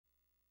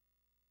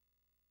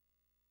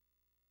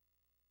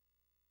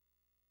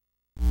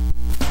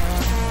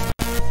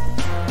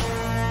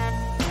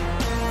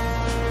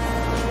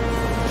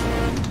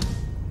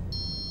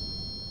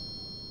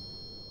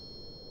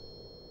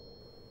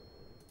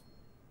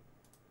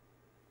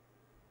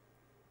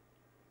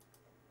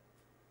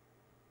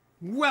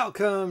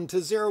Welcome to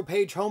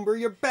ZeroPage Homebrew,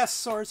 your best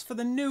source for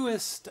the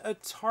newest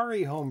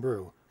Atari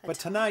homebrew. But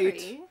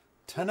tonight,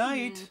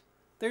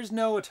 there's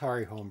no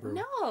Atari homebrew.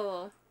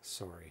 No.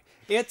 Sorry.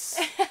 It's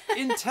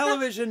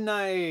Intellivision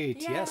night.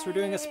 Yay. Yes, we're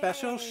doing a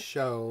special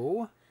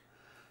show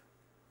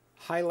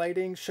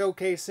highlighting,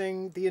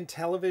 showcasing the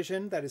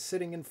Intellivision that is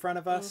sitting in front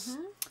of us.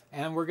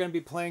 And we're going to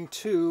be playing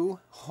 2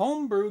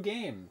 homebrew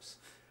games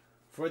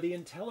for the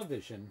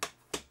Intellivision,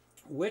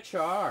 which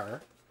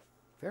are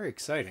very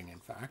exciting, in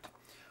fact.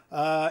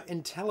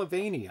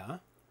 IntelliVania,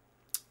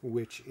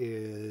 which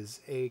is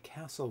a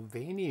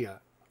Castlevania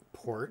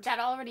port. That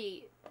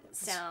already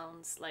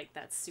sounds like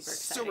that's super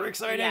exciting. Super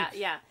exciting.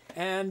 Yeah.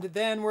 And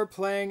then we're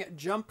playing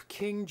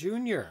Jumpking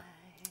Jr.,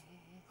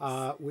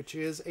 which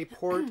is a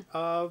port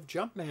of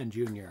Jumpman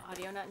Jr.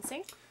 Audio not in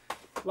sync?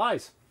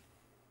 Lies.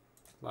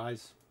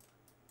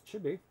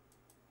 Should be.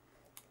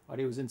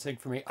 Audio was in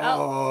sync for me.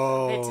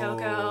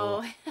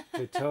 Vitoko.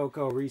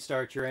 Vitoko,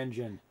 restart your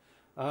engine.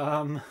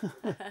 Lies,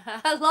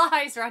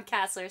 Ron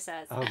Kassler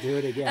says. I'll do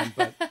it again,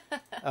 but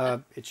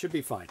it should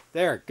be fine.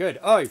 There, good.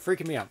 Oh, you're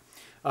freaking me out.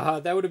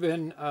 That would have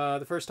been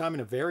the first time in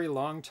a very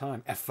long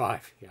time. F5,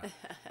 yeah.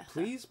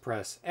 Please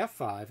press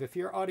F5 if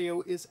your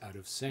audio is out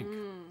of sync.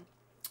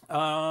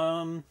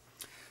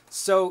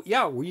 So,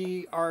 yeah,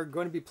 we are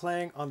going to be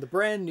playing on the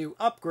brand new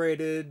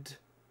upgraded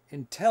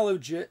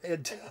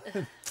Intellivision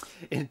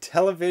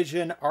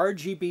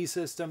RGB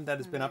system that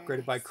has been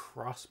upgraded by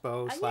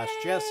Crossbow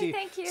 / Jesse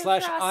 /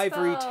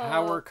 Ivory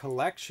Tower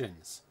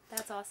Collections.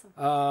 That's awesome.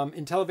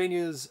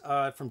 IntelliVania is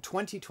from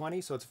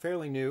 2020, so it's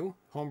fairly new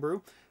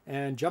homebrew,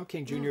 and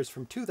Jumpking Jr. is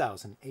from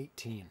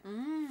 2018.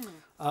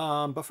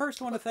 But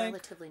first, I want to thank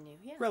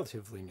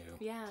relatively new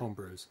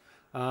homebrews.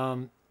 I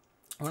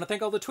want to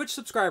thank all the Twitch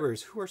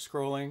subscribers who are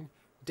scrolling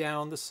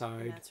down the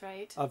side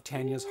of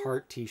Tanya's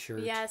heart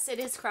t-shirt. Yes, it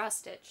is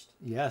cross-stitched.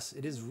 Yes,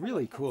 it is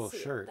really cool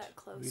shirt.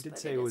 Close, we did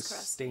say it was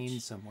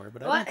stained somewhere,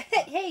 but I don't...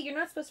 Hey, you're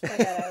not supposed to point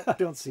that out. I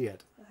don't see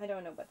it. I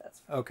don't know what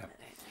that's from. Okay.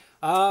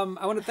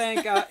 I want to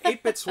thank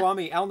 8-Bit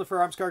Swami, Alan the Fur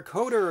Armscar,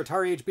 Coder,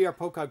 Atari HBR,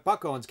 Pocock,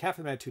 Buck Owens,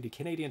 Cafe Man 2D,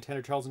 Canadian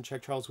Tanner, Charles and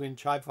Czech, Charles Wynn,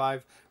 Chive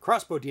 5,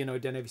 Crossbow, DNO,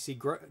 Den AVC,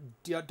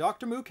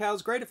 Dr.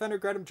 Mookhouse, Great Offender,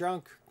 Gredum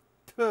Drunk,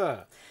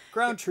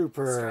 Ground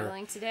Trooper,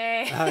 Struggling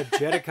today.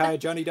 Jedikai,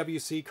 Johnny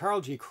WC,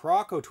 Carl G,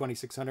 Croco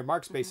 2600,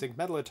 Mark Spacek,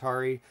 Metal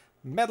Atari,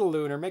 Metal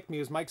Lunar, Mick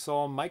Muse, Mike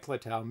Sol, Mike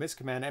Latow, Miss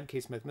Command,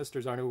 MK Smith,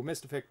 Mr. Zarnu,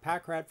 Mystific,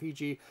 Packrat,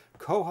 Fiji,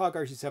 Cohog,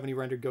 RC70,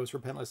 Rendered Ghost,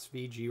 Repentless,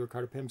 VG,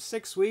 Ricardo Pym,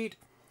 6 Sweet,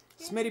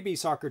 Smitty B,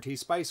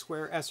 Socrates,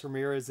 Spiceware, S.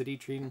 Ramirez, the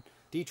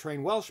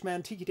D-Train,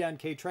 Welshman, Tiki Dan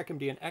K, Trek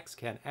MD, and X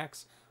Can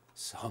X.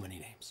 So many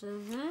names.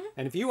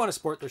 And if you want to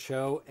support the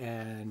show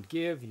and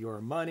give your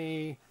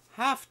money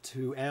half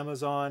to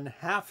Amazon,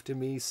 half to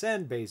me,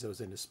 send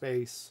Bezos into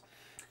space,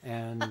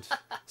 and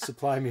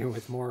supply me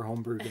with more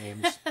homebrew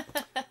games.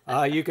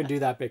 You can do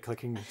that by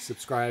clicking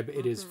subscribe.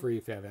 It is free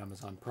if you have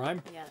Amazon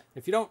Prime. Yeah.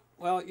 If you don't,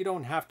 well, you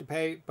don't have to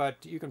pay, but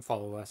you can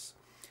follow us.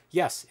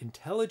 Yes,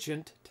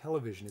 intelligent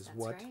television is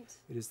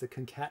it is the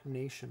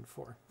concatenation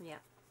for. Yeah.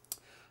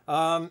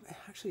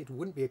 Actually, it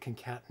wouldn't be a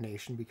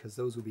concatenation because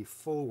those would be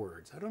full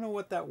words. I don't know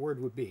what that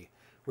word would be,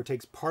 where it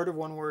takes part of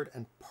one word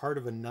and part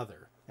of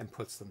another and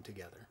puts them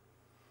together.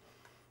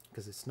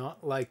 Because it's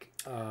not like...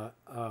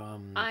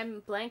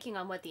 I'm blanking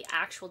on what the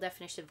actual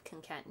definition of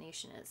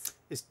concatenation is.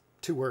 It's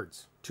 2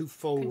 words. 2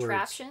 full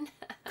Contraption? words.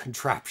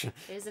 Contraption?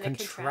 Is it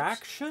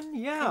contraction?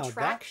 Yeah.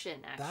 Contraction,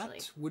 actually.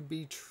 That would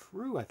be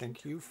true. I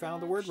think you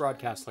found the word,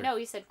 broadcaster. No,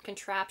 you said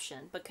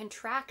contraption, but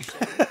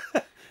contraction.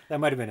 That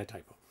might have been a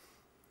typo.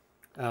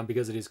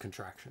 Because it is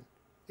contraction.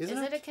 Isn't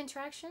it? Is it a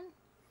contraction?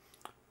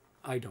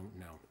 I don't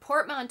know.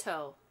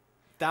 Portmanteau.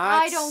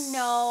 That's, I don't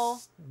know.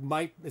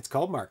 It's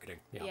called marketing.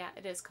 Yeah,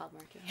 it is called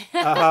marketing.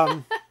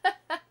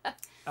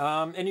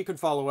 And you can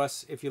follow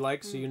us if you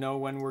like, so you know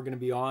when we're going to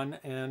be on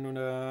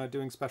and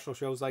doing special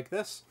shows like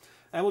this.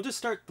 And we'll just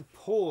start the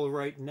poll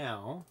right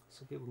now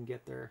so people can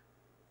get their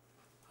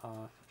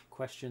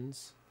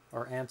questions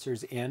or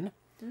answers in.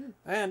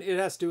 And it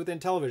has to do with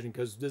Intellivision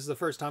because this is the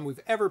first time we've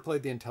ever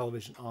played the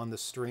Intellivision on the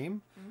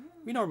stream.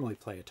 We normally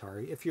play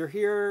Atari. If you're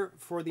here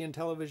for the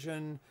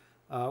Intellivision,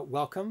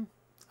 welcome.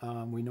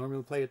 We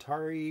normally play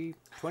Atari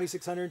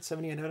 2600,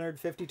 7800,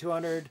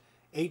 5200,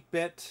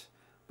 8-bit,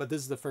 but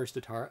this is the first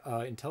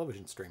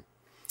Intellivision stream.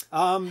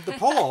 The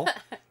poll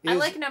is... I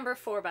like number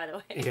 4, by the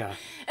way. Yeah.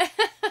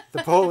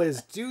 The poll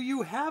is, do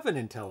you have an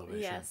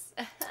Intellivision? Yes.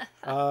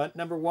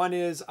 Number 1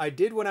 is, I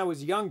did when I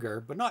was younger,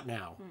 but not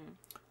now.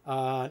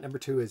 Number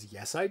 2 is,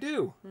 yes, I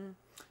do.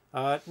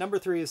 Number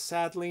 3 is,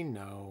 sadly,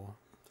 no.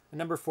 And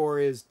number 4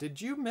 is,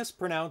 did you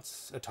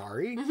mispronounce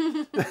Atari?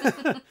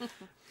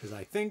 Because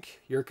I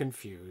think you're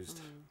confused.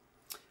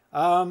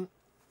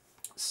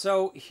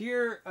 So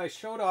here I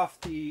showed off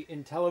the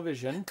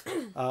Intellivision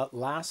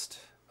last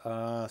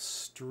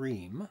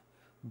stream,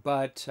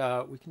 but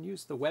we can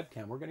use the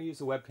webcam. We're going to use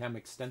the webcam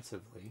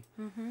extensively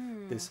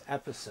this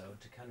episode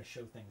to kind of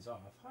show things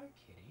off. Hi,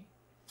 Kitty.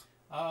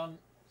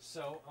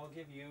 So I'll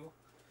give you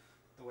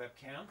the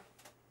webcam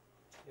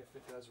if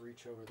it does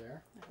reach over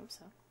there. I hope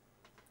so.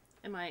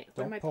 Am I?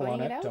 Don't am I pull on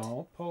pointing it. it out?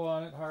 Don't pull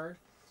on it hard.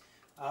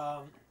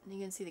 You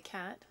can see the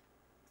cat.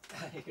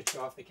 You could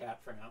show off the cat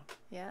for now.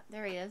 Yeah,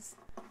 there he is.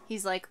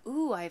 He's like,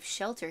 ooh, I have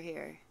shelter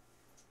here.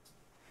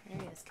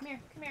 There he is. Come here.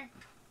 Come here.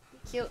 Be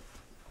cute.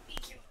 Be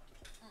cute.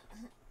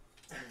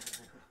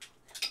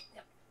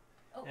 Yep.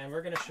 Oh. And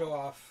we're going to show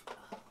off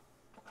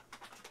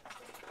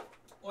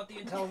what the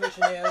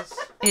Intellivision is.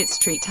 It's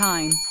treat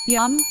time.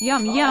 Yum,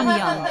 yum, yum,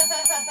 yum.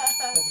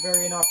 That's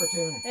very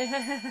inopportune.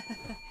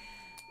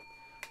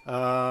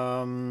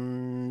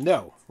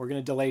 No, we're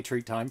going to delay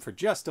treat time for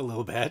just a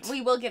little bit.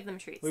 We will give them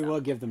treats. We will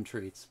give them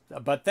treats.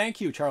 But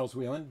thank you, Charles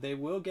Whelan. They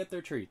will get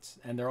their treats.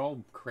 And they're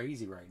all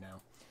crazy right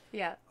now.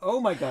 Yeah. Oh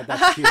my God,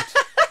 that's cute.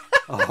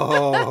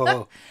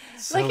 Oh.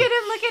 So look at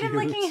him. Look at him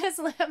cute. licking his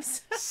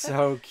lips.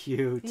 So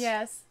cute.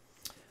 Yes.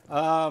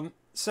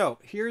 So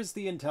here's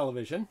the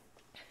Intellivision.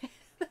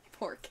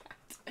 Poor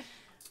cat.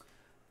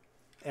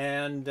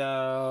 And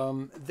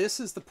this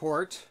is the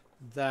port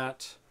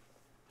that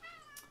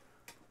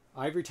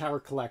Ivory Tower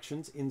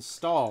Collections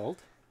installed.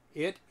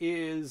 It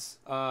is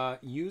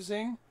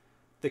using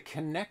the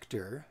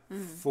connector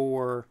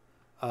for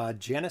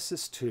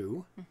Genesis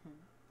 2,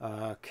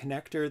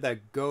 connector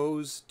that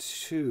goes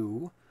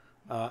to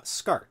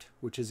SCART,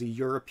 which is a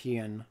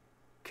European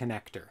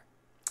connector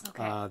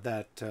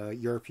that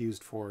Europe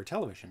used for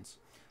televisions,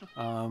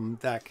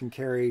 that can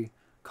carry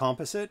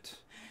composite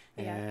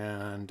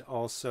and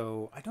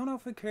also, I don't know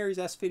if it carries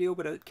S-video,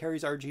 but it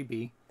carries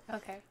RGB.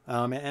 Okay.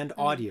 And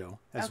audio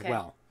as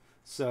well.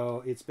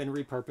 So it's been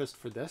repurposed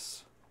for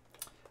this.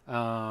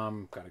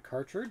 Got a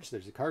cartridge.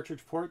 There's a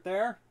cartridge port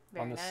there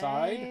on the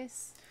side.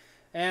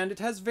 And it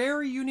has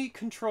very unique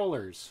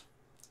controllers,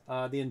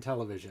 the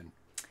Intellivision.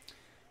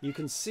 You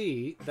can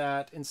see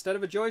that instead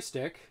of a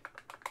joystick,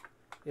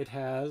 it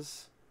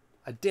has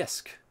a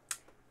disc.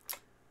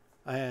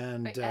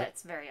 And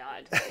it's very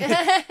odd.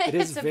 it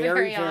is it's a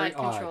very odd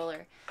odd.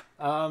 controller.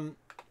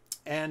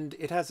 And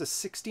it has a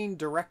 16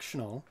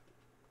 directional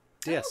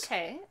disc.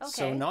 Okay.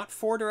 So not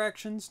 4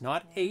 directions,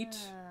 not 8,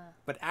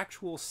 but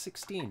actual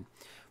 16.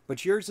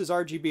 But yours is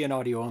RGB and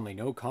audio only,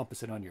 no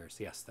composite on yours.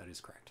 Yes, that is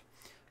correct.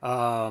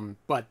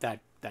 But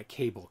that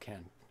cable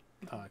can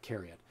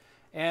carry it.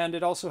 And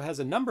it also has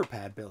a number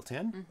pad built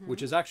in,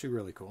 which is actually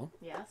really cool.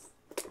 Yes.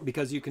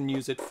 Because you can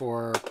use it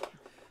for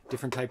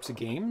different types of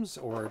games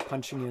or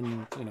punching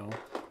in,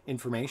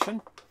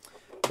 information.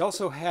 It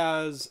also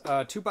has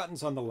 2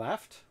 buttons on the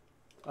left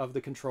of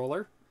the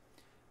controller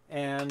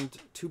and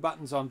 2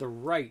 buttons on the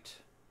right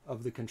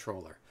of the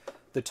controller.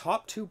 The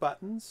top 2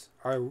 buttons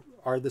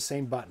are the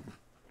same button.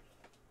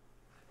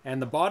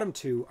 And the bottom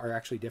 2 are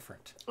actually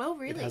different. Oh,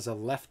 really? It has a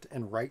left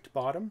and right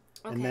bottom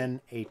and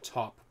then a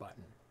top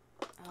button.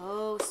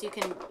 Oh, so you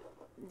can,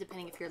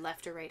 depending if you're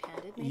left or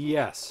right-handed, maybe?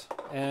 Yes.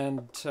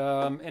 And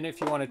if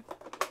you want to,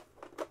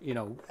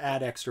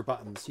 add extra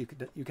buttons,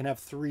 you can have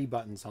 3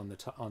 buttons on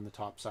the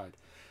top side.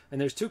 And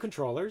there's 2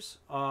 controllers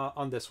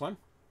on this one.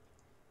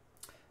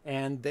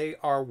 And they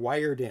are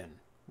wired in,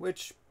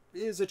 which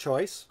is a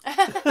choice.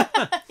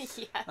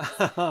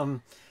 Yeah.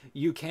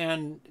 You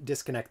can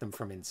disconnect them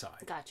from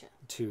inside. Gotcha.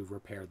 To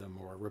repair them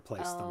or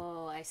replace them.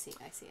 Oh, I see.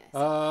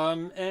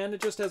 And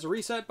it just has a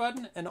reset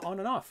button and on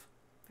and off.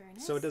 Very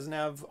nice. So it doesn't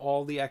have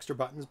all the extra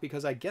buttons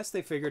because I guess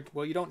they figured,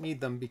 well, you don't need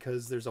them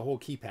because there's a whole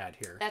keypad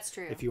here. That's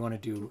true. If you want to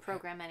do... You can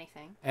program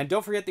anything. And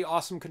don't forget the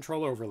awesome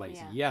controller overlays.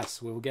 Yeah.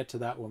 Yes, we'll get to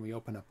that when we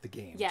open up the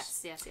games.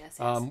 Yes.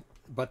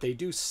 But they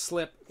do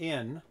slip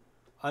in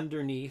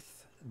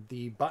underneath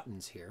the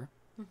buttons here.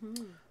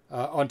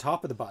 On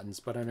top of the buttons,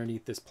 but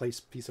underneath this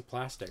piece of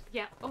plastic.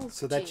 Yeah. Oh,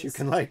 so that you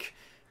can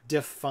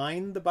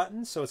define the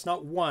buttons. So it's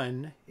not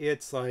one,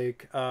 it's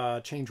like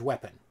change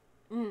weapon.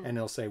 And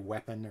it'll say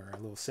weapon or a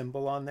little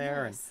symbol on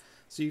there. Nice. And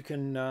so you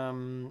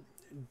can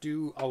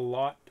do a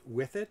lot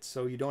with it.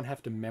 So you don't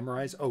have to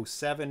memorize,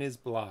 7 is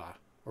blah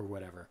or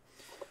whatever.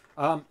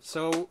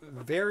 So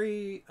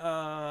very,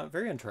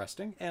 very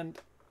interesting.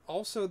 And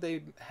also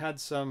they had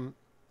some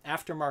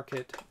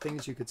aftermarket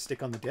things you could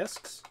stick on the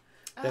discs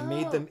that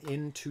made them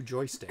into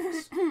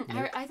joysticks.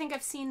 I think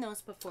I've seen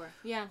those before.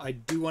 Yeah. I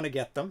do want to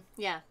get them.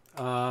 Yeah.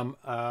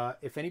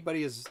 If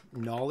anybody is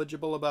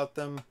knowledgeable about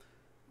them,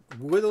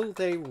 will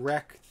they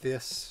wreck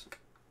this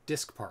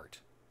disc part?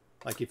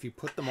 Like if you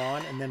put them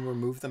on and then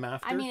remove them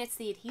after? I mean, it's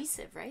the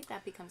adhesive, right?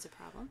 That becomes a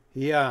problem.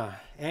 Yeah.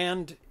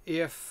 And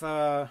if,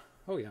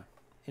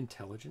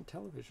 Intelligent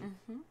Television.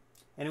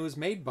 And it was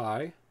made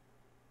by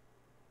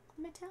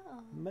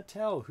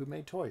Mattel, who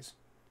made toys.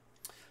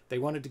 They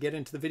wanted to get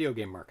into the video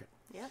game market.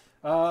 Yeah.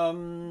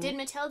 Did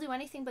Mattel do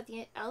anything but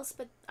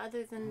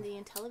other than the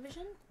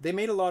Intellivision? They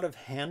made a lot of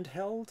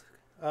handheld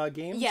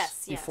games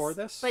before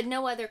this. But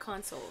no other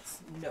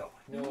consoles. No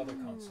other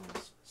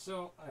consoles.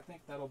 So I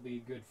think that'll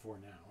be good for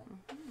now.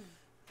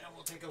 And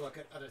we'll take a look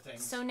at other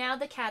things. So now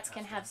the cats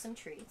can have some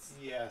treats.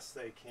 Yes,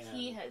 they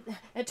can.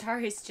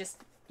 Atari's just,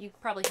 you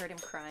probably heard him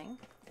crying.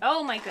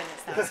 Oh my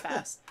goodness, that was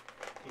fast.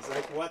 He's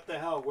like, what the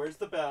hell? Where's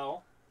the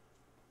bell?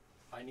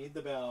 I need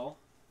the bell.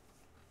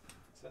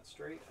 Is that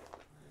straight?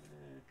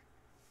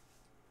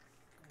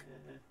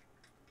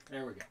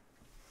 There we go.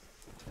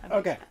 Hungry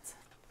Okay. Cats.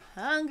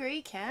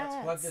 Hungry cats.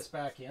 Let's plug this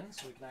back in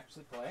so we can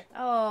actually play.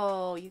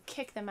 Oh, you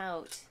kick them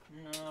out.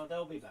 No,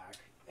 they'll be back.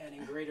 And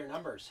in greater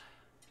numbers.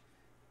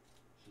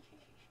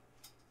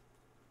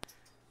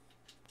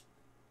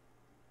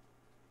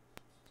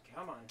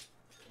 Come on.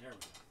 There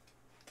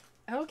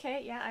we go.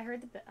 Okay, yeah, I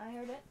heard I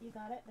heard it. You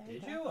got it. There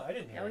Did you you? go. I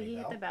didn't hear Oh, any he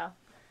bell. hit the bell.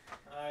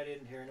 I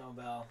didn't hear no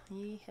bell.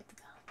 He hit the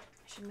bell. I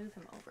should move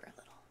him over a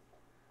little.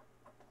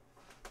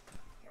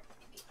 Here,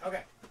 maybe.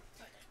 Okay.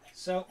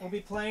 So we'll be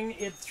playing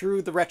it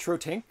through the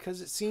RetroTINK because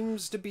it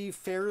seems to be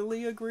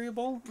fairly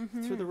agreeable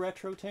through the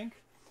RetroTINK.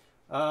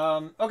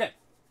 Okay.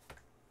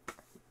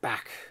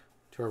 Back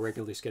to our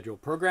regularly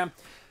scheduled programming.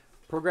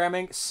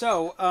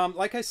 So,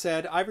 like I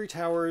said, Ivory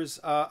Towers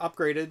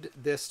upgraded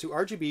this to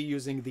RGB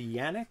using the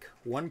Yannick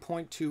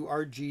 1.2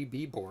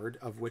 RGB board,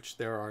 of which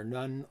there are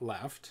none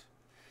left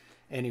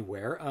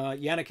anywhere.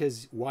 Yannick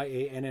is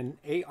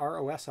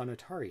YANNAROS on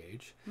Atari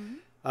Age.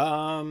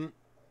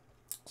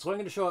 So I'm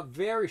going to show a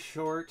very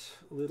short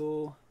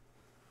little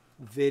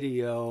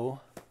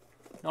video,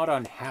 not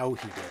on how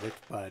he did it,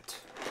 but,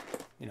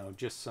 you know,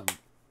 just some,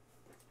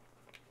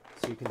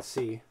 so you can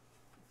see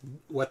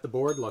what the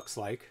board looks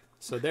like.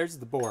 So there's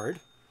the board.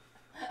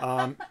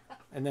 And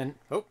then,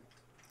 oh,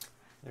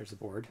 there's the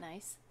board.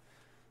 Nice.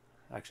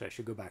 Actually, I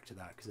should go back to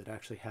that because it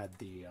actually had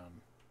the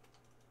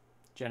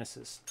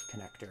Genesis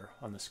connector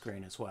on the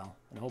screen as well,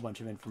 and a whole bunch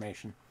of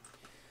information.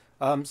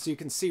 So you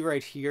can see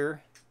right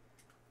here,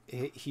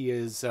 he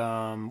is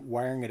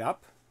wiring it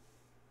up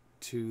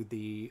to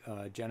the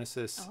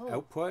Genesis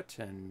output,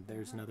 and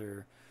there's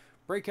another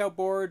breakout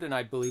board, and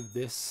I believe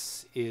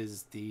this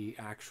is the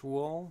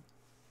actual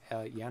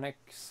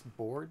Yannick's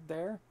board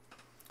there.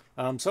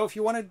 So if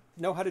you want to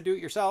know how to do it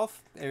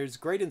yourself, there's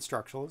great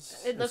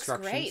instructions. It looks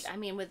great. I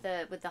mean, with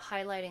the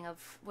highlighting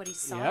of what he's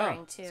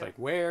soldering too. It's like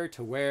where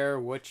to where,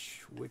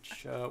 which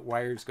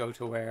wires go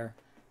to where.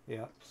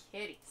 Yeah.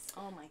 Kitties.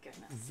 Oh my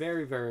goodness.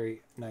 Very,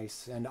 very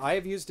nice. And I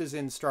have used his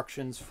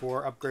instructions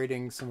for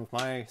upgrading some of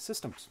my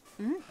systems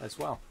as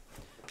well.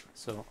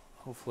 So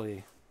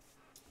hopefully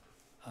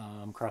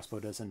Crossbow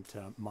doesn't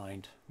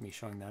mind me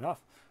showing that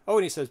off. Oh,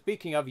 and he says,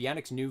 speaking of,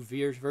 Yannick's new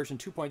version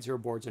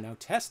 2.0 boards are now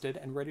tested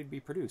and ready to be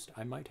produced.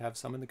 I might have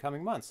some in the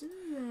coming months.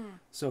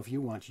 So if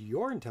you want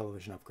your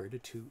Intellivision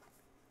upgraded to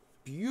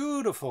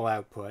beautiful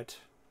output,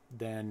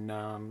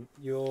 then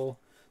you'll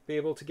be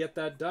able to get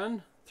that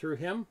done through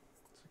him.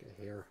 It's like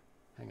a hair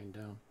hanging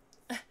down.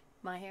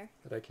 My hair?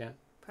 But I can't.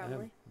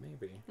 Probably.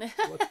 Maybe.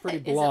 Looks pretty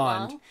Is it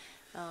blonde. long?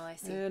 Oh, I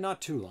see.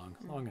 Not too long.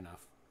 Long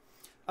enough.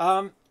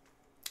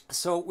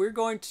 So we're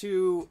going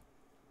to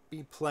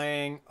be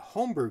playing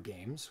homebrew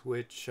games,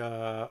 which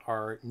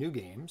are new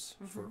games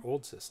for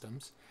old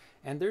systems.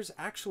 And there's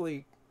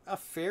actually a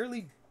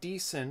fairly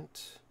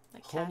decent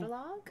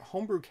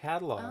homebrew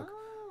catalog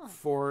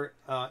for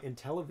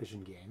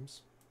Intellivision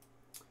games.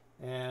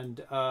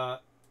 And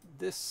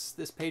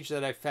this page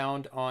that I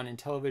found on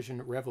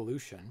Intellivision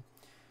Revolution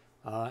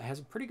has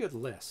a pretty good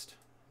list.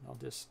 I'll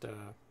just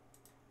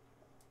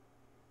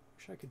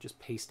wish I could just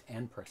paste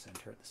and press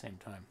enter at the same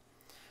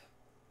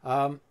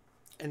time.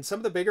 And some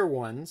of the bigger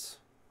ones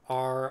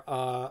are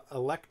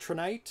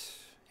Electronite,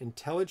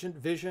 Intelligent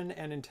Vision,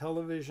 and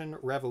Intellivision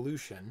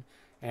Revolution.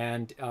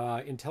 And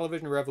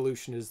Intellivision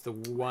Revolution is the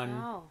one.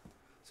 Wow.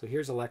 So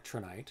here's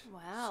Electronite.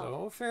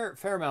 Wow. So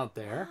fair amount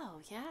there.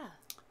 Wow,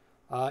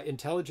 yeah.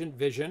 Intelligent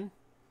Vision,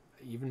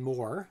 even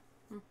more.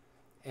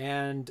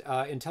 And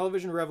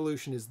Intellivision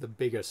Revolution is the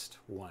biggest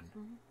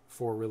one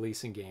for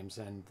releasing games.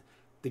 And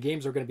the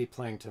games we're going to be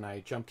playing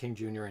tonight, Jumpking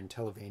Jr. and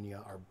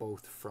IntelliVania, are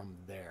both from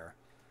there.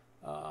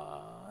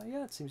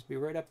 Yeah, it seems to be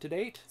right up to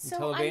date.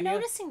 So I'm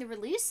noticing the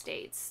release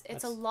dates.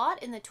 It's a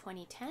lot in the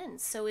 2010s.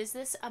 So is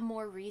this a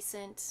more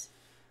recent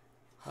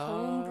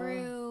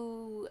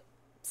homebrew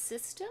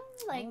system?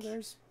 Like, well,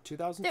 there's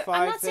 2005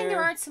 I'm not saying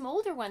there aren't some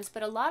older ones,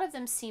 but a lot of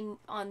them seem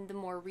on the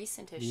more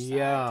recent-ish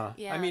side.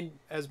 Yeah. I mean,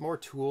 as more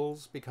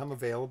tools become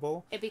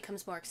available, it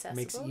becomes more accessible.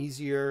 makes it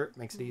easier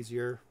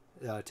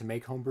to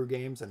make homebrew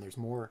games, and there's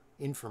more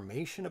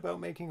information about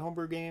making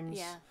homebrew games.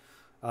 Yeah.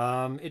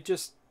 It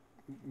just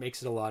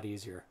makes it a lot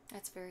easier.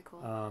 That's very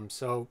cool.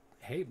 So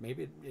hey,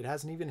 maybe it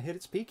hasn't even hit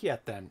its peak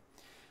yet then.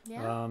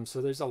 Yeah.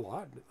 So there's a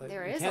lot.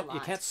 There is a lot.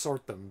 You can't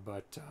sort them,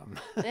 but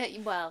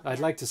well, I'd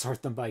like to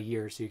sort them by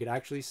year so you could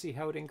actually see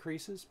how it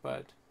increases.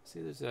 But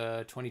see, there's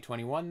a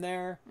 2021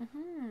 there.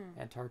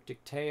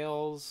 Antarctic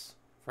Tales,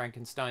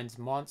 Frankenstein's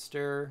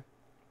Monster,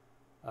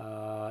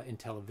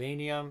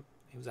 IntelliVania.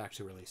 It was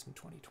actually released in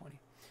 2020.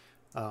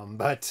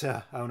 But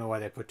I don't know why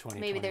they put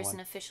 2021. maybe there's an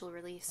official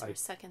release or a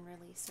second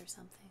release or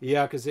something.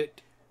 Yeah, because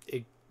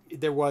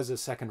there was a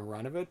second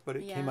run of it, but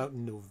it came out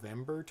in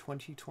November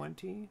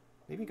 2020.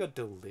 Maybe it got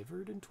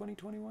delivered in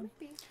 2021.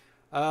 Maybe.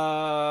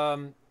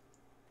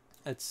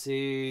 Let's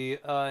see.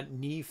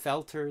 Nee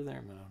Felter. There, I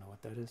don't know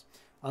what that is.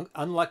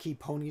 Unlucky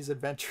Ponies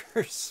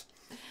Adventures.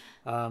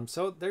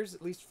 So there's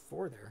at least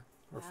 4 there,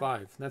 or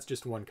 5. That's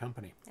just one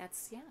company.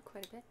 That's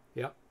quite a bit.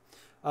 Yep.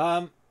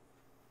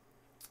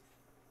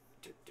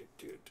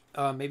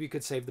 maybe you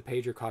could save the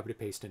page or copy to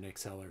paste in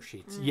Excel or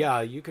Sheets.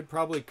 Yeah, you could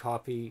probably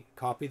copy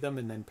them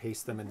and then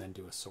paste them and then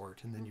do a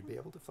sort, and then you'd be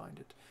able to find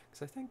it.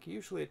 Because I think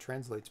usually it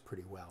translates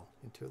pretty well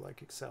into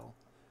like Excel.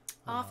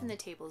 Often the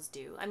tables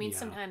do. I mean, yeah.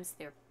 sometimes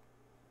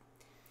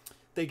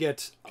they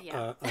get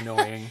Yeah.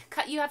 Annoying.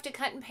 you have to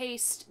cut and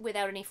paste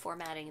without any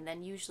formatting, and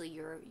then usually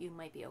you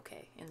might be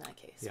okay in that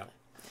case. Yeah.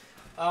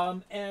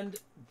 But And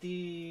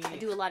I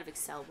do a lot of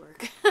Excel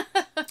work.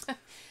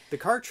 the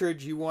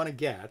cartridge you want to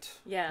get,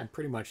 Yeah. and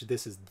pretty much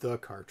this is the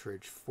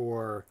cartridge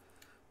for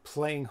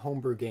playing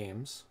homebrew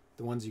games,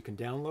 the ones you can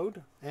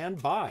download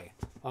and buy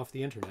off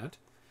the internet,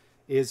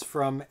 is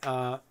from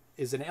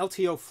is an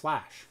LTO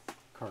flash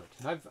cart.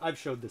 And I've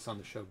showed this on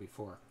the show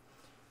before.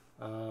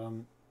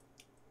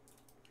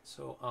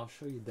 So I'll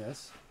show you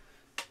this.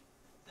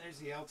 There's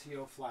the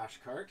LTO flash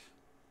cart,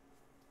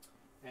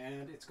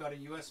 and it's got a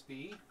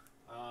USB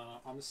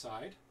on the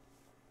side,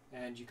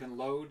 and you can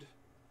load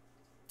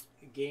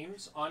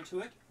games onto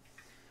it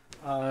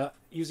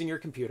using your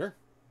computer,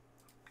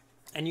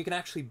 and you can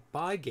actually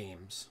buy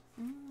games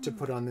to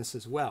put on this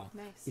as well.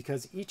 Nice.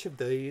 Because each of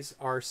these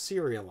are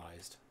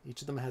serialized. Each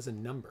of them has a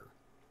number.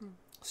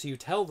 So you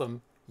tell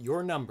them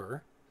your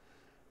number,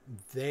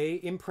 they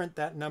imprint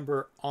that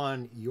number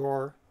on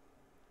your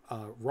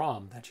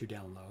ROM that you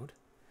download,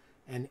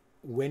 and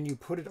when you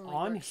put it Only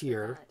on works for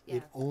here, that,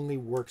 it yeah. only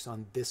works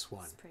on this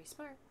one. It's pretty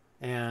smart.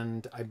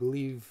 And I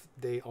believe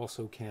they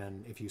also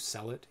can, if you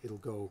sell it, it'll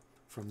go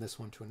from this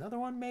one to another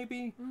one,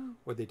 maybe,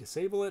 or they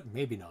disable it,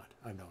 maybe not.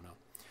 I don't know.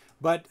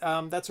 But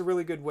that's a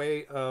really good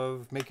way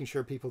of making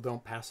sure people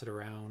don't pass it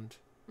around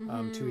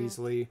too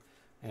easily,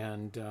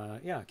 and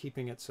yeah,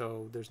 keeping it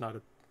so there's not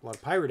a lot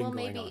of pirating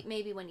going on.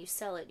 Maybe when you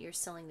sell it, you're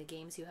selling the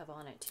games you have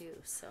on it too.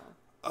 So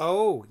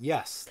Oh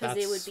yes, because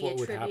that's it would be what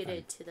would happen.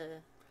 attributed to the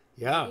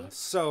Yeah, right?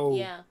 so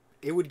Yeah.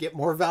 it would get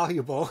more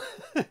valuable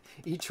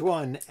each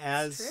one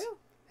True.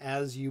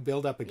 as you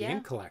build up a Yeah.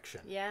 game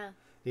collection. Yeah.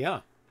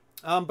 Yeah,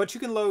 but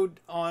you can load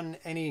on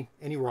any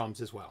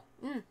ROMs as well.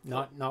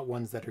 Not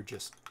ones that are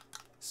just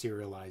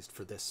serialized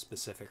for this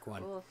specific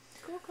one. Cool.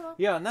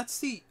 Yeah, and that's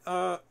the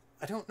I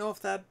don't know if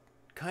that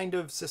kind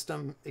of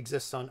system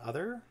exists on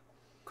other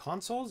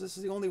consoles. This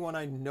is the only one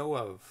I know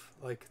of.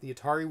 Like the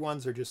Atari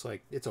ones are just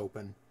like it's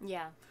open.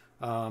 Yeah.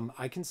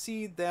 I can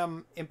see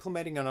them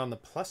implementing it on the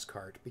Plus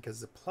cart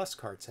because the Plus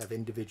carts have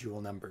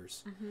individual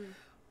numbers.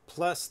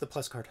 Plus, the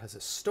Plus cart has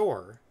a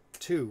store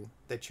too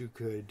that you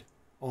could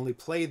only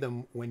play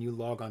them when you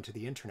log onto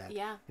the internet.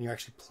 Yeah. And you're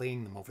actually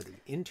playing them over the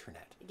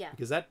internet. Yeah.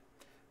 Because that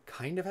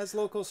kind of has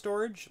local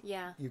storage.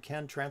 Yeah. You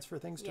can transfer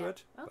things to Yeah.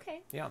 it.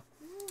 Okay. Yeah.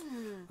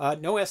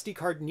 No SD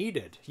card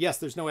needed. Yes,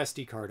 there's no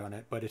SD card on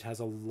it, but it has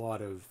a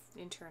lot of...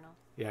 Internal.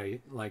 Yeah,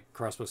 like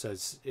Crossbow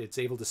says, it's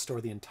able to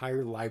store the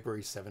entire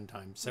library several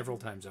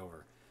times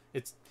over.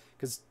 It's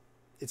because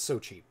it's so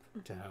cheap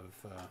to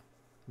have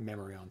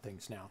memory on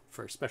things now,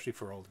 especially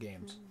for old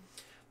games.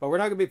 But we're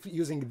not going to be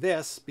using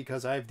this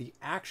because I have the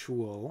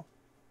actual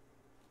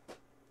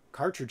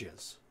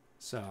cartridges.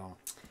 So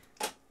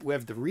we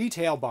have the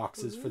retail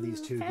boxes for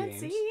these two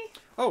fancy. games.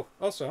 Oh,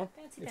 also,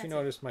 Fancy, if fancy. you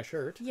notice my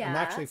shirt, I'm Yeah.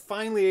 actually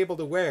finally able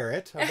to wear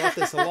it. I bought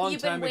this a long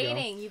time ago.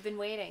 You've been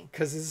waiting.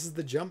 Because this is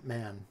the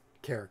Jumpman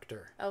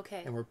character.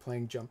 Okay. And we're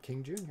playing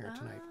Jumpking Jr.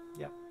 tonight.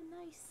 Yep.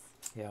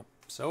 Nice. Yep.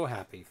 So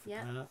happy for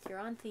Yeah. that. You're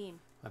on theme.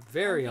 I'm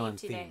very On on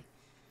theme theme. today.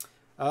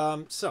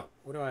 So,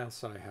 what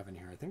else I have in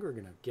here? I think we're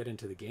going to get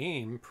into the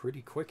game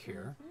pretty quick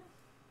here.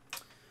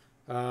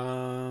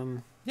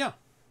 Yeah.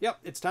 Yep.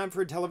 It's time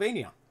for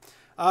IntelliVania.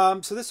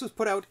 So this was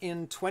put out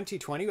in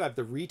 2020. I have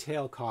the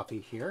retail copy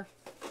here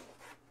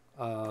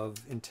of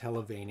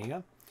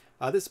IntelliVania.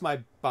 This is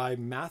by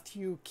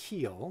Matthew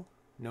Kiehl,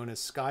 known as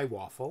Sky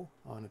Waffle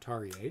on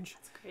Atari Age.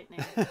 That's a great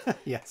name.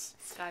 Yes.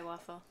 Sky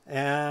Waffle.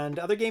 And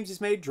other games he's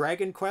made,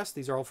 Dragon Quest,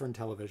 these are all for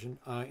Intellivision.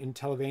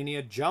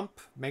 IntelliVania, Jump,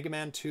 Mega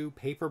Man 2,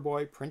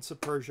 Paperboy, Prince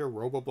of Persia,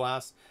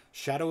 Roboblast,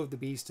 Shadow of the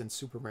Beast, and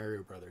Super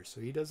Mario Brothers.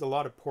 So he does a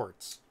lot of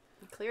ports.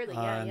 Clearly,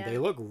 And yeah. they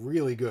look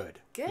really good.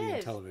 Good.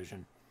 The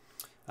Intellivision.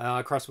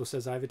 Crossbow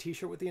says, I have a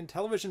t-shirt with the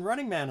Intellivision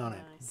Running Man on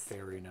it. Nice.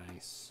 Very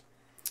nice.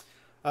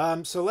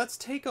 So let's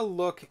take a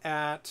look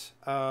at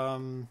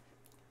Castlevania,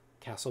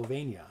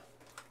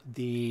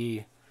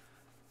 the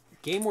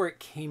game where it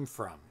came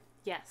from.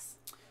 Yes.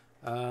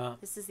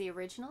 This is the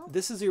original?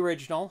 This is the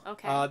original.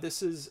 Okay.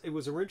 It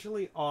was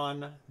originally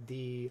on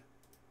the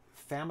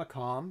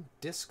Famicom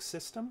disk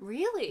system.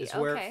 Really? Is Okay.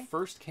 where it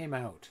first came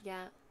out.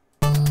 Yeah.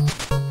 So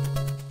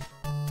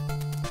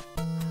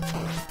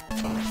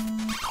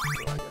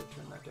I gotta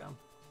turn that down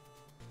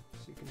so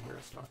you can hear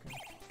us talking.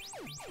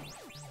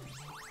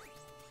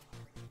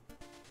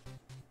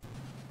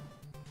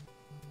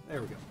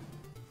 There we go.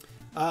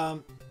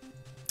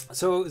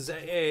 So it was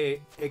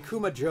a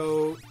Kuma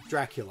Joe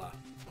Dracula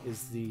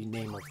is the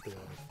name of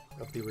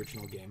the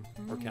original game,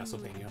 or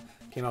Castlevania.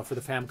 Came out for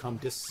the Famicom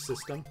disk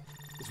system.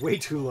 It's way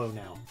too low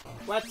now.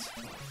 What?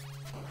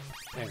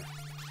 There.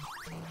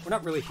 We're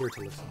not really here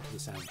to listen to the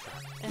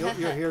soundtrack. You'll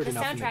hear it The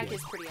enough in the soundtrack game.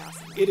 is pretty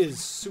awesome. It is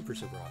super,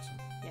 super awesome.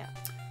 Yeah.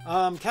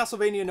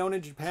 Castlevania, known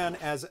in Japan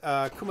as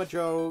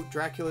Kumajo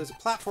Dracula, is a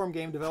platform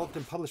game developed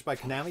and published by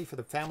Konami for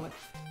the Family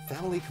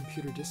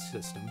Computer Disk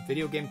System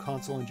video game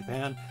console in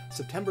Japan,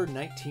 September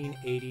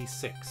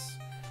 1986.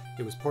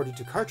 It was ported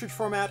to cartridge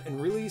format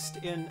and released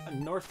in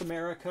North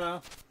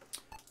America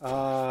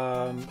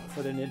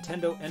for the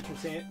Nintendo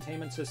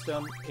Entertainment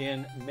System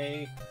in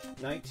May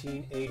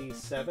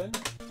 1987.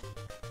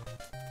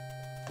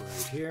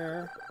 Right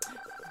here.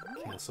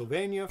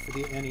 Castlevania for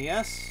the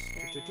NES.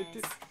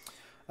 Nice.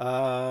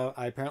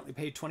 I apparently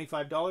paid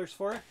 $25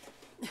 for it.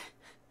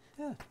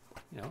 Yeah,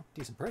 you know,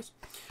 decent price.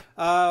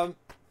 And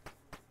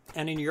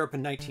in Europe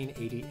in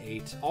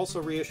 1988.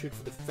 Also reissued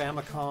for the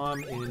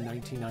Famicom in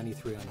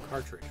 1993 on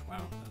cartridge.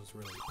 Wow, that was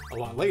really a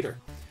lot later.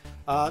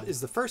 Is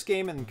the first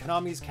game in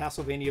Konami's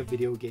Castlevania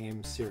video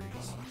game series.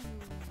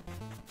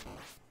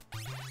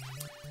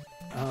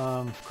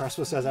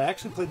 Cresswell says, I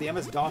actually played the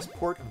MS-DOS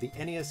port of the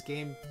NES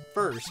game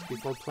first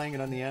before playing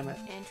it on the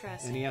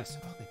Interesting. NES.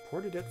 Oh, they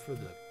ported it for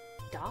the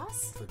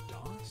DOS? For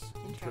DOS?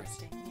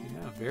 Interesting.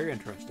 Yeah, very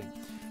interesting.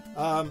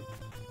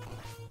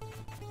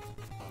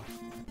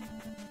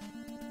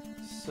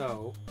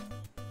 So,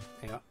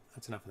 yeah,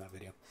 that's enough of that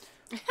video.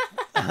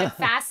 I'm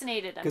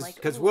fascinated. I'm like,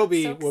 because ooh, we'll I'm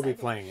be so we'll be excited.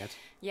 playing it.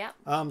 Yeah.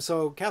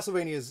 So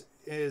Castlevania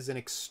is an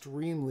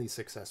extremely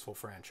successful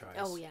franchise.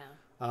 Oh yeah.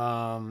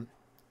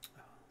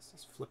 This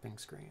is flipping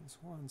screens.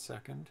 1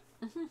 second.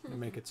 To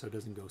make it so it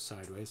doesn't go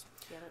sideways.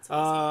 Yeah, that's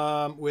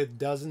awesome. With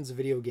dozens of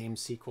video game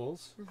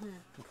sequels,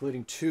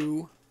 including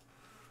 2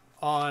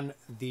 on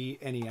the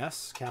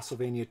NES: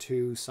 Castlevania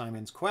 2,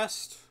 Simon's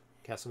Quest,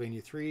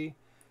 Castlevania 3,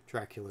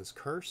 Dracula's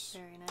Curse,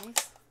 Very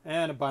nice.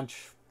 and a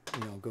bunch.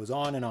 You know, goes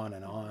on and on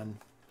and on.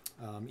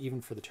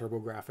 Even for the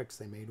TurboGrafx,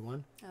 they made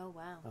one. Oh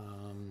wow.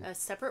 A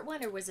separate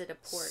one, or was it a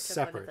port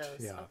Separate, of one of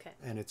those? yeah. Okay.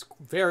 And it's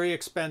very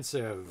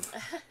expensive.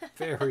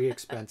 Very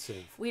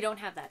expensive. We don't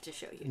have that to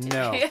show you today.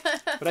 No,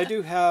 but I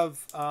do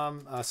have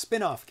a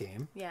spin-off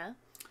game. Yeah.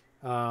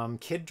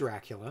 Kid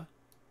Dracula.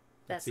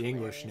 That's the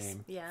hilarious. English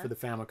name Yeah. for the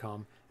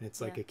Famicom, and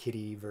it's like Yeah. a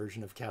kiddie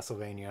version of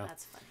Castlevania.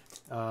 That's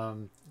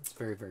fun. It's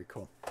very, very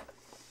cool.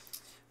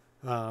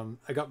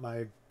 I got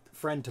my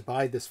friend to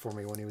buy this for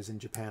me when he was in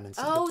Japan and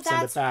send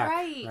it back.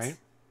 Right.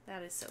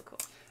 That is so cool.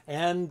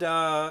 And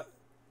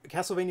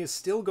Castlevania is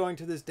still going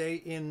to this day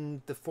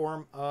in the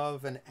form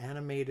of an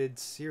animated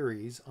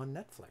series on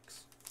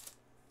Netflix.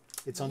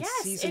 It's on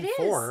Yes, season it is.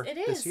 4 It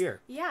this is.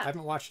 year. Yeah. I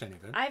haven't watched any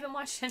of it. I haven't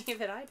watched any of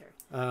it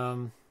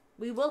either.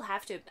 We will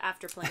have to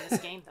after playing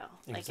this game, though.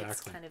 Like it's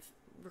Exactly. kind of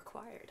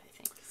required, I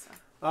think. So.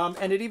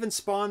 And it even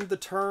spawned the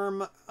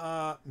term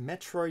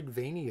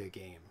Metroidvania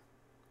game.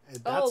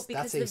 Because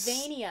that's the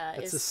Vania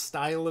that's is a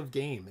style of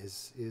game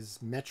is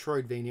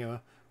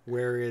Metroidvania,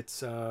 where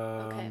it's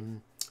a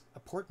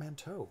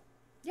portmanteau.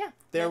 Yeah.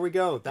 There we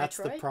go. That's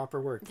the Metroid? proper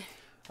word.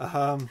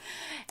 And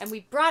we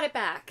brought it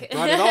back.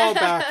 Brought it all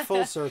back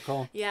full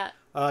circle. Yeah.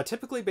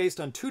 Typically based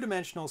on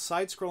two-dimensional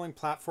side-scrolling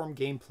platform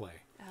gameplay.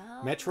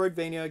 Oh.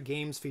 Metroidvania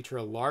games feature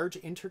a large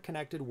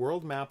interconnected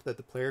world map that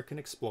the player can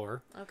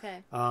explore.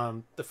 Okay.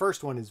 The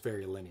first one is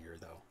very linear,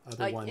 though.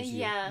 Other ones,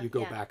 you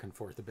go back and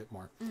forth a bit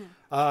more.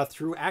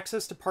 Through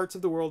access to parts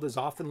of the world is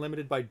often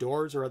limited by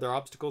doors or other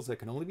obstacles that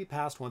can only be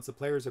passed once the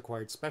player has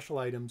acquired special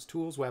items,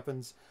 tools,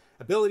 weapons,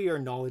 ability, or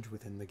knowledge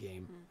within the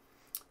game,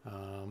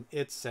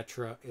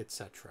 etc.,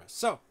 etc.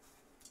 So,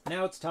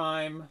 now it's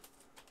time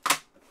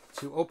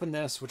to open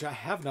this, which I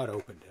have not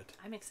opened it.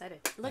 I'm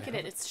excited. Look at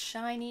it. It's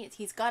shiny.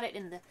 He's got it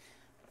in the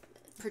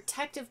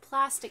protective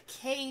plastic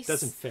case.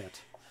 Doesn't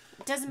fit.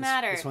 Doesn't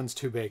matter. This one's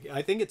too big.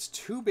 I think it's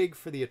too big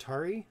for the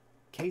Atari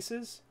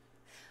cases,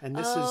 and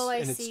this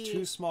it's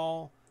too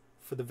small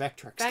for the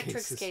Vectrex cases.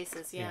 Vectrex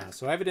cases, yeah.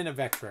 So I have it in a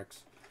Vectrex.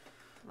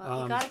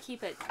 Well, you gotta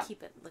keep it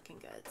looking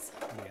good. So.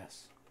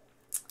 Yes.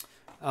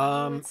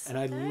 It's and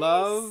I nice.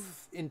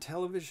 love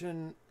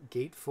Intellivision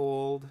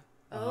gatefold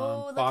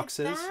Look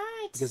boxes at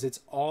that. because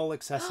it's all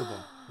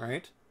accessible,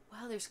 right?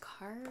 Wow, there's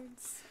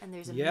cards and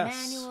there's a Yes.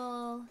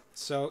 manual.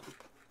 So,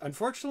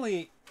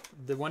 unfortunately,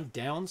 the one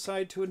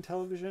downside to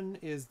Intellivision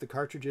is the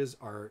cartridges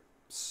are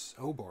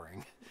so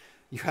boring.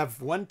 You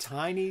have one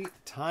tiny,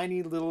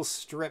 tiny little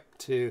strip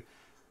to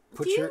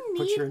put your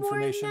information. More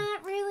than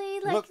that,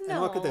 really? Like,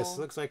 look at this. It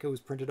looks like it was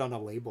printed on a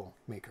label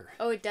maker.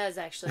 Oh, it does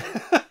actually.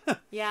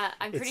 Yeah,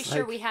 I'm pretty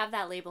sure we have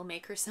that label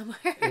maker somewhere.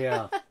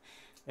 Yeah,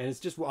 and it's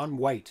just on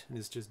white, and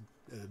it's just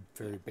a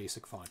very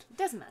basic font. It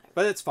doesn't matter.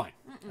 But it's fine.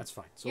 That's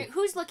fine. So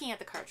Who's looking at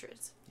the cartridge?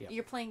 Yeah.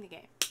 You're playing the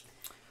game.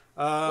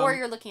 Or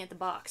you're looking at the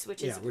box,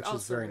 which is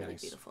also very really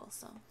nice. beautiful.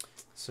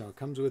 So it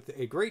comes with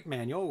a great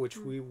manual, which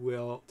we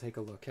will take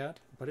a look at.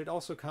 But it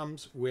also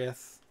comes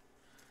with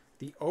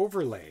the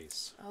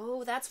overlays.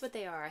 Oh, that's what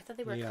they are. I thought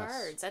they were Yes.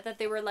 cards. I thought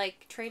they were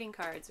like trading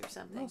cards or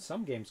something. Well,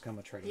 some games come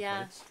with trading Yeah.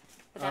 cards.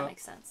 But that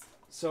makes sense.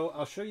 So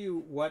I'll show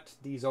you what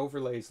these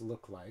overlays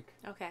look like.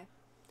 Okay.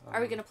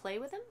 Are we going to play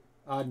with them?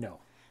 No.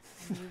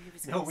 I knew he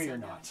was No, gonna we say are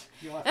no. not.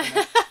 You'll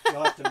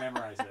have to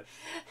memorize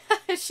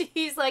it.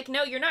 She's like,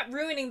 no, you're not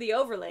ruining the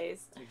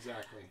overlays.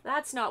 Exactly.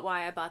 That's not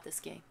why I bought this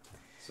game.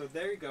 So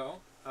there you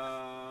go.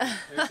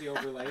 There's the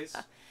overlays.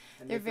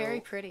 And They're they very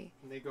go- pretty.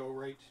 And they go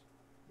right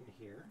in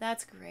here,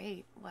 That's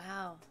great.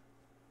 Wow.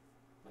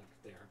 like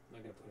there. I'm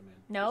not gonna put them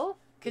in. No?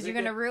 Because you're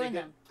going to ruin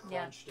them. Yeah.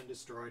 Crunched and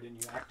destroyed,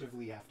 and you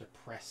actively have to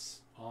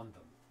press on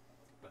them.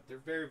 But they're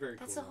very, very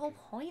That's cool. the whole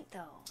looking. point,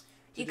 though.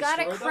 To You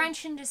gotta destroy them?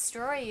 crunch and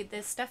destroy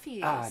the stuff you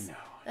use. No.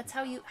 That's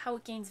how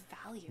it gains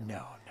value.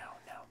 No.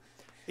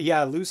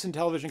 Yeah, loose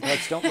Intellivision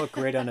cards don't look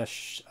great on a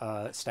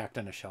stacked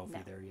on a shelf No.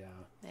 either. Yeah.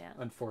 Yeah.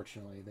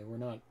 Unfortunately, they were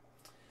not.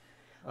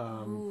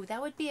 Ooh,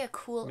 that would be a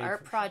cool made art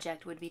for sure.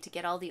 project. Would be to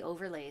get all the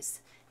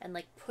overlays and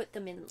like put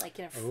them in like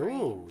in a frame.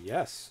 Oh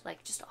yes.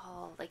 Like just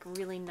all like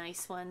really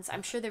nice ones.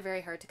 I'm sure they're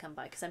very hard to come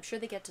by because I'm sure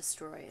they get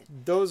destroyed.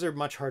 Those are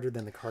much harder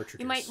than the cartridges.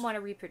 You might want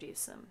to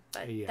reproduce them,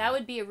 but Yeah. that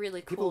would be a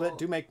really cool. people that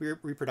do make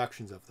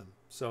reproductions of them,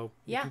 so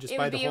you yeah, can just it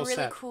buy would the be a whole really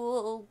set.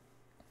 cool,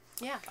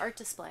 art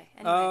display.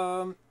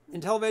 Anyway.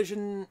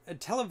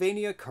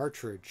 IntelliVania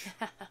cartridge.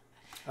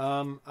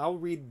 I'll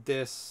read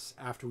this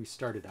after we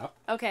start it up,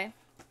 Okay.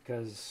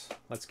 because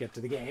let's get to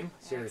the game.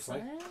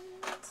 Seriously.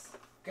 Excellent.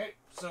 Okay,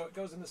 so it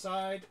goes in the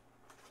side.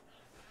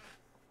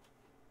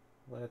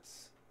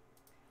 Let's.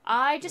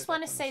 I Put just it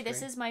want up to on the say this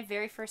screen. is my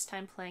very first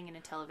time playing in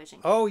a television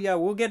game. Oh yeah,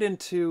 we'll get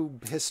into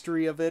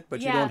history of it, but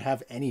Yeah. you don't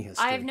have any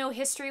history. I have no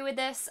history with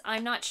this.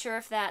 I'm not sure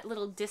if that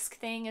little disc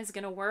thing is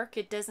going to work.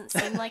 It doesn't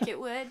seem like it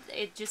would.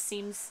 It just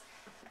seems...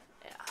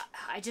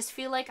 I just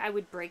feel like I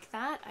would break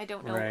that. I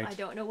don't know. Right. I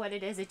don't know what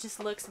it is. It just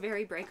looks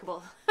very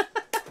breakable.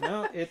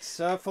 No, it's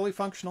fully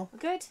functional.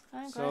 Good.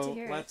 I'm glad to So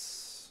hear it.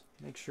 let's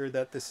make sure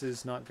that this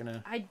is not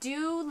gonna. I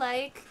do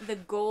like the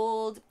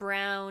gold,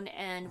 brown,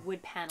 and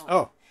wood paneling.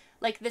 Oh,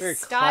 Like the very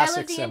style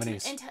classic of the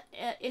 70s.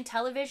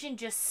 Intellivision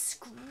just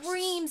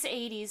screams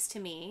 80s to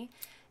me,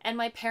 and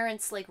my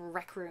parents like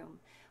Rec Room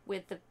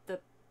with the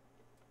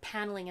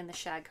paneling and the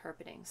shag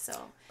carpeting.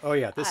 So oh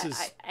yeah, this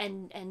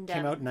and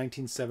came out in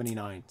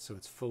 1979, so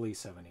it's fully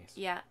 70s.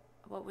 yeah.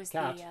 What was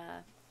Cat. the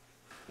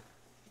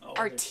Oh,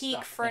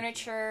 Artique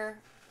furniture,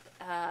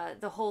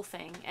 the whole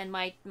thing, and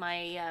my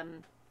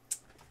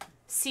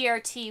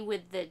CRT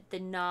with the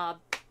knob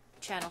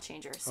channel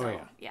changer.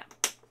 So yeah.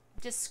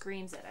 Just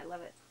screams it. I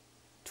love it.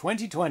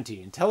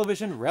 2020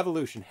 Intellivision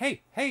Revolution.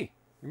 Hey,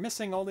 you're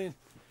missing all the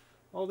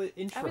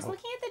intro. I was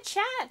looking at the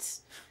chat.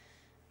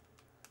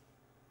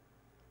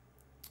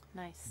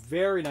 Nice.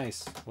 Very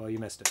nice. Well, you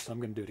missed it, so I'm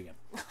going to do it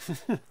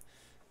again.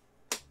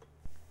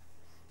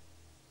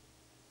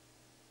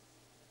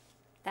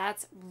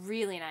 That's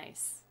really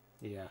nice.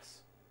 Yes.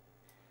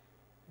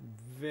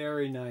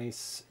 Very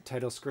nice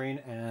title screen,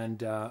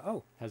 and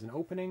has an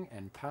opening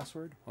and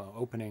password. Well,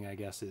 opening, I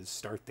guess, is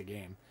start the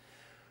game.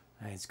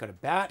 And it's got a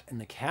bat in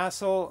the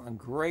castle, a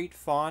great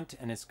font,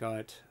 and it's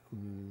got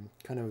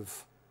kind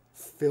of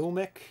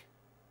filmic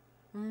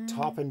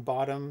top and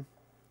bottom.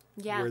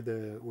 Yeah. Where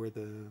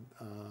the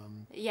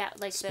Yeah,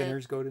 like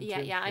spinners go to. Yeah,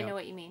 I Yeah. know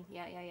what you mean.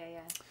 Yeah.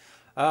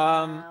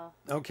 Wow.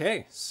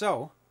 Okay,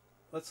 so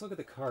let's look at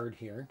the card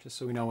here, just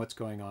so we know what's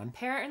going on.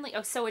 Apparently,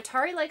 so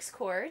Atari likes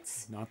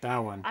chords. Not that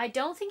one. I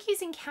don't think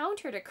he's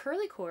encountered a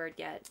curly chord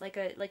yet, like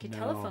a No.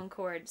 telephone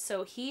chord.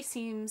 So he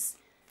seems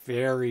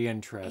Very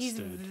interested. he's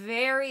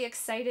very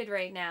excited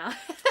right now.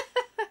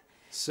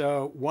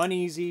 So 1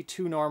 easy,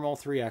 2 normal,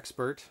 3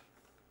 expert.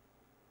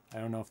 I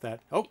don't know if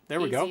that. Oh, there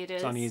we go. Easy it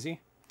It's on is. easy.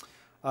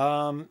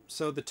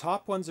 So the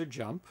top ones are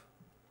jump,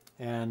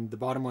 and the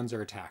bottom ones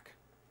are attack.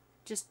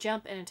 Just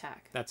jump and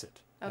attack. That's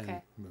it. Okay.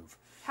 And move.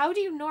 How do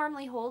you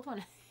normally hold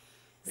one?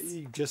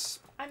 You just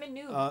I'm a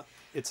noob.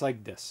 it's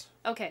like this.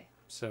 Okay.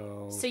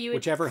 So You would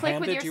whichever click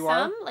handed with your you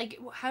thumb? are, Like,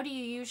 how do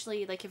you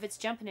usually, like, if it's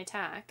jump and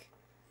attack?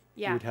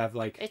 Yeah. you would have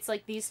like It's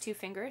like these two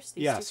fingers?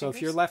 These yeah. two So if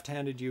you're fingers?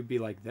 left-handed, you'd be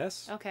like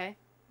this, Okay.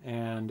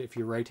 and if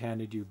you're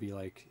right-handed, you'd be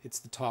like it's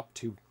the top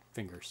 2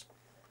 fingers.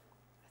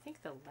 I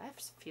think the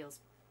left feels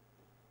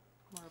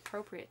more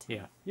appropriate to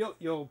me. Yeah,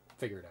 you'll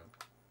figure it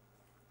out.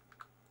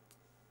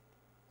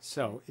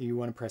 So you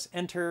want to press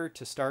enter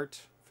to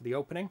start for the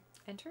opening.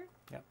 Enter?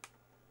 Yep.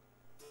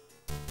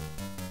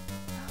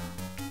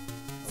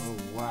 Oh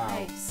wow!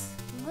 Nice.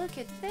 Look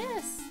at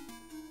this.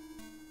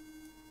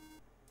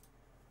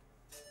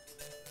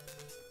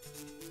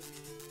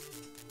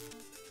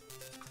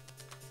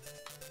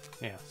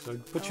 Yeah, so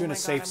it puts Oh you in my a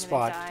God, safe I'm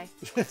spot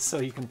gonna so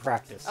you can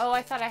practice. Oh,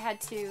 I thought I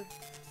had to.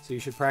 So you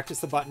should practice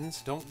the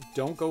buttons.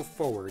 Don't go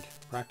forward.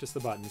 Practice the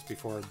buttons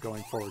before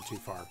going forward too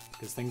far,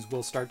 because things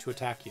will start to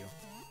attack you.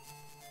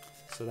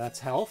 So that's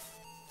health.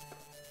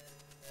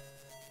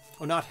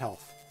 Oh, not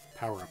health.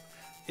 Power up.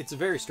 It's a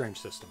very strange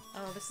system.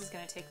 Oh, this is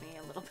going to take me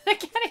a little bit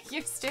to get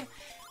used to.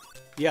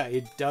 Yeah,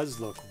 it does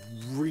look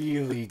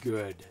really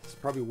good. It's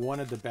probably one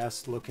of the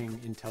best looking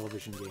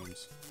Intellivision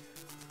games.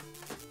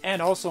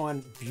 And also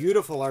on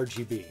beautiful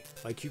RGB.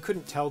 Like, you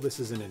couldn't tell this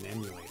isn't an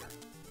emulator.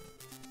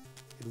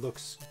 It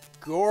looks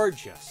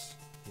gorgeous.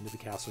 Into the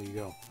castle you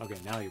go. Okay,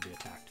 now you'll be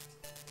attacked.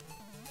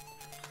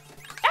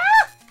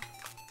 Ah!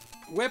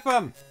 Whip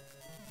him!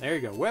 There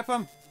you go. Whip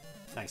him.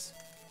 Nice.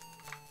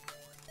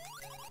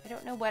 I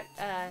don't know what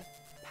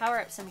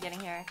power-ups I'm getting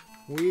here.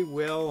 We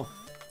will...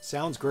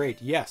 Sounds great.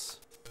 Yes.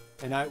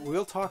 And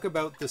we'll talk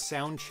about the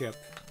sound chip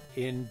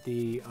in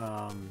the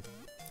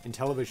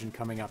Intellivision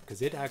coming up,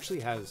 because it actually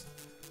has,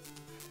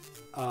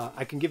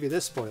 I can give you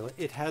this spoiler,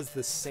 it has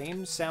the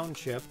same sound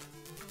chip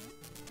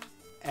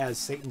as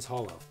Satan's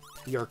Hollow,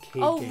 the arcade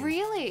game. Oh,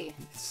 really?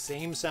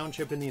 Same sound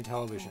chip in the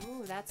Intellivision.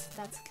 Ooh, that's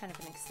kind of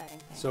an exciting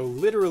thing. So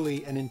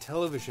literally, an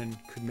Intellivision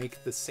could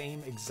make the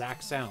same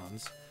exact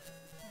sounds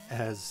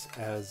as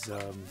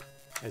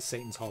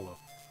Satan's Hollow.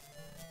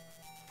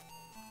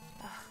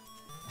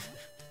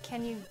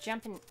 Can you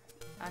jump in?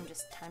 I'm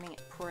just timing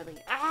it poorly.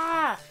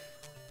 Ah!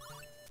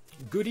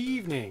 Good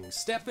evening.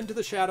 Step into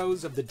the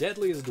shadows of the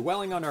deadliest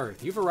dwelling on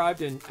Earth. You've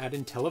arrived at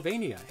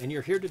IntelliVania, and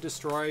you're here to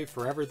destroy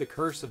forever the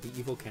curse of the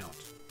evil count.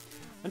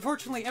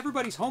 Unfortunately,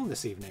 everybody's home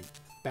this evening.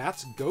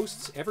 Bats,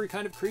 ghosts, every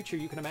kind of creature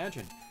you can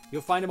imagine.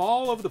 You'll find them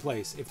all over the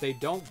place if they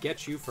don't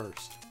get you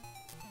first.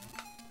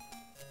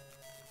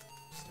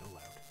 Still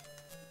loud.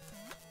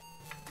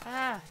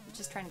 Ah, I'm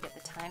just trying to get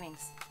the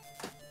timings.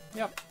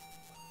 Yep.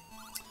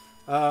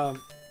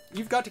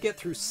 You've got to get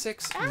through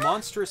 6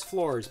 monstrous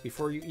floors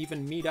before you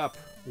even meet up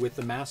with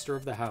the master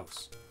of the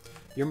house.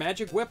 Your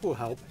magic whip will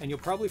help, and you'll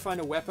probably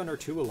find a weapon or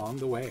two along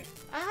the way.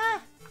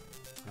 Ah!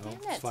 Oh, Damn it.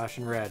 it's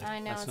flashing red. I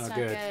know, That's it's not not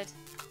good. good.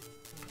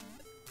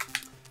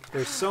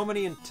 There's so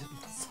many So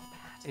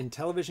bad.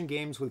 Intellivision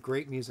games with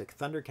great music.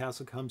 Thunder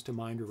Castle comes to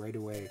mind right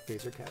away.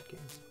 Phasercat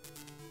Games.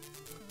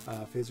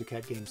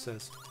 Phasercat Games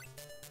says.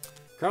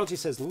 Carl G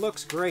says,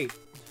 looks great.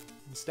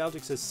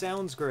 Nostalgic says,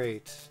 sounds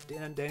great.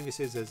 Danny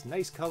says,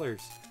 nice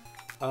colors.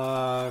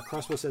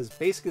 Crossbow says,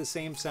 basically the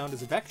same sound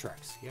as a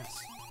Vectrex. Yes.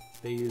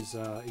 They use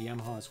a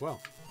Yamaha as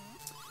well.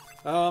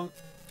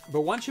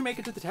 But once you make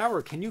it to the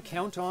tower, can you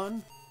count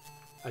on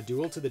a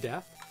duel to the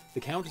death? The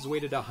Count has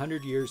waited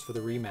 100 years for the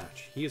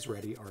rematch. He is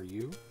ready. Are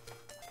you?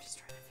 I'm just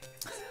trying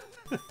to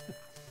figure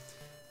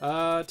this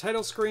out.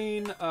 Title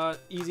screen,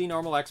 easy,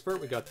 normal,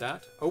 expert. We got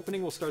that.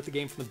 Opening will start the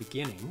game from the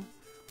beginning.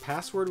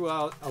 Password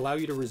will allow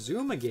you to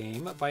resume a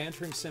game by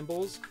entering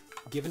symbols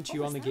given to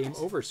you on the game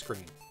over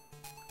screen.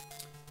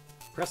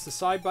 Press the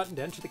side button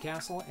to enter the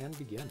castle and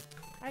begin.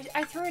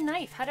 I threw a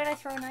knife. How did I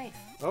throw a knife?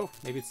 Oh,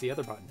 maybe it's the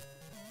other button.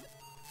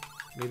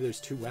 Maybe there's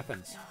 2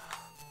 weapons.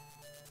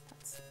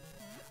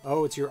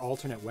 Oh, it's your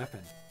alternate weapon.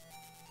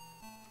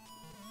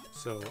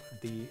 So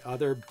the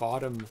other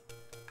bottom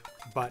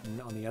button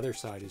on the other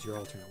side is your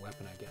alternate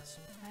weapon, I guess.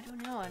 I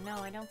don't know.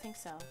 No, I don't think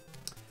so.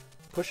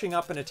 Pushing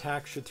up an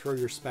attack should throw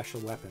your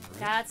special weapon, right?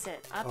 That's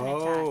it. Up and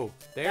Oh,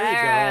 attack.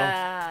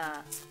 there you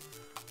go.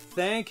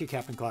 Thank you,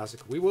 Captain Classic.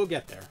 We will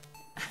get there.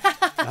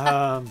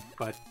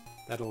 But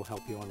that'll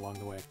help you along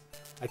the way.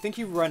 I think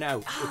you run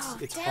out.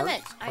 It's damn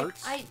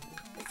hearts. it.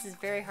 This is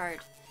very hard.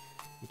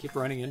 You keep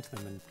running into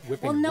them and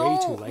whipping Well, no, way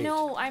too late.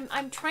 no,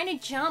 I'm trying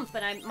to jump,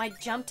 but my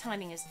jump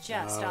timing is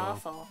just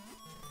awful.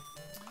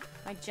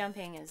 My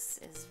jumping is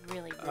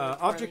really, really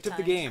Object of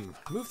the timed. game.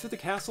 Move through the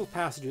castle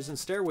passages and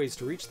stairways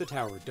to reach the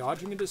tower,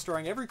 dodging and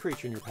destroying every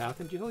creature in your path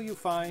until you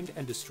find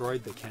and destroy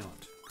the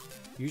Count.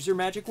 Use your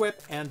magic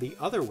whip and the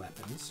other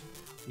weapons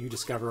you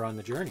discover on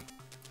the journey.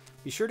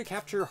 Be sure to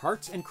capture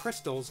hearts and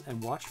crystals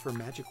and watch for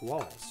magic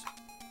walls.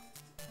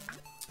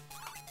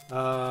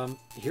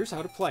 Here's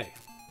how to play.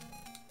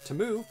 To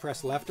move,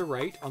 press left or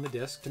right on the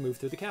disc to move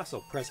through the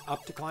castle. Press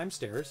up to climb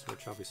stairs,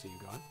 which obviously you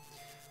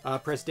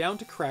got. Press down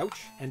to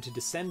crouch and to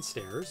descend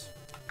stairs.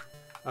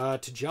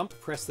 To jump,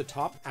 press the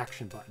top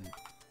action button.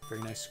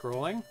 Very nice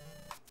scrolling.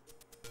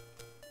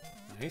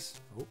 Nice.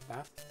 Oh,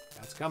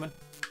 that's coming.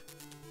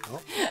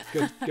 Oh,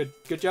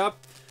 good job.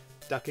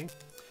 Ducking.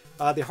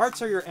 The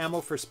hearts are your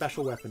ammo for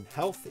special weapon.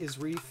 Health is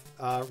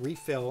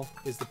refill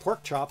is the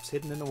pork chops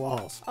hidden in the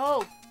walls.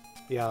 Oh.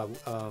 Yeah,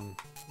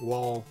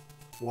 wall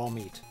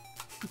meat.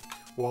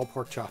 Wall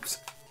pork chops.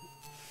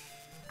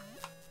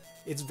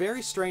 It's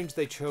very strange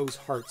they chose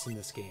hearts in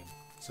this game.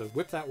 So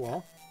whip that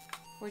wall.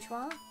 Which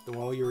wall? The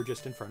wall you were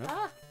just in front of.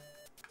 Ah.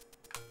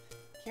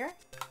 Here?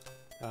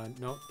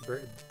 No,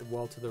 the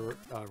wall to the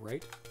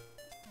right.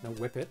 No,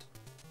 whip it.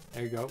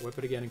 There you go. Whip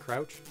it again and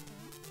crouch.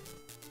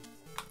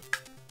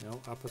 No,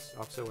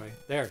 opposite way.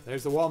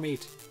 There's the wall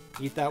meat.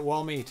 Eat that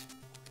wall meat.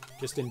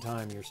 Just in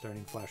time, you're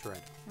starting to flash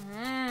red.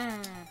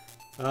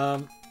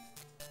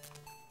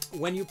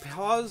 When you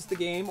pause the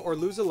game or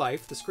lose a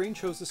life, the screen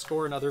shows the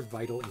score and other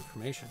vital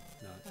information.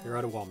 No, you're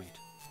out of wall meat.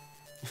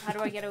 How do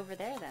I get over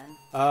there then?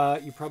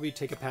 You probably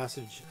take a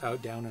passage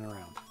out, down, and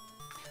around.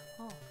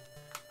 Oh.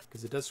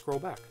 Because it does scroll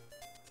back.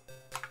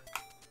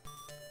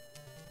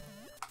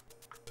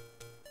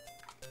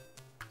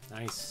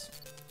 Nice.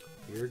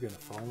 You're gonna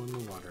fall in the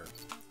water.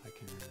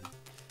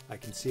 I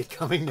can see it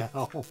coming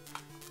now. Am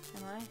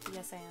I?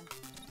 Yes, I am.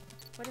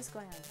 What is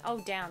going on? Oh,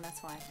 down.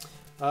 That's why.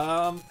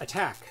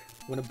 Attack.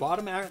 When a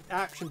bottom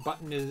action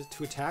button is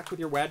to attack with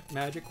your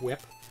magic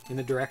whip in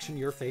the direction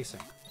you're facing.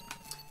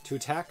 To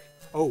attack.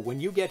 Oh, when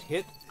you get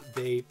hit,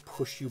 they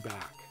push you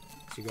back.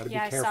 So you got to be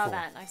careful.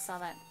 Yeah, I saw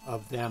that.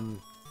 Of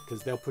them,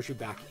 because they'll push you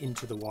back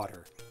into the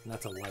water, and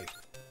that's a life.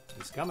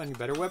 He's coming. You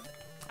better whip.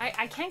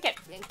 I can't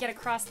get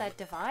across that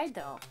divide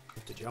though. You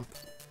have to jump.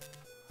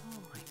 Oh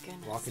my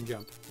goodness. Walk and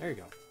jump. There you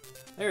go.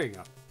 There you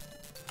go.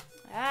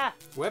 Ah.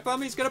 Whip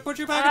him. He's gonna put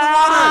you back in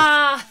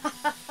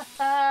the water.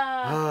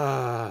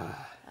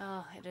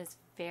 Oh, it is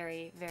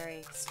very,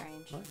 very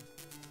strange. Well,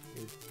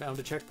 you found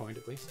a checkpoint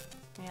at least.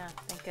 Yeah,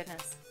 thank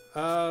goodness.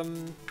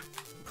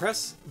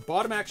 Press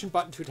bottom action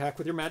button to attack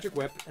with your magic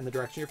whip in the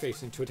direction you're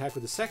facing. To attack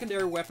with a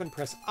secondary weapon,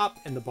 press up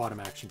in the bottom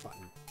action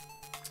button.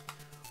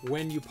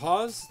 When you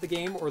pause the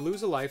game or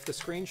lose a life, the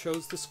screen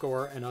shows the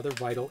score and other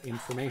vital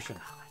information.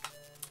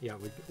 Yeah,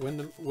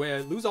 when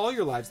lose all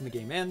your lives and the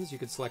game ends, you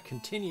can select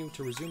continue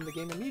to resume the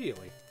game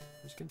immediately.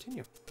 Just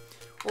continue.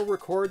 Or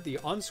record the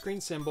on-screen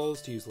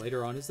symbols to use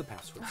later on as the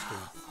password screen.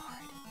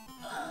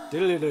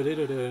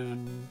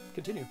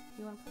 Continue.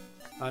 You want?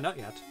 Not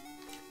yet.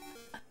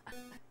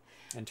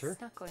 Enter.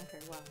 It's not going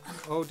very well.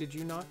 Oh, did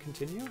you not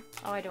continue?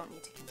 Oh, I don't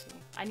need to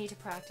continue. I need to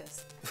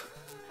practice.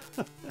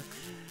 What's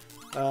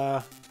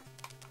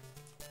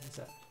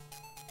that?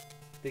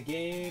 The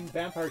game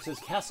Vampire says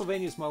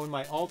Castlevania is one of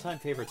my all-time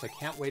favorites. I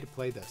can't wait to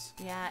play this.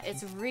 Yeah,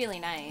 it's really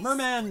nice.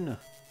 Merman.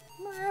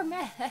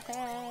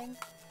 Merman.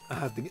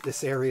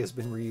 This area has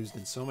been reused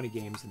in so many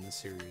games in this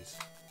series.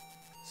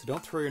 So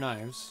don't throw your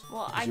knives,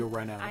 because you'll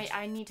run out.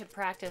 I need to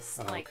practice.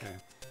 Oh, like. okay.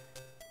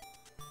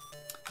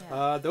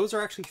 Yeah. Those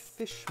are actually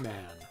Fishman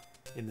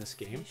in this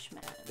game.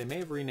 Fishman. They may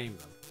have renamed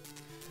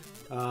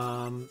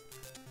them.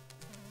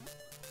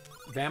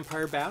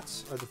 Vampire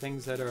bats are the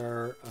things that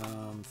are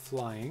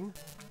flying.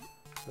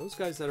 Those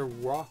guys that are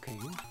walking,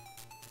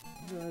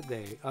 what are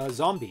they?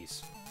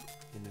 Zombies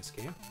in this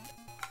game.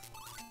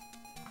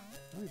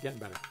 Oh, you're getting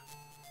better.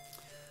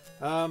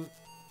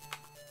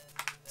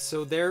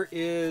 So there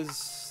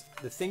is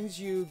the things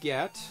you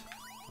get.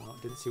 Oh,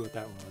 didn't see what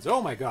that one was.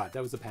 Oh my god,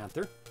 that was the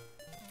panther.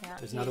 Yeah,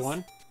 There's another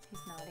one. He's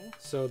naughty.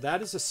 So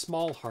that is a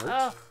small heart.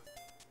 Oh.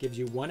 Gives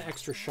you 1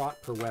 extra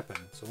shot per weapon.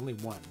 So only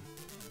 1.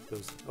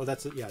 Those. Oh,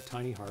 that's a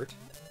tiny heart.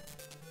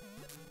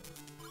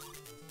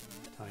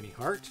 Tiny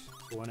heart.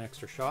 1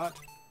 extra shot.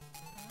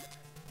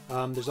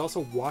 There's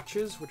also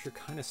watches, which are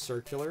kind of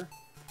circular.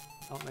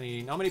 Not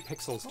many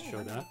pixels to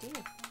show that.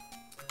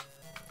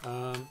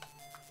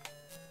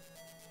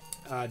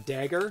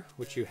 Dagger,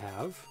 which you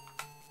have.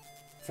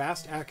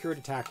 Fast, accurate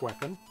attack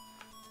weapon.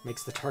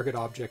 Makes the target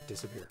object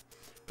disappear.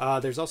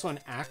 There's also an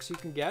axe you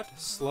can get.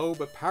 Slow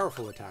but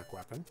powerful attack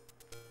weapon.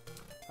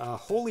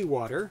 Holy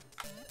water.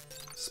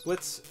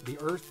 Splits the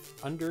earth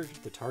under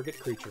the target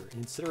creature.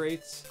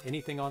 Incinerates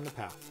anything on the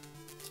path.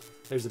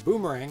 There's a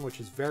boomerang, which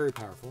is very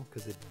powerful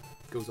because it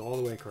goes all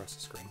the way across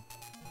the screen.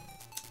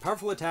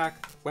 Powerful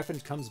attack. Weapon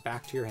comes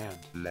back to your hand.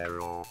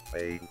 Oh,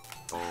 thank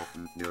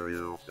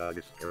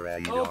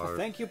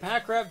you,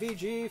 Packrat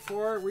VG,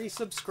 for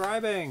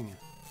resubscribing.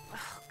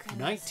 Oh, goodness.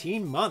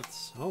 19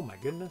 months. Oh my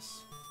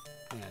goodness.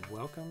 And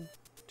welcome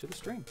to the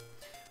stream.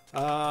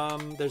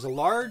 There's a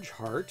large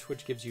heart,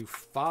 which gives you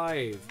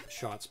 5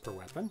 shots per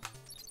weapon.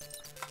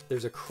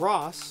 There's a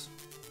cross,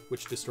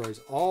 which destroys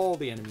all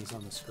the enemies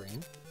on the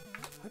screen.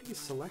 How do you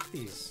select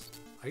these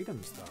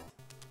items, though?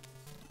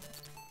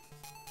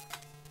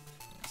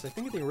 So I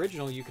think in the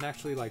original, you can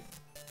actually, like...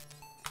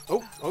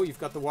 Oh, you've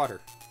got the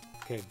water.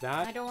 Okay,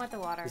 that... I don't want the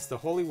water. It's the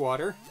holy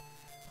water.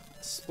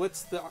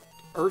 Splits the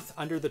earth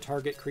under the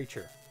target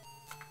creature.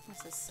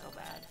 This is so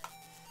bad.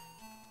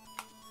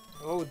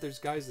 Oh, there's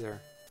guys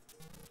there.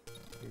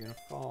 You're gonna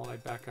fall. I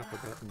back up a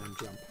bit and then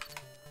jump.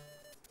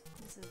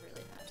 This is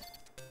really bad.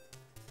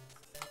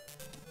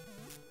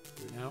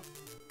 Do it now.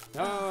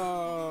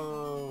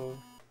 Oh!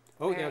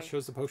 Oh, yeah, it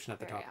shows the potion at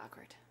the top. Very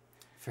awkward.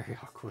 Very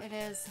awkward. It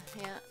is,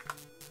 yeah.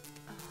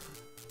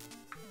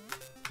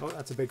 Oh,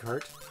 that's a big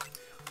heart.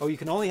 Oh, you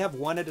can only have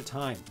 1 at a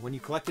time. When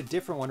you collect a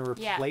different one, it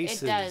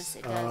replaces... Yeah, it does.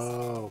 It does.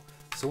 Oh.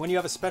 So when you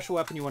have a special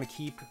weapon, you want to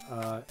keep...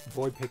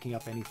 avoid picking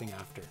up anything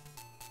after.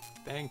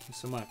 Thank you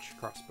so much,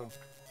 Crossbow.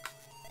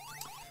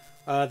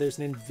 There's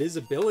an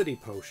invisibility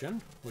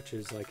potion, which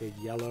is like a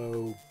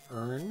yellow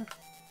urn.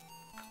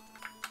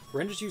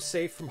 Renders you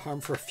safe from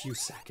harm for a few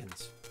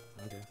seconds.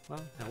 Okay,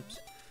 well, helps.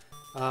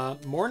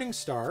 Morning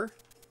Star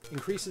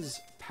increases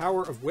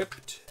power of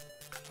whipped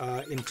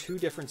in 2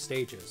 different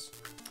stages.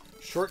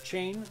 Short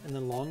chain and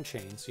then long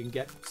chain. So you can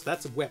get... So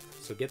that's a whip,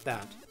 so get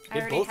that.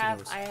 Get both of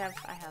those. I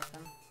have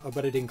them. Oh,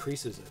 but it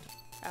increases it.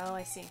 Oh,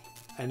 I see.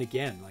 And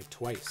again, like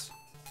twice.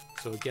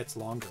 So it gets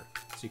longer.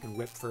 So you can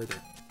whip further.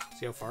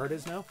 See how far it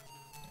is now?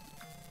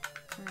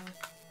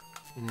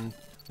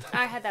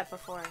 I had that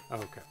before. Oh,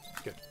 okay,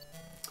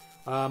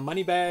 good.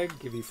 Money bag,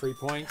 give you free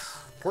points.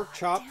 Pork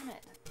chop. Damn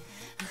it.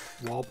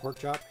 Wall pork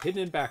chop.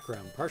 Hidden in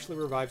background. Partially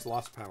revives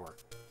lost power.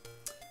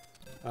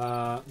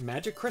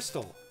 Magic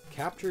crystal.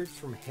 Captured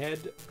from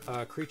head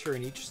creature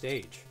in each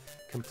stage.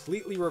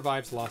 Completely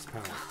revives lost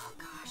power. Oh,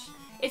 gosh.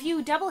 If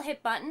you double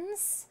hit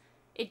buttons,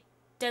 it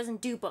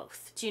doesn't do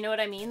both. Do you know what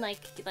I mean? Like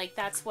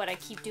that's what I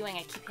keep doing.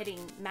 I keep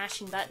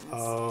mashing buttons.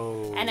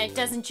 Oh. And it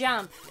doesn't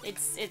jump.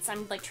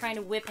 I'm like trying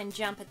to whip and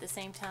jump at the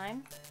same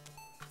time.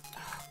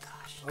 Oh,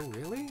 gosh. Oh,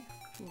 really?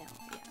 No,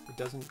 yeah. It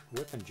doesn't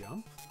whip and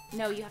jump?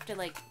 No, you have to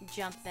like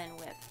jump then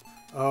whip.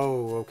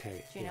 Oh,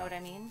 okay. Do you know what I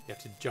mean? You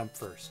have to jump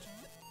first.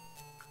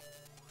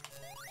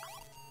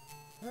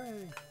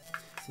 Hooray.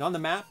 And on the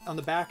map, on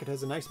the back, it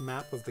has a nice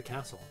map of the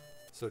castle,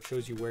 so it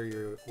shows you where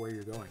you're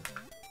going,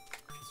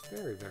 which is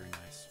Very, very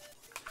nice.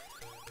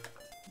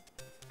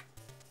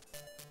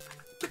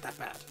 Get that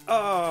bat.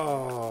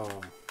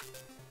 Oh.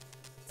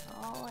 It's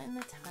all in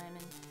the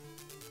timing.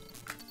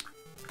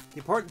 The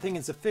important thing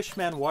is the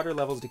fishman water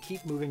levels to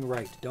keep moving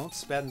right. Don't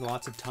spend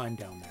lots of time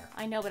down there.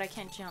 I know, but I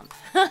can't jump.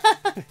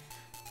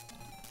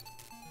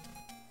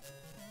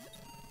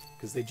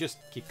 Because they just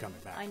keep coming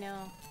back. I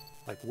know.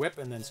 Like whip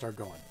and then start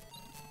going.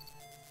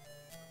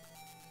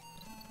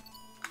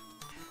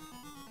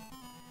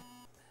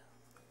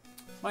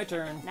 My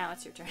turn. Now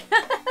it's your turn.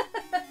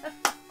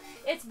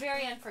 It's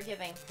very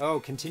unforgiving.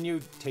 Oh,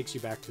 continue takes you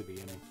back to the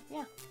beginning.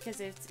 Yeah,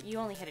 because you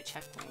only hit a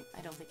checkpoint.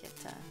 I don't think it...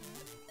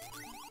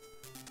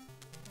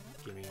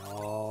 Give me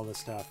all the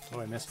stuff.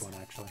 Oh, I missed one,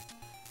 actually.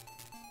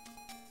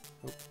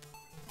 Oh.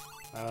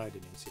 I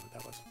didn't even see what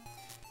that was.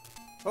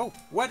 Oh,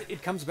 what?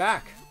 It comes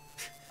back.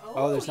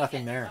 Oh, there's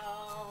nothing there.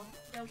 Oh,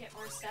 don't get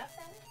more stuff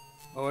then?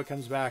 Oh, it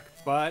comes back,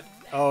 but...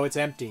 Oh, it's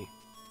empty.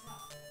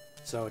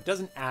 So it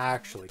doesn't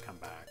actually come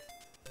back.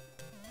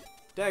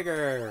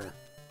 Dagger!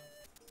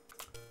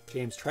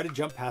 James, try to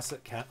jump past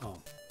that cat. Oh.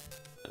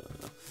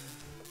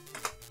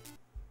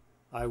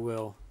 I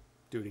will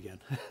do it again.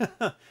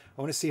 I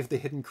want to see if the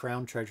hidden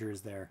crown treasure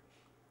is there.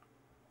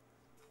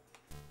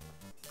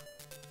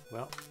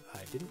 Well, I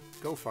didn't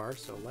go far,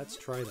 so let's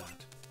try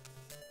that.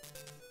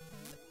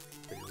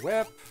 Bigger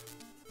whip.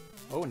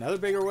 Oh, another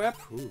bigger whip.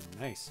 Ooh,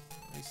 nice.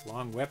 Nice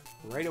long whip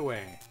right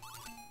away.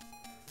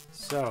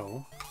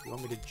 So, you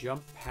want me to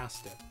jump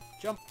past it?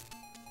 Jump!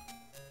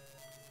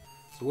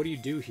 So what do you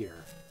do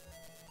here?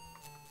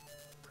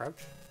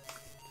 Crouch?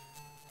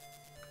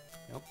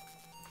 Nope.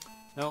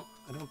 No,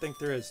 I don't think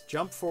there is.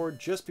 Jump forward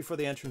just before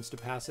the entrance to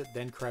pass it,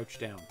 then crouch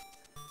down.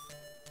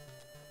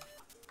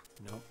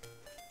 Nope.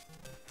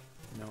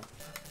 Nope.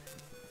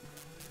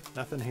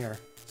 Nothing here.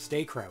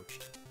 Stay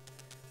crouched.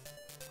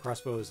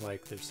 Crossbow is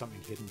like, there's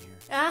something hidden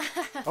here.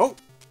 Oh!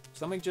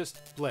 Something just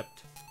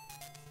blipped.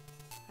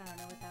 I don't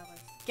know what that was.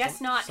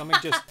 Guess not. Something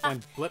just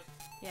went blip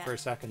Yeah, for a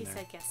second he there.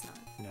 said guess not.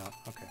 No,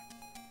 okay.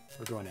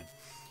 We're going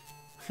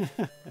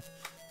in.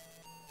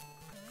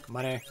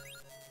 Money.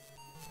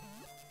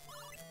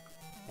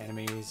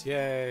 Enemies,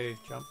 yay!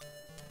 Jump.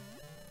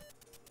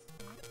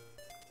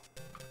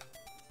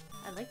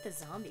 I like the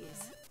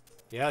zombies.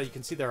 Yeah, you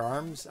can see their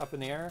arms up in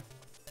the air.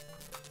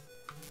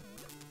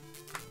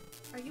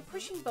 Are you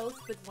pushing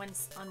both with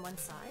on one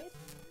side?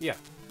 Yeah.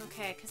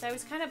 Okay, because I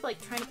was kind of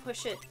like trying to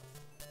push it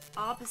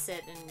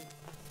opposite, and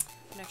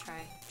I'm gonna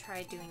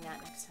try doing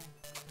that next time.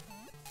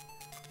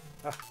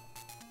 Ah.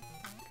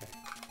 Okay.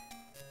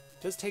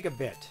 It does take a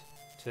bit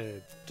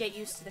to... Get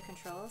used to the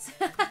controls.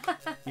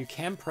 You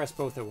can press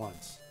both at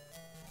once.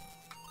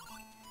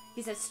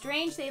 He says,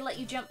 strange they let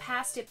you jump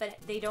past it, but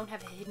they don't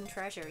have a hidden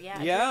treasure.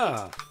 Yeah.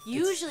 Yeah. Right.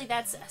 Usually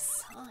that's a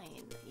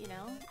sign, you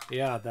know?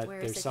 Yeah, that Where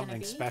there's is it gonna something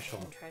be? special.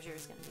 Hidden treasure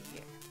is going to be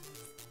here.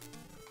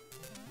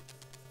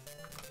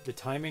 The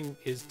timing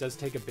does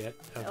take a bit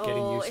of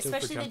getting used to for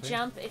especially jumping. the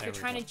jump. If There you're we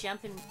trying go. to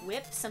jump and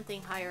whip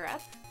something higher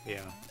up,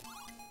 Yeah.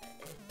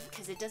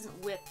 because it doesn't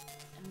whip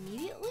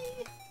immediately.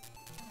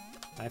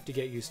 I have to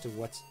get used to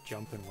what's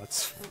jump and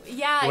what's...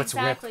 Yeah, What's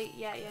whip? exactly.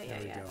 Yeah. There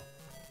we go.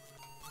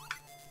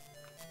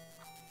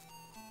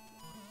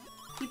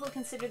 People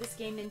consider this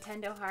game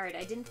Nintendo hard.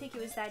 I didn't think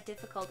it was that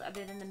difficult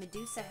other than the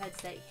Medusa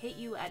heads that hit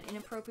you at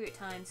inappropriate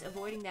times.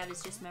 Avoiding that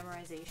is just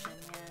memorization,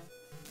 yeah.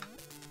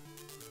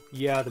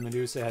 Yeah, the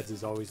Medusa heads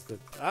is always the...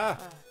 Ah!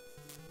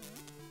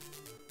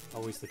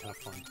 Always the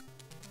tough one.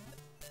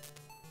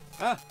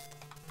 Ah!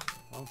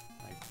 Well,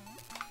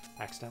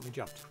 I accidentally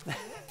jumped.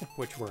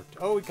 Which worked.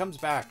 Oh, he comes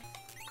back.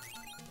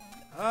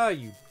 Ah,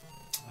 you...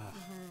 Ah.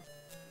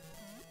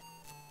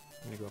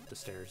 I'm gonna go up the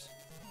stairs.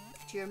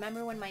 Do you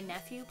remember when my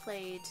nephew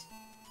played...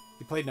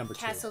 He played number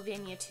 2.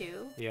 Castlevania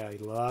 2? Yeah, he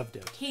loved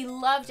it. He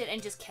loved it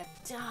and just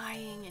kept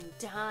dying and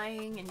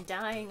dying and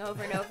dying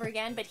over and over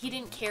again, but he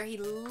didn't care. He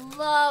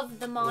loved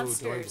the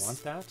monsters. Oh, do I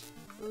want that?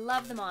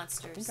 Love the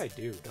monsters. I think I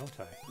do, don't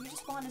I? You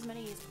just want as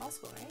many as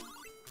possible, right?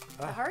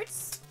 Ah. The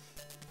hearts?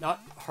 Not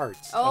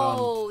hearts.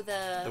 Oh,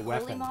 the holy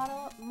weapon.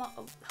 model...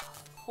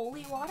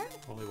 holy water?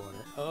 Holy water.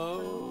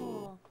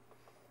 Oh.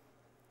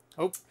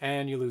 Oh,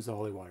 and you lose the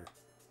holy water.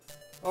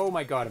 Oh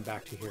my god, I'm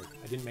back to here.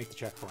 I didn't make the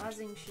checkpoint.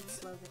 Pausing should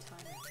slow the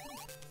timer.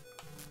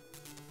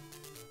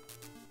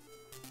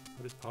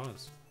 What is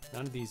pause?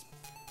 None of these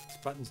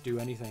buttons do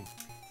anything.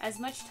 As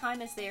much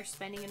time as they are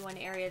spending in one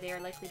area, they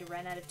are likely to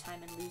run out of time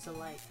and lose a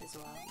life as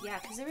well. Yeah,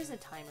 because there is a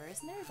timer,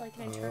 isn't there? Like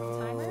an internal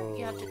timer?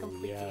 You have to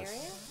complete the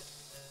area?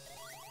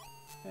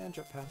 And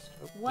jump past.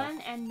 Oh, 1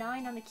 and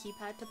 9 on the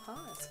keypad to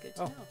pause. Good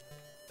to Oh. know.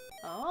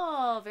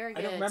 Oh, very good.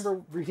 I don't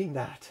remember reading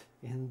that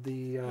in the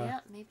yeah,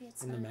 maybe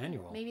it's in the not.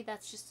 manual. Maybe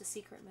that's just a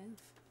secret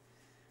move.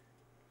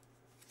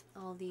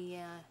 All the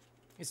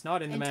It's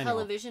not in the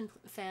manual. Intellivision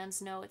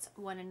fans know it's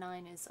 1 and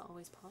 9 is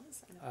always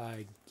pause.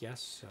 I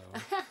guess so.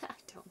 I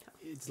don't know.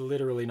 It's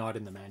literally not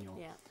in the manual.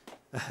 Yeah.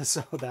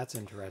 So that's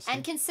interesting.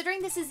 And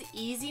considering this is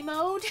easy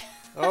mode,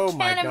 Oh I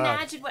my can't god.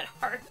 imagine what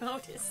hard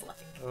mode is like.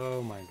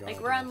 Oh my god. Like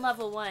we're on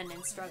level 1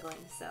 and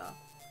struggling, so.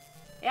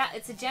 Yeah,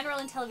 it's a general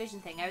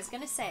Intellivision thing. I was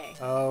gonna say.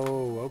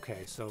 Oh,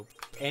 okay. So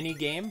any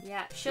game?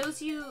 Yeah,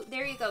 shows you.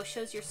 There you go.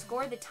 Shows your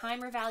score, the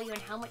timer value,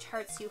 and how much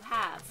hearts you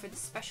have for the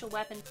special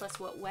weapon plus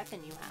what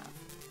weapon you have.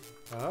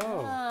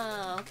 Oh.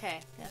 Oh, okay.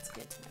 That's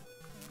good to know.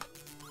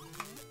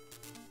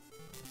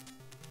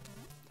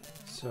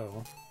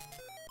 So,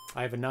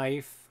 I have a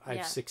knife. I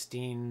have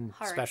 16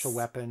 hearts. Special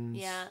weapons.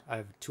 Yeah. I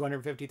have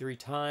 253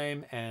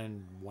 time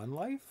and 1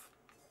 life.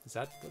 Is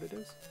that what it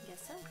is?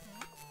 Guess so.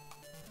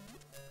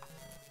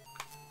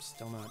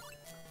 Still not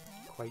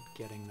quite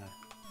getting the...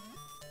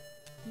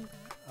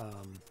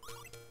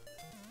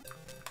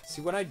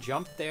 See, when I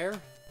jumped there,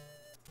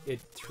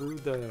 it threw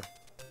the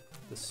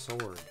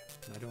sword.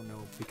 I don't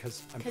know,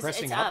 because I'm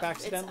pressing up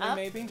accidentally, up.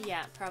 maybe?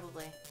 Yeah,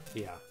 probably.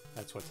 Yeah,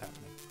 that's what's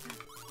happening.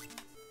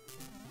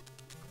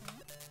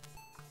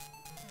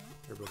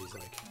 Everybody's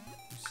like,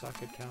 you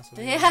suck at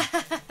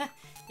Castlevania. Yeah.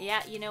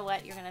 Yeah, you know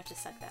what? You're going to have to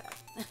suck that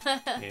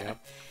up.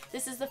 Yep.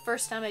 This is the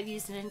first time I've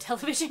used an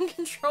Intellivision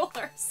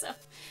controller, so... I'm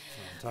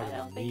talking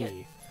about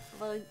me.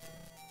 Well,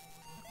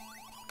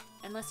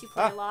 unless you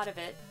play a lot of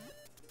it,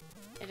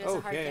 it is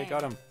a hard game. Okay, I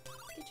got him.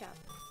 Good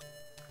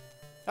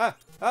job.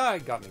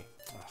 It got me.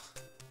 Ugh.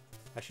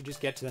 I should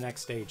just get to the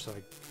next stage so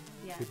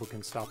people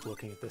can stop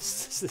looking at this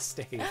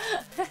stage.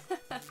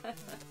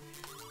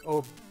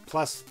 Oh,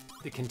 plus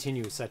the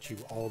continue sets you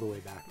all the way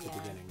back to the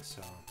beginning,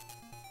 so...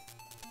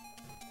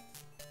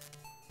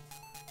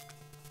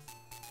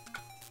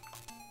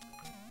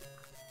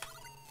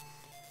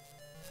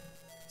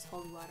 There's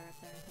holy water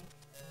up there, I think.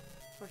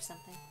 Or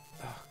something.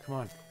 Oh, come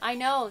on. I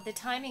know, the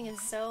timing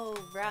is so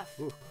rough.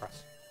 Ooh,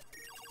 cross.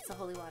 It's the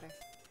holy water.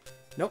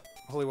 Nope,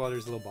 holy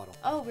water's a little bottle.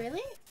 Oh,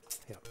 really?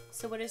 Yep.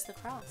 So what is the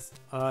cross?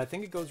 I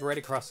think it goes right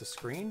across the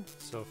screen,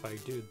 so if I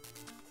do...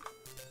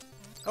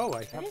 Oh,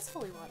 I have... It is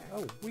holy water.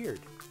 Oh, weird.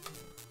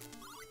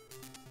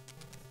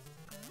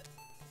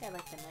 I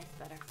like the knife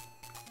better.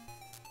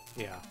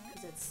 Yeah.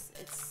 Because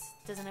it's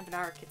doesn't have an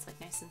arc, it's like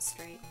nice and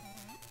straight.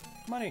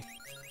 Money.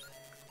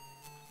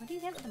 What do you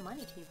get with the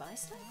money? Can you buy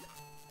stuff?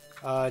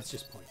 It's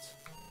just points.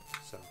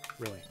 So,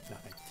 really,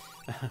 nothing.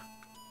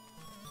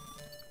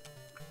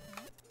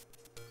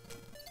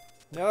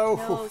 No!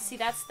 No, see,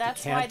 that's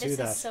why this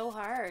is so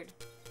hard.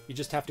 You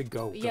just have to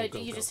go. Yeah,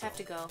 you just have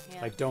to go.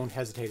 Yeah. Like, don't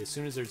hesitate. As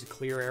soon as there's a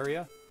clear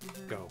area,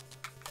 go.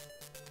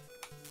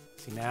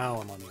 See,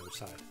 now I'm on the other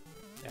side.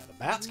 Yeah, the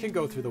bats can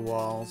go through the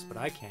walls, but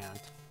I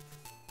can't.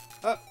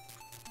 Oh!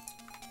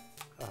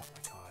 Oh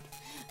my god.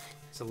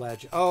 It's a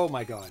ledge. Oh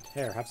my god.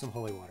 Here, have some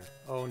holy water.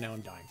 Oh, now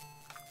I'm dying.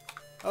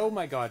 Oh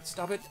my god,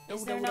 stop it. No,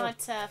 is there no,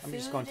 not I'm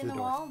just going food through in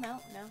the the door. wall? No,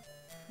 no.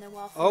 No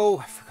wall food. Oh,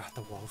 I forgot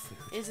the wall food.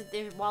 Is it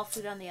there wall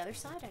food on the other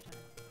side? I don't know.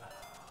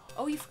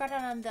 Oh, you forgot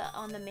it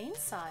on the main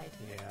side.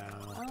 Yeah.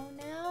 Oh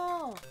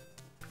no.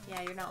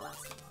 Yeah, you're not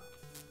lasting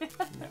long.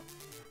 No.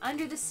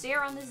 Under the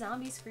stair on the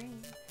zombie screen.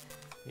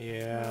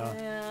 Yeah.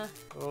 Yeah.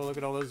 Oh, look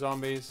at all those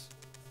zombies.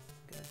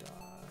 I'm gonna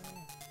die.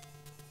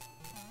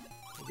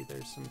 Maybe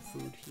there's some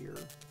food here.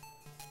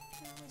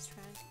 I always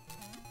try.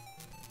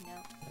 No.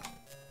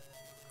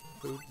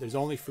 Food? There's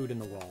only food in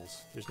the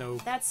walls. There's no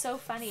That's so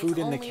funny. food it's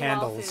in the only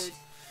candles. wall food.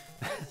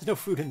 There's no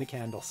food in the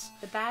candles.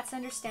 The bats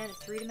understand a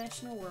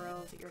three-dimensional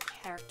world. Your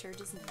character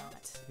does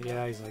not.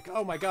 Yeah, he's like,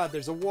 oh my god,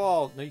 there's a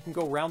wall. No, you can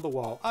go around the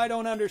wall. I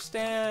don't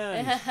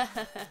understand.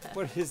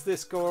 What is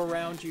this go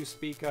around you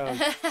speak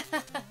of? Oh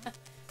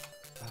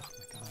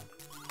my god.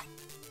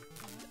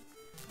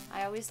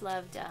 I always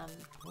loved,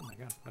 Oh my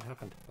god, what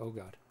happened? Oh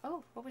god.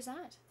 Oh, what was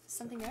that?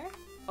 Something there?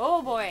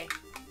 Oh boy.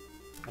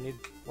 I need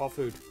wall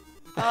food.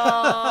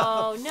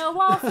 Oh, no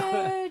wall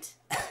food!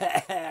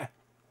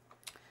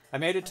 I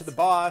made it to the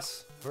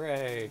boss.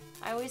 Hooray.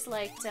 I always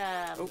liked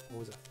Oh, what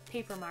was that?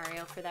 Paper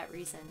Mario for that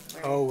reason.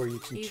 Where you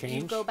can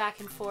change? You go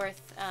back and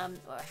forth. I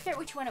forget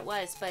which one it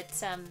was, but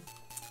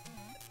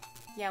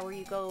yeah, where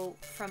you go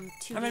from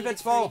 2D I'm to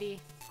invincible. 3D.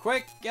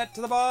 Quick, get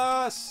to the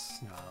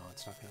boss! No,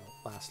 it's not going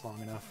to last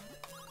long enough.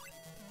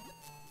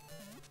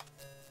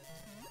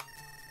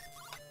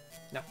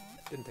 No,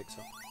 didn't think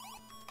so.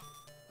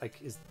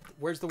 Like,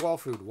 where's the wall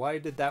food? Why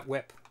did that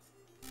whip?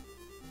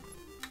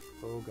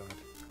 Oh god.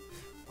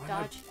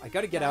 Dodge. I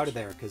gotta get out of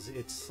there, because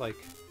it's like...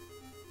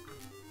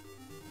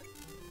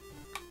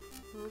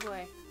 Oh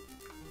boy.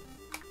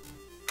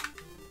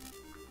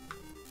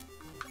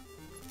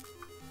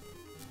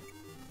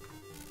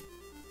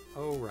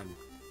 Oh, run.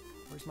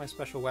 Where's my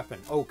special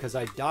weapon? Oh, because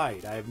I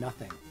died. I have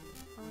nothing.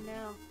 Oh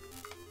no.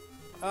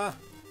 Ah,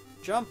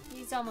 jump.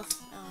 He's almost...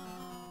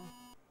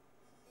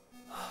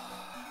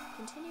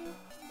 Continue?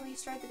 Will you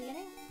start at the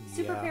beginning?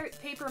 Super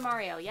Paper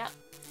Mario, yep.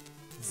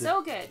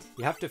 So good.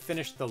 You have to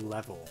finish the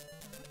level.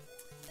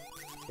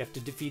 You have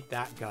to defeat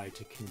that guy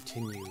to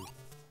continue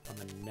on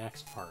the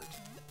next part.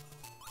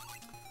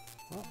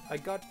 Well, I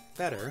got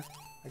better.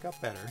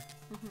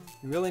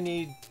 You really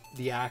need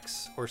the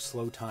axe or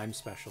slow time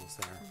specials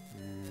there.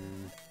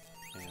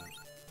 Yeah.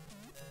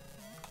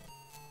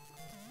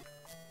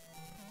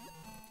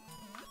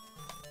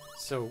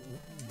 So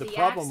the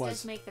problem axe was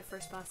does make the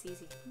first boss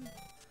easy.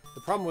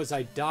 the problem was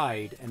I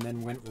died and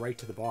then went right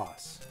to the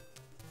boss.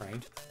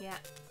 right? Yeah.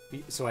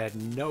 So I had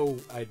no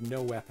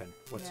weapon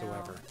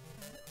whatsoever. No.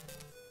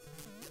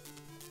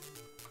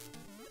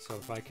 So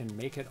if I can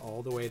make it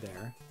all the way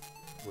there,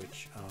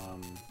 which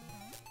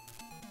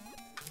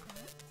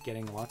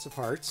getting lots of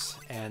hearts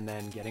and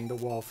then getting the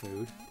wall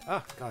food.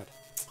 Oh God,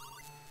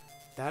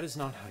 that is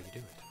not how you do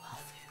it.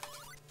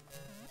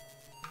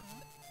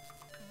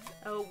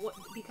 Oh,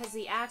 because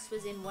the axe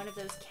was in one of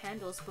those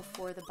candles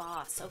before the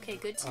boss. Okay,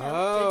 good to know.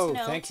 Oh, good to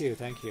know. thank you,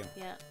 thank you.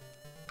 Yeah.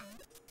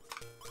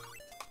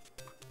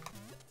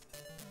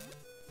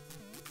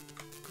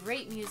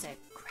 Great music.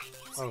 Great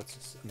music. Oh, it's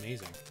just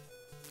amazing.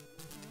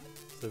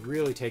 So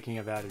really taking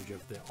advantage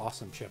of the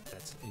awesome chip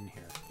that's in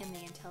here. In the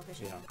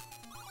Intellivision. Yeah.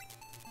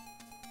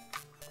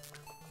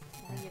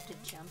 Now you have to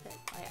jump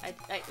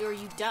it. Or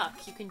you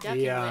duck. You can duck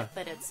Yeah. into it,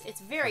 but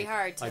it's very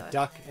hard to... I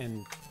duck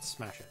and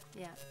smash it.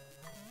 Yeah.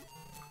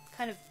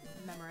 Kind of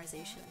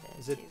memorization of it,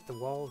 Is it too. the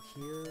wall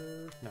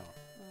here? No.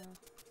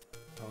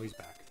 Oh, he's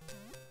back.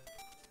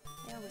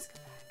 They always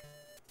come back.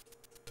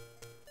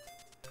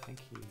 I think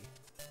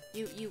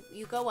he...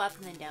 You go up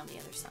and then down the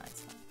other side.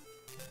 So.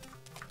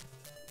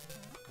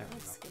 There we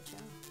That's go. good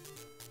job.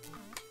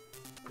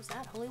 What was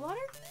that? Holy water?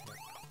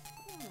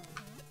 Hmm.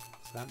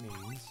 So that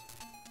means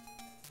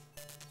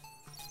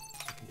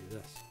I can do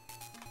this.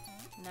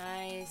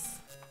 Nice.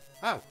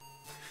 Oh!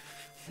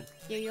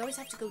 Yeah, you always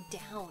have to go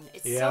down.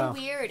 It's Yeah. so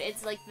weird.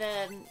 It's like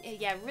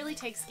yeah, it really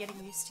takes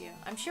getting used to.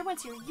 I'm sure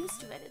once you're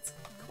used to it, it's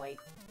quite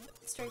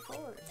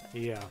straightforward.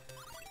 Yeah.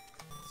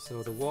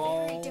 So the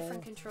wall... Very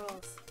different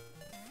controls.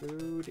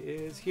 Food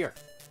is here.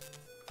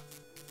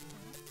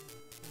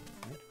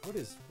 Right? What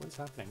is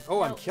happening?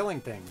 Oh, I'm No.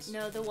 killing things.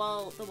 No, the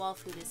wall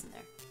food isn't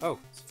there. Oh,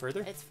 it's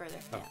further? It's further.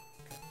 Oh, Yeah.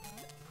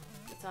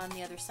 It's on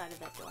the other side of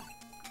that door.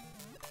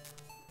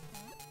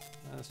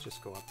 Let's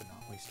just go up and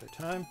not waste our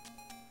time.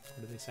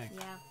 What are they saying?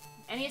 Yeah.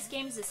 NES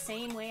game is the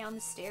same way on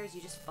the stairs.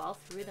 You just fall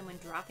through them when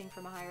dropping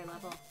from a higher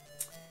level.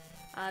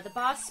 The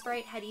boss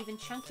sprite had even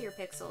chunkier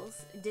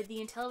pixels. Did the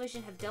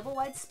Intellivision have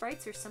double-wide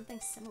sprites or something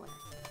similar? No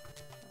idea.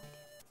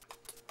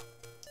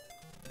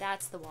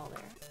 That's the wall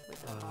there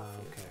with the wall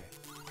food. Okay.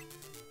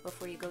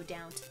 Before you go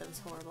down to those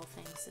horrible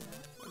things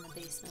in the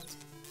basement.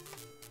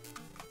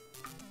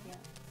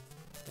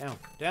 Yeah.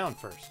 Down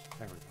first.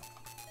 There we go.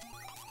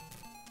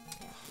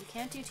 Yeah. You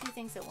can't do two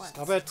things at once.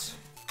 Stop it!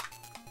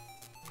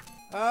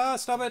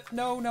 Stop it!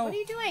 No, no! What are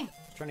you doing?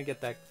 Trying to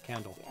get that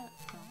candle. Yeah.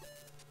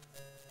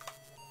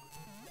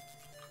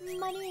 Oh.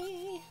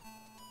 Money!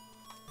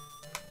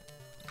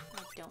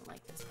 I don't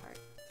like this part.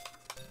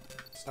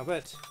 Stop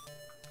it!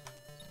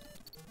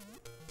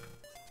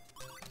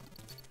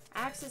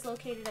 Axe is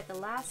located at the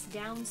last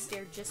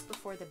downstair just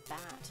before the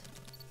bat.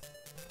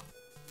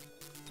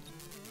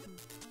 Oh my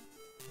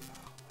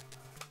god.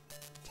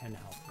 10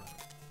 health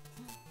left.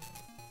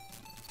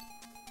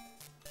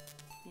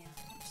 Yeah,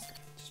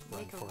 Just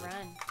make a for it.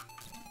 run.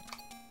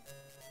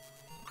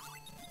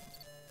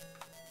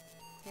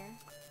 There?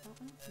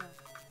 That one?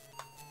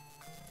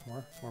 No.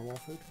 More wall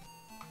food?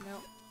 No.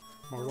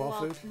 More No wall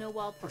food? No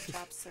wall pork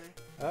chops or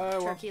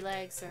Well, turkey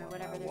legs or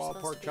whatever they're wall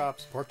supposed pork to be.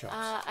 chops. Pork chops.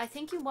 I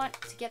think you want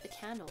to get the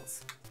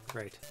candles.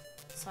 Great.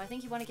 So I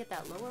think you want to get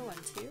that lower one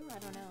too? I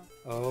don't know.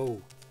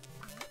 Oh.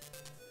 I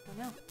don't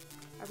know.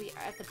 Are we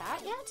at the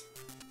bat yet?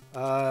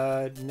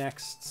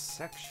 Next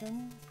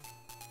section?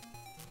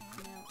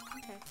 No.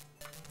 Okay.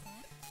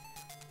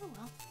 Oh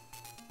well.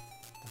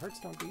 The hearts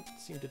don't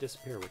seem to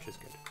disappear, which is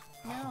good.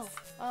 No.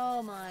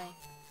 Oh my.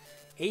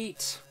 8!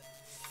 It's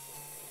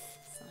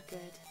not good.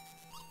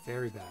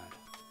 Very bad.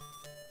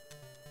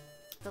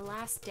 The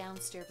last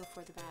downstair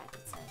before the bat, it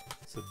said.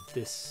 So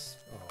this...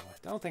 Oh,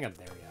 I don't think I'm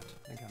there yet.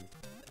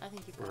 I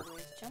think you've got a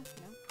ways to jump,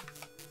 no?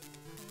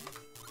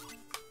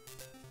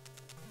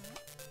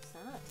 What's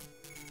that?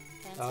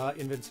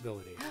 Fancy?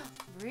 Invincibility.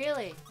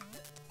 Really?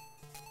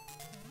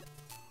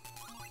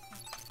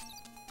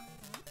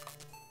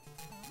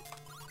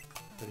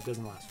 But it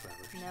doesn't last forever.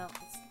 No,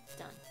 it's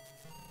done.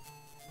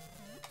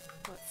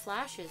 What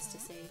flashes to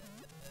say?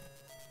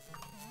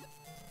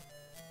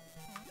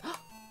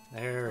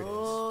 There it is.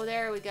 Oh,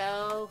 there we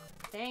go.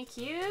 Thank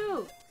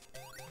you.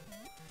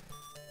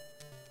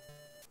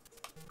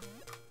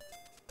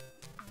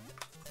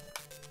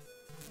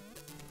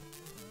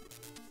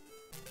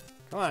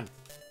 Come on.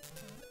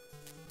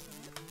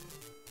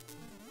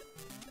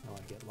 I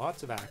want to get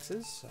lots of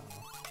axes, so...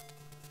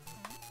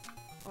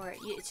 Or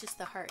it's just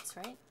the hearts,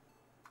 right?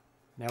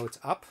 Now it's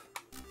up.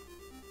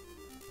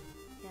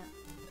 Yeah.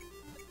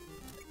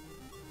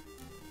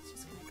 It's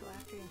just gonna go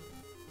after you.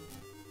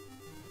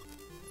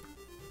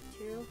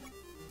 2,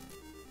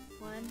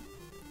 1.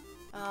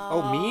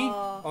 Oh, me?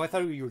 Oh, I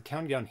thought you were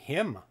counting down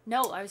him.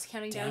 No, I was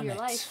counting down Damn your it.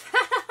 life.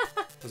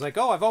 I was like,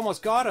 oh, I've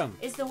almost got him.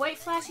 Is the white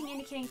flashing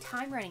indicating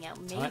time running out?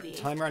 Maybe.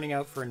 Time running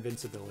out for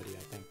invincibility, I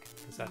think.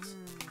 Because that's...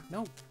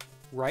 No.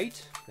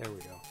 Right? There we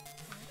go.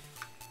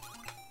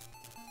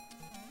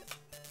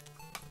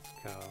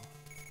 Go.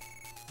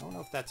 I don't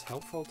know if that's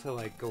helpful to,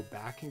 like, go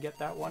back and get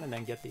that one and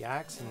then get the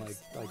axe and,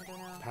 Yes, I like don't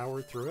know.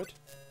 power through it.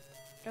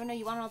 I don't know.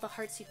 You want all the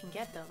hearts you can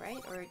get, though, right?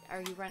 Or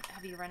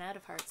have you run out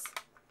of hearts?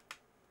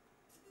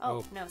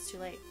 Oh, no, it's too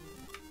late.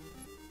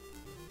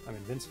 I'm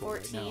invincible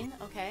 14, right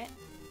now. okay.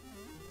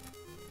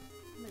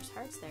 There's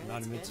hearts there. I'm not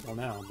That's invincible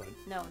good. now, but...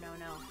 No.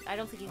 I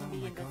don't think you can Oh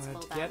be my invincible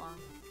God, that get long.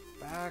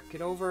 back,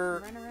 get over.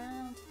 Run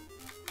around.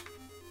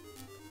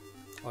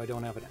 Oh, I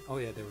don't have it. Oh,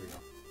 yeah, there we go.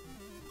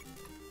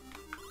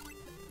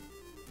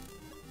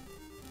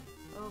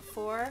 Oh,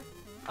 4.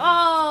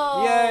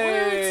 Oh!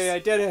 Yay! Woot! I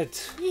did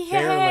it! Yay!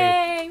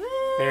 Barely.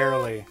 Woo!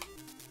 Barely.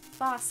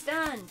 Boss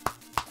done.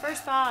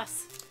 First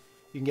boss.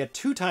 You can get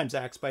 2 times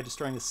Axe by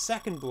destroying the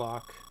second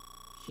block.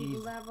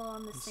 Keep level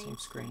on the same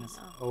screen.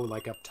 Oh,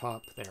 like up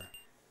top there.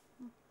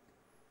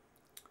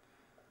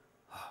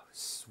 Oh,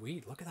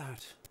 sweet. Look at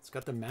that. It's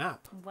got the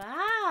map.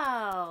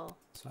 Wow.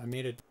 So I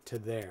made it to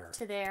there.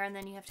 To there, and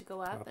then you have to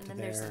go up, and to then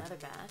there's there. another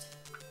bat.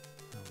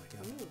 Oh my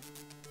god. Ooh.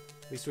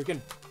 At least we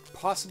can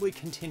possibly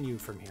continue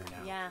from here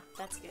now. Yeah,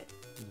 that's good.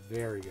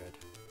 Very good.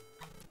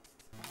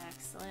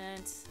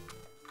 Excellent. Looks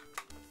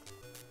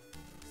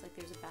like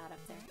there's a bat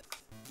up there.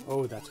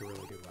 Oh, that's a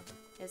really good weapon.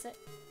 Is it?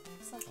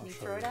 Excellent. Can I'll you show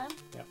throw it you. at him?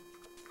 Yep.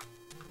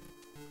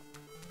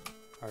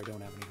 I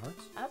don't have any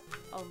hearts. Up?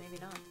 Oh, maybe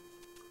not.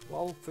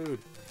 Wall food.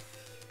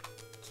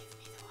 Give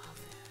me the wall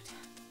food.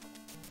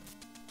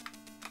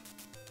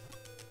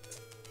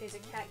 Here's a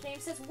cat game.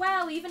 Says,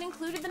 wow, we even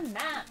included the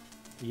map.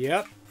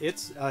 Yep,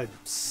 it's a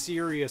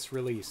serious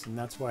release, and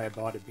that's why I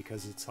bought it,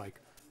 because it's like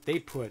they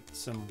put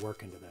some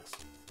work into this.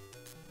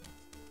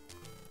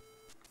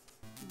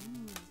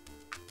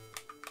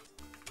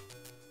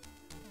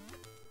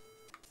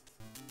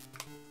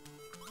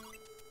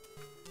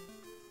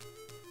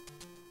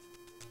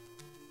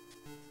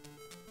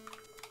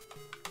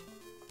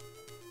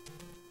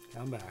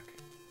 Come back.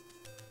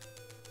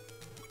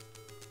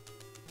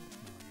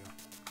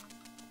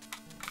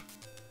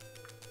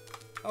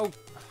 There we go. Oh,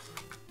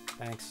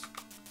 thanks.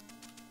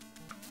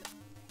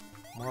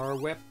 More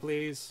whip,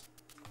 please.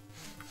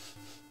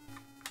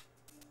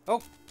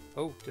 Oh,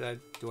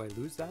 do I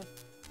lose that?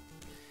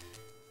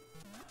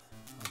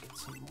 I'll get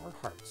some more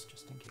hearts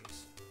just in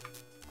case.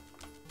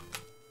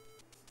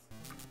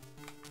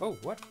 Oh,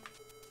 what?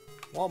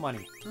 Wall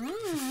money.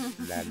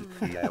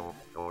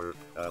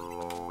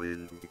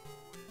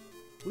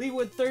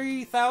 Leewood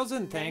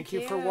 30,000, thank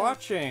you for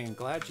watching.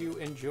 Glad you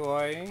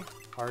enjoy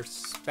our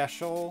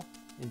special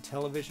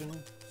Intellivision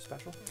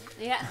special.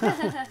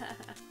 Yeah.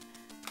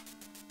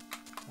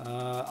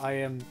 I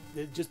am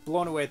just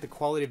blown away at the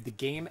quality of the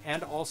game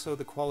and also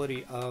the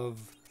quality of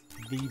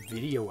the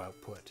video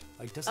output.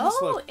 Like, doesn't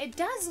this look it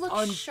does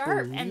look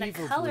sharp, and the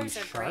colors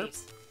are sharp? great.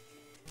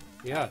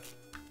 Yeah. Like,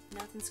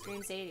 nothing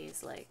screams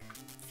 80s, like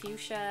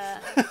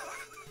fuchsia,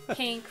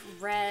 pink,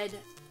 red,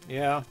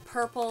 Yeah.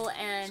 purple,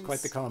 and It's quite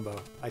the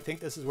combo. I think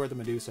this is where the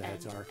Medusa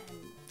heads are. and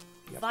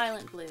Yep.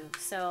 violet blue.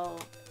 So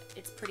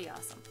it's pretty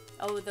awesome.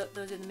 Oh,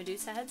 those are the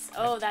Medusa heads.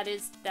 Oh, that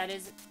is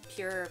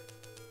pure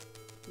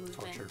movement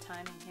Culture.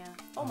 timing. Yeah.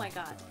 Oh my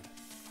god.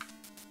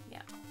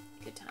 Yeah.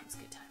 Good times.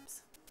 Good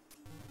times.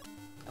 I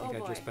think Oh I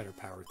boy. just better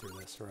power through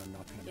this or I'm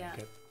not going to Yeah. make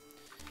it.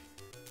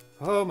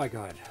 Oh my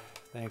god.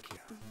 Thank you.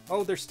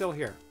 Oh, they're still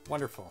here.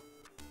 Wonderful.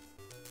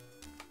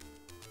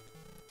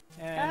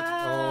 And, oh,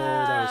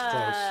 that was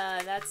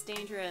close. That's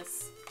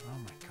dangerous. Oh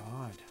my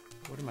god.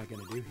 What am I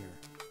going to do here?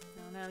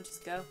 No,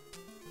 just go.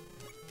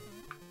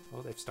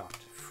 Oh, they've stopped.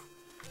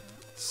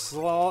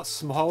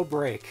 Small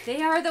break.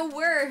 They are the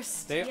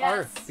worst. They yes.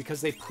 are,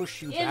 because they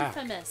push you back.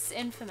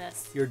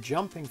 Infamous. You're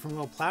jumping from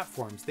little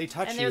platforms. They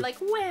touch And you. they're like,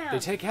 wham! They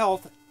take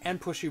health and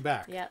push you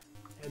back. Yep.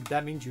 And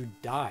that means you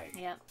die.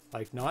 Yep.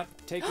 Like, not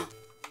take it.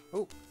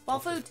 Oh. Ball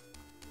food.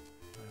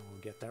 I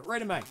will get that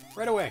right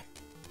away.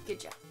 Good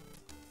job.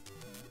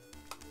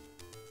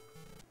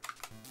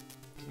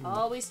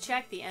 Always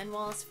check the end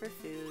walls for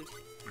food.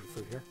 Any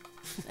food here?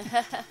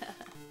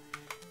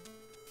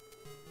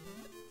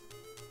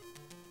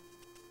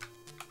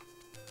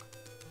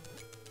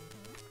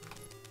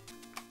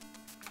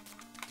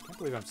 I can't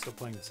believe I'm still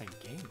playing the same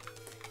game.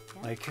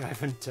 Yeah. Like, I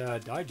haven't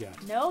died yet.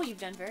 No, you've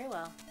done very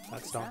well. What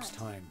That was stops that?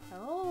 time.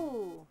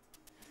 Oh.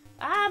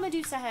 Ah,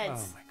 Medusa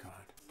heads. Oh my god.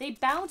 They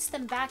bounce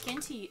them back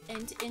into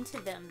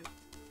them.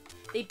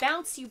 They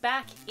bounce you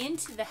back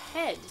into the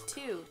head,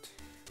 too.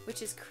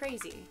 Which is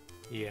crazy.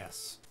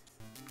 Yes.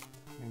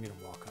 I'm gonna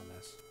walk on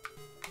this.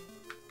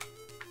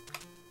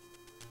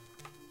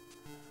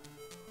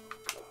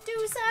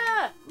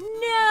 Medusa!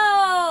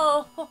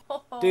 No!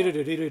 Do do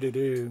do do do do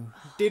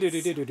do do do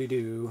do do do do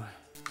do.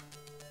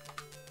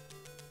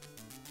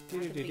 At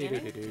the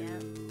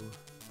beginning?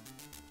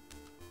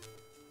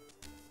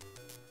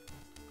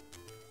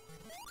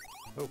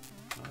 Oh,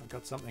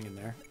 got something in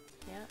there.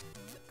 Yeah.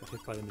 Got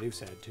hit by the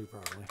Medusa head too,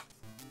 probably.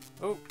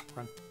 Oh,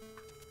 run.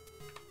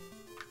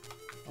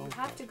 You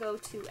have to go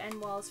to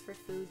end walls for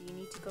food. You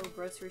need to go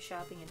grocery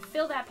shopping and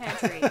fill that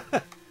pantry.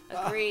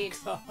 Agreed.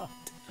 Oh,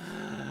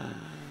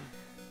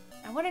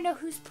 I want to know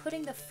who's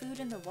putting the food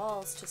in the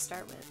walls to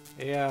start with.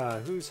 yeah,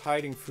 who's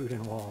hiding food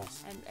in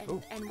walls?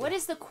 And what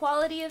is the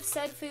quality of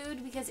said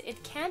food? Because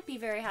it can't be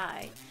very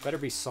high. Better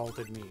be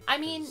salted meat. I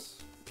mean, 'cause-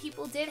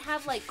 people did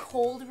have like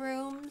cold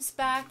rooms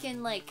back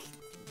in like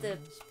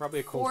It's probably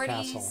a cold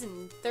 40s castle.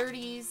 and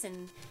 30s,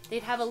 and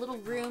they'd have a little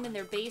room in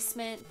their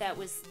basement that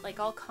was like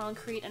all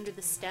concrete under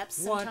the steps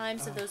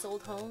sometimes of those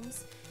old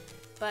homes.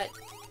 But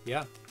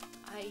yeah,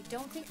 I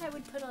don't think I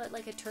would put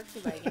like a turkey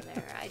leg in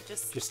there. I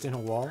just in a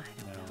wall. I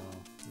don't know.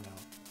 No,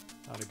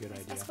 not a good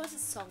idea. I suppose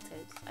it's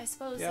salted. I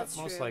suppose Yeah, that's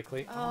most true.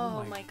 likely.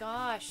 Oh my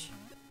gosh.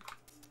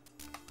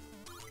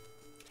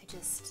 I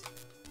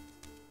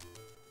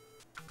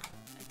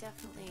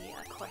definitely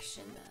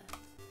question the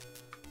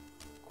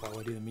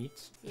quality of the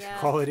meats. Yeah.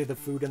 Quality of the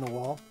food in the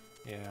wall.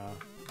 Yeah,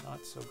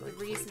 not so the great.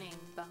 reasoning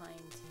behind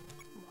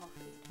wall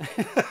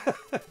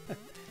food.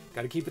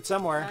 Got to keep it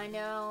somewhere. I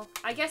know.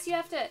 I guess you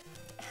have to.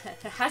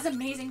 It has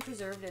amazing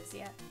preservatives,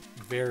 yeah.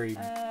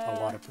 A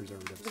lot of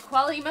preservatives. The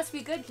quality must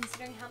be good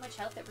considering how much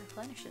health it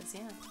replenishes,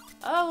 yeah.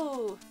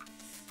 Oh!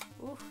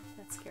 Ooh,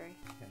 that's scary.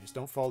 Yeah, just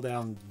don't fall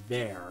down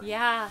there.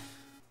 Yeah.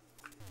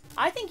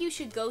 I think you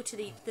should go to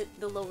the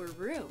lower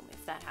room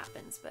if that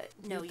happens, but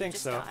no, You'd you think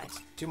just so. die. It's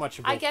too much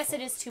of a I guess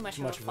it is too much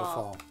of a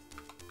fall.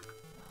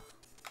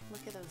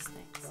 Look at those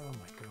things. Oh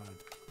my god.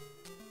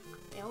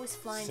 They always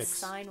fly in 6.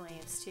 sine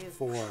waves, too.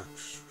 4.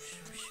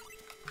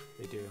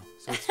 They do.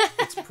 So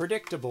it's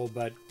predictable,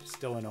 but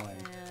still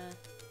annoying.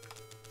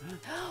 Yeah.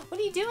 What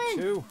are you doing?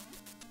 2.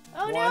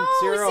 Oh 1, no!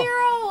 0.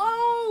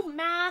 Oh,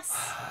 mass.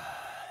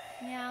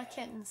 Yeah,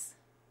 kittens.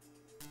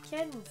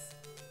 Kittens.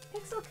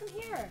 Pixel, come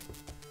here.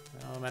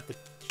 Well, I'm at the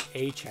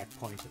A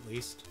checkpoint at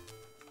least.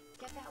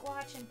 Get that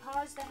watch and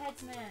pause the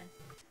headsman.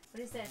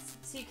 What is this?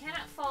 So you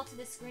cannot fall to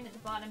the screen at the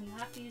bottom. You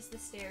have to use the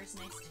stairs.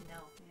 Nice to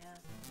know. Yeah.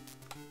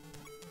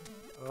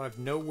 Oh, I have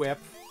no whip.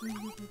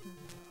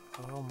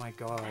 Oh my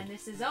god. And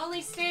this is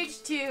only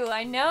stage 2.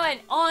 I know,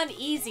 and on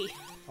easy.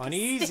 On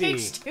easy.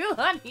 Stage 2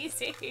 on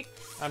easy.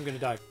 I'm gonna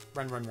die.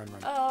 Run, run, run,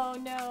 run. Oh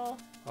no.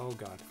 Oh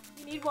god.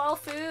 You need wall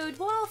food.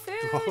 Wall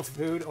food. Wall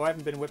food. Oh, I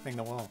haven't been whipping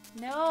the wall.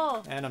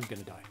 No. And I'm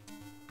gonna die.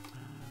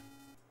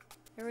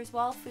 There was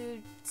wall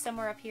food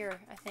somewhere up here,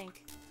 I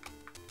think.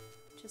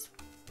 Just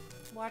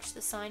watch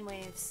the sine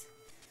waves.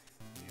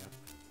 Yep.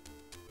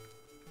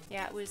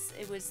 Yeah, it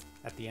was.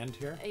 At the end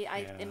here?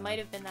 It might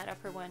have been that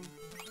upper one.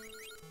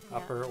 Yeah.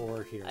 Upper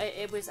or here?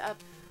 It was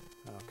up.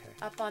 Okay.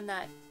 Up on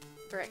that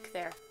brick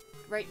there,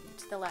 right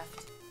to the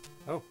left.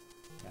 Oh.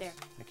 Yes. There.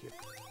 Thank you.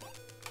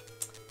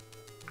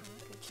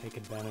 Take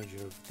advantage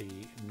of the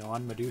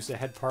non-Medusa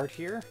head part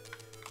here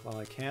while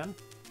I can.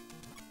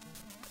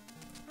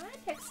 Hi,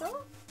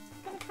 Pixel.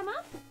 Gonna come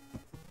up?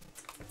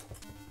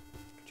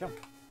 Jump.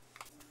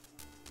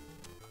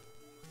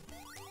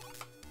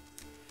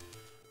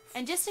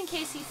 And just in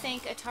case you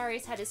think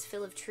Atari's had his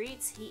fill of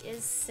treats, he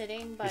is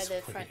sitting by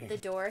the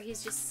door.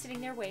 He's just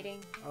sitting there waiting.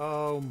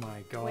 Oh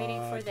my god.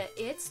 Waiting for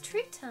it's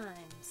treat time.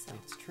 So.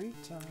 It's treat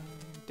time.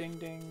 Ding,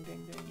 ding,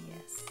 ding, ding.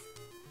 Yes.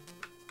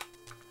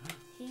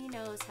 He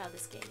knows how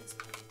this game is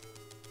played.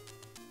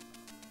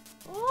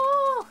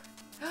 Oh!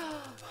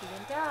 He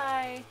didn't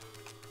die.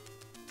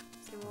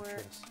 No more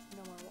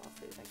wall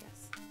food, I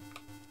guess.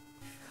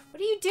 What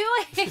are you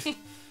doing?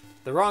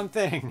 The wrong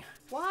thing.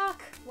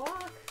 Walk.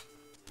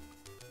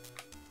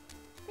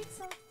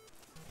 Pixel.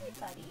 Hey,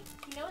 buddy.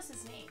 He knows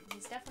his name.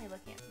 He's definitely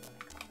looking at me when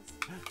I call his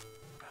name.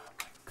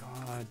 Oh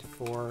my god.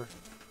 4.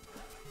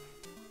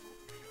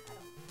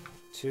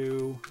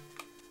 2.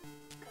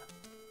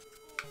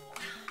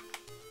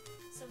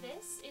 So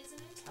this is an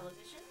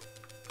Intellivision.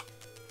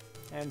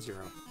 And 0.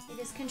 It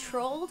is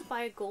controlled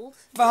by a gold.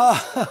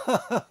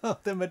 Oh,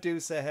 the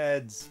Medusa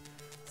heads.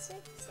 Stay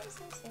for a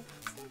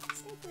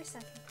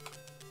second.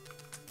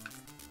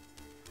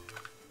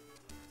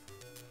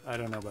 I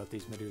don't know about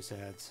these Medusa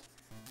heads.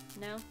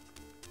 No?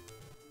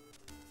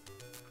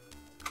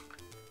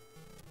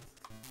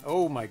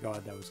 Oh my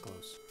god, that was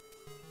close.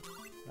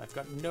 I've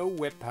got no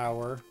whip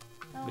power.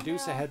 Oh,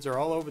 Medusa no. heads are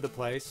all over the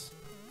place.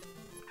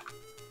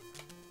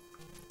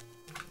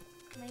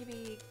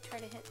 Maybe try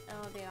to hit...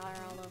 Oh, they are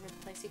all over the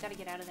place. You gotta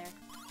get out of there.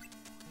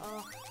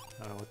 Oh.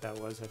 I don't know what that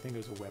was. I think it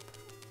was a whip.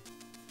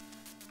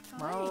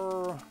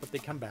 Hi. But they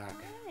come back.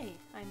 Hi.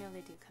 I know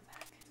they do come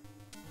back.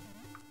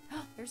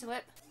 There's a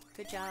whip.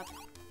 Good job.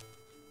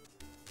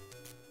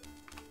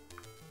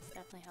 It's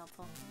definitely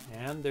helpful.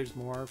 And there's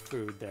more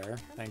food there.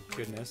 Thank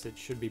goodness. It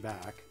should be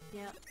back.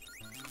 Yeah.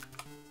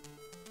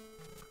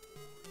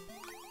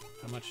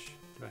 How much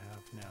do I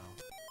have now?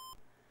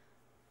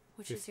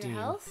 Which 15. is your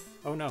health?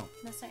 Oh, no.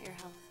 That's not your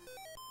health.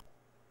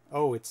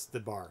 Oh, it's the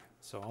bar.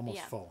 So almost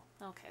Yeah. full.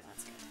 Okay,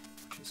 that's good.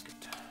 Which is good.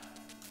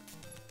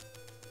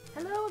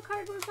 Hello, a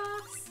cardboard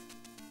box.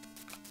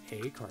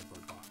 A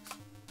cardboard box.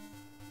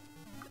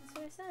 That's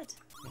what I said.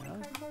 Yeah? A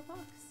cardboard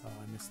box. Oh,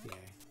 I missed the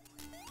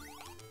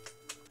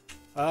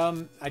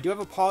A. I do have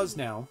a pause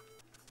now.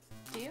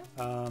 Do you?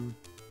 How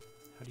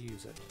do you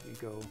use it? You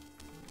go...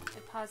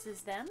 It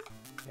pauses them?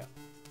 Yeah.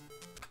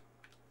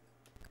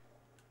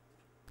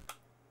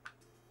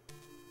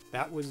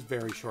 That was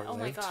very short-lived.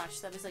 Oh my gosh,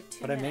 that was like 2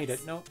 But minutes. I made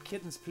it. No,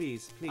 kittens,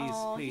 please, please,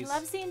 Oh, please. he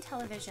loves the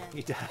Intellivision.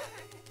 He does.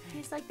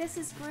 He's like, this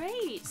is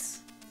great.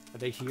 Are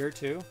they here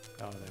too?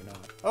 Oh, they're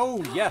not.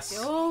 Oh, yes.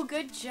 Oh,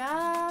 good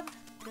job.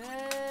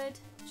 Good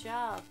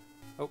job.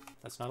 Oh,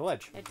 that's not a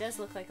ledge. It does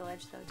look like a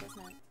ledge, though,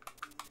 doesn't it?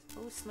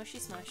 Oh, smushy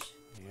smush.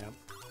 Yep.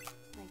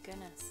 My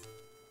goodness.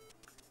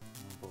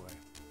 Oh boy.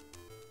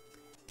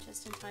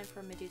 Just in time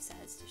for Medusa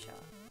heads to show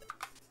up.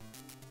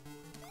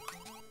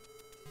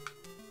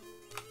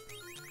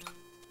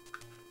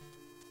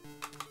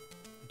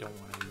 Don't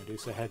want any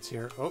Medusa heads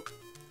here. Oh,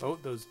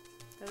 those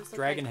look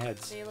dragon like,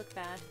 heads. They look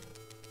bad.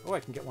 Oh, I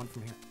can get one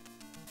from here.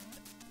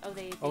 Oh,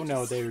 they Oh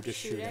no, just they were just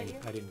shoot at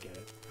shooting. you? I didn't get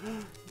it.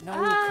 No,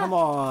 come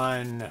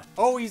on.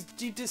 Oh, he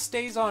just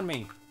stays on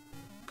me.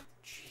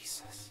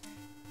 Jesus.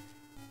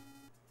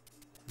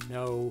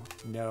 No,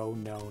 no,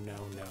 no, no,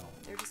 no.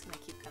 They're just gonna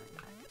keep coming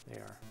back. They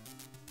are.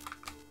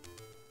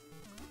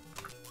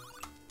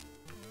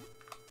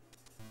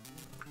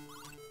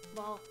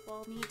 Wall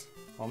meat.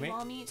 Wall meat?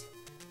 Wall meat.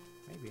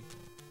 Maybe.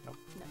 Nope.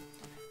 No.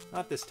 Okay.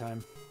 Not this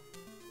time.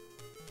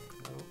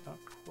 No, not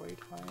quite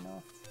high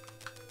enough.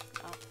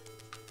 Up.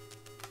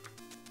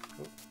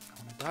 Oh,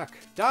 I want to duck.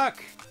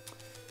 Duck!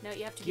 No,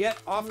 you have to Get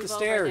off the move over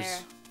stairs. there.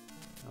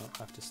 Oh, I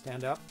have to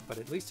stand up, but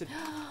at least it...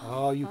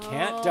 Oh, you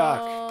can't duck.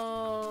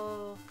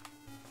 Oh.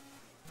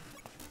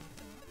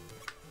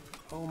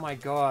 Oh my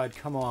god,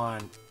 come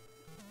on.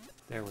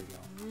 There we go.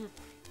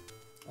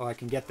 Oh, I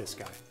can get this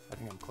guy. I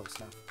think I'm close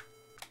enough.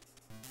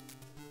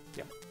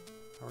 Yep.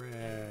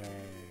 Hooray.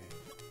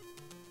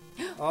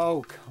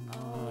 Oh, come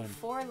on.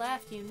 4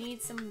 left. You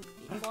need some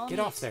wall Get meat.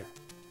 off there.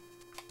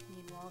 You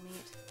need wall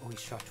meat. Oh, he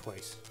shot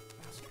twice.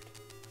 Bastard.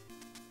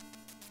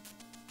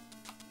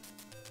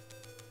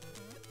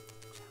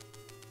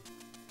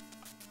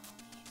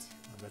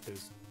 I bet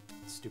those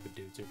stupid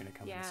dudes are going to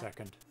come in a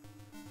second.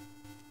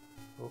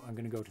 Oh, I'm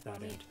going to go to that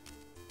Wall end. meat.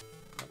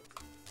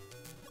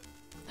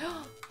 You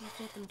have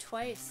to hit them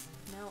twice.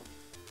 No.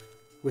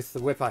 With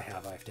the whip I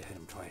have to hit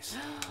him twice.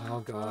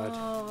 Oh, God.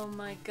 Oh,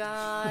 my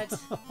God.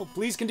 Oh,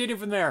 please continue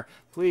from there.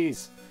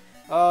 Please.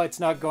 Oh, it's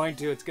not going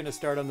to. It's going to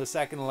start on the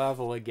second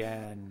level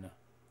again.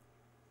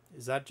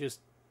 Is that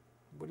just...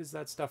 What is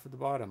that stuff at the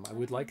bottom? I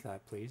would like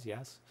that, please.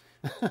 Yes.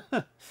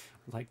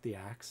 Like the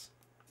axe.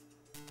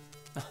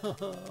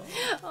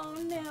 Oh,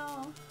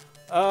 no.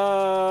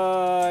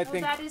 I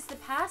think... that is the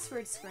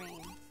password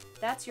screen.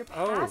 That's your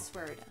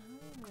password.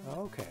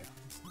 Oh. Okay.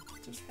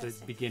 Just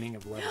the beginning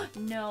of level.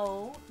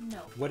 No.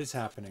 What is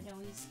happening? No,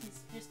 he's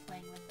just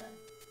playing with the...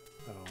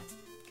 Oh.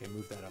 Okay,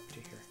 move that up to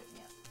here.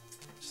 Yeah.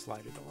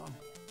 Slide it along.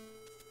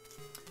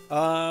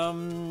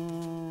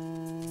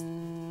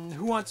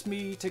 Who wants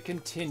me to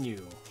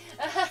continue?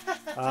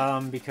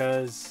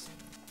 Because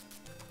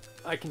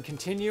I can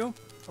continue,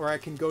 or I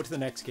can go to the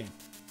next game.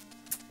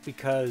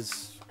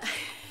 Because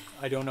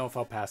I don't know if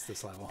I'll pass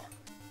this level.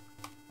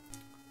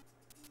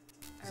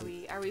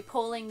 Are we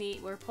polling the...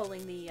 We're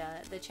polling the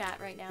chat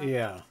right now?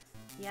 Yeah.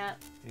 Yeah.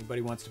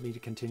 Anybody wants me to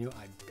continue?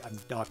 I'm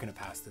not going to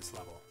pass this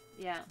level.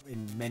 Yeah.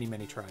 In many,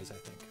 many tries, I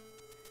think.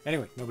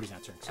 Anyway, nobody's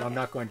answering, so I'm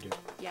not going to do it.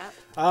 Yeah.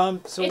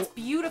 So it's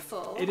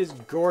beautiful. It is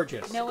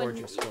gorgeous. No one,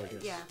 gorgeous.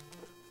 Yeah.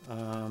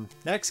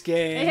 Next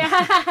game.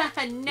 Yeah.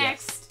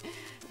 Next.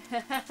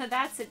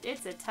 Yes.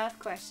 It's a tough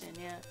question.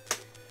 Yeah.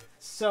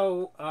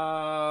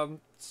 So,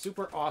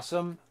 super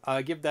awesome.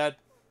 Give that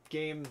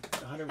game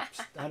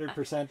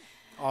 100%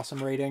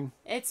 awesome rating.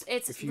 It's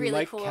if you really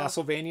like cool.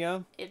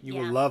 Castlevania, you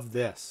will love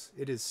this.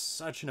 It is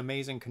such an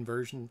amazing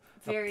conversion,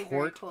 a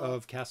port cool.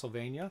 of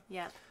Castlevania.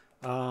 Yeah.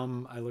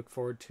 I look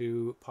forward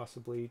to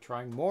possibly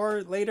trying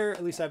more later.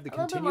 At least I have the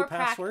continue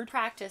password.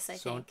 Practice, I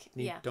think.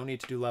 Don't need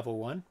to do level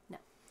 1.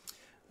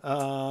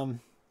 No.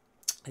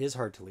 It is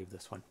hard to leave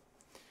this one.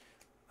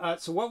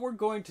 So what we're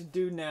going to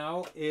do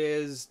now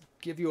is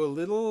give you a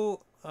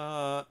little...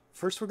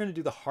 first, we're going to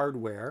do the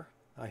hardware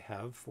I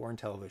have for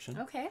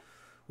Intellivision. Okay.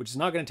 Which is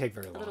not going to take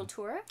very long. A little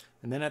tour.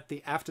 And then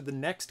after the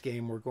next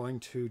game, we're going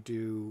to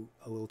do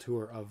a little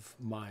tour of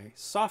my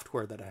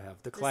software that I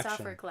have, the collection. The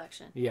software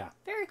collection. Yeah.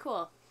 Very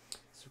cool.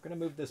 So we're going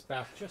to move this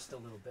back just a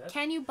little bit.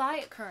 Can you buy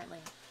it currently?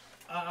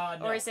 No.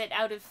 Or is it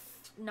out of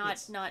not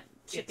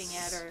shipping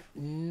yet? Or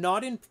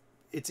not in.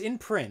 It's in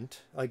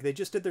print. Like they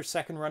just did their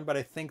second run, but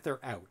I think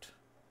they're out.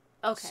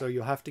 Okay. So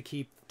you'll have to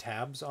keep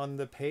tabs on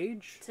the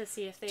page to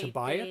see if they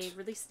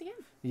release it again.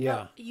 Yeah.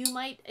 Well, you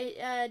might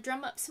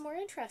drum up some more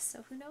interest.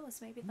 So who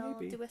knows? Maybe they'll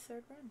do a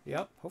third run.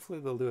 Yep. Hopefully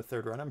they'll do a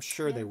third run. I'm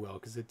sure they will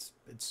because it's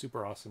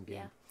super awesome game.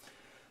 Yeah.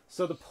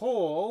 So the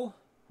poll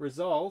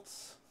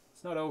results.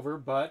 It's not over,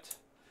 but.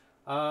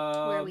 Where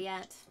are we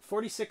at?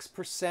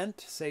 46%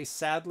 say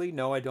sadly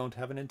no, I don't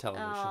have an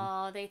Intellivision.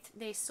 Oh,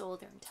 they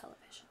sold their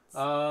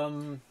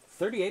Intellivisions.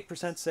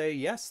 38% say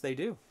yes, they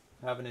do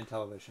have an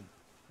Intellivision.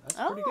 That's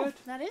pretty good.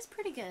 That is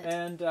pretty good.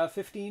 And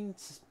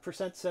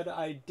 15% said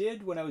I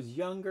did when I was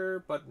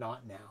younger, but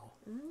not now.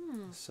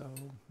 So,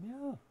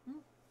 yeah.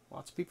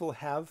 Lots of people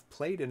have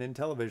played an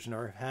Intellivision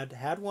or have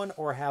had one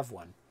or have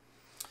one.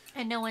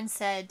 And no one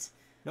said...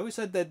 Nobody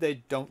said that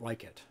they don't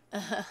like it.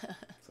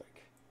 It's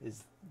like,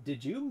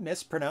 did you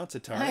mispronounce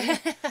Atari?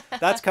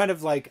 That's kind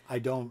of like,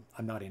 I'm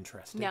not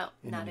interested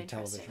in an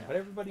Intellivision. But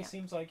everybody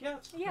seems like,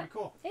 it's pretty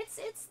cool. It's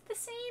the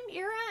same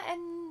era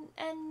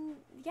and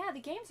yeah,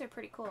 the games are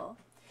pretty cool.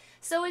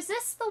 So is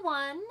this the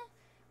one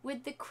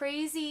with the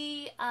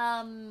crazy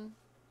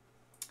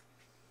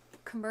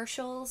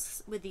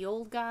commercials with the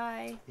old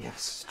guy.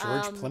 Yes,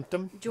 George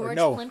Plimpton. George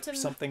no, Plimpton.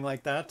 something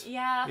like that.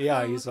 Yeah.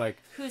 Yeah, he's like,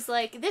 who's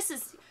like, this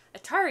is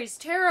Atari's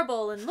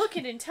terrible, and look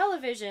at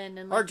Intellivision,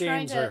 and like our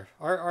games are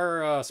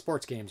our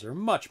sports games are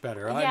much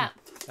better. Yeah.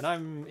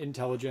 I'm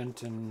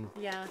intelligent and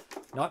Yeah.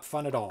 not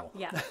fun at all.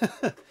 Yeah.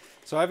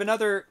 So I have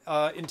another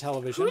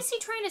Intellivision. Who is he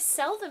trying to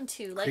sell them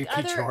to? Like Creepy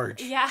other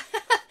George. Yeah.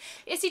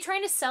 Is he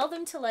trying to sell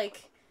them to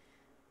like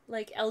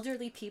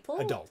elderly people?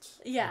 Adults.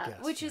 I Yeah,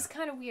 guess, which is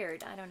kind of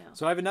weird. I don't know.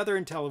 So I have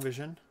another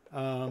Intellivision.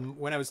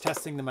 When I was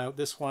testing them out,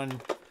 this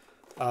one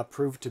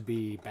proved to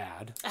be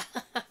bad.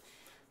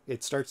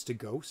 It starts to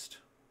ghost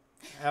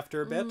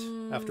after a bit.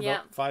 After yeah.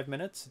 about 5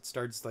 minutes, it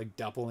starts like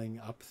doubling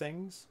up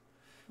things.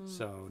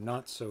 So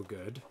not so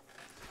good.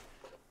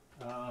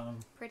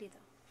 Pretty though.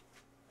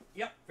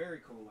 Yep, very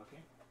cool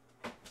looking.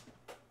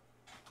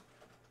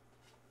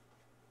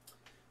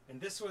 And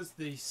this was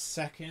the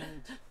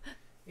second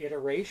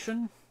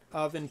iteration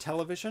of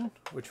Intellivision,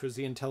 which was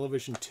the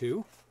Intellivision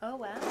 2. Oh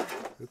wow.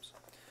 Oops.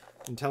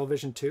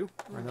 Intellivision 2,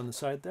 right on the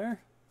side there.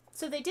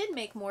 So they did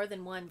make more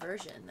than one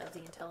version of the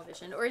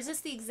Intellivision, or is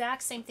this the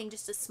exact same thing,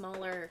 just a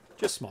smaller?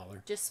 Just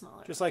smaller. Just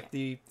smaller. Just like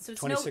the So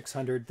it's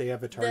 2600, they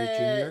have Atari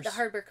Juniors. The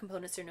hardware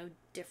components are no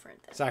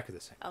different then. Exactly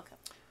the same. Okay.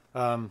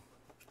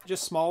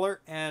 Just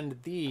smaller, and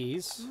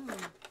these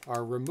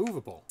are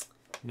removable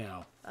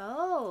now.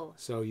 Oh.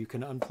 So you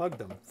can unplug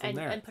them from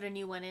there. And put a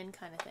new one in,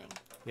 kind of thing.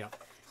 Yeah.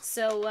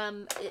 So,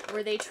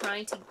 were they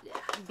trying to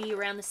be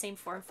around the same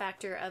form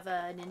factor of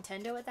a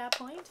Nintendo at that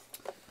point?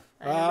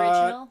 An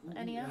original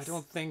NES?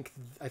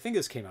 I think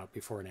this came out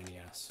before an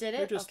NES. Did it?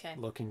 They're just Okay.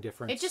 looking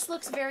different. It just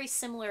looks very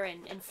similar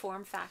in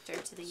form factor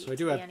to the, So I to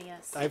do the have,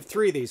 NES. I have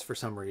 3 of these for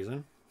some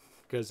reason,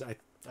 because I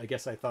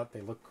guess I thought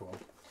they looked cool.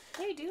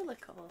 They do look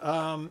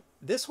cool.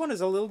 This one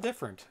is a little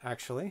different,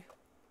 actually.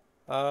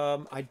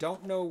 I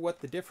don't know what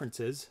the difference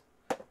is.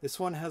 This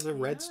one has a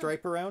red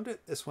stripe around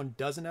it. This one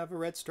doesn't have a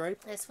red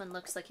stripe. This one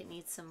looks like it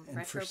needs some And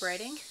retro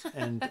braiding.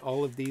 And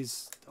all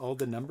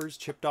the numbers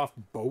chipped off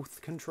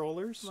both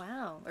controllers.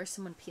 Wow. Or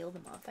someone peeled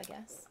them off, I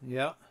guess.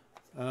 Yeah.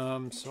 So I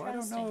don't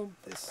Interesting. know.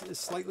 This is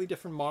slightly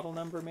different model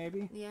number,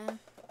 maybe. Yeah.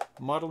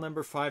 Model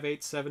number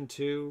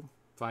 5872,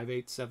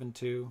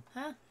 5872.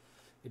 Huh.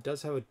 It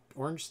does have an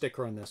orange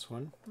sticker on this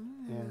one,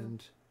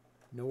 and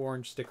no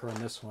orange sticker on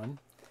this one.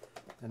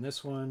 And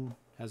this one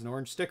has an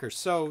orange sticker.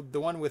 So the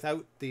one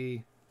without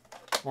the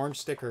orange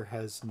sticker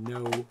has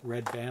no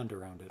red band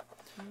around it.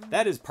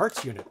 That is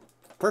parts unit.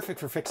 Perfect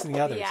for fixing the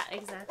others. Yeah,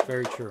 exactly.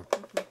 Very true.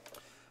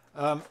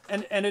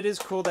 And it is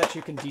cool that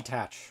you can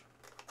detach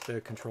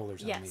the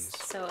controllers on Yes. these.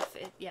 So if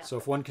it, yeah. So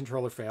if one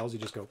controller fails, you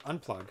just go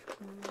unplug.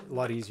 A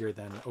lot easier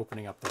than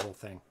opening up the whole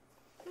thing.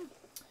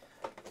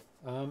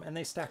 And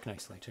they stack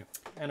nicely too,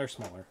 and are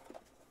smaller.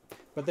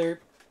 But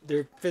they're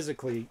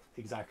physically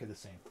exactly the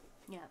same.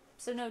 Yeah.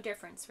 So no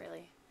difference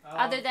really,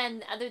 other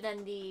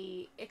than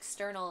the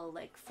external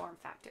like form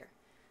factor.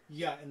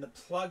 Yeah, and the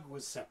plug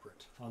was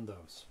separate on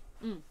those.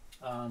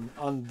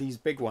 On these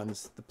big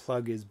ones, the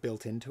plug is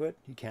built into it.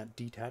 You can't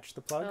detach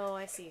the plug. Oh,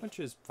 I see. Which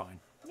is fine.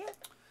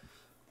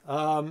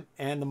 Yeah.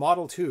 And the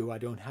Model 2, I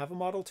don't have a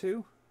Model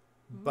 2,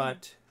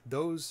 but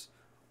those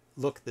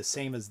look the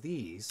same as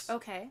these.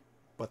 Okay.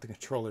 But the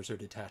controllers are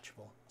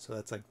detachable, so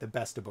that's like the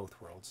best of both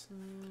worlds.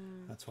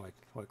 That's why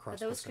cross.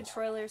 Those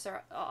controllers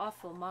are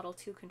awful. Model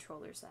 2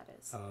 controllers, that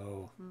is.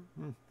 Oh.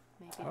 Maybe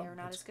they're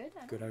not that's as good.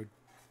 Good, I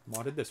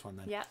modded this one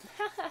then. Yeah.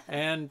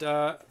 And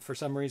for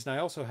some reason, I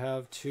also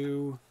have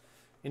 2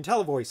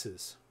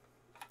 IntelliVoices.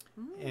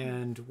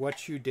 And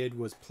what you did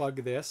was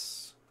plug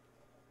this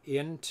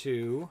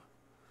into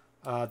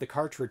the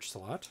cartridge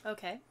slot,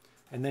 Okay.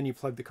 and then you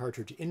plug the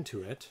cartridge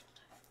into it,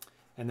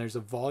 and there's a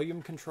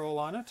volume control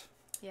on it.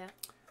 Yeah.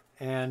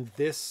 And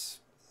this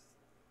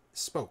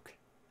spoke.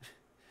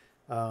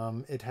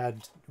 It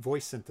had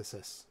voice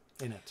synthesis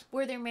in it.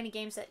 Were there many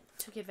games that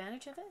took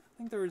advantage of it? I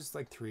think there was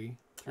like three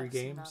That's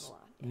games. not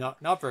a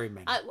lot. Not very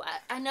many.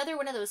 Another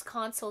one of those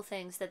console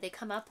things that they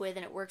come up with,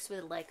 and it works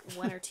with like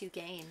 1 or 2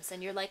 games,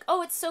 and you're like,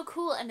 oh, it's so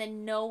cool, and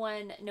then no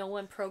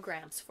one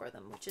programs for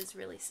them, which is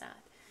really sad.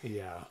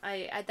 Yeah.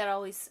 I that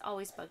always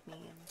bugged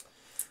me.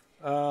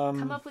 And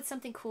come up with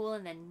something cool,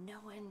 and then no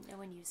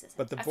one uses it.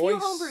 But the a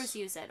voice- few homebrews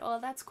use it. Oh,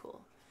 that's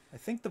cool. I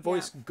think the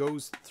voice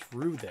goes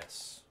through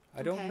this.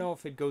 I don't Okay. know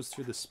if it goes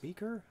through the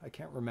speaker. I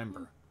can't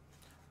remember.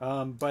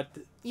 But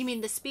You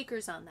mean the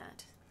speakers on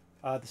that?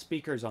 the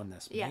speaker's on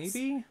this. Yes.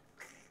 Maybe?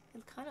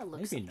 It kind of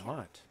looks Maybe like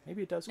not.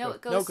 Maybe it does No, go.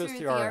 it goes through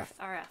the RF.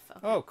 RF. Okay.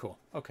 Oh, cool.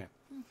 Okay.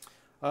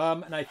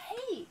 And I...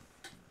 Hey!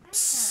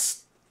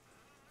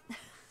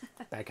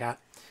 Bad cat.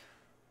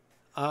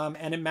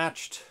 And it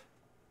matched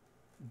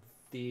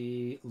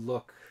the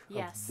look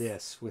Yes. of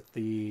this with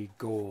the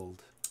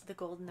gold The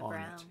gold and the on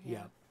brown. it.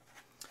 Yeah.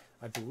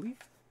 I believe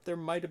there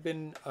might have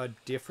been a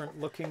different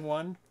looking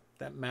one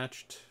that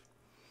matched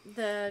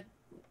The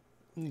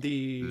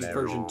the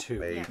version 2.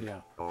 ZeroPage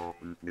Yeah.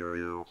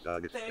 Homebrew.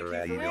 Thank you for Yay.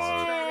 subscribing,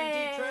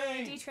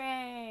 D-Train.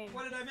 D-Train.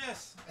 What did I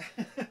miss?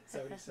 Is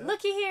that what he said?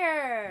 Looky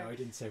here. No, I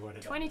didn't say what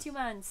it 22 was.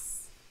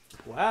 months.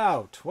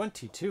 Wow,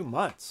 22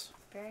 months.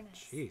 Very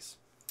nice. Jeez.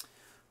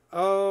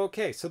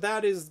 Okay, so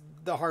that is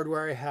the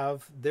hardware I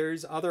have.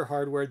 There's other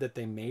hardware that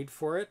they made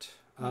for it.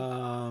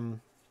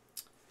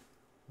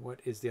 What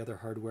is the other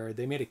hardware?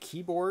 They made a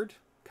keyboard,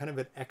 kind of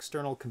an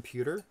external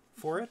computer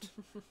for it,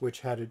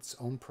 which had its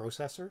own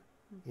processor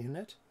in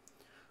it.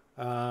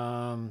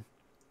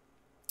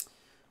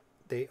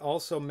 They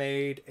also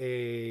made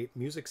a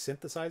music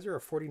synthesizer, a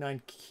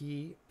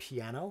 49-key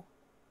piano,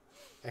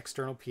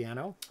 external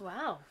piano.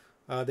 Wow.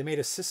 They made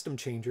a system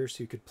changer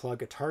so you could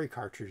plug Atari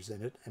cartridges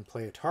in it and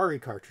play Atari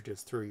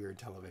cartridges through your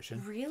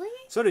Intellivision. Really?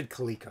 So did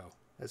Coleco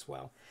as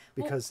well,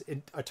 because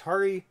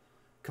Atari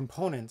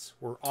components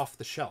were off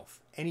the shelf.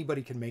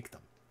 Anybody can make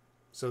them.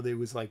 So there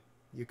was like,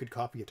 you could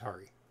copy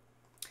Atari.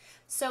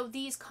 So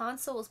these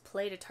consoles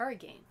played Atari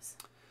games?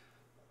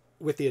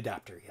 With the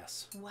adapter,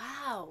 yes.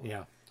 Wow.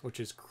 Yeah,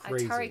 which is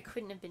crazy. Atari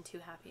couldn't have been too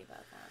happy about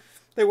that.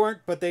 They weren't,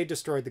 but they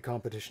destroyed the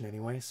competition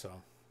anyway,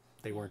 so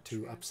they weren't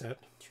too upset.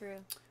 True.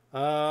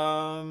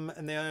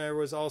 And there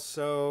was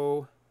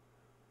also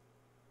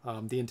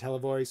the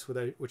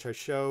IntelliVoice, which I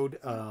showed.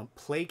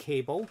 Play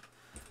Cable.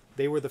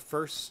 They were the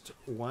first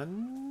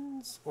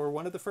ones, or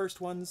one of the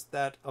first ones,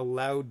 that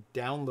allowed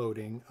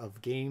downloading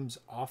of games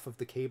off of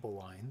the cable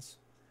lines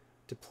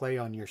to play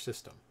on your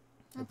system.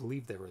 I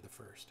believe they were the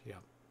first, yeah.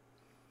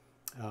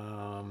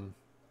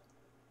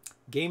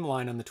 Game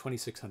Line on the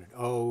 2600.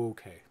 Oh,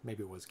 okay.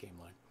 Maybe it was Game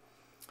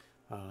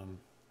Line.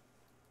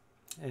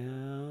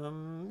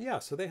 Yeah,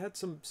 so they had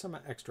some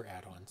extra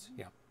add-ons.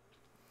 Yeah.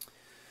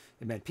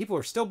 It meant people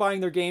are still buying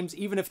their games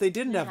even if they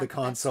didn't have the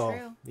console.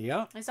 That's true.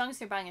 Yeah. As long as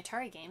they're buying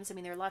Atari games. I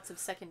mean, there are lots of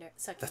second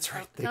That's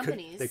right.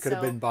 companies. They could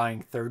have been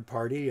buying third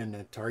party, and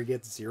Atari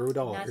gets $0.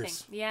 Nothing.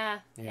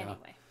 Yeah.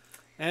 Anyway.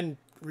 And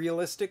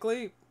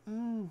realistically,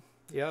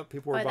 yeah,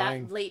 people were By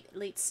buying that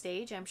late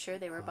stage, I'm sure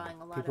they were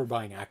buying a lot people were of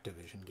buying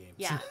Activision games.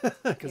 Yeah.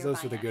 Because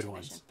those were the good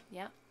ones.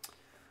 Yeah.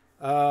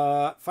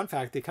 Fun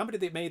fact, the company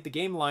that made the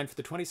game line for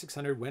the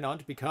 2600 went on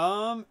to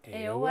become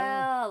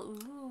AOL.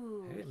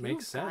 Ooh. It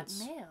makes sense.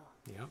 Got mail.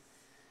 Yeah.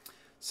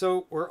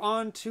 So we're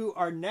on to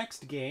our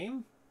next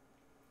game,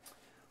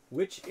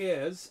 which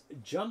is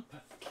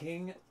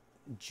Jumpking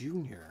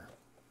Jr.,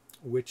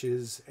 which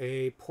is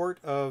a port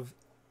of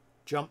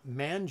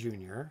Jumpman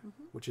Jr.,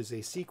 which is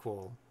a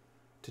sequel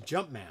to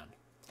Jumpman.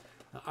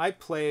 Now, I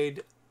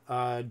played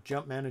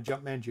Jumpman and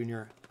Jumpman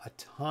Jr. a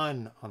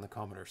ton on the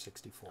Commodore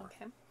 64.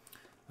 Okay.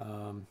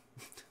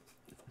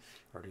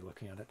 Already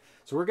looking at it.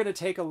 So we're going to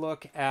take a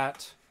look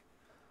at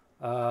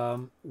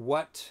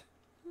what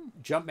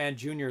Jumpman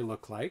Jr.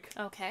 looked like.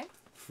 Okay.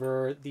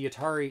 For the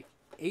Atari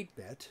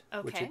 8-bit,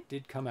 Okay. which it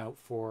did come out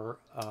for.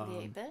 The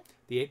 8-bit?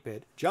 The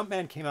 8-bit.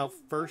 Jumpman came out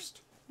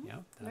first. Yeah,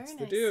 that's Very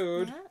the nice.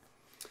 dude.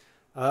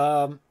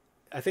 Yeah.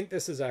 I think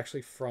this is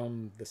actually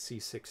from the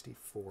C64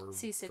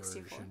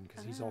 C64. version,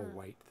 because he's all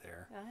white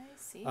there. I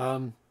see.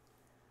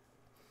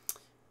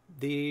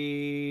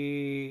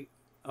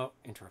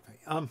 Interrupt me.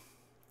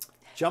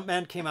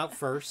 Jumpman came out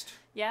first,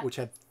 Yeah. which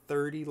had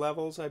 30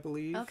 levels, I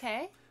believe.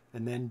 Okay.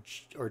 And then,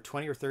 or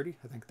 20 or 30,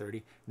 I think 30.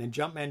 And then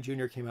Jumpman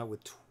Jr. came out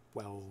with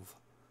 12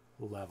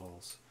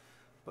 levels.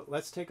 But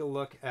let's take a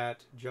look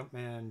at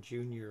Jumpman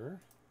Jr.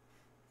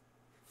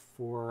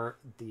 for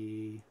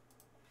the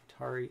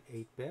Atari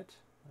 8-bit.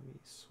 Let me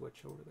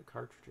switch over the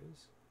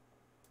cartridges.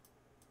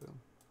 Boom,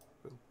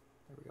 boom.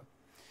 There we go.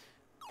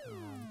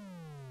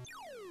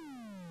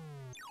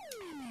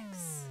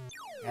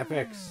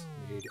 Epics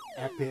made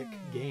epic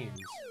games.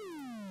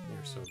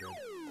 They're so good.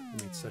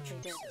 They made such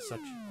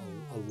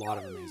a lot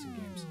of amazing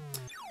games.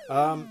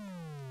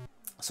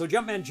 So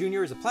Jumpman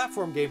Jr. is a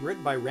platform game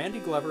written by Randy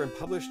Glover and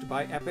published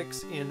by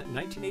Epyx in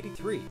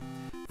 1983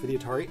 for the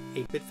Atari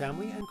 8-bit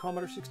family and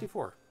Commodore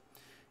 64.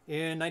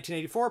 In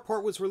 1984, a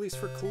port was released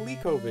for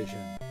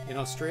ColecoVision in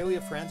Australia,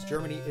 France,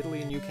 Germany,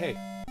 Italy, and UK.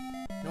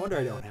 No wonder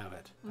I don't have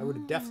it. I would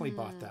have definitely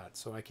bought that,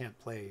 so I can't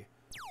play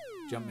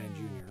Jumpman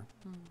Jr.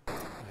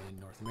 In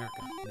North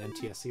America, in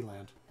NTSC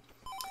land.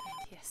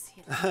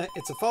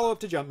 It's a follow-up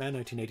to Jumpman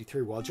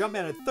 1983. While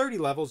Jumpman had 30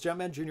 levels,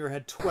 Jumpman Jr.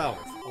 had 12,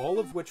 all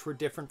of which were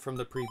different from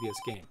the previous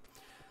game.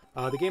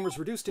 The game was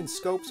reduced in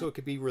scope so it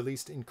could be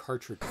released in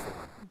cartridge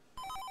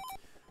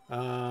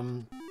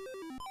form.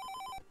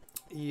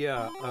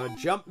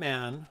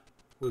 Jumpman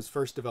was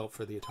first developed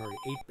for the Atari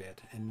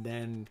 8-bit and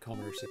then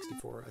Commodore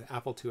 64,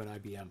 Apple II, and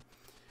IBM.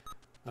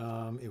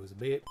 It was a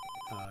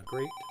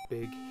great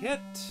big hit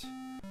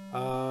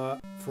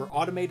for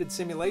automated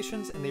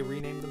simulations, and they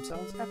renamed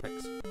themselves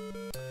Epyx.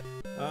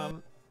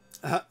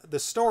 The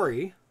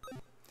story: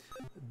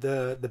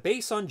 the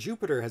base on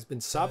Jupiter has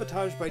been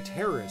sabotaged by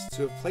terrorists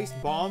who have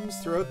placed bombs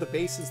throughout the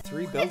base's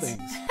 3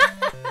 buildings.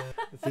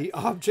 The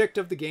object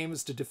of the game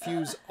is to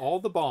defuse all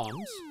the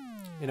bombs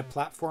in a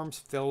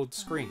platform-filled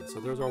screen. So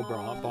those are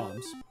all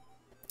bombs.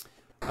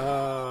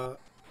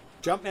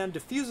 Jumpman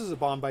defuses a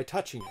bomb by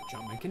touching it.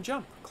 Jumpman can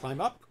jump, climb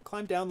up,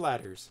 climb down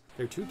ladders.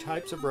 There are 2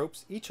 types of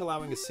ropes, each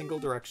allowing a single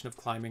direction of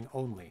climbing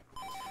only.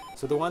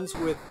 So the ones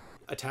with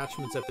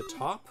attachments at the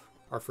top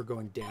are for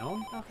going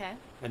down. Okay.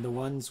 And the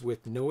ones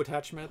with no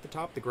attachment at the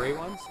top, the gray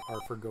ones,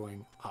 are for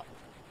going up.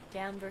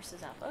 Down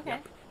versus up. Okay.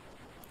 Yep.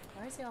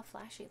 Why is he all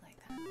flashy like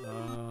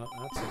that?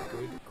 That's a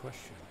good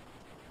question.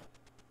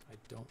 I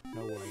don't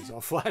know why he's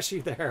all flashy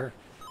there.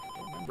 I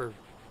don't remember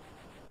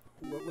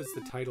what was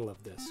the title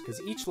of this,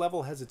 because each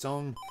level has its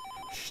own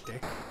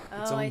shtick,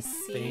 its Oh, own I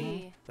see.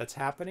 thing that's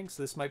happening.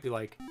 So this might be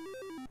like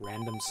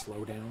random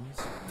slowdowns.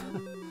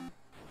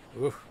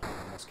 Ooh,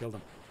 almost killed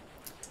him.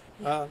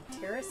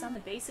 Terrace on the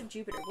base of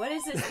Jupiter. What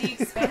is this? The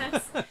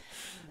Expanse?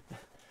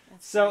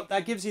 So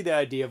that gives you the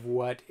idea of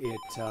what it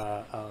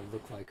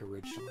looked like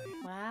originally.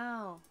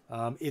 Wow.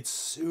 It's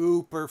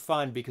super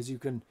fun because you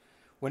can,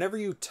 whenever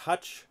you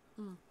touch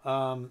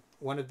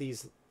one of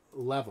these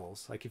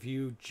levels, like if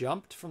you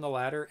jumped from the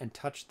ladder and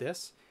touched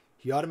this,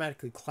 he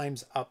automatically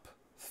climbs up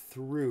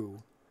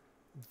through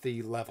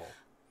the level.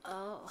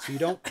 Oh. So you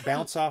don't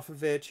bounce off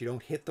of it, you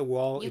don't hit the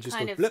wall, it just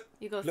goes blip.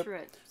 You go blip. through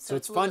it. So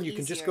it's fun. You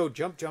can just go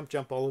jump, jump,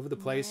 jump all over the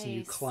place, and you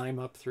Nice. climb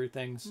up through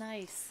things.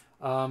 Nice.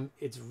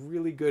 It's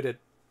really good at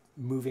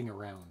moving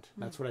around.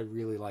 That's what I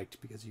really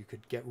liked, because you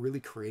could get really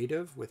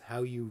creative with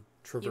how you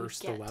traverse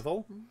the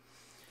level.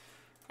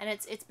 And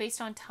it's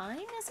based on time,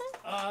 is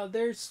it?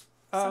 There's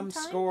Sometime?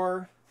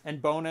 score and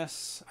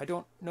bonus. I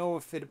don't know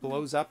if it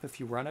blows up if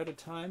you run out of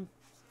time.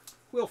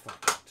 We'll find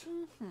out.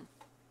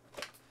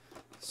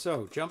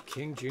 So,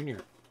 Jumpking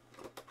Jr.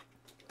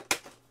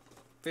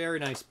 Very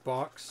nice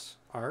box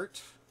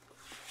art.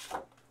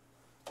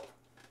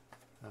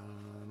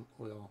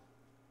 We'll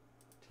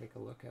take a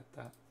look at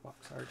that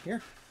box art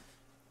here.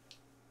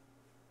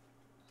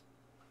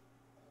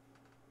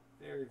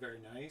 Very, very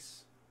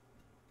nice.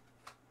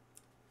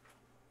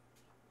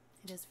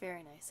 It is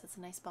very nice. It's a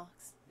nice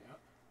box. Yeah.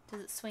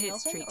 Does it swing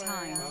It's open? treat or,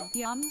 time. uh,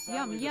 Yum, yum,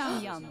 Sadly, this yum,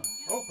 does yum. not.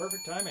 Oh,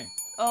 perfect timing.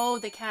 Oh,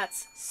 the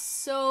cat's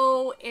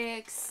so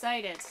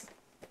excited.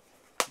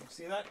 You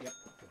see that? Yep.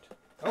 Good.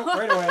 Oh,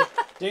 right away.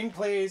 Ding,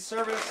 please.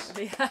 Service.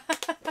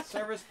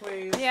 Service,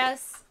 please.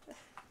 Yes.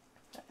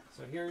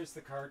 So here's the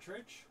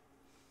cartridge.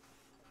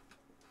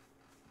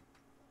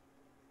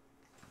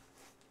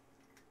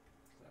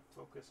 Is that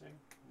focusing?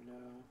 No.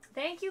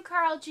 Thank you,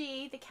 Carl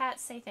G. The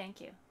cats say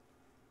thank you.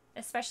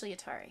 Especially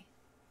Atari.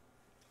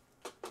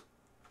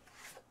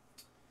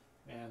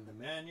 And the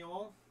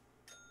manual.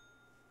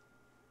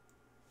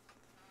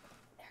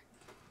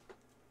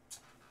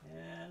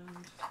 And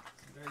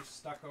very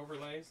stuck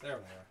overlays. There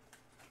they are.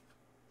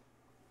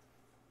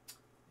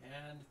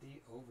 And the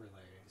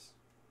overlays.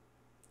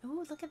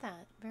 Ooh, look at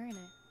that. Very nice.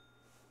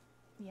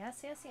 Yes,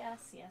 yes, yes.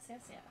 Yes,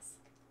 yes, yes.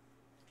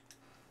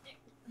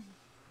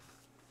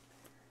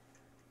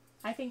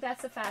 I think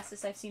that's the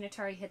fastest I've seen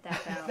Atari hit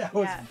that bell. That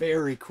was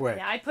very quick.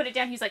 Yeah, I put it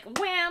down. He's like,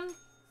 wham!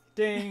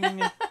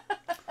 Ding.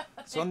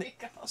 So There you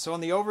go.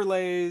 on the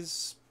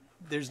overlays,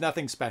 there's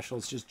nothing special.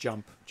 It's just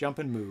jump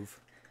and move.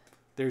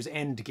 There's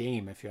end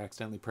game if you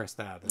accidentally press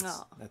that.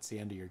 That's the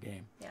end of your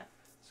game. Yeah.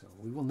 So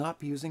we will not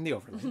be using the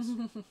overlays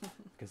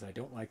because I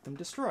don't like them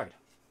destroyed.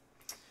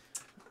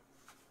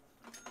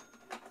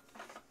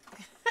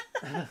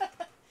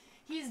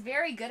 He's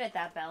very good at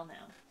that bell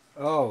now.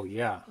 Oh,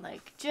 yeah.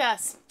 Like,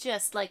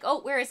 just like, oh,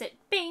 where is it?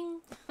 Bing!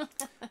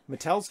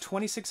 Mattel's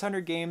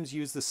 2600 games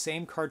use the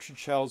same cartridge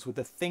shells with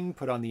a thing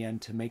put on the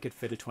end to make it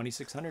fit a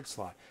 2600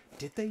 slot.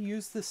 Did they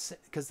use this?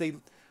 Because they,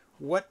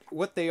 what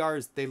they are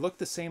is they look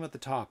the same at the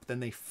top,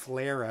 then they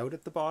flare out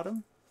at the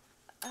bottom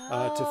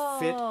to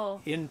fit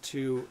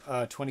into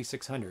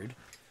 2600.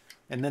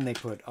 And then they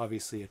put,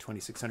 obviously, a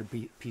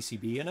 2600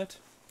 PCB in it.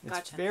 It's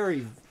Gotcha.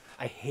 very...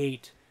 I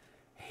hate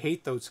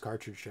those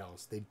cartridge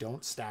shells. They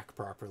don't stack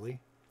properly.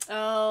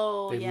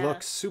 Oh, They yeah.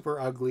 look super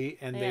ugly,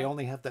 and they Yeah.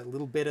 only have that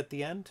little bit at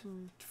the end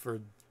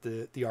for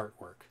the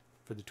artwork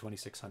for the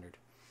 2600.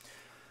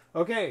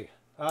 Okay,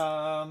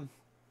 done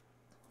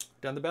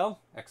the bell?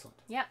 Excellent.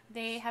 Yeah,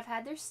 they have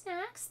had their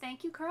snacks.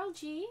 Thank you, Carl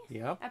G.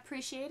 Yep,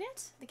 Appreciate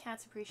it. The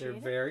cats appreciate they're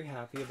it. very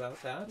happy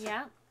about that.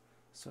 Yeah.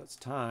 So it's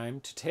time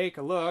to take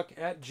a look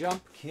at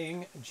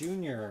Jumpking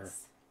Jr.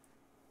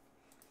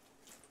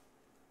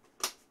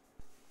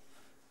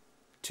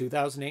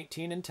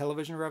 2018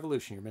 Intellivision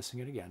Revolution. You're missing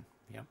it again.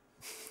 Yep.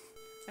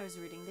 I was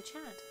reading the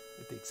chat.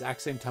 At the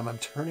exact same time I'm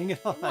turning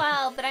it on.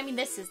 Well, but I mean,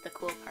 this is the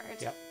cool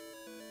part. Yep.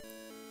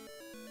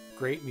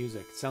 Great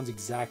music. It sounds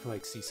exactly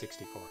like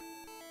C64.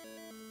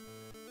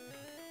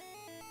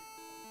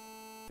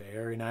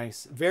 Very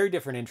nice. Very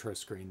different intro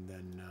screen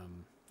than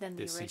the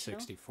the original?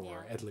 C64,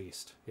 Yeah. at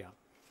least. Yeah.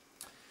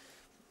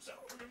 So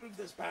we're going to move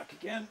this back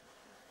again.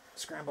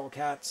 Scramble,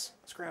 cats.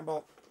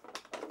 Scramble.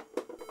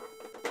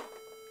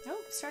 Oh,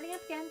 starting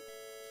up again.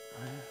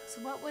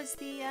 So what was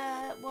the,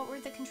 what were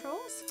the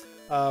controls?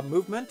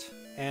 Movement,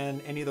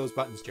 and any of those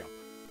buttons jump.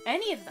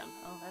 Any of them.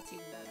 Oh, that's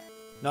even better.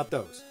 Not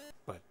those,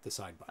 but the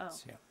side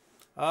buttons. Oh.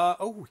 Yeah.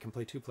 Oh, we can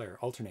play two-player,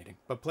 alternating,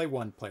 but play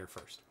one player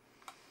first.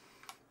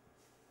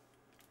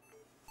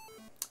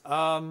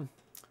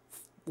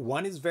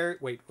 One is very...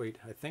 Wait.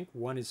 I think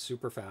one is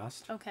super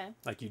fast. Okay.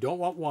 Like, you don't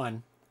want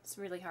one. It's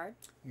really hard.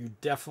 You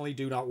definitely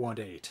do not want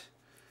 8.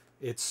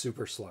 It's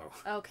super slow.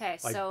 Okay,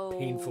 Like, so...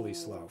 painfully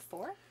slow.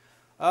 4?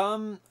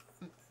 Yeah,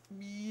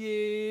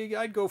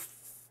 I'd go.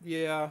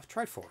 Yeah,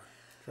 try 4.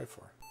 Try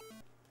 4.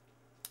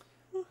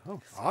 Oh,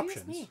 Excuse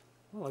options. me.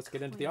 Well, let's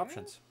get into the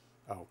options.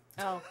 Oh.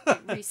 Oh,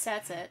 it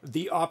resets it.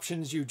 The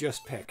options you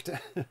just picked.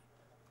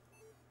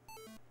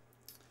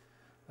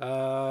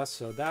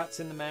 So that's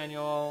in the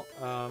manual.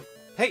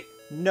 Hey,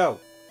 no.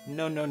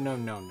 No, no, no,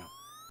 no, no.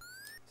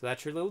 So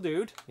that's your little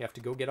dude. You have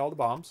to go get all the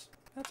bombs.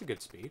 That's a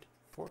good speed.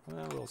 A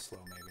little slow,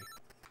 maybe.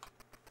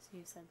 So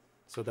you said.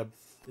 So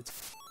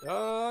it's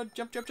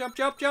jump, jump, jump,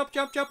 jump, jump,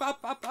 jump, jump, up,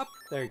 up, up.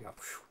 There you go.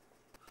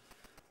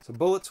 So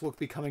bullets will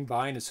be coming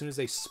by, and as soon as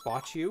they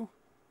spot you,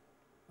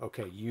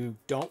 okay, you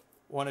don't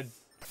want to.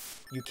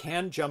 You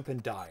can jump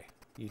and die.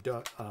 You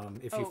don't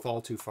if you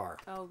fall too far.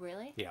 Oh,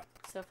 really? Yeah.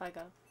 So if I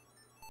go.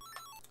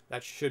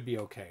 That should be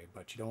okay,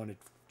 but you don't want to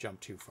jump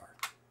too far.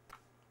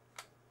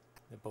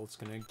 The bullet's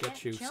gonna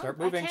get you. Jump. Start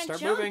moving. Start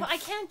Start moving. I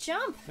can't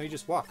jump. No, you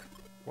just walk.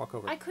 Walk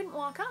over. I couldn't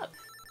walk up.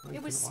 No, you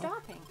It was couldn't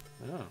walk? stopping.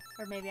 Oh.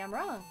 Or maybe I'm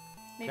wrong.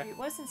 Maybe Okay. it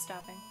wasn't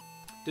stopping.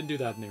 Didn't do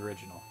that in the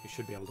original. You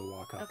should be able to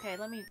walk up. Okay,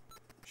 let me.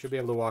 Should be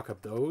able to walk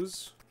up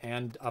those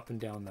and up and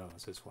down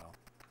those as well.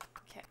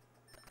 Okay.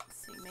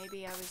 Let's see.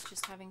 Maybe I was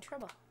just having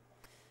trouble.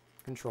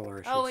 Controller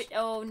issues.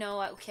 Oh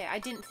no. Okay, I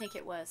didn't think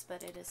it was,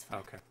 but it is fine.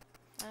 Okay.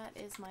 That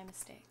is my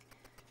mistake.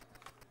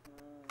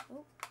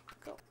 Oh,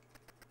 go.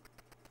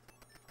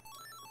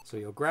 So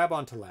you'll grab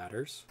onto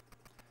ladders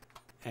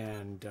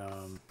and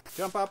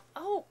jump up.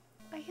 Oh,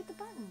 I hit the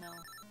button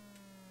though.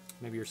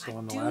 Maybe you're still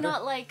on the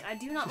I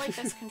do not like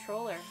this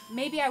controller.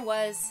 Maybe I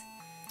was.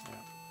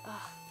 Yeah.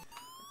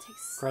 It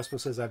takes. Crossbow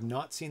says, I've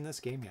not seen this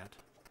game yet.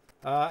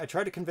 I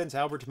tried to convince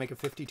Albert to make a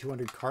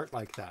 5200 cart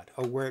like that.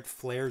 Oh, where it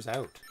flares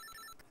out.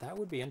 That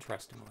would be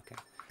interesting looking.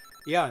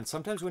 Yeah, and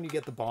sometimes when you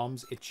get the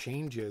bombs, it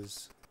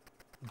changes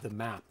the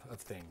map of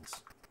things.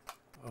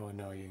 Oh,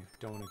 no, you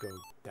don't want to go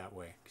that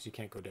way, because you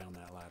can't go down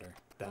that ladder.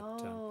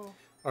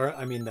 Or,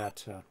 I mean,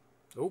 that...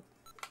 oh.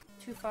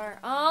 Too far.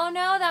 Oh,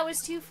 no, that was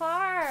too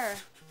far.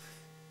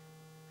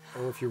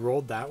 Oh, if you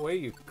rolled that way,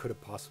 you could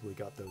have possibly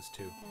got those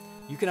too.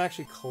 You can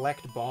actually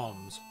collect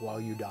bombs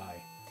while you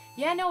die.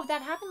 Yeah, no,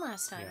 that happened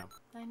last time.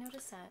 Yeah. I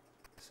noticed that.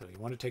 So you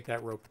want to take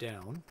that rope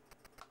down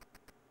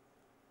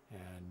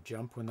and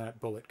jump when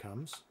that bullet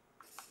comes.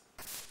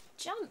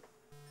 Jump.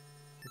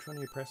 Which one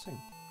are you pressing?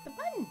 The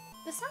button.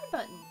 The side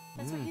button.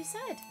 That's what you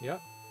said. Yeah.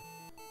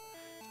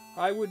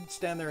 I would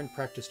stand there and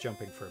practice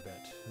jumping for a bit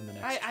in the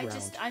next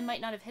round. I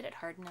might not have hit it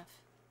hard enough.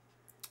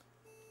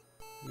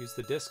 Use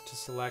the disc to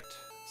select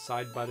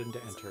side button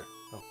to enter.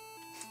 Oh.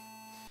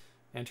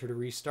 Enter to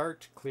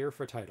restart. Clear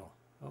for title.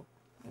 Oh,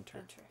 enter.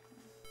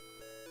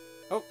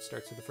 Oh,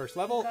 starts with the first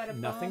level.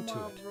 Nothing to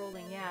it.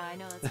 Rolling. Yeah, I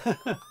know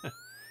that's.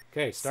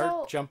 Okay,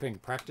 start jumping.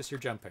 Practice your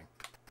jumping.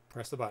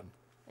 Press the button.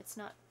 It's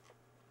not.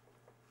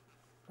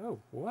 Oh,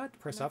 what?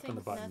 Press up on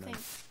the button.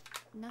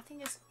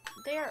 Nothing is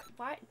there.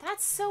 Why?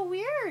 That's so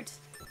weird.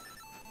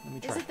 Let me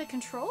try. Is it the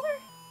controller?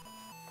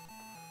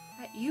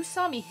 You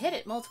saw me hit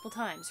it multiple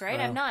times, right?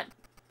 Well. I'm not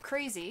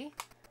crazy.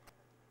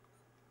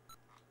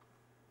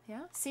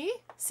 Yeah. See?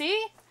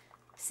 See?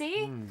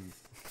 See?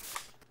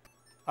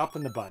 Up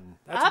in the button.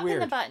 That's up weird.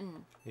 in the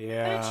button.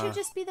 Yeah. But it should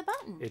just be the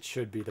button. It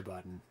should be the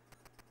button.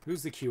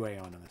 Who's the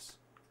QA on this?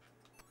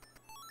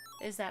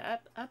 Is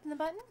that up in the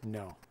button?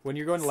 No. When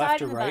you're going Side left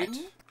to of the right,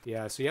 button?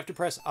 yeah, so you have to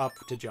press up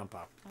to jump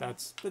up.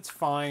 That's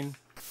fine.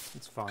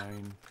 It's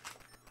fine.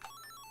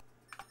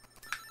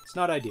 It's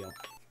not ideal.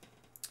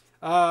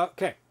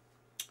 Okay.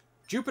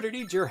 Jupiter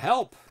needs your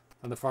help.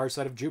 On the far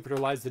side of Jupiter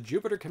lies the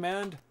Jupiter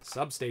Command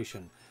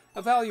Substation,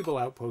 a valuable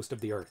outpost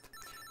of the Earth.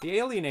 The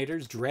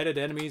alienators, dreaded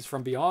enemies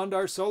from beyond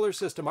our solar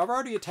system, have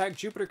already attacked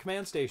Jupiter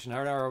Command Station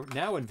and are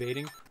now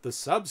invading the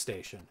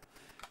substation.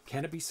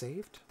 Can it be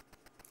saved?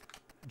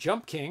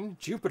 Jumpking,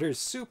 Jupiter's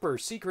super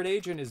secret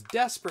agent, is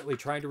desperately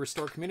trying to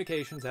restore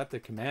communications at the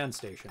command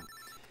station.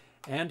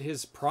 And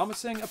his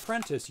promising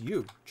apprentice,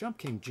 you,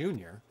 Jumpking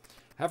Jr.,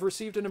 have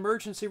received an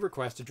emergency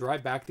request to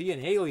drive back the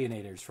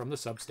alienators from the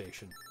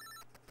substation.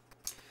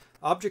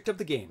 Object of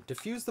the game.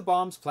 Defuse the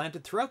bombs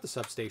planted throughout the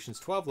substation's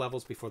 12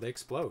 levels before they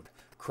explode,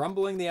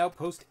 crumbling the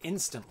outpost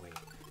instantly.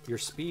 Your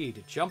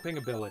speed, jumping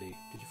ability.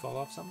 Did you fall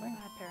off something?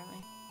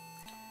 Apparently.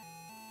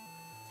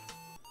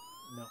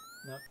 No,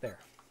 not there.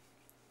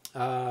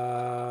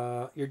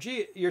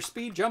 Your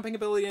speed, jumping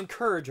ability, and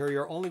courage are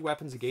your only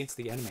weapons against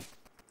the enemy.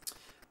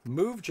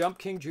 Move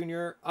Jumpking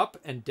Jr. up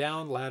and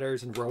down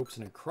ladders and ropes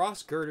and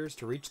across girders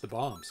to reach the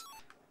bombs.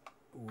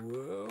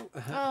 Whoa.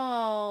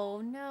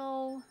 Oh,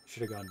 no.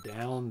 Should have gone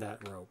down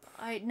that rope.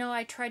 I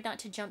tried not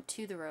to jump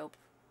to the rope.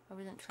 I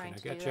wasn't trying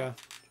to do that.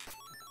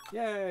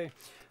 Yay.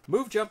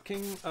 Move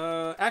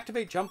Jumpking,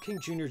 activate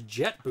Jumpking Jr.'s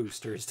jet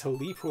boosters to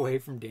leap away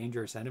from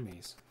dangerous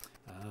enemies.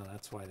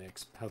 That's why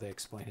how they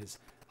explain his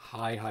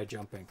high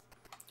jumping.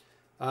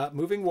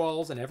 Moving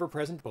walls and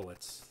ever-present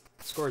bullets.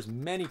 Score as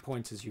many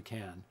points as you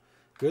can.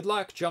 Good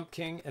luck,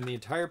 Jumpking, and the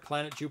entire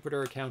planet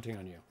Jupiter are counting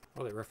on you.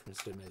 Oh, they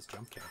referenced him as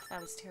Jumpking.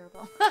 That was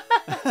terrible.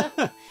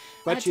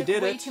 But you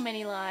did it. Way too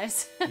many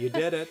lives. You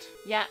did it.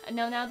 Yeah,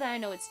 no, now that I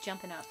know it's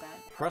jumping up.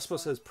 Crossbow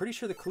says, pretty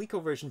sure the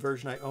ColecoVision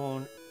version I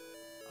own,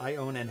 I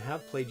own and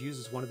have played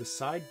uses one of the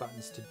side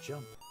buttons to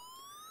jump.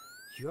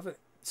 You have a...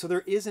 So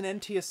there is an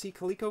NTSC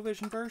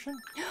ColecoVision version?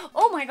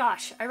 Oh my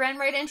gosh, I ran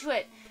right into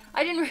it.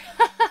 I didn't...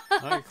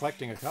 Oh, you're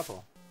collecting a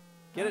couple.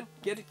 Get it,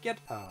 get it, get...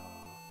 Oh.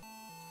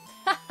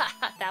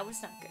 That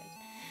was not good.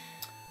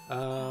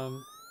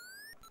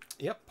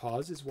 Yep,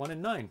 pause is 1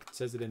 and 9. It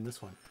says it in this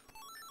one.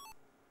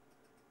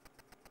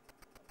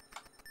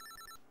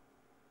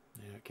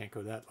 Yeah, I can't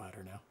go that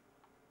ladder now.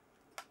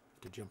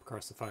 Have to jump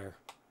across the fire.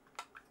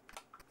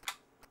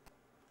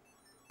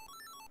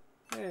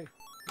 Yay.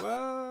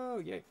 Whoa,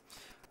 yay.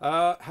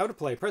 How to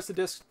play. Press the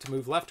disc to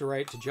move left or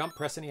right. To jump,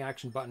 press any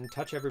action button.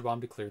 Touch every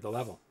bomb to clear the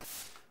level.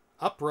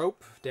 Up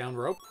rope, down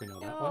rope. We know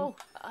that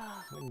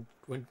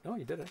one. No,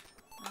 you did it.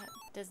 That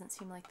doesn't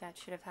seem like that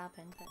should have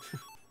happened. But...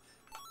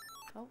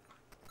 Oh.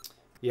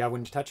 Yeah,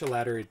 when you touch a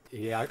ladder, it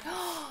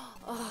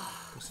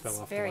just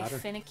fell off the ladder. Very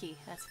finicky.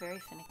 That's very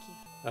finicky.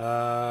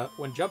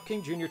 When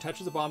Jumpking Jr.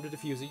 touches a bomb to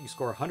defuse it, you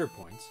score 100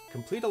 points.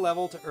 Complete a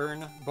level to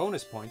earn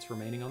bonus points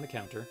remaining on the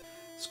counter.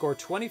 Score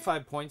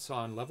 25 points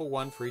on level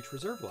 1 for each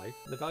reserve life.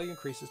 The value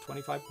increases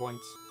 25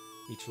 points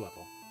each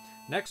level.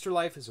 An extra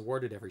life is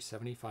awarded every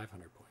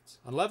 7,500 points.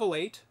 On level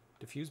 8,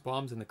 defuse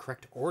bombs in the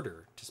correct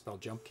order to spell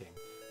Jumpking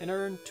and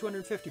earn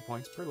 250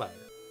 points per ladder.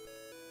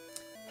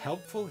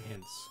 Helpful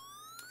hints.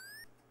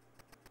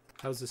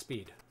 How's the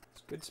speed?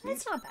 It's good speed?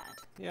 It's not bad.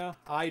 Yeah,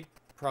 I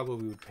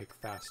probably would pick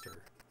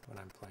faster when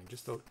I'm playing.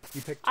 Just though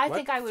you picked. I what?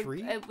 think I would.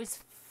 3? It was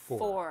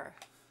 4.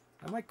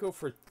 I might go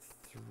for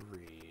 3.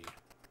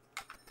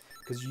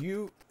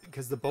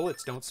 Because the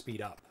bullets don't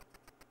speed up.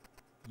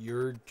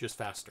 You're just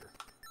faster.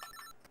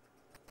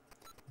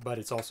 But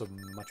it's also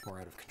much more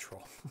out of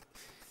control.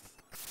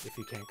 If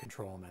you can't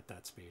control them at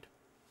that speed.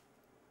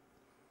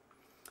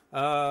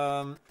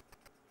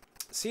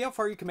 See how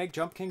far you can make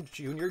Jumpking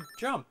Jr.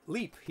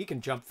 leap. He can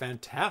jump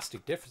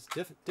fantastic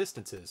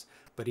distances,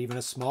 but even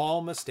a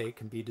small mistake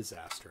can be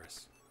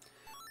disastrous.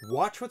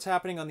 Watch what's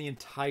happening on the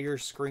entire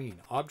screen.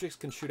 Objects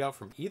can shoot out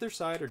from either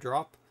side or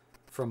drop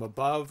from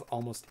above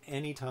almost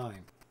any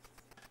time.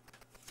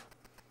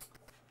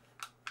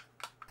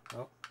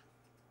 Oh.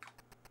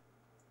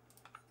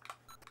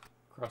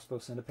 Crossbow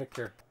sent a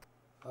picture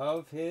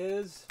of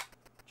his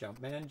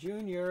Jumpman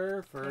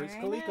Jr. for his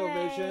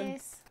ColecoVision.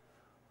 Nice.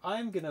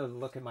 I'm going to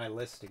look at my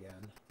list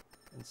again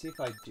and see if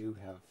I do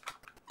have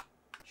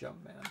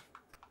Jumpman.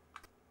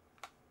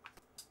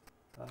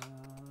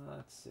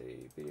 Let's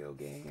see. Video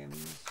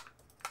games.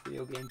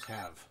 Video games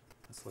have.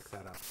 Let's look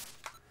that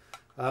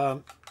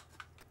up.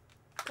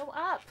 Go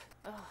up.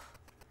 Ugh.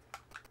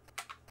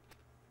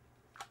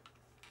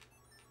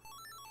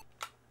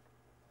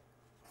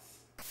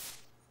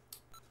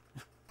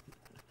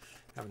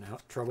 Having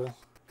trouble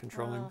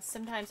controlling. Well,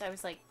 sometimes I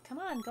was like, come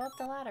on, go up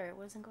the ladder. It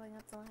wasn't going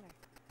up the ladder.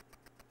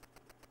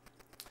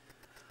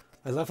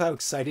 I love how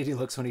excited he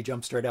looks when he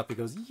jumps straight up. He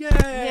goes, yay!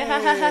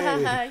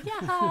 Yeah!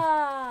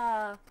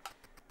 Yeah!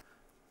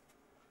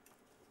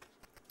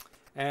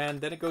 And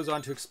then it goes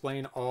on to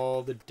explain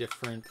all the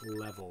different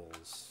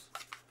levels.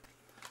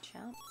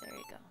 Jump. There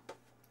you go.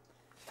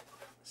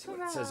 See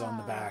what it says on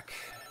the back.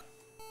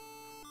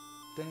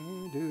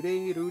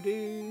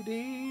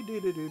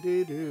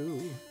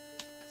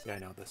 See, I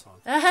know this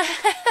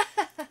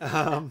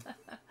song.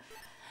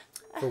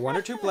 For 1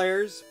 or 2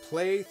 players,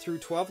 play through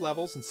 12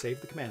 levels and save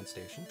the command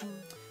station.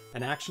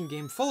 An action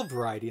game full of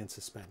variety and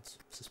suspense.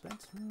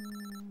 Suspense?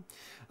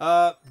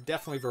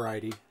 Definitely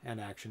variety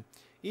and action.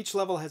 Each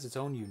level has its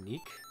own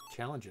unique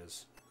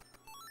challenges.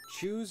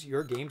 Choose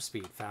your game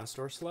speed, fast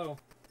or slow.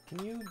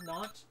 Can you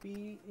not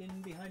be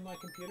in behind my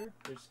computer?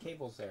 There's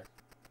cables there.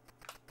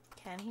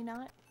 Can he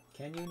not?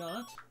 Can you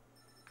not?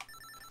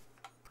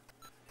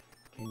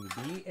 Can you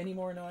be any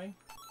more annoying?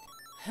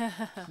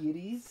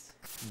 Kitties?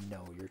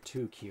 No, you're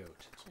too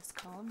cute. Just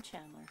call him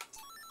Chandler.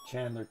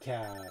 Chandler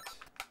Cat.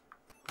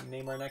 Can you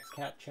name our next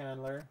cat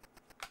Chandler?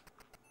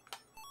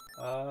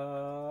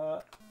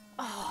 Oh.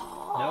 No,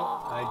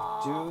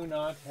 I do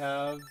not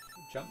have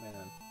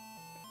Jumpman.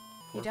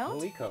 You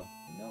don't? Coleco.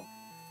 No.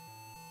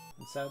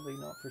 And sadly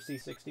not for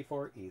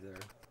C64 either.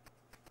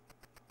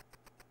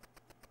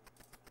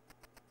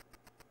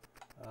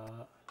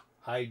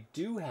 I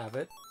do have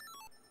it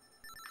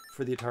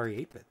for the Atari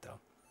 8-bit though.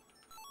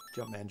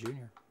 Jumpman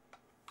Jr.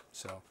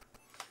 So,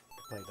 I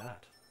can play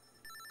that.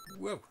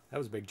 Whoa, that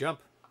was a big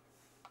jump.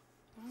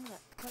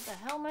 What the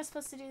hell am I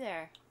supposed to do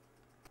there?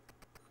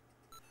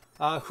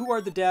 Who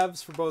are the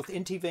devs for both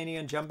IntelliVania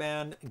and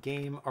Jumpman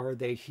game? Are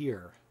they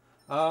here?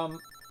 I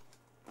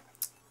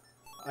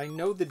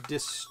know the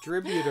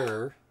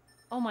distributor.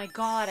 Oh my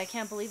god, I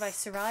can't believe I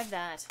survived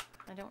that.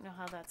 I don't know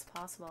how that's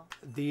possible.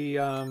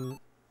 The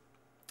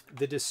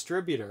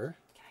distributor.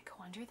 Can I go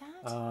under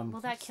that?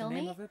 Will that kill the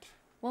name me? Of it?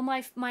 Will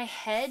my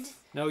head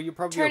No, you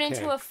probably turn okay.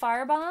 into a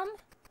firebomb?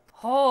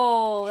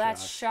 Oh,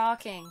 that's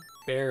shocking.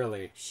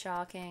 Barely.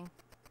 Shocking.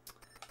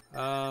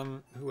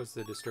 Who was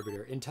the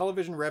distributor?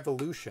 Intellivision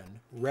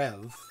Revolution,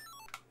 Rev,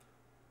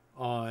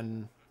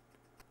 on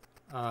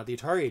the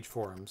Atari Age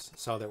forums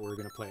saw that we were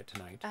going to play it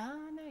tonight. Ah,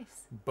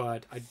 nice.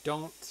 But I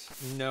don't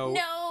know.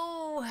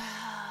 No!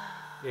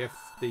 if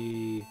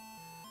the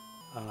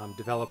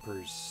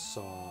developers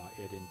saw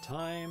it in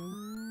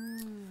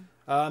time.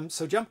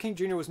 So Jumpking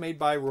Jr. was made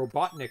by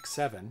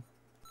Robotnik7.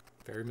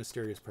 Very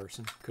mysterious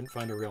person. Couldn't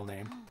find a real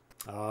name.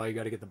 Oh, you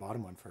got to get the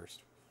bottom one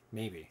first.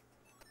 Maybe.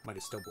 Might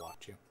have still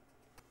blocked you.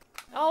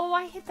 Oh,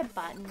 I hit the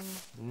button.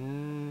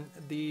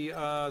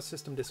 The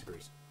system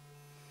disagrees.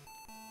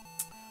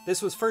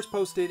 This was first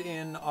posted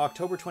in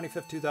October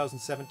 25th,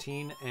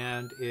 2017,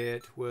 and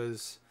it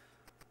was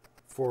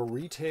for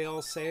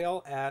retail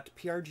sale at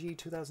PRG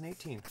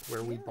 2018,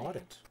 where we bought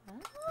it.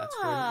 That's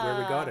where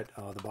we got it.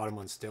 Oh, the bottom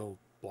one still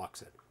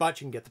blocks it. But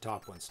you can get the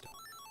top one still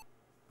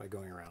by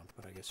going around.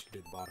 But I guess you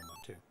did the bottom one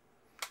too.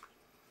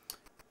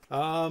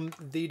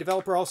 The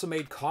developer also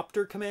made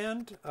Copter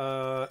Command,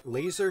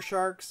 Laser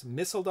Sharks,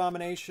 Missile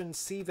Domination,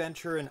 Sea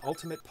Venture, and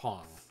Ultimate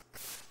Pong.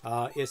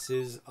 This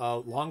is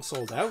long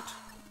sold out,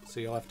 so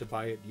you'll have to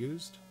buy it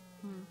used,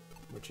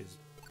 which is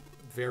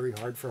very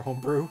hard for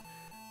homebrew.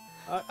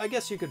 I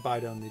guess you could buy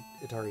it on the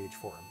Atari Age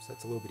forums.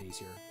 That's a little bit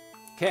easier.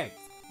 Okay.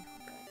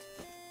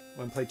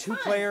 Want to play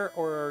two-player,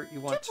 or you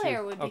want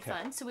Two-player would be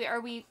fun. So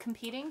are we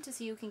competing to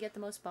see who can get the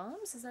most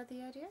bombs? Is that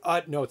the idea?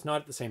 No, it's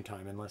not at the same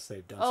time unless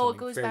they've done something it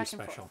goes very back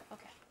special. And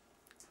forth. Okay.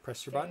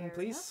 Press your button,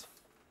 please. Enough.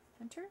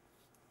 Enter.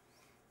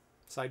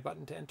 Side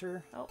button to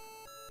enter. Oh.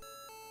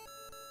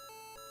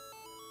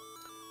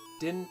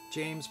 Didn't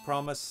James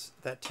promise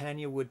that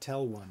Tanya would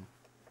tell one?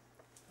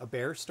 A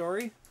bear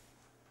story?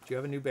 Do you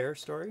have a new bear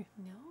story?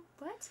 No.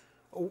 What?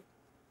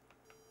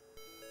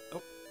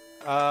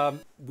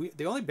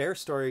 The only bear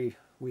story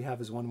we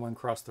have is one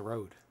across the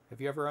road. Have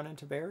you ever run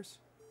into bears?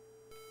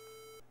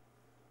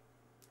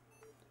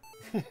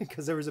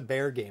 Because there was a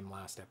bear game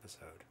last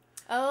episode.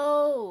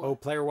 Oh,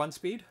 player 1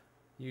 speed?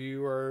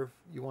 You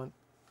want,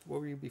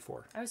 what were you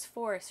before? I was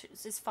 4.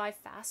 Is 5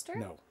 faster?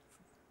 No.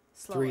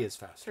 Slower. 3 is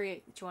faster. 3.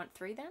 Do you want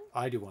 3 then?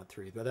 I do want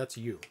 3, but that's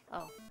you.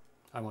 Oh.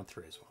 I want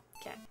 3 as well.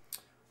 Okay.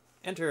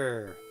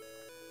 Enter.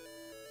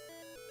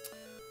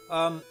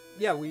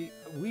 Yeah,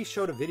 we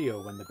showed a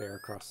video when the bear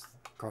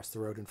crossed the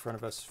road in front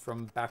of us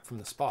back from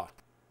the spa.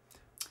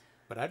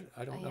 But I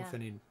don't know if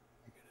any... You're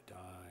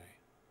gonna die.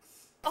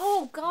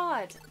 Oh,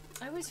 God.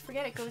 I always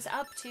forget it goes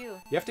up, too.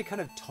 You have to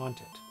kind of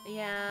taunt it.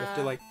 Yeah. You have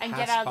to, like, and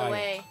pass get out of by the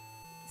way.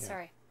 Yeah.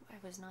 Sorry. I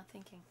was not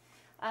thinking.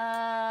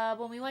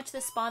 When we went to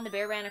the spa and the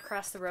bear ran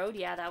across the road,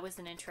 yeah, that was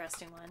an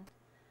interesting one.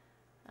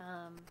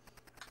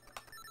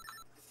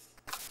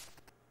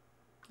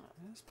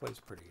 This plays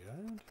pretty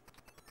good.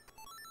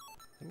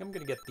 I think I'm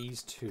going to get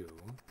these 2.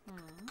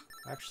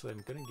 Actually,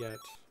 I'm going to get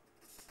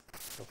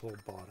the whole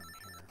bottom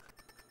here.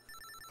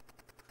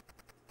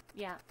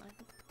 Yeah.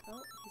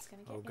 Oh, he's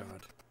going to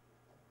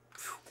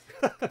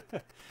get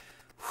God.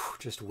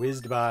 Just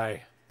whizzed by.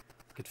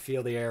 I could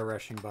feel the air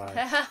rushing by.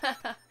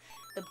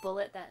 The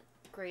bullet that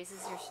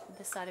grazes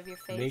the side of your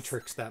face.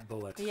 Matrix that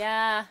bullet.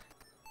 Yeah.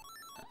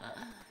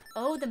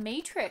 Oh, the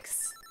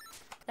Matrix.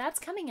 That's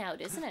coming out,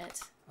 isn't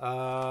it?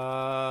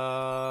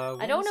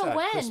 I don't know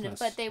when, Christmas?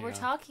 but they were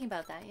talking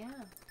about that, yeah.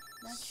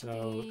 That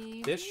So, should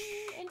be this...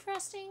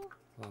 interesting.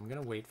 Well, I'm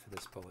going to wait for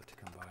this bullet to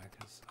come by,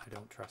 because I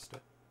don't trust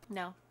it.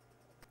 No.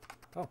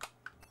 Oh.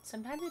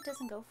 Sometimes it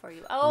doesn't go for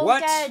you. Oh,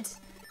 What? dead.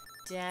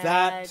 Dead.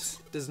 That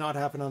does not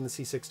happen on the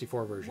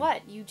C64 version.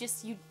 What? You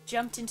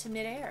jumped into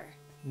midair.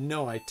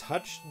 No, I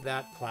touched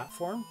that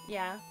platform.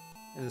 Yeah.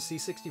 In the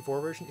C64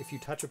 version, if you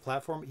touch a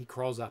platform, he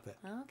crawls up it.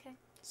 Oh, okay.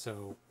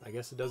 So, I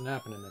guess it doesn't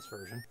happen in this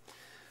version.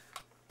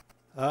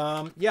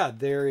 Yeah,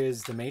 there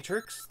is The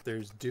Matrix.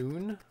 There's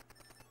Dune.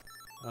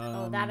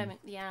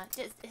 Yeah.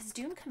 Has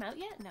Dune come out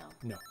yet? No.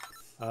 No.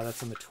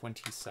 That's on the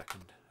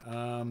 22nd.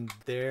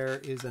 There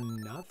is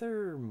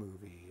another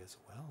movie as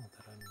well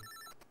that I'm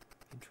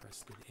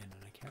interested in,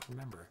 and I can't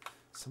remember.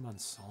 Some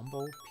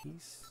ensemble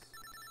piece?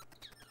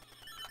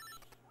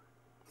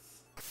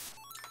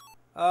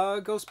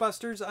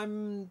 Ghostbusters,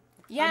 I'm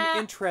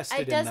interested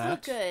in that. It does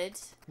look good.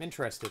 I'm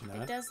interested in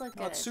that. It does look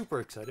good. Not super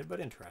excited,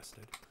 but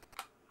interested.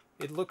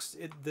 It looks...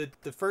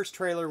 the first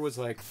trailer was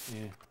like,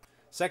 eh.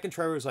 Second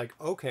trailer was like,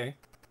 okay.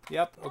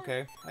 Yep,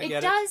 okay. I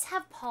get it. It does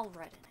have Paul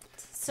Rudd in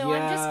it. So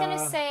I'm just going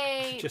to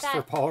say just that...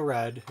 for Paul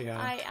Rudd, yeah.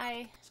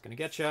 I... It's going to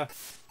get you.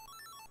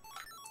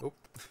 Oh.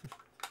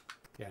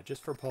 Yeah,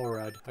 just for Paul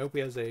Rudd. I hope he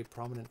has a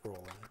prominent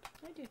role in it.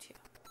 I do too.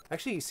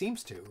 Actually, he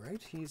seems to,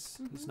 right? He's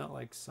not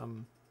like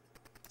some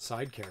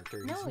side character.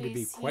 He No, seems to be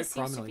he quite seems to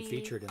prominently be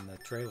featured in the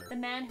trailer. The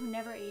man who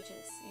never ages,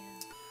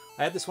 yeah.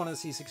 I had this one on the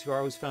C64. I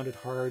always found it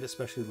hard,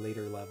 especially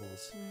later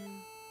levels.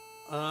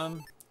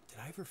 Did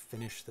I ever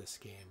finish this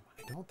game?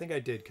 I don't think I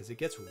did, because it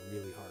gets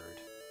really hard.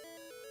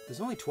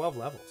 There's only 12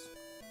 levels.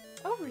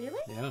 Oh,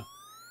 really? Yeah.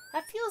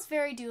 That feels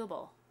very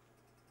doable.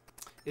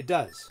 It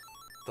does.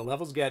 The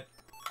levels get...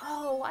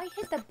 Oh, I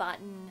hit the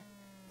button.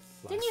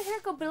 Didn't you hear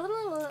it go... Blah,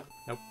 blah, blah?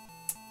 Nope.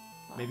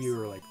 Maybe you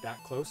were like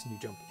that close and you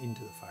jumped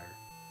into the fire.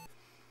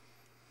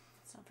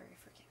 It's not very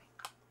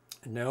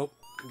forgiving. Nope.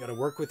 You gotta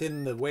work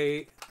within the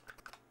way...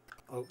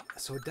 Oh,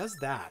 so it does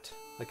that.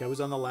 Like I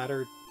was on the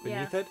ladder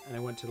beneath it and I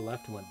went to the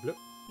left and went bloop.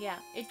 Yeah,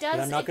 it does.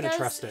 But I'm not going to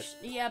trust it.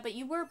 Yeah, but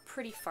you were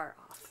pretty far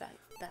off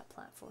that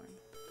platform.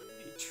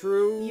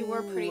 True. You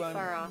were pretty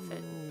far off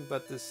it.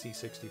 But the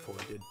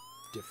C64 did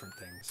different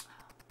things.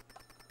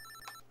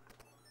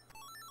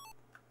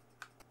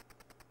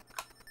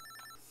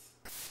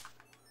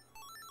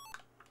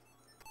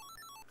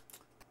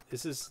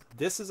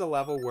 This is a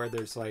level where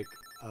there's like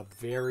a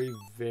very,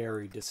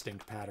 very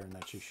distinct pattern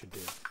that you should do.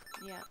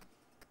 Yeah.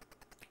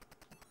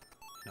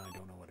 And I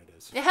don't know what it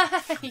is. Yeah.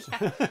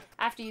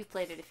 After you've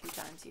played it a few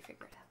times, you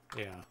figure it out.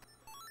 Yeah.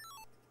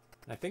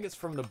 I think it's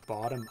from the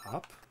bottom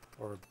up,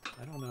 or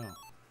I don't know.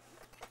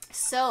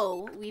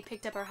 So we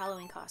picked up our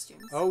Halloween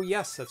costumes. Oh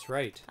yes, that's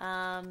right.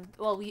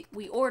 Well,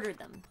 we ordered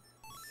them.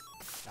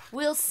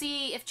 We'll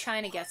see if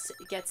China gets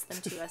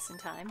them to us in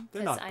time.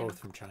 They're not both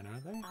from China, are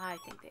they? I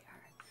think they are.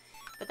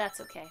 But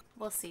that's okay.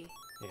 We'll see.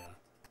 Yeah.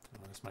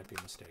 Well, this might be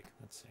a mistake.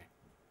 Let's see.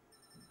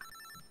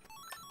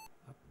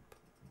 Up.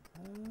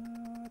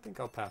 I think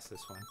I'll pass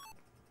this one.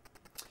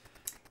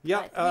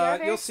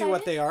 Yeah, you'll see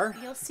what they are.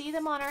 You'll see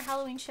them on our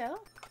Halloween show.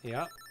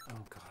 Yeah.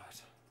 Oh, God.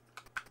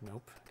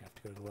 Nope. I have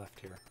to go to the left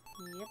here.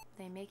 Yep,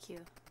 they make you.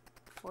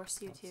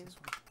 Force you to.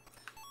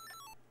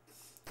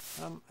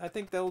 I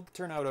think they'll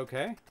turn out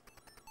okay.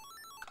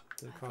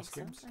 The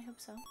costumes. I hope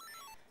so.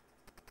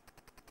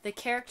 The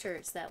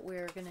characters that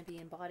we're going to be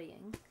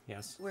embodying.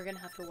 Yes. We're going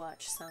to have to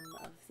watch some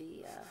of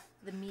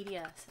the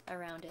media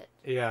around it.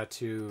 Yeah,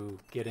 to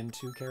get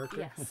into character.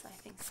 Yes, I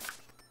think so.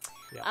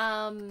 Yeah.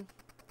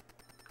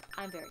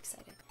 I'm very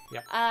excited.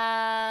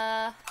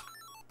 Yeah.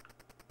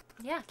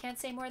 Yeah, can't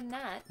say more than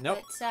that.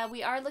 Nope. But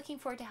we are looking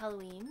forward to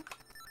Halloween.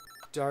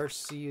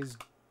 Darcy is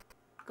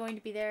going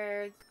to be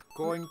there.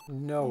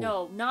 No.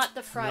 No, not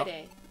the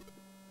Friday. No.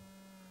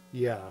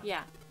 Yeah.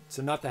 Yeah.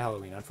 So not the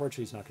Halloween.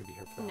 Unfortunately, he's not going to be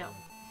here for that. No.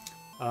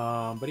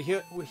 But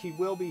he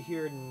will be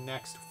here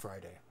next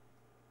Friday.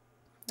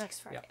 Next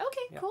Friday. Yeah.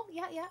 Okay, yeah. cool.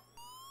 Yeah, yeah.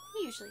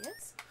 He usually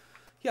is.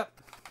 Yep.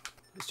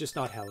 It's just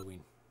not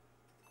Halloween.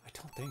 I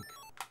don't think.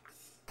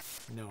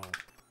 No.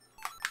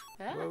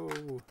 Huh?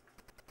 Whoa.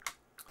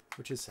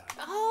 Which is sad.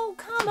 Oh,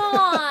 come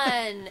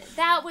on!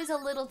 That was a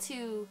little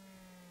too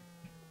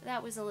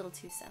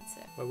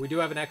sensitive. But we do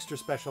have an extra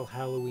special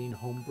Halloween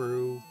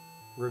homebrew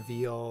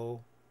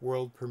reveal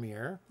world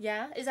premiere.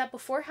 Yeah? Is that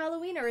before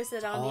Halloween or is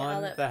it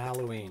on the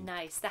Halloween?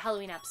 Nice. The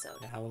Halloween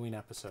episode. The Halloween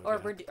episode. Or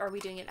yeah. are we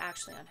doing it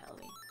actually on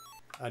Halloween?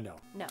 No.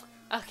 No.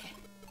 Okay.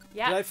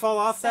 Yeah. Did I fall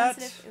off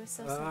sensitive. that? It was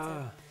so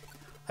sensitive.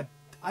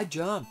 I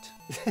jumped.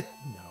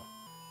 No.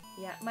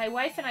 Yeah, my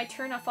wife and I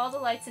turn off all the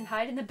lights and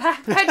hide in the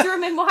back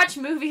bedroom and watch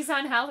movies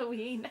on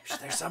Halloween.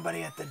 There's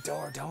somebody at the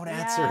door. Don't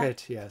answer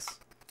it. Yes.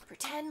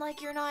 Pretend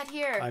like you're not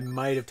here. I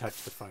might have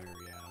touched the fire,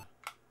 yeah.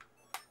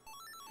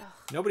 Ugh.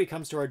 Nobody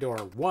comes to our door.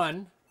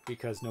 1,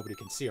 because nobody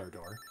can see our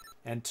door.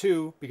 And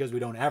 2, because we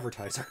don't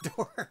advertise our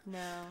door.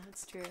 No,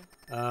 it's true.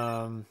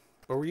 But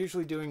we're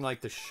usually doing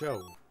like the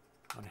show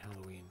on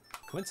Halloween.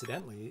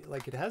 Coincidentally,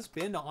 like it has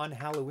been on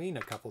Halloween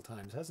a couple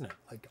times, hasn't it?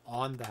 Like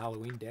on the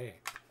Halloween day.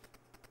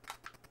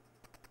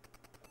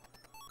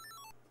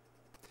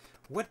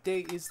 What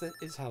day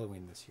is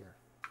Halloween this year?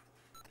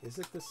 Is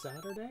it the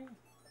Saturday?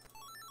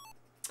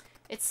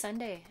 It's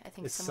Sunday, I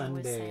think it's someone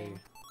was saying.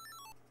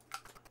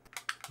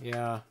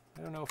 Yeah,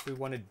 I don't know if we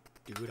want to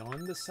do it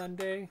on the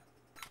Sunday.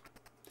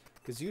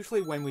 Because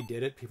usually when we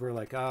did it, people are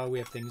like, oh, we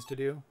have things to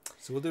do.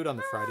 So we'll do it on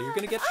the Friday. You're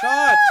going to get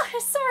shot!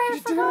 Sorry,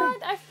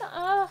 I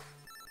forgot.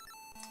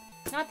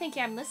 Not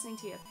thinking I'm listening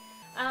to you.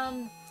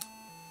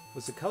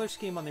 Was the color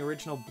scheme on the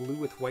original blue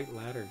with white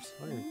ladders?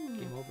 What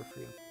game over for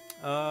you?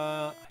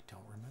 I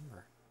don't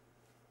remember.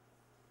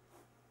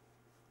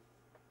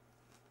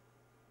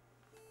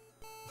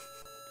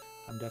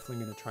 I'm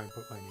definitely going to try and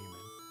put my name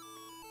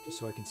in. Just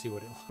so I can see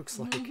what it looks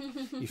like.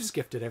 You've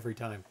skipped it every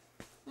time.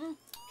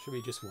 Should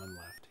be just 1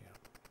 left,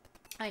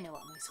 yeah. I know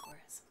what my score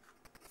is.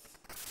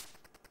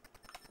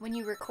 When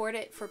you record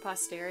it for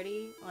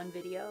posterity on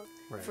video,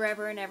 right.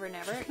 Forever and ever and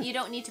ever, you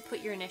don't need to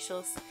put your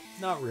initials.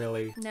 Not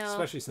really. No.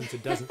 Especially since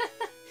it doesn't...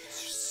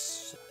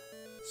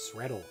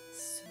 Shreddle.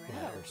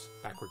 Ladders.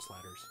 Backwards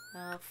ladders.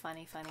 Oh,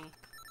 funny.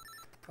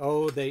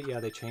 Oh, they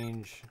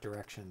change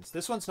directions.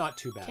 This one's not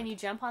too bad. Can you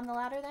jump on the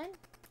ladder then?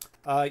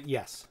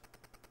 Yes.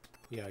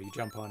 Yeah, you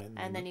jump on it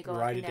and then you go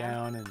ride it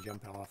down and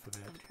jump off of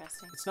it.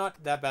 Interesting. It's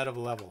not that bad of a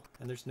level.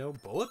 And there's no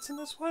bullets in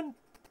this one?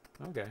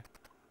 Okay.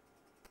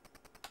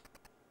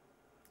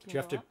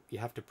 But you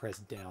have to press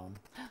down.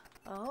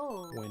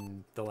 Oh.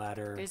 When the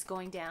ladder is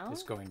going down?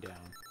 Is going down.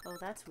 Oh,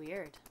 that's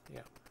weird.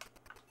 Yeah.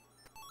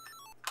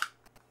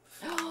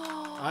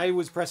 I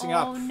was pressing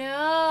up. Oh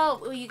no!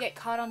 Will you get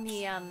caught on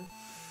the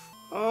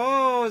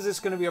Oh, is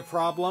this going to be a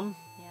problem?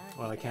 Yeah.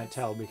 Well, I can't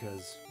tell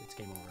because it's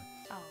game over.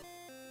 Oh.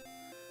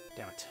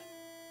 Damn it.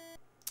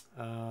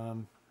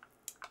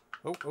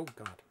 Oh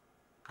God.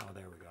 Oh,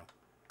 there we go.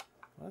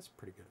 Well, that's a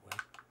pretty good way.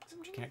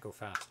 Except you can't go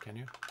fast, can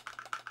you?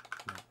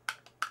 No.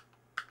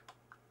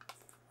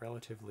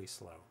 Relatively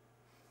slow.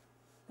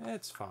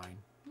 It's fine.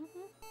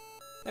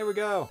 There we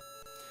go.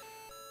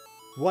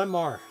 One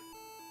more.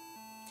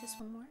 Just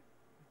one more?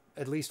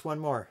 At least one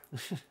more.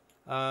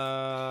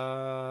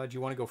 Do you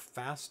want to go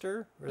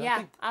faster?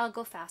 Yeah, I'll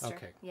go faster.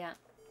 Okay. Yeah.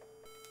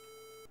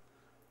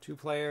 2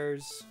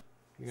 players.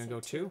 You're going to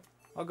go 2?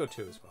 I'll go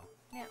 2 as well.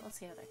 Yeah, we'll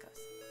see how that goes.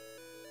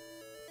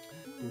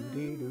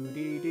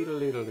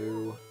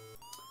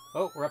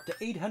 Oh, we're up to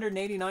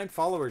 889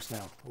 followers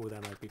now. Oh,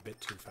 that might be a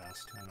bit too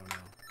fast. I don't know.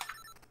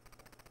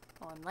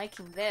 Oh, I'm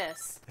liking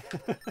this.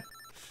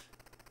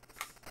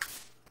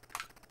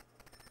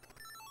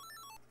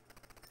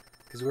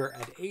 Because we're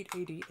at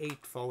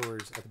 888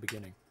 followers at the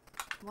beginning.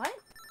 What?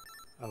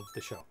 Of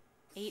the show.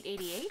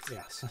 888?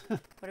 Yes.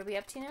 What are we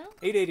up to now?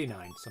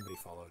 889. Somebody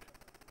followed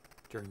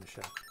during the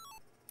show.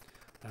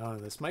 Oh,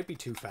 this might be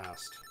too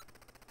fast.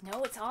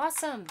 No, it's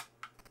awesome.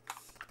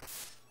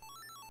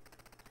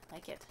 I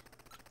like it.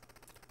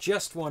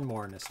 Just one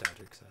more,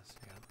 Nostalgic says.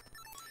 Yeah.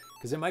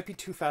 Because it might be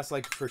too fast,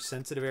 like for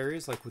sensitive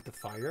areas, like with the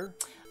fire.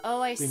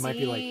 Oh, I see. We might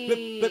be like,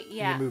 blip, blip,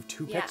 yeah. and you move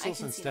 2 Yeah, I pixels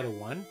can instead see of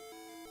 1. Nice.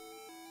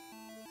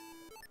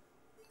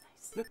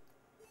 Blip.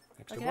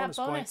 Extra Look at bonus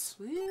that points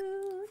bonus.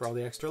 Woo. for all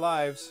the extra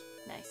lives.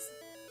 Nice.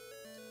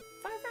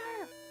 Fire,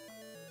 fire.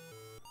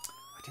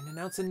 I didn't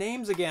announce the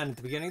names again at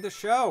the beginning of the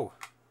show.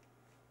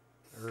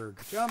 Erg,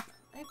 jump.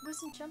 I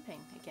wasn't jumping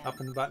again. Up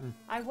in the button.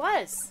 I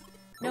was.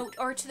 No,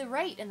 or to the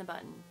right in the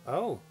button.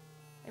 Oh.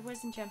 I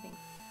wasn't jumping.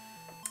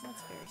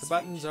 That's very The strange.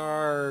 buttons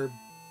are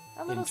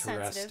a little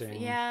sensitive.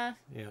 interesting. Yeah.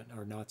 Yeah,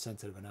 or not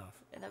sensitive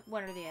enough.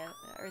 One or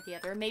the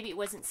other. Maybe it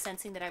wasn't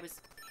sensing that I was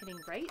hitting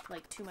right,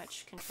 like too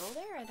much control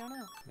there. I don't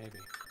know. Maybe.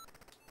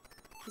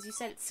 Because you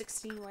said it's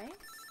 16 way.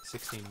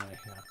 16 way,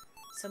 yeah.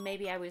 So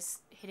maybe I was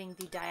hitting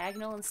the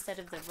diagonal instead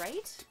of the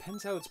right.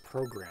 Depends how it's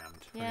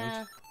programmed, Yeah.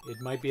 right?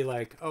 It might be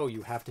like, oh,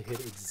 you have to hit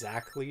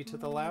exactly to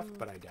the left,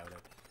 but I doubt it.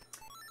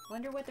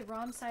 Wonder what the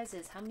ROM size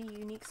is. How many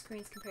unique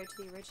screens compared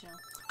to the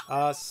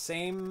original?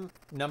 Same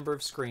number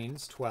of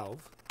screens,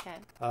 12. Okay.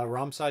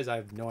 ROM size, I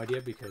have no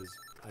idea because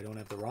I don't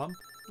have the ROM.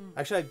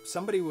 Actually,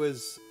 somebody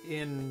was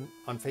on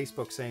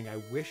Facebook saying, I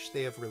wish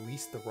they have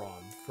released the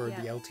ROM for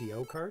the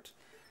LTO cart.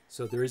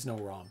 So there is no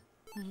ROM.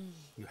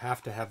 You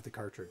have to have the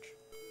cartridge.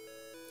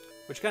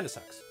 Which kind of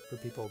sucks for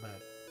people that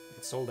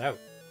it's sold out.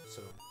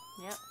 So.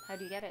 Yeah. How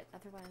do you get it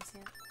otherwise?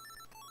 Yeah.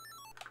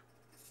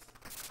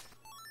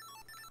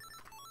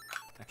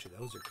 Actually,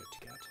 those are good to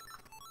get.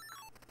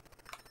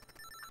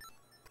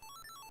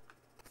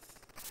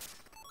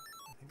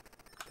 I think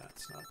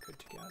that's not good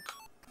to get.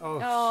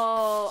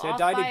 Oh, see, I off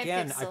died by a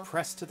again. I pixel.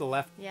 pressed to the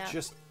left Yeah.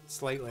 just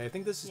slightly. I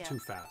think this is Yeah. too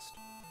fast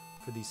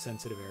for these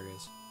sensitive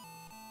areas.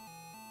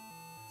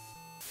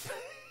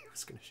 I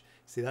was gonna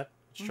see that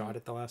shot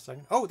at the last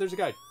second. Oh, there's a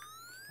guy.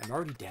 I'm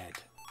already dead.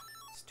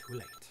 It's too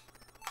late.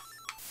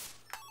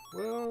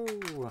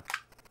 Whoa!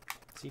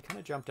 See, he kind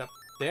of jumped up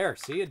there.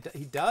 See,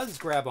 he does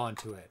grab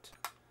onto it.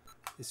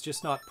 It's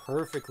just not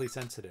perfectly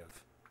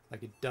sensitive.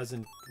 Like it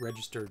doesn't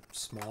register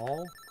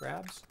small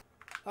grabs.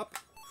 Up.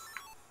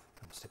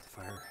 Almost hit the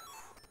fire.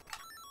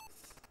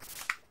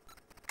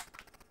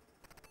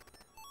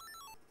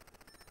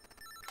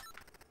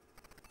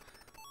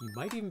 You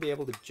might even be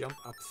able to jump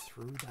up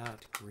through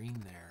that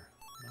green there.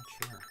 I'm not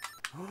sure.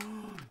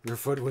 Your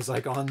foot was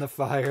like on the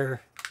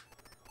fire.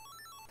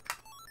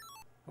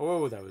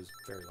 Oh, that was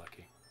very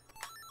lucky.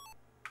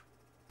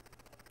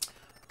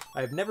 I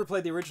have never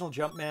played the original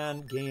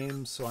Jumpman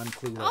game, so I'm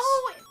clueless.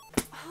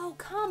 Oh,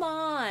 come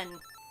on.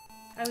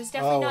 I was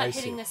definitely not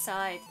hitting the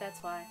side.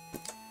 That's why.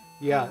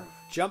 Yeah,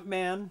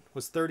 Jumpman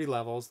was 30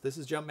 levels. This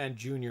is Jumpman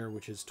Junior,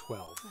 which is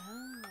 12.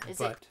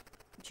 Is it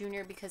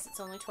Junior because it's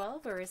only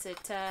 12, or is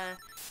it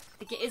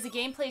is the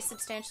gameplay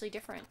substantially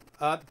different?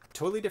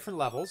 Totally different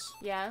levels.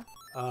 Yeah.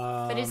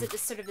 But is it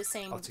sort of the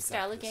same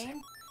style of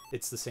game?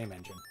 It's the same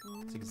engine.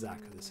 It's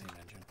exactly the same engine.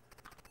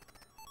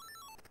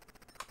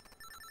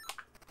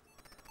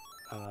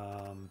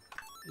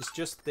 It's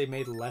just they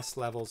made less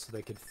levels so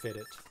they could fit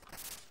it.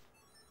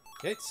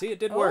 Okay, see, it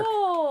did work.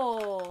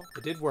 Oh!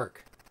 It did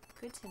work.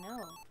 Good to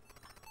know.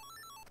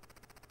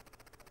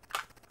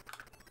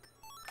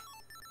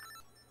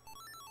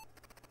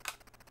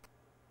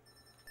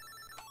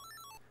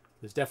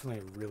 There's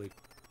definitely a really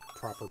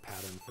proper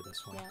pattern for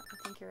this one. Yeah, I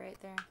think you're right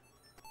there.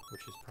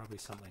 Which is probably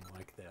something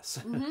like this.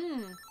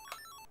 Mm-hmm.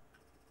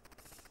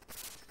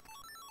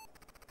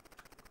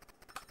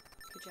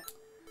 Good job.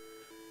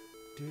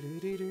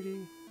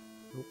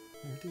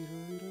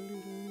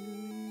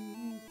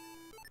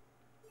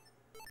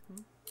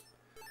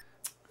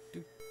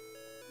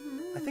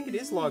 I think it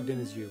is logged in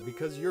as you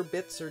because your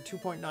bits are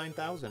 2.9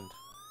 thousand.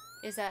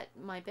 Is that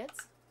my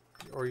bits?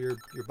 Or your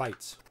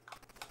bytes.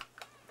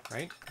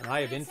 Right? And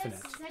I have infinite.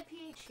 It says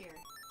ZPH here.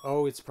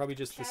 Oh, it's probably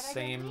just the Chat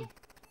same. identity?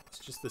 It's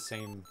just the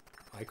same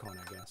icon,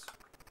 I guess.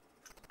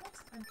 What?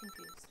 I'm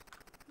confused.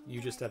 You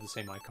just have the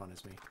same icon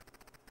as me.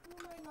 Who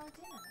am I logged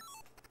in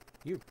as?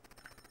 You.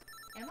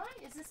 Am I?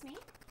 Is this me?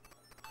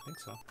 I think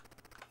so.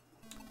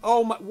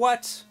 Oh my!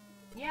 What?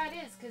 Yeah, it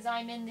is, because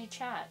I'm in the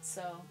chat,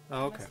 so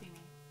Oh, it okay. must be me.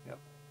 Yep.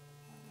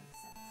 That makes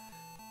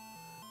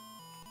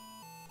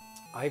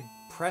sense. I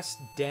pressed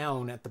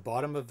down at the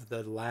bottom of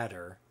the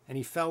ladder, and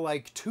he fell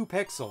like 2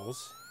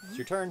 pixels. It's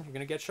your turn. You're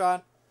gonna get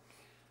shot.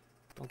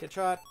 Don't get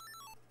shot.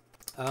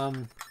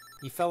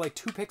 He fell like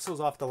 2 pixels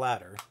off the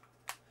ladder.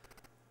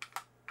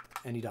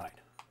 And he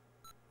died.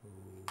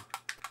 Ooh,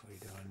 what are you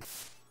doing?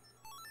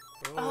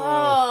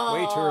 Oh,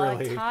 way too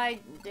early.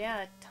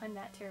 Timed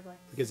that terribly.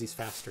 Because he's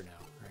faster now,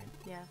 right?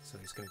 Yeah. So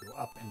he's going to go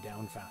up and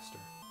down faster.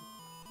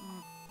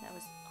 That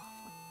was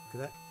awful.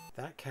 Look at that.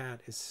 That cat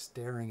is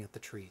staring at the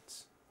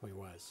treats. Well, he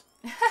was.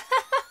 He's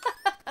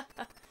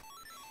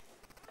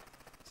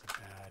a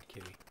bad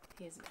kitty.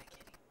 He is a bad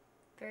kitty.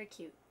 Very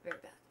cute. Very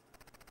bad.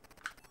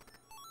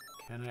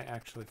 Can I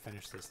actually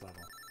finish this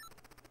level?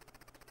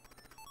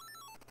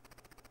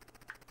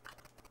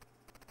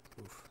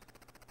 Oof.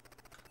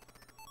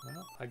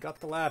 Well, I got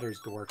the ladders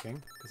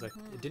working, because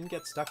it didn't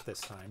get stuck this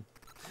time.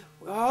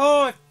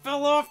 Oh, I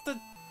fell off the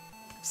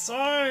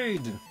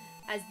side!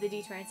 As the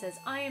D-Train says,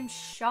 I am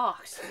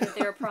shocked that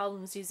there are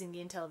problems using the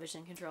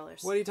Intellivision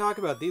controllers. What are you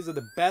talking about? These are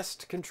the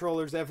best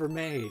controllers ever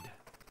made.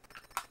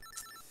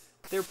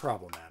 They're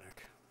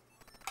problematic.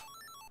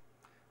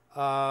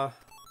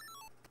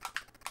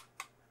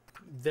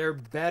 They're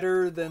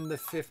better than the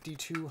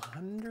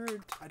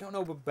 5200. I don't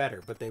know about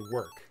better, but they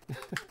work.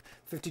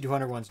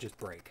 5200 ones just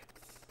break.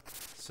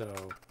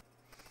 So,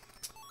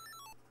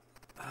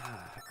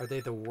 are they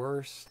the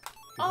worst?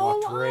 You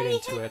walked right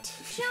into it.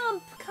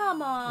 Jump!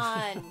 Come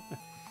on!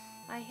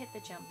 I hit the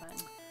jump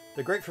button.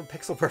 They're great for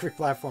pixel perfect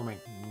platforming.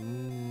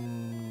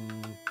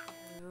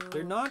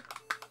 They're not,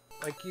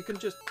 like, you can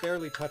just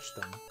barely touch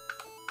them.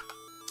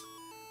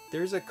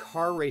 There's a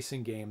car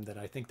racing game that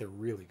I think they're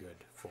really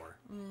good for.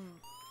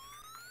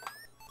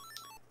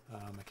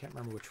 I can't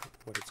remember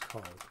what it's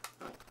called.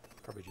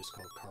 Probably just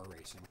called car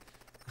racing.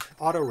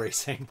 Auto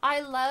racing. I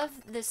love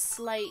the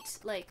slight,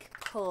 like,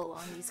 pull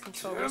on these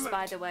controllers,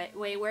 by the way,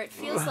 where it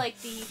feels like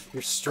the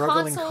You're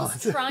struggling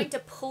console's trying to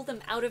pull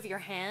them out of your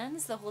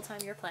hands the whole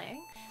time you're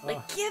playing.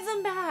 Like, give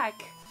them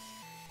back!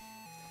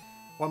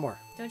 One more.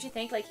 Don't you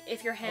think? Like,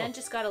 if your hand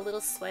just got a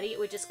little sweaty, it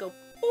would just go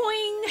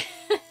boing!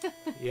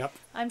 Yep.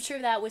 I'm sure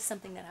that was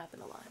something that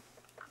happened a lot.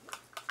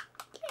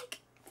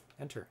 Clink.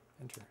 Enter,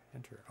 enter,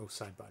 enter. Oh,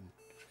 side button.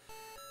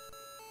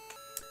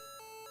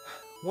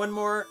 One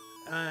more,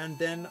 and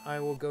then I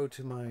will go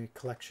to my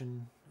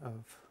collection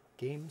of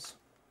games,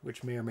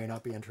 which may or may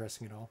not be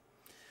interesting at all.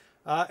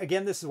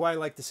 Again, this is why I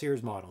like the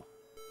Sears model.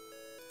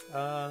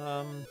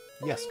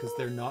 Yes, because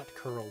they're not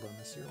curled on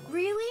the Sears model.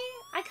 Really?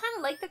 I kind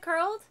of like the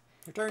curled.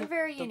 Your turn. They're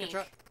very Don't get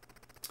unique.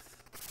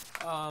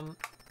 shot.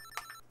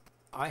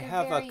 I They're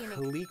have a very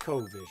unique.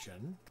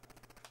 ColecoVision,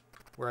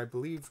 where I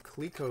believe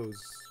Coleco's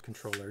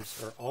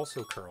controllers are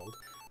also curled,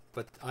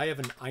 but I have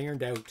an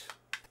ironed out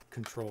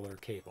controller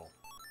cable.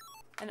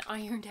 And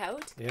ironed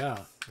out? Yeah,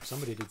 or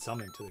somebody did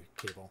something to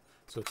the cable,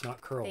 so it's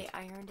not curled. They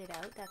ironed it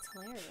out? That's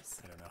hilarious.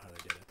 I don't know how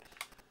they did it.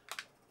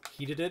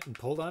 Heated it and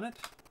pulled on it?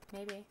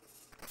 Maybe.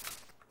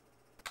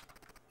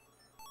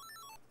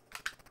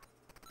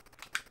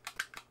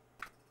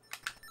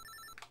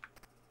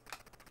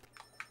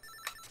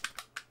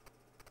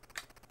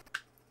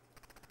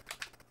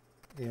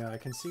 Yeah, I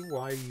can see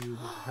why you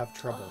have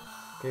trouble.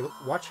 Okay,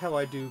 watch how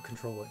I do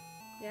control it.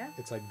 Yeah?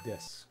 It's like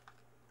this.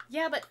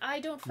 Yeah, but I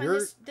don't find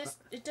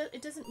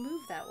it doesn't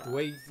move that well. The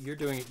way you're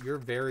doing it, you're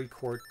very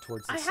towards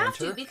the I center. have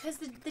to, because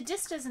the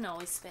disc doesn't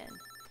always spin.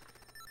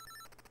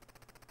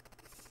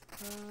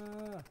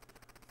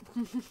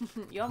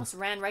 You almost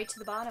ran right to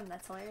the bottom.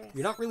 That's hilarious.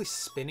 You're not really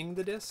spinning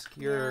the disc.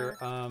 You're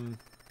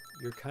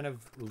you're kind of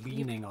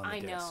leaning on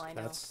the disc. I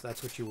know. That's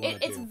what you want to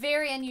do. It's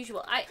very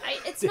unusual.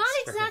 It's not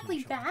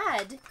exactly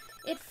bad.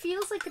 It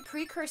feels like the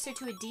precursor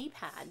to a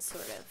D-pad,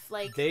 sort of.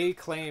 Like they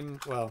claim,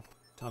 well,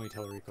 Tommy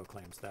Tellerico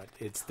claims that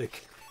it's the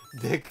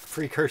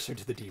precursor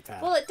to the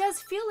D-pad. Well, it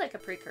does feel like a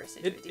precursor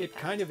to a D-pad. It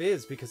kind of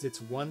is, because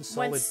it's one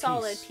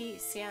solid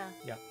piece, yeah.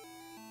 Yeah.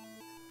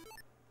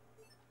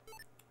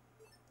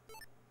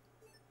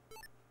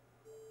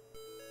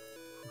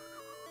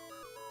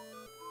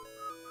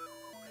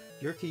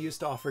 Yerke used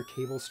to offer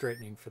cable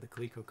straightening for the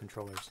Coleco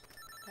controllers.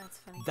 That's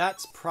funny.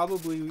 That's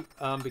probably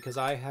because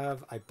I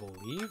have, I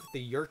believe,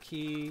 the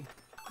Yerke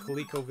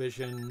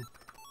ColecoVision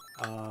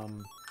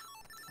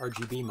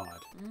RGB mod.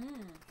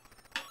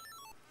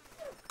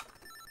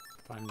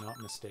 If I'm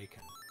not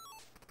mistaken.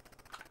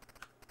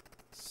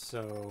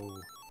 So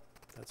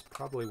that's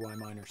probably why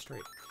mine are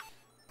straight.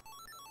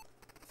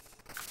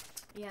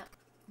 Yeah.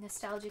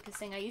 Nostalgic is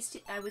saying,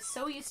 I was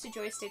so used to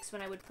joysticks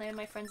when I would play on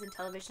my friends'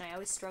 Intellivision. I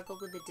always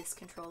struggled with the disc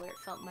controller. It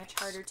felt much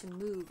harder to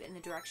move in the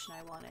direction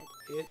I wanted.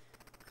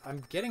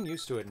 I'm getting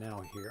used to it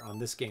now here, on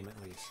this game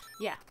at least.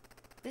 Yeah.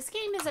 This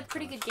game is a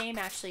pretty good game,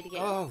 actually, to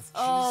get... Oh,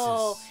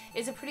 Jesus.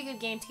 It's a pretty good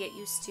game to get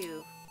used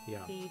to.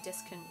 Yeah. The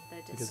disc...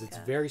 Because it's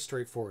very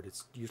straightforward.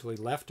 It's usually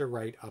left or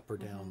right, up or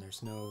down.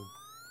 There's no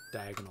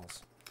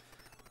diagonals.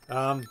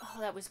 Oh,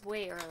 that was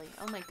way early.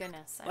 Oh my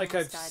goodness. I like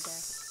almost I've died there.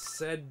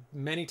 said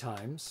many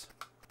times...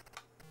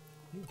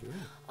 What are you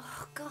doing?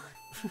 Oh, God.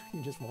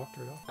 You just walked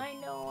right off. I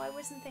know. I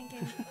wasn't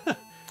thinking.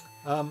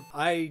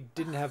 I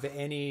didn't have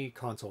any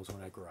consoles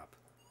when I grew up.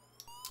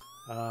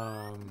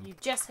 You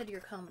just had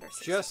your Commodore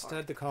 64. Just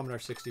had the Commodore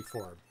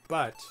 64,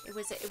 but It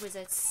was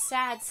a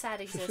sad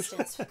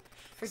existence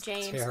for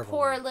James. terrible.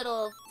 Poor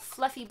little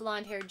fluffy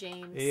blonde-haired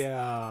James.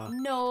 yeah,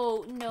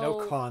 No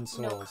consoles.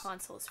 No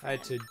consoles for I had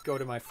him. to go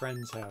to my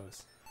friend's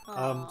house.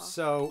 Aw.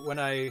 So when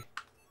I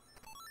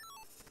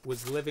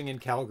was living in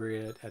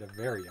Calgary at a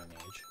very young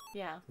age,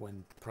 Yeah.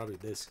 when probably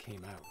this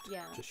came out,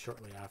 Yeah. just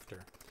shortly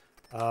after.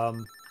 Oh,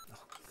 come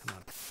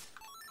on.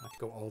 I have to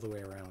go all the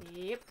way around.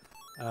 Yep.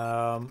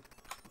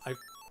 I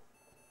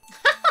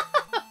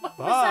What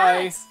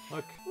Bye. was that?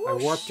 Look, Whoosh. I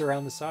warped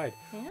around the side.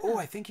 Yeah. Oh,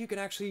 I think you can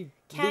actually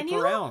Can loop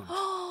you? around.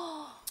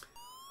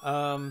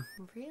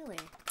 Really?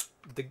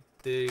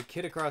 The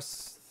kid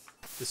across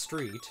the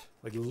street,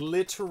 like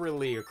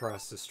literally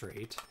across the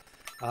street,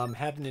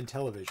 had an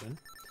Intellivision,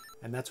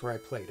 and that's where I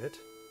played it.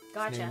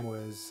 Gotcha. His name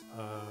was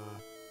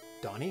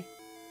Donnie.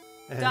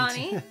 And-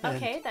 Donnie. and-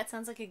 Okay, that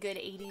sounds like a good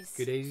 80s,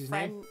 Good 80s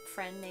name?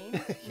 friend name.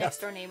 Next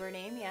door neighbor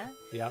name, yeah.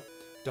 Yep.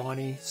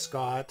 Donnie,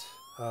 Scott,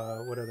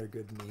 what other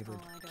good neighbor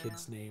I don't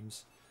kids'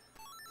 names?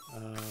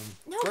 No,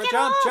 for a get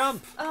jump, off!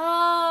 jump!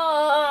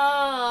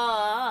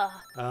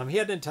 Oh. He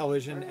had an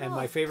Intellivision, and my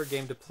Brutal. favorite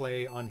game to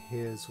play on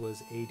his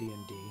was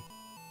AD&D.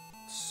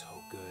 So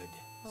good.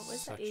 What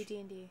was that?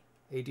 AD&D.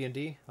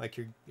 AD&D? Like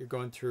you're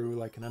going through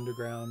like an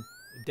underground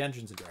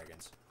Dungeons and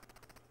Dragons.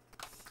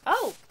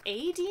 Oh,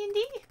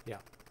 AD&D? Yeah.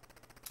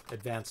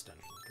 Advanced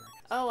Dungeons and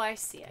Dragons. Oh, I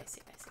see.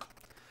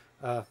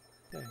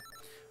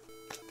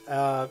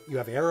 Yeah. You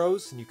have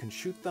arrows, and you can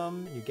shoot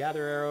them, and you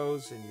gather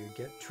arrows, and you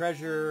get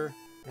treasure,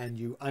 and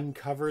you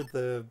uncover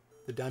the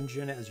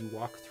dungeon as you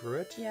walk through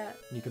it. Yeah.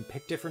 And you can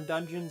pick different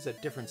dungeons at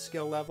different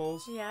skill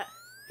levels. Yeah.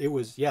 It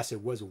was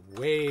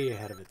way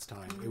ahead of its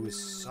time. It was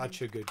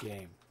such a good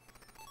game.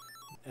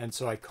 And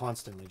so I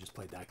constantly just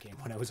played that game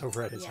when I was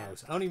over at his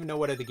house. I don't even know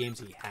what other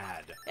games he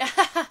had.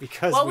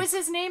 Because What was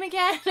his name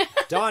again?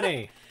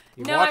 Donnie.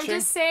 You No, watching? I'm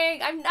just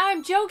saying.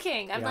 I'm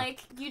joking. I'm Yeah. like,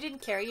 you didn't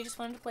care. You just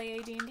wanted to play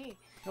AD&D.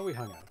 No, we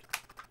hung out.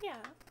 Yeah.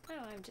 No,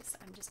 I'm just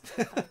making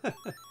fun.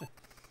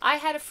 I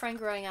had a friend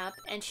growing up,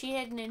 and she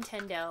had a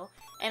Nintendo,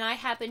 and I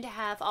happened to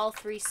have all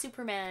 3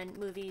 Superman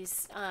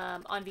movies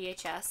on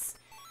VHS,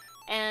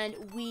 and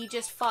we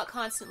just fought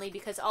constantly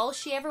because all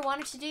she ever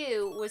wanted to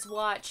do was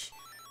watch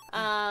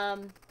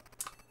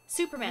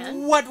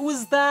Superman. What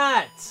was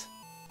that?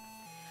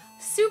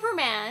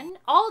 Superman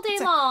all day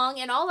long,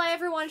 and all I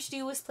ever wanted to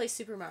do was play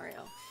Super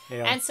Mario.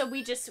 Yeah. And so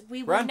we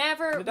were Run.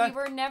 never You're done.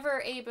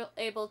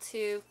 able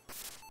to.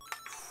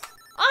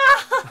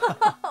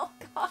 Oh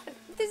God,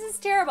 this is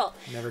terrible.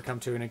 Never come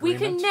to an We agreement.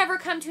 could never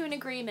come to an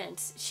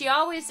agreement. She's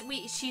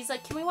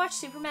like, can we watch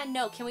Superman?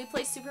 No. Can we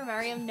play Super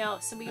Mario? No.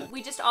 So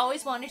we just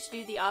always wanted to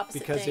do the opposite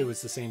Because thing. it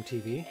was the same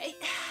TV?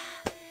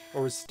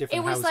 Or was it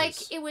different It was houses?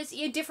 like it was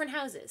different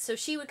houses. So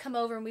she would come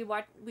over and we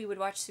would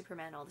watch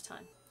Superman all the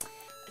time. Oh,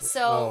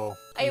 So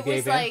you it was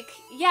gave in? like,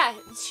 yeah,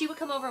 she would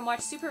come over and watch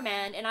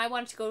Superman, and I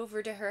wanted to go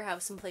over to her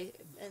house and play.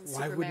 Why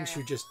Super wouldn't Mario.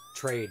 you just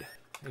trade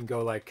and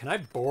go like, can I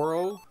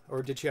borrow?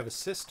 Or did she have a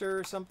sister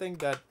or something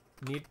that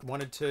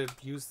wanted to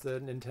use the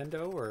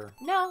Nintendo? Or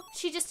No,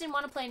 she just didn't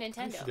want to play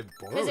Nintendo should have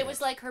borrowed because it was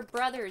it. like her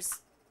brother's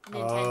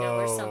Nintendo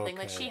or Oh, something.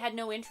 Like okay. she had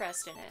no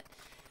interest in it.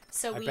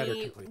 So I better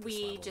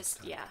complete this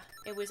level this time.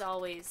 it was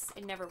always,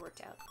 it never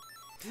worked out.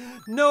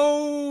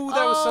 no,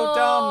 that was so dumb.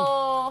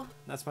 Oh.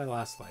 That's my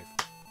last life.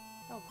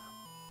 Oh wow.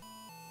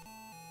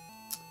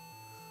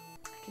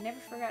 I can never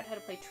figure out how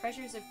to play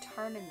Treasures of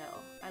Tarman though.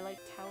 I like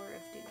Tower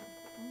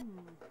of Doom.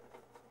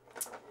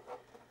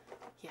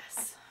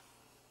 Yes.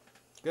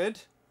 Good?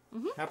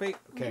 Mm-hmm. Happy?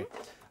 Okay.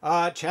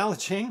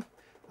 Challenging.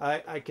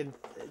 I can.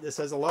 This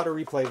has a lot of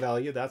replay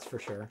value, that's for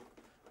sure.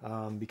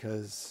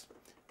 Because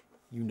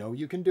you know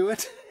you can do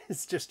it.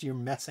 It's just you're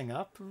messing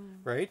up,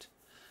 right?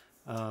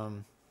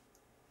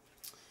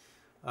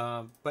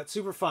 But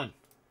super fun.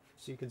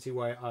 So you can see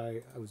why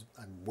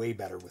I'm way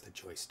better with a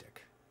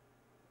joystick.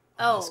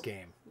 On this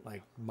game,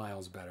 like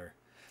miles better.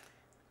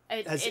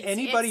 Has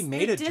anybody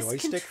made the a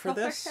joystick for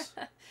disc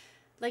this?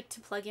 Like to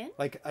plug in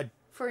Like a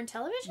for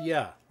Intellivision?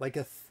 yeah, like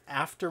a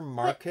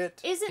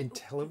aftermarket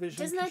Intellivision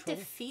Doesn't that controller?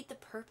 defeat the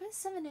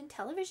purpose of an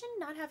Intellivision?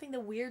 Not having the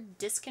weird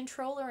disc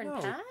controller and No,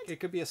 pad? it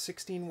could be a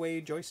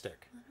 16-way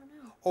joystick. I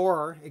don't know.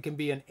 Or it can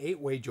be an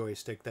 8-way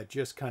joystick that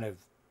just kind of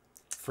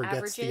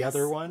forgets the Averages?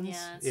 other ones.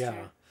 Yeah, that's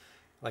true.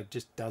 Like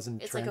just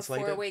doesn't It's like a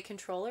translate it. 4-way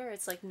controller.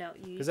 It's like, no,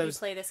 you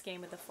play this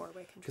game with a 4-way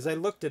controller. Because I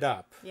looked it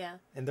up, Yeah.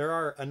 and there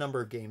are a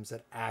number of games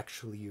that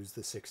actually use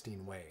the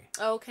 16-way.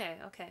 Okay.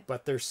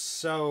 But they're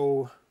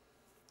so...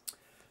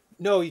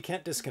 No, you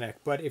can't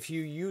disconnect. But if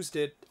you used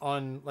it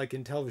on like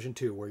Intellivision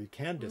 2, where you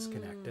can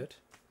disconnect it,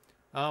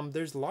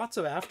 there's lots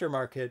of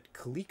aftermarket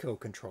Coleco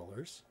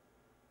controllers.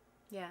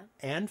 Yeah.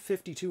 And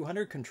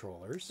 5200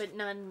 controllers. But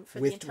none for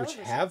the which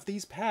Intellivision. have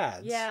these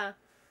pads. Yeah.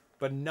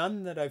 But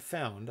none that I've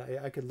found.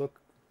 I could look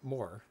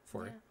more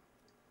for it.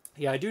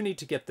 Yeah, I do need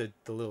to get the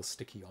little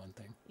sticky on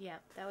thing Yeah,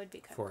 that would be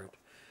kind for of it.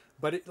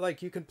 But it,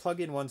 like, you can plug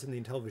in ones in the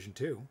Intellivision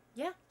too.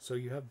 Yeah. So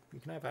you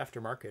can have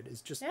aftermarket.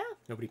 It's just Yeah.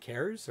 nobody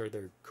cares, or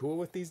they're cool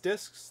with these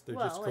discs. They're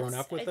just grown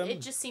up with them. It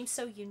just seems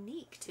so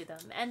unique to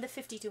them. And the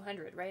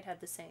 5200, right,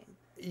 had the same.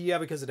 Yeah,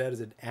 because it has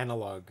an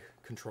analog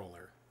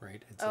controller,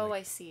 right? It's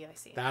I see.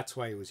 That's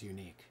why it was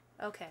unique.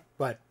 Okay.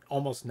 But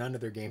almost none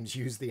of their games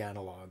use the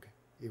analog.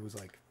 It was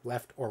like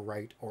left or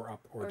right or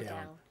up or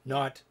down.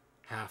 Not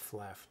half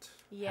left,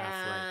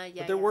 half right.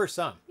 But there were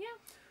some. Yeah.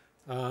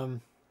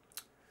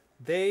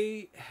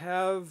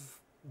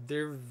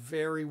 They're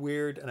very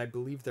weird, and I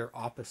believe they're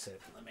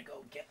opposite. Let me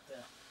go get the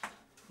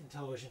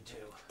Intellivision 2.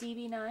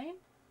 DB9?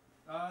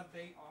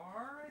 They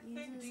are, I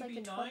think, Uses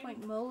DB9. like a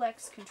 12-point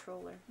Molex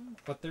controller.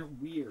 But they're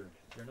weird.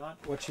 They're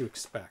not what you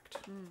expect.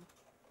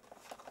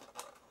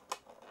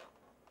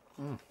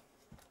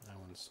 That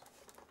one's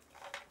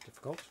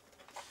difficult.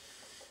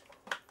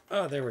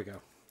 Oh, there we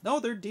go. No,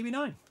 they're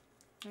DB9.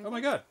 Oh my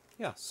god.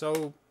 Yeah,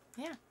 so...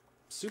 Yeah.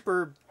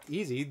 Super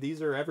easy.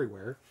 These are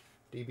everywhere.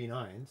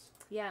 DB9s.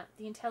 Yeah,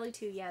 the Intelli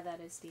 2, yeah, that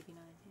is DB9.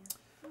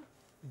 Yeah.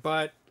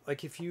 But,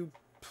 like, if you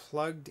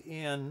plugged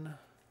in,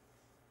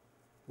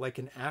 like,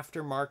 an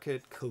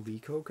aftermarket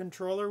Coleco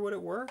controller, would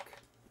it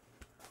work?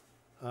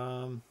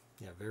 Yeah,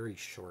 very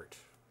short.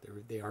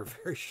 They are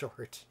very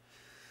short.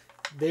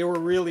 They were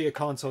really a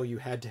console you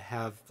had to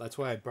have. That's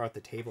why I brought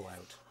the table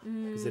out.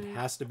 Because it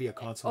has to be a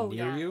console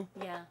near you.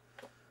 Yeah.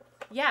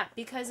 Yeah,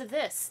 because of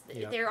this.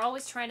 Yeah. They're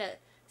always trying to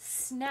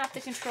snap the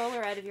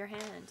controller out of your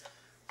hand.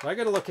 So I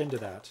got to look into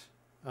that.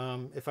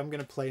 If I'm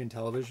going to play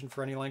Intellivision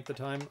for any length of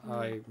time,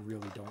 I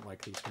really don't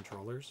like these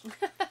controllers.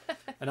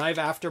 And I have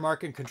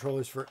aftermarket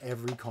controllers for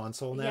every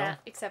console now. Yeah,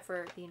 except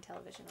for the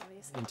Intellivision,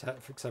 obviously.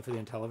 Except for the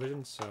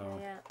Intellivision, so...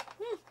 Yeah.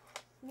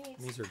 Neat.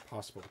 These are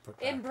impossible to put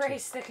back.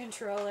 Embrace the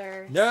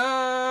controller.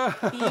 No!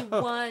 Be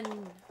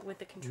one with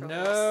the controllers.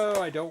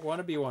 No, I don't want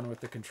to be one with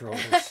the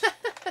controllers.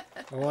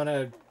 I want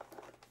to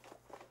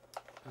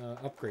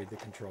upgrade the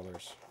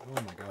controllers.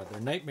 Oh my god, they're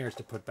nightmares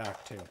to put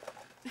back too.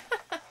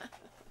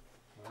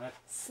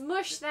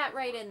 Smush that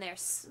right in there.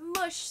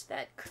 Smush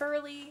that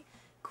curly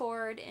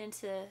cord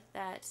into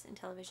that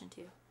Intellivision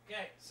 2.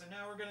 Okay, so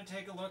now we're going to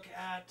take a look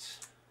at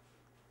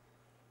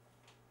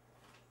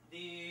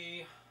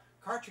the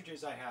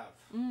cartridges I have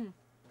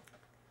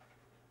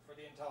for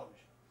the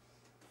Intellivision.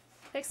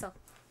 Pixel.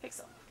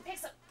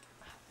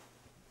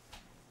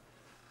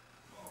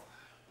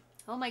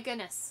 Oh my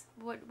goodness.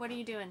 What are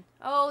you doing?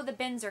 Oh, the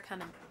bins are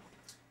coming.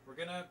 We're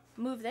going to...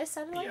 Move this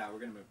out of the way? Yeah, we're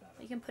going to move that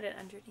up. You can put it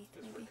underneath,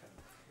 maybe. We're done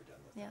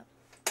with Yeah.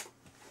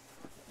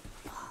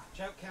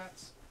 Chow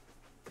cats.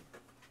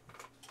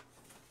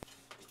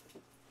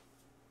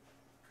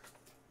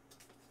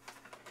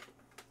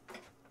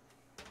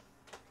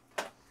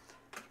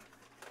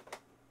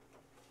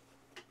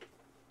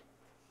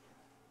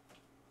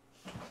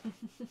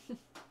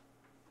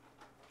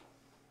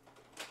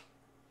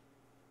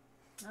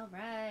 All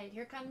right,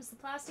 here comes the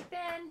plastic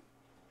bin.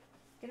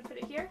 Gonna put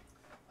it here?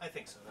 I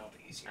think so. That'll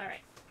be easier. All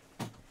right.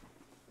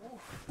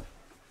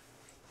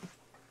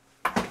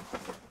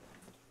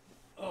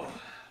 Oh.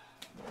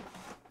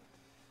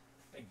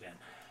 Big bin.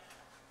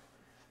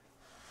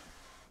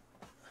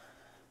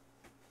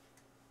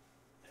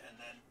 And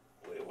then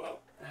we will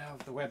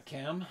have the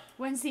webcam.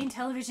 When's the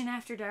Intellivision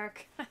After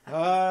Dark?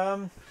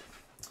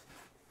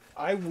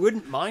 I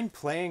wouldn't mind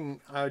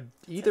playing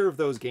either of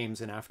those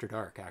games in After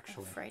Dark,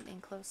 actually. Frightening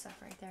close up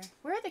right there.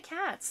 Where are the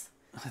cats?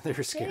 They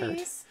were scared.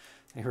 Please.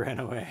 They ran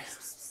away.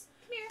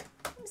 Come here.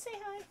 Come say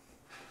hi.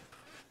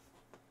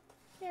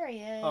 There he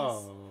is.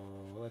 Oh,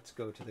 let's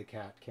go to the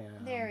cat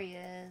cam. There he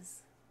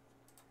is.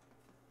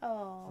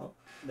 Oh.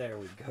 There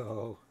we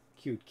go.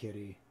 Cute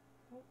kitty.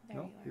 There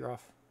No, you are. you're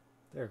off.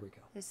 There we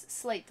go. There's a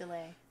slight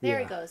delay. There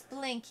he Yeah. goes.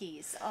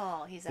 Blinkies.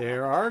 Oh, he's a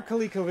There happy are cat.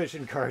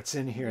 ColecoVision carts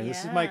in here.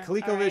 This is my Yeah,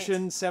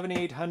 ColecoVision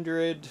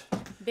 7800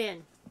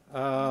 bin.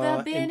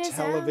 The bin is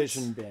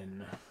Intellivision out.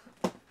 bin.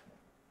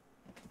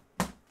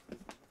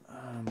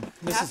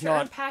 This is After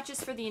not...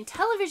 patches for the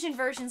Intellivision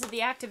versions of the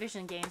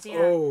Activision games. Yeah.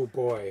 Oh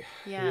boy.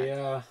 Yeah.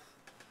 Yeah.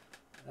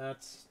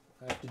 That's...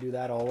 I have to do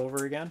that all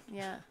over again.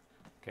 Yeah.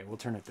 Okay, we'll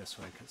turn it this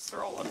way because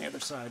they're all on the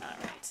other side. All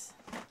right.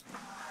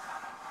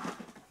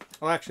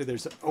 Oh, actually,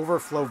 there's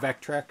Overflow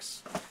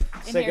Vectrex,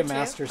 In here Sega too?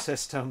 Master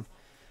System,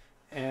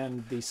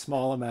 and the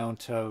small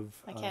amount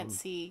of... I can't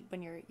see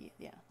when you're...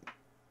 Yeah.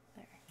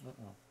 There.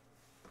 Uh-oh.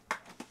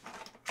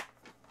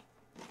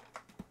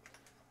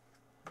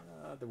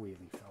 The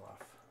wheelie fell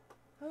off.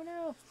 Oh,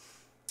 no.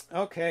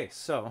 Okay,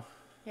 so...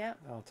 Yeah.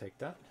 I'll take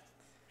that.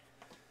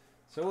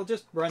 So we'll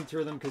just run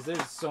through them because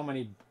there's so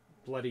many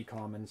bloody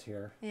commons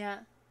here. Yeah.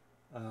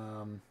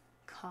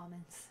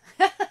 Commons.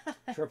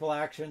 Triple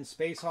Action,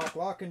 Space Hawk,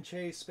 Lock and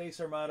Chase,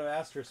 Space Armada,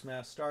 Astra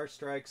Smash, Star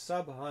Strike,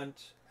 Sub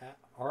Hunt,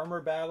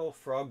 Armor Battle,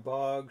 Frog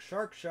Bog,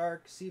 Shark,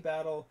 Sea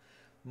Battle,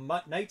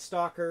 Night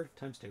Stalker,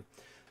 ×2,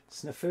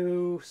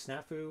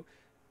 Snafu,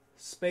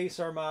 Space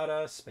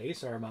Armada,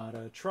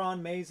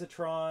 Tron,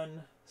 Mazatron,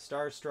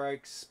 Star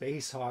Strike,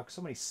 Space Hawk,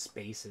 so many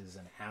spaces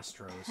and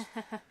Astros.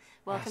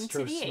 Welcome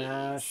Astro to the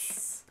Smash,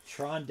 80s.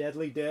 Tron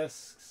Deadly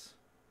Discs,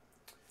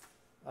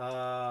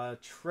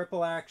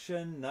 Triple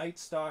Action, Night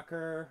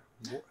Stalker,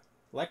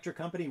 Electric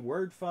Company,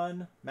 Word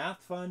Fun, Math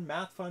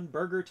Fun,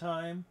 Burger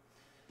Time,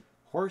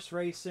 Horse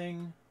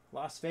Racing,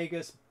 Las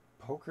Vegas,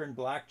 Poker and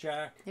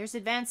Blackjack. There's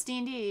Advanced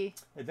D&D.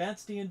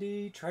 Advanced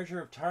D&D,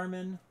 Treasure of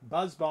Tarman,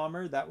 Buzz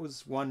Bomber. That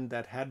was one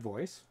that had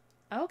voice.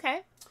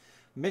 Okay.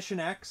 Mission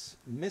X,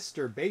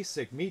 Mr.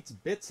 Basic meets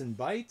Bits and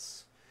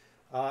Bytes.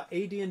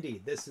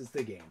 AD&D. This is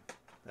the game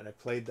that I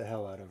played the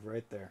hell out of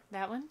right there.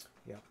 That one?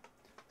 Yeah.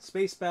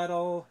 Space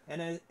Battle,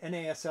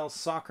 NASL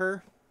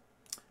Soccer.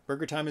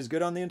 Burger Time is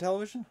good on the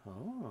Intellivision?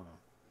 Oh.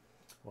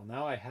 Well,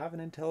 now I have an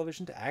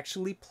Intellivision to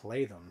actually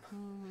play them.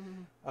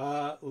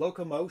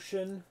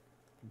 Locomotion,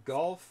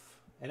 Golf,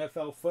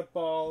 NFL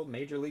Football,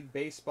 Major League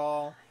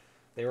Baseball.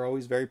 They were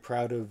always very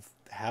proud of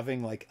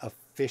having, like,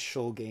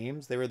 official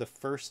games. They were the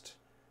first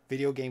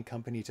video game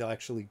company to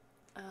actually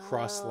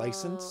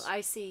cross-license. I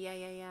see.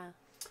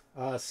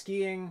 Yeah.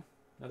 Skiing,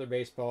 another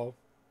baseball,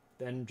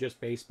 then just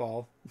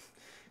baseball.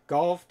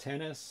 Golf,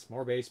 tennis,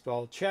 more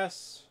baseball.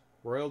 Chess,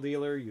 Royal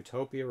Dealer,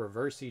 Utopia,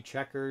 Reversi,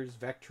 Checkers,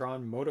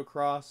 Vectron,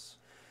 Motocross,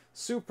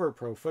 Super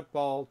Pro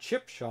Football,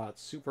 Chip Shot,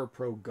 Super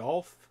Pro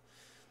Golf.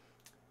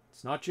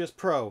 It's not just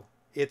pro,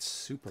 it's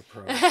Super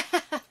Pro.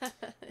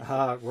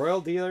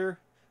 Royal Dealer,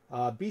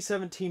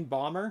 B-17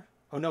 Bomber.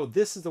 Oh no,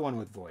 this is the one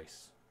with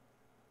voice.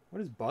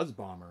 What is Buzz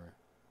Bomber?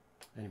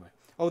 Anyway.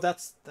 Oh,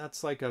 that's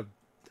like a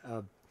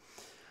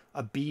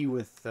bee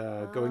with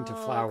going to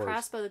flowers.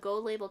 Crossbow, the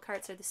gold label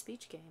carts are the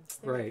speech games.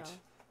 There right.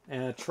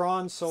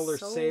 Tron, Solar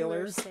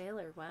Sailor.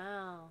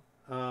 Wow.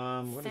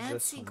 What is this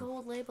Fancy one?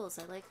 gold labels.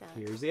 I like that.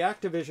 Here's the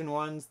Activision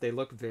ones. They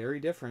look very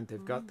different.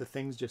 They've got the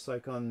things just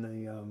like on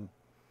the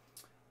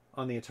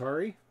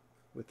Atari,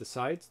 with the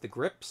sides, the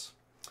grips,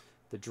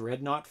 the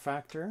Dreadnought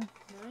Factor.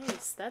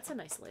 Nice. That's a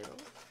nice label.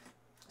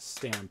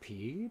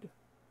 Stampede.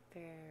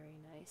 Very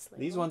nice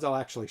label. These ones I'll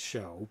actually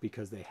show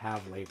because they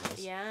have labels.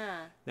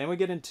 Yeah. Then we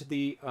get into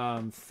the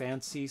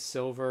fancy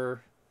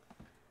silver.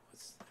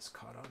 What's this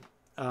caught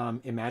on?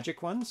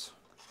 Imagic ones.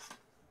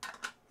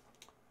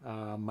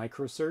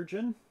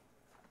 Microsurgeon.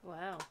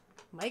 Wow.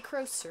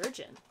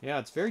 Microsurgeon. Yeah,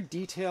 it's very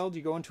detailed.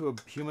 You go into a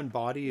human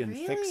body and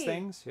fix Really?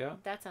 things. Yeah.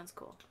 That sounds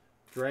cool.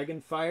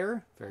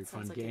 Dragonfire. Very That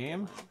fun sounds like a good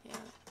game. one, yeah.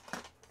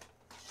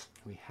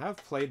 We have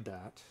played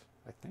that,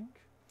 I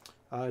think.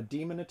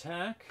 Demon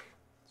Attack.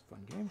 It's a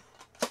fun game.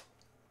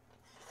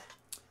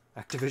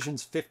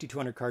 Activision's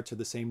 5200 carts are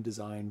the same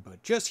design,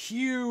 but just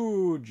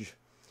huge.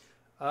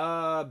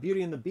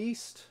 Beauty and the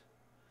Beast.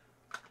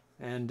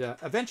 And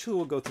eventually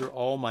we'll go through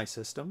all my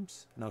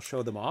systems, and I'll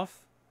show them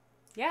off.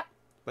 Yeah.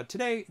 But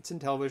today, it's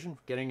Intellivision,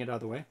 getting it out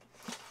of the way.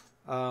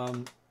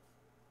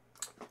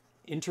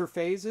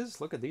 Interphases.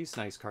 Look at these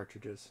nice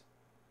cartridges.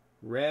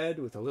 Red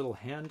with a little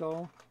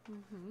handle.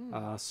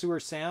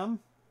 Sewer Sam.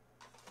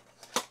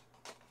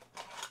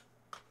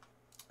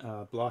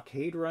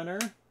 Blockade Runner.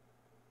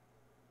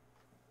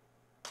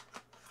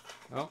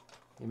 Oh,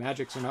 the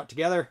magics are not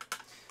together.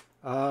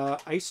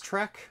 Ice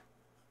Trek.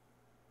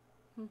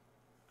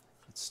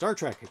 It's Star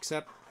Trek,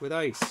 except with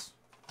ice.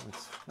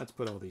 Let's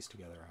put all these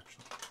together,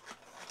 actually.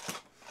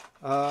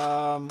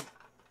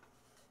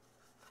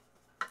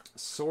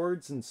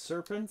 Swords and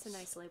Serpents. That's a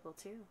nice label,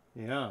 too.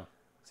 Yeah.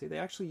 See, they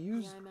actually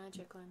used... Yeah,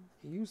 magic one.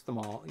 Used them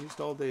all.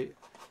 Used all the...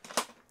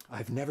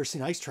 I've never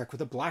seen Ice Trek with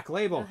a black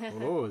label.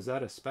 Oh, is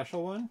that a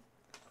special one?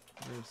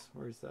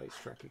 Where's the Ice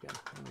Trek again?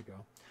 There we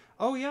go.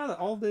 Oh, yeah,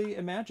 all the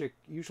Magic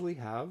usually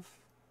have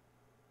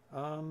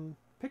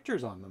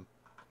pictures on them.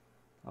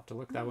 I'll have to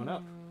look that one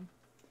up.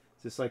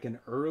 Is this like an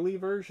early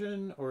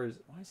version, or is...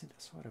 Why is it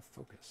so out of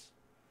focus?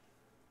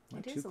 Am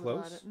I too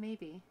close?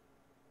 Maybe.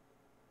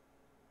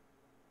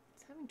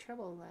 It's having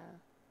trouble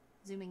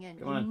zooming in.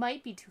 Come on. You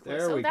might be too close.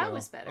 There we go. That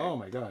was better. Oh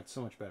my god, so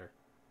much better.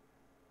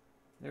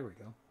 There we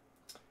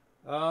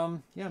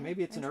go. Yeah,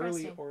 maybe it's an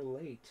early or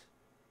late.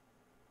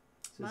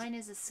 Mine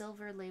is a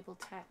silver label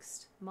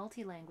text.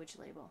 Multi-language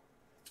label.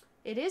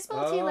 It is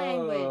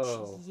multi-language.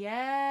 Oh.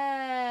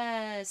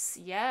 Yes.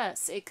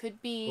 Yes. It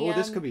could be... Oh,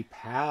 this could be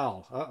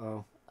PAL.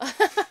 Uh-oh.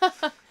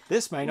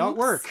 This might not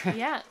work.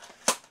 Yeah.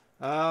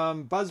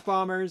 Buzz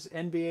Bombers,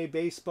 NBA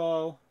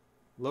Baseball,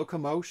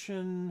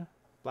 Locomotion,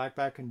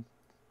 Blackback and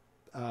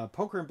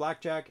Poker and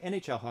Blackjack,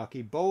 NHL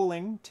Hockey,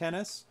 Bowling,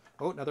 Tennis.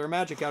 Oh, another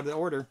Magic out of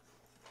order.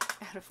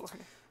 Out of order.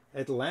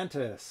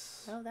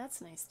 Atlantis. Oh,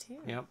 that's nice too.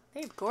 Yep.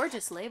 They have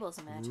gorgeous labels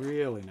of Magic.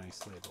 Really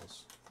nice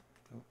labels.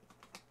 Oh.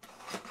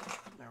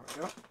 There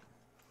we go.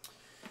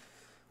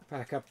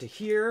 Back up to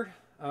here.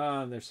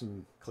 There's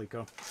some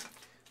Coleco.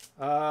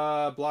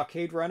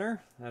 Blockade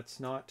Runner.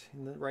 That's not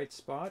in the right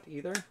spot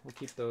either. We'll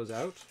keep those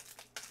out.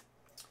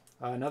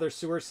 Another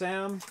Sewer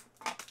Sam.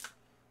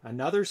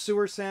 Another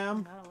Sewer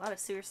Sam. Not a lot of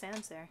Sewer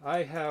Sams there.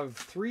 I have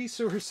 3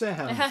 Sewer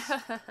Sams.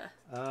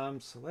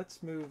 So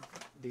let's move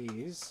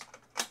these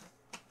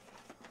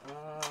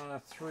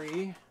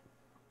 3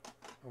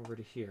 over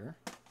to here.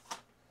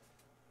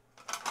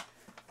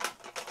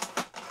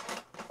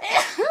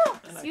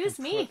 Excuse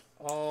me.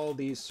 Put all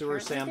these Sewer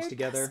Apparently Sams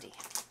together, dusty.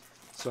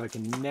 so I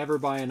can never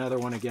buy another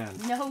one again.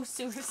 No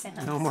Sewer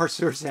Sams. No more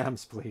Sewer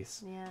Sams,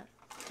 please. Yeah.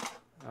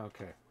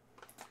 Okay.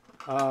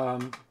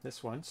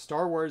 This one,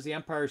 Star Wars: The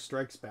Empire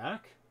Strikes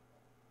Back.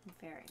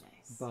 Very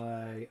nice.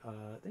 By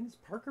I think it's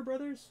Parker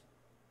Brothers.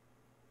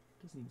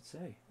 Doesn't even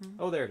say.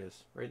 Oh, there it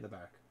is, right in the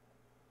back.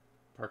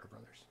 Parker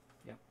Brothers.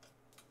 Yep.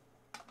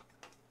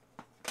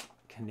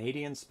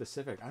 Canadian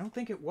specific. I don't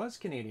think it was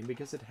Canadian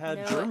because it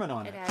had German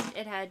on it.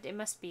 It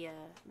must be a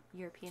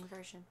European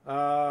version.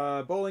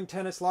 Bowling,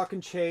 tennis, lock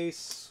and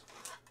chase.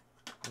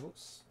 Oh,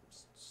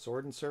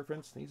 sword and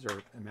serpents. These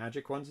are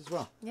magic ones as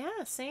well.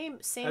 Yeah, same.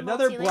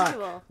 Another black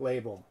multilingual.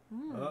 label.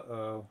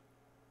 Uh-oh.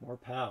 More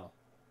PAL.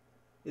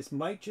 This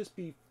might just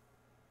be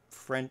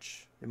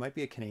French. It might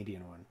be a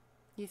Canadian one.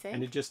 You think?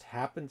 And it just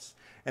happens,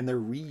 and they're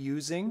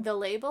reusing the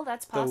label.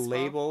 That's possible. The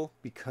label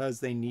because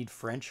they need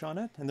French on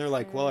it, and they're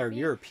like, "Well, our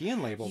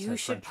European labels." You have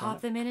should French on pop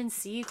it. them in and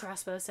see.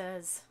 Crossbow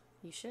says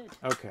you should.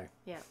 Okay.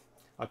 Yeah.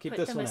 I'll keep Put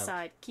this them one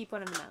aside. out. Keep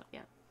one of them out.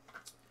 Yeah.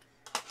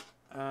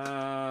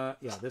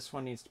 Yeah, this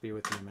one needs to be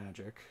with the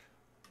magic.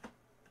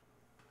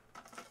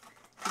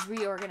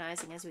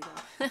 Reorganizing as we go.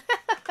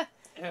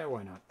 Yeah,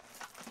 why not?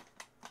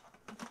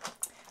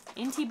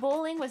 Inti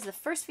Bowling was the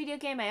first video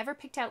game I ever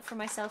picked out for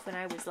myself when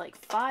I was like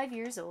 5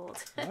 years old.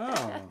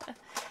 Oh,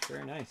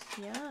 very nice.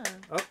 Yeah.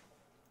 Oh,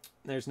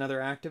 there's another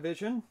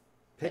Activision.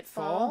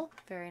 Pitfall.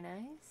 Very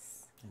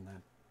nice. And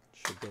that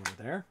should go over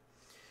there.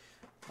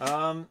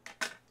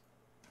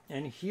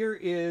 And here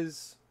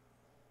is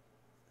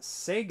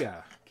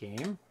Sega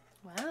game.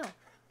 Wow.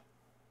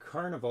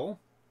 Carnival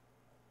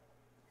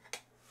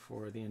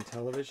for the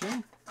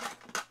Intellivision.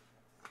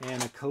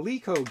 And a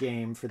Coleco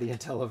game for the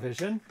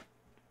Intellivision.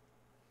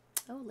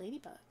 Oh,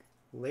 Ladybug.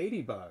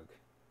 Ladybug.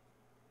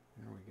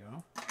 There we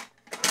go.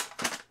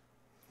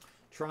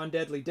 Tron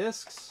Deadly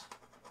Discs.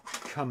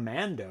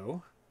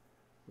 Commando,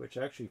 which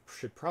actually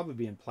should probably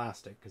be in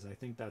plastic because I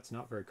think that's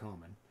not very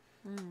common.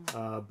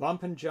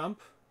 Bump and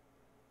Jump.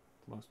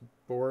 The most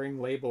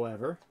boring label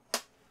ever.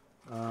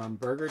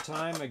 Burger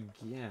Time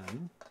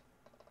again.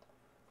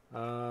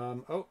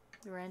 Oh.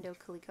 Rando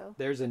Coleco.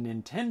 There's a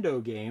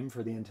Nintendo game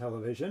for the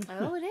Intellivision.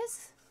 Oh, it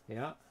is?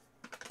 Yeah.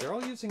 They're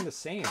all using the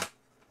same.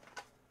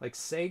 Like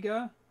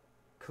Sega,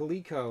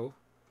 Coleco,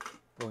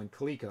 and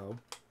Coleco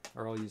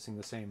are all using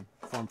the same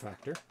form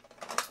factor.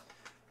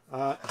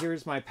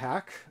 Here's my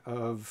pack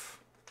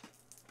of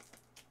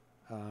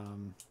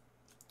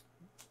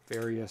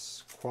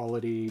various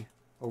quality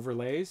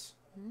overlays.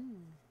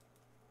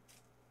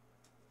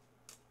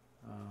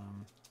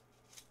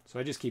 So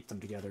I just keep them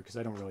together because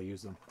I don't really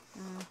use them.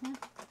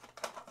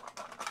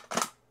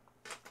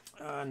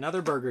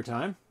 Another Burger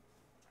Time.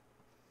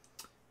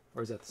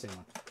 Or is that the same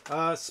one?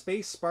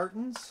 Space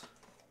Spartans.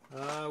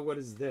 What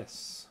is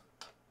this?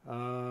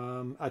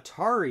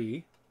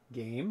 Atari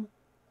game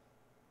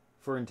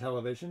for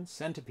Intellivision.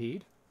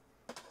 Centipede.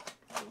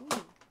 Ooh.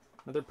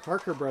 Another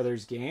Parker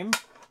Brothers game.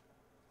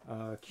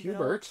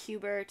 Qbert.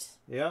 Qbert.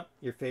 Yeah,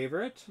 your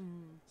favorite.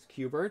 It's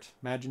Qbert.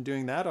 Imagine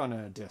doing that on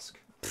a disc.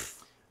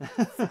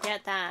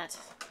 Forget that.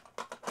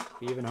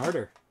 Be even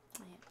harder.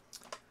 Yeah.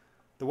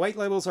 The white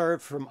labels are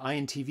from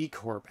INTV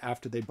Corp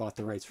after they bought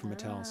the rights from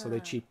Mattel, so they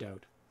cheaped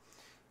out.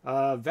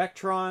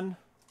 Vectron.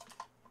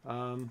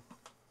 What's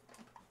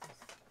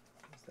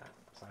that?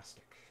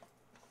 Plastic.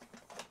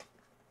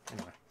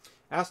 Anyway.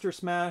 Astro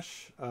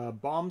Smash.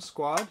 Bomb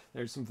Squad.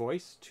 There's some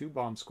voice. 2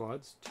 Bomb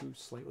Squads. 2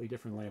 slightly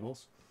different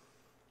labels.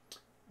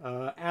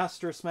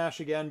 Astro Smash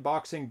again.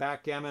 Boxing,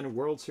 Backgammon,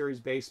 World Series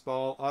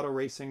Baseball, Auto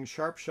Racing,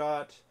 Sharp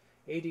Shot,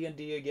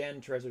 AD&D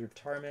again, Treasure of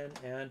Tarman,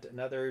 and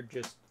another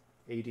just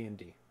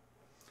AD&D.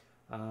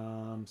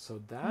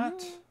 So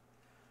that...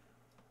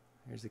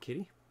 Here's the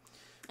kitty.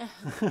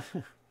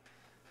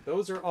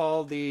 Those are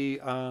all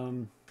the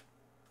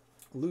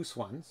loose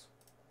ones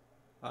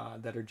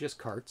that are just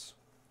carts.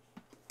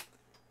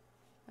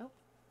 Oh.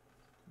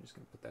 I'm just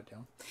going to put that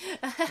down.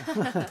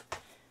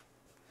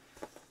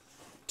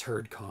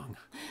 Turd Kong.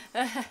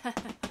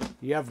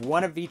 You have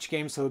one of each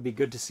game, so it would be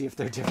good to see if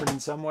they're different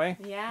in some way.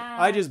 Yeah.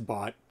 I just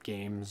bought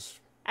games.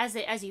 As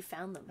you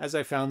found them. As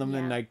I found them,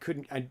 and I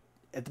couldn't...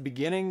 At the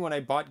beginning, when I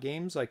bought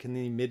games, like in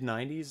the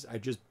mid-90s, I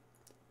just...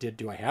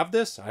 Do I have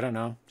this? I don't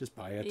know. Just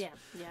buy it. Yeah,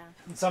 yeah.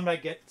 And some I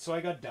get... So I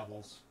got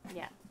doubles.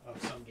 Yeah.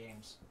 Of some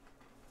games.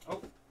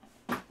 Oh.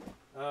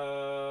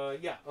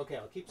 Yeah. Okay,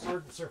 I'll keep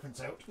Sword and Serpents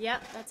out.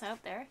 Yeah, that's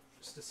out there.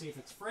 Just to see if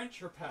it's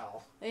French or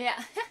PAL.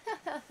 Yeah.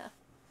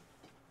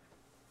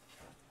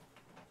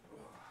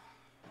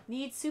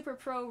 Need Super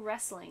Pro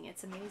Wrestling.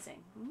 It's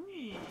amazing.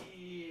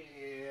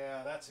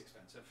 Yeah, that's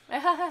expensive.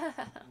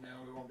 No,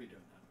 we won't be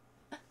doing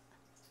that.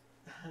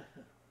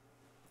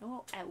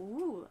 Oh,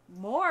 ooh,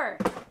 more.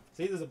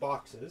 See, there's the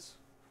boxes.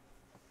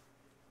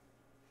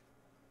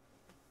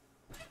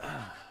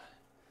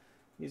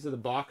 These are the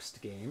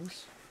boxed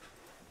games.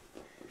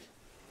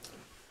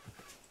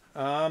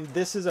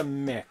 This is a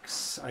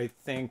mix, I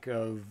think,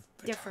 of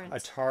Different.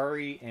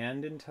 Atari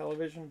and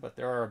Intellivision, but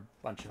there are a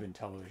bunch of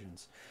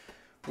Intellivisions.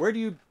 Where do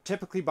you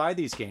typically buy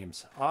these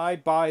games? I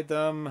buy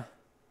them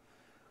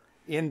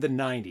in the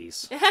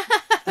 90s.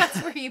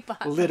 That's where you bought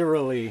them.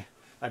 Literally,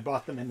 I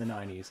bought them in the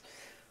 90s.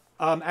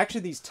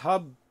 Actually, these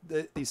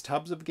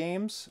tubs of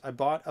games, I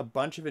bought a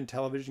bunch of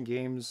Intellivision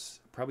games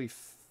probably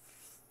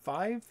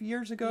 5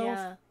 years ago.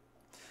 Yeah.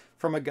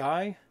 From a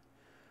guy,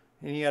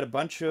 and he had a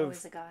bunch of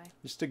Always a guy.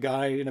 just a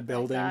guy in a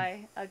building.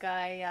 A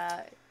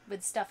guy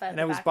with stuff out. And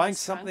I was buying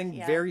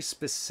something very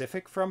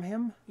specific from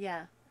him.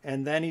 Yeah.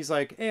 And then he's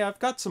like, "Hey, I've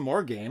got some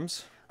more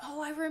games."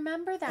 Oh, I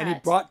remember that. And he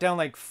brought down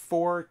like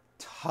 4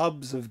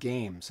 tubs of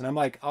games, and I'm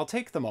like, "I'll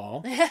take them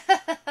all,"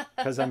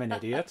 because I'm an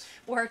idiot.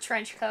 Wore a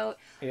trench coat.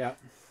 Yeah.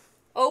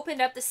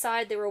 Opened up the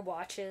side, there were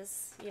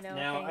watches. You know.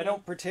 Now hanging. I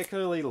don't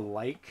particularly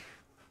like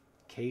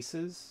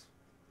cases.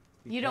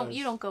 You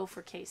don't go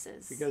for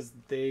cases Because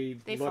they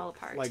fall look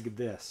apart. like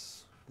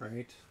this,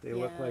 right? They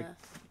look like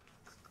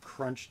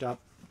crunched up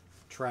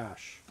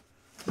trash.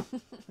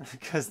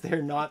 Because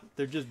they're not,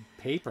 they're just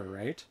paper,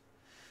 right?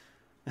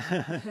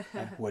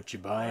 What you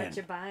buying? What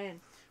you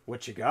buying?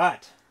 What you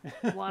got?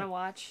 Want to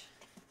watch?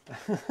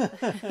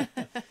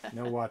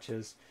 No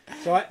watches.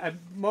 So I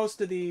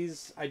most of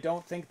these, I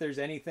don't think there's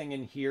anything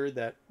in here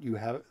that you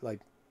have,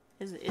 like,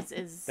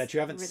 Is that you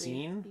haven't really,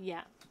 seen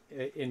Yeah.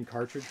 in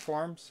cartridge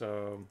form.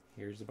 So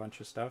here's a bunch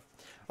of stuff.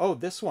 Oh,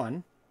 this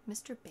one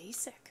Mr.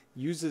 Basic.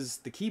 uses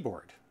the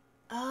keyboard.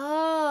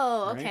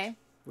 Oh, right? okay.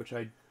 Which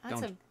I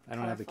That's don't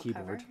have the colorful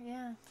keyboard. cover.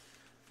 Yeah.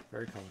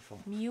 Very colorful.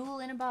 Mule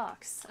in a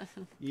box.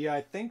 Yeah,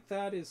 I think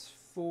that is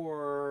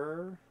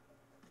for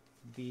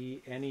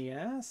the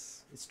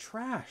NES. It's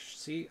trash.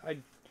 See,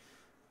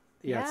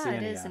 yeah, it's the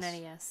it NES. is an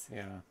NES.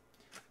 Yeah.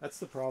 That's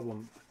the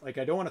problem. Like,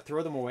 I don't want to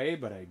throw them away,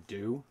 but I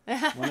do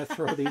want to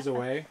throw these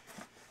away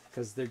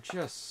because they're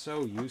just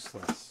so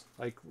useless.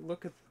 Like,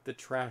 look at the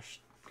trash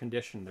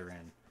condition they're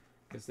in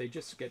because they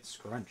just get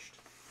scrunched.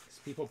 'Cause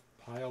people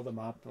pile them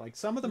up. Like,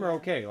 some of them are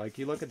okay. Like,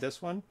 you look at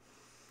this one,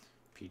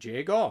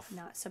 PGA Golf.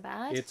 Not so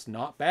bad. It's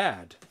not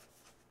bad.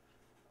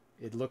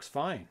 It looks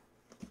fine.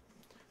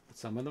 But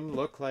some of them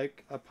look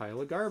like a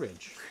pile of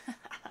garbage.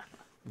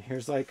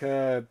 Here's like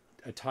a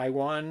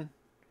Taiwan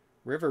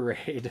River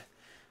Raid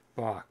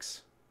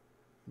box.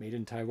 Made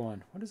in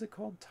Taiwan. What is it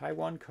called?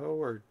 Taiwan Co.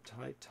 or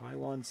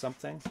Taiwan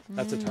something?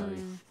 That's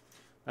Atari.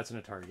 That's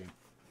an Atari game.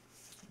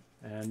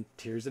 And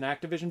here's an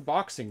Activision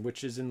boxing,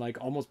 which is in like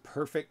almost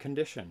perfect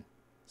condition.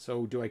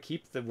 So do I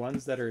keep the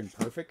ones that are in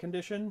perfect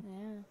condition?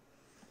 Yeah.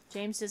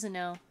 James doesn't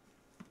know.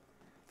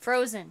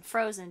 Frozen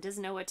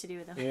doesn't know what to do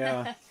with them.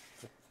 Yeah.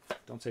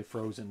 Don't say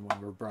frozen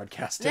when we're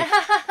broadcasting.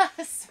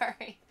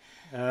 Sorry.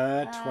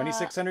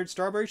 2600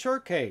 strawberry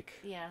shortcake.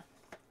 Yeah.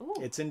 Ooh.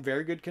 It's in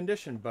very good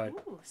condition, but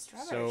Ooh,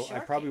 strawberry so shortcake. I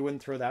probably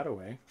wouldn't throw that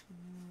away.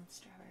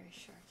 Strawberry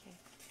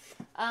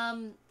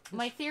shortcake.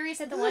 My theory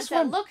said the This ones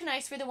that one. look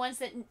nice were the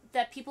ones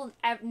that people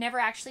never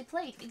actually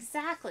played.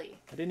 Exactly.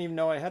 I didn't even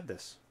know I had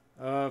this.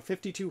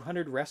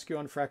 5200 Rescue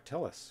on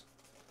Fractalis.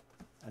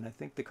 And I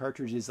think the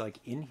cartridge is like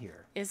in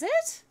here. Is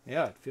it?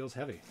 Yeah, it feels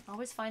heavy.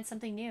 Always find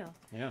something new.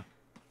 Yeah.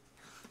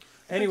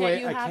 Anyway,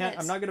 you have it.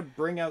 I'm not going to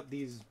bring out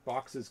these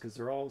boxes because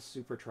they're all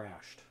super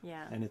trashed.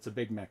 Yeah. And it's a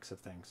big mix of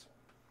things.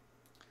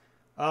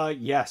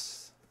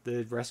 Yes,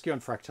 the Rescue on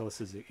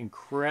Fractalis is an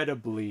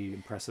incredibly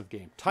impressive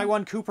game.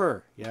 Taiwan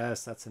Cooper.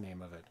 Yes, that's the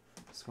name of it.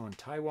 It's going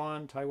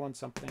Taiwan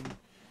something.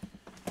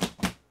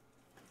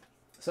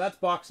 So that's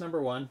box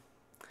number 1.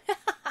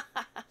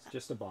 It's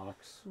just a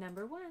box.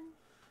 Number 1.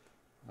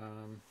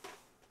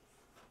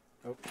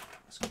 Oh,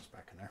 this goes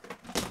back in there.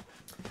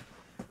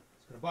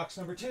 Let's go to box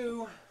number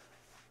 2,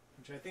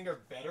 which I think are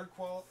better,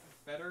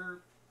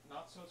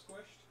 not so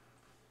squished.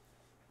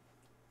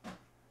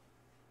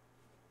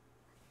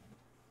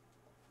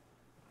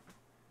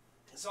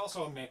 It's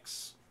also a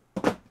mix.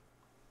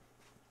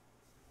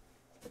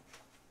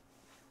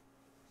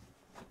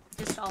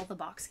 Just all the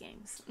box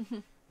games.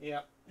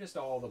 Yeah, just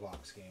all the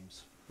box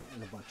games.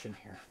 There's a bunch in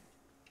here.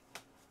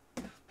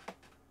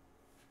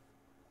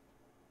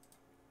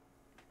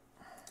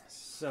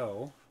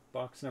 So,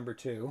 box number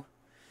 2.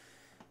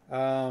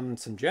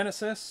 Some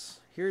Genesis.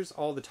 Here's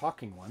all the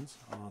talking ones.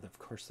 Oh, of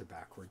course they're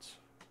backwards.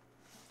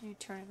 You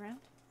turn it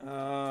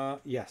around?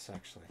 Yes,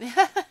 actually.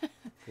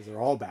 Because they're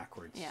all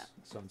backwards. Yeah.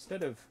 So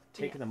instead of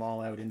taking them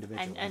all out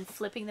individually. And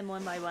flipping them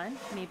one by one,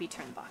 maybe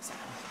turn the box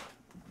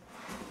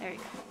around. There you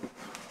go.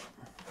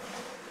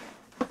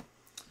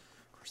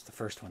 Of course, the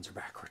first ones are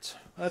backwards.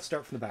 Let's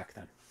start from the back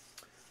then.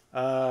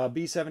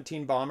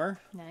 B-17 Bomber.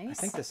 Nice. I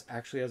think this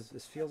actually has,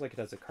 this feels like it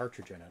has a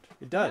cartridge in it.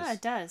 It does. Yeah,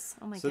 it does.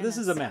 Oh my So goodness.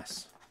 this is a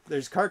mess.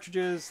 There's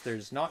cartridges,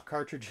 there's not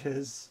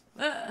cartridges.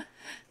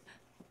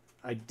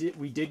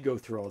 We did go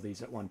through all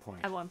these at one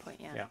point. At one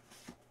point, yeah.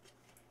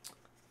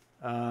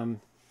 Yeah.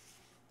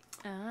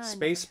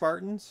 Space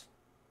Spartans,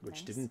 which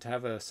Nice. didn't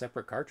have a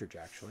separate cartridge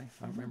actually.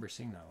 I don't remember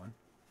seeing that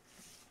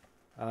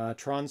one.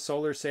 Tron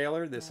Solar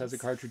Sailor, this has a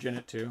Nice. cartridge in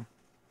it too.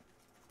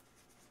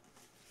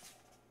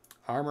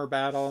 Armor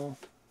Battle.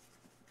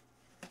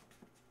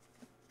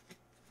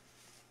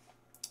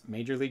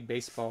 Major League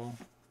Baseball,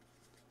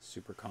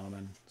 super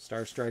common.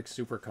 Star Strike,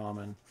 super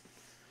common.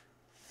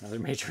 Another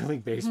Major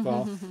League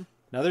Baseball.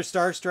 Another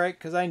Star Strike,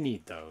 because I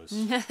need those.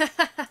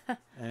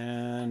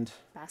 And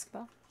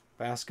Basketball.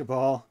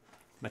 basketball.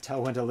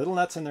 Mattel went a little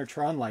nuts in their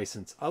Tron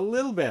license. A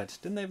little bit.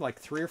 Didn't they have like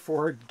 3 or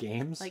 4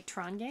 games? Like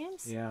Tron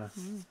games? Yeah.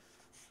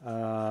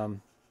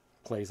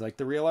 Plays like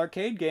the real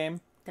arcade game.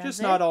 Does just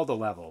it? not all the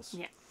levels.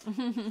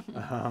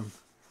 Yeah.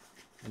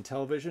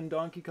 Intellivision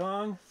Donkey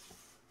Kong.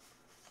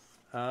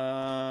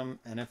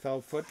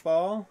 NFL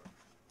football.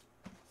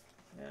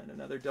 And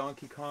another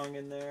Donkey Kong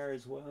in there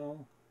as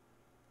well.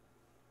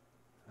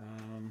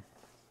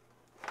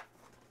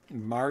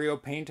 Mario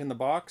paint in the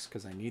box,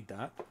 because I need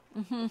that.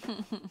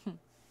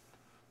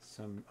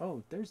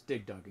 Oh, there's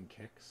Dig Dug and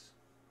Kicks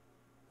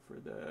for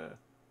the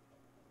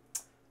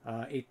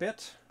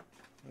 8-bit.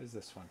 What is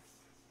this one?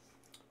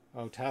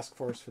 Oh, Task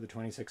Force for the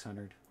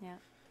 2600. Yeah.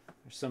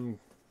 There's some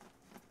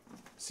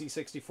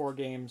C64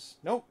 games.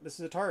 Nope, this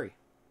is Atari.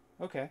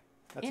 Okay,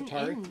 that's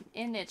Atari.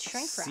 In its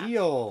shrink wrap.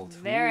 Sealed.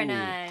 Very Ooh.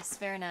 nice.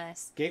 Very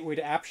nice. Gateway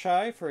to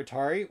Apshai for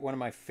Atari. One of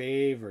my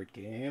favorite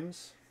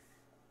games.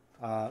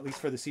 At least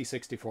for the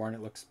C64, and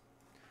it looks...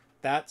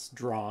 That's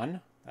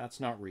drawn. That's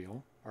not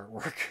real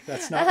artwork.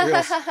 That's not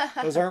real.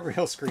 Those aren't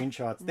real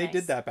screenshots. They Nice.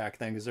 did that back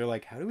then because they're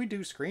like, how do we do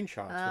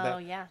screenshots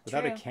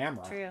without a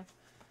camera? True.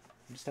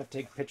 We just have to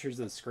take pictures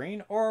of the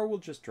screen, or we'll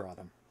just draw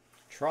them.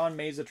 Tron,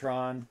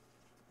 Mazatron,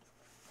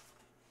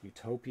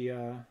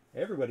 Utopia.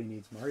 Everybody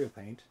needs Mario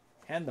Paint.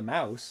 And the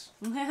mouse.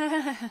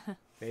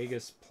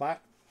 Vegas,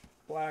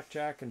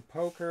 Blackjack and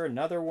Poker.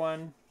 Another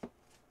one.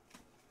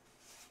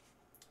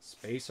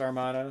 Space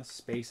Armada.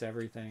 Space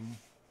Everything.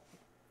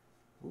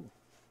 Ooh.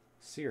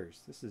 Sears.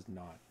 This is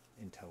not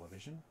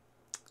Intellivision.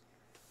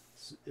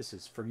 This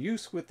is for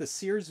use with the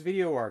Sears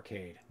Video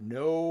Arcade.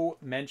 No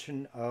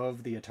mention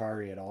of the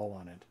Atari at all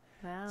on it.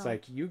 Wow. It's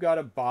like, you got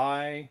to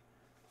buy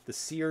the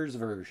Sears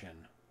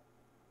version.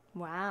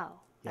 Wow.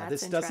 Yeah,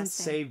 That's this doesn't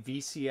interesting. say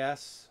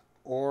VCS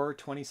or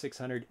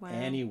 2600 Wow.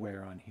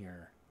 anywhere on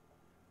here.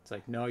 It's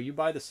like, no, you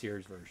buy the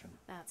Sears version.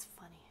 That's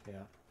funny.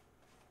 Yeah.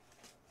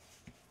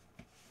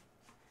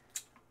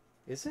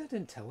 Is it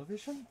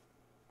Intellivision?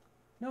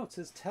 No, it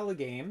says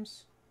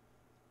Telegames.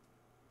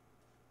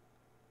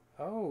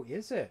 Oh,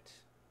 is it?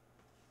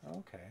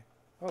 Okay.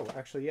 Oh,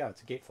 actually, yeah,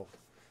 it's a gatefold.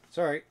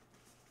 Sorry.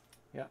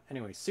 Yeah,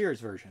 anyway, Sears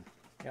version.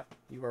 Yeah,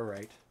 you are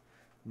right.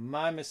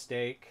 My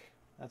mistake.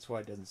 That's why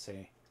it doesn't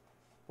say.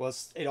 Well,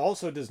 it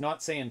also does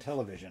not say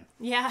Intellivision.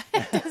 Yeah,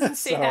 it doesn't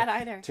say So, that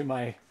either. To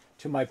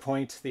my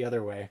point the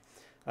other way.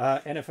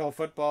 NFL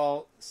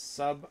football,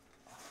 Sub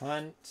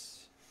Hunt,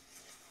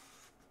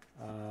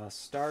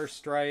 Star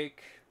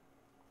Strike.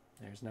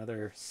 There's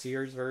another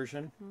Sears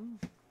version.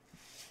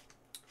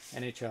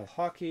 NHL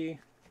hockey.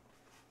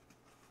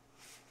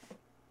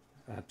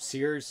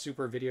 Sears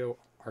Super Video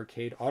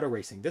Arcade Auto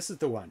Racing. This is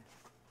the one.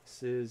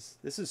 This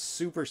is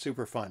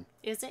super fun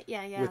Is it?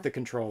 Yeah, yeah. with the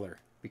controller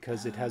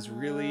because it has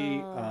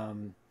really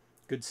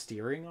good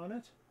steering on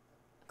it.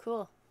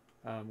 Cool.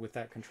 With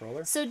that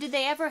controller. So did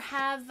they ever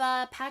have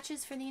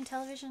patches for the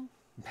Intellivision?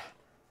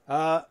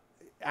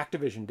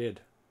 Activision did.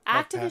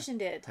 Activision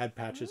did. Had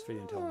patches for the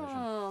Intellivision.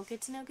 Oh,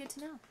 good to know, good to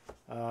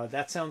know.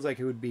 That sounds like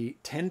it would be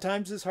 10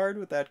 times as hard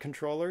with that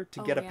controller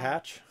to get a yeah.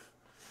 patch.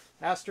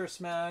 Astro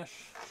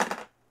Smash.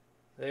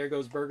 There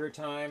goes Burger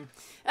Time.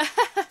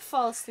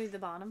 Falls through the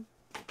bottom.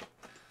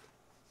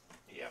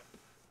 Yep.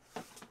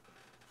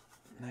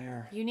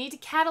 There. You need to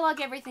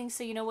catalog everything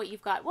so you know what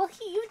you've got. Well,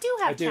 you do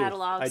have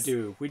catalogs. I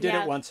do. We did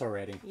Yeah. it once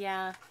already.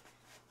 Yeah.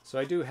 So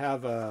I do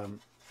have an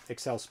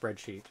Excel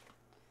spreadsheet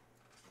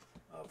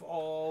of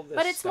all this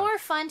But it's stuff. more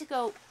fun to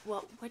go,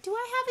 well, what do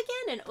I have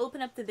again? And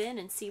open up the bin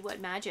and see what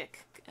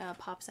magic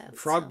pops out.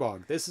 Frog So,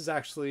 Bog. This is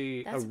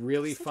actually a That's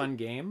really such a fun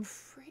game.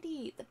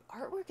 pretty. The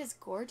artwork is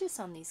gorgeous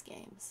on these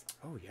games.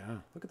 Oh, yeah.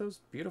 Look at those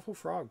beautiful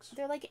frogs.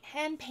 They're like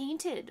hand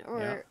painted or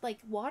Yeah. like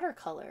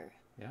watercolor.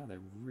 Yeah, they're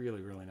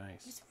really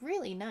nice. It's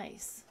really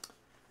nice.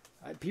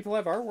 People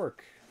have artwork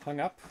hung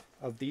up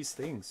of these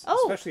things,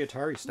 Oh, especially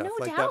Atari stuff, no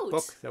like doubt. that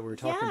book that we were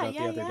talking about the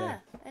other day.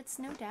 It's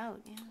no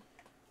doubt. Yeah.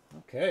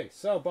 Okay,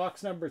 so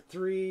box number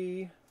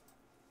 3.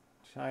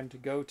 Time to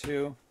go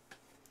to.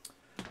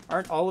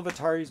 Aren't all of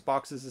Atari's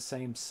boxes the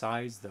same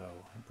size,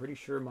 though? I'm pretty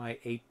sure my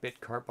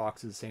 8-bit cart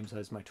box is the same size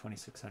as my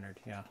 2600.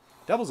 Yeah.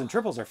 Doubles and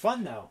triples are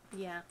fun, though.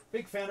 Yeah.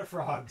 Big fan of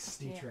frogs,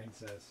 Steve Yeah. Train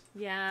says. Frogs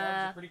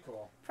Yeah. are pretty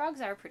cool.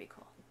 Frogs are pretty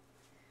cool.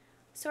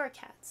 So are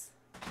cats.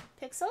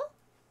 Pixel?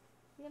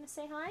 You gonna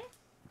say hi?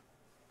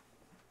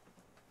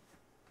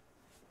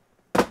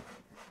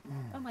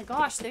 Oh my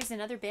gosh, there's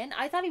another bin.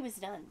 I thought he was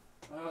done.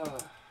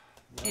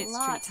 It's treat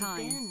Lots of time.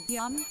 bins.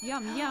 Yum,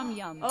 yum, yum,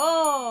 yum.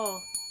 Oh!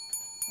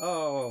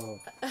 Oh.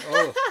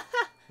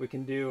 We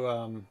can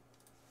do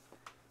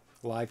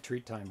live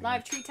treat time here.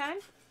 Live treat time?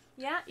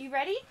 Yeah, you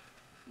ready?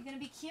 You gonna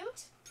be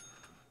cute?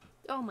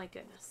 Oh my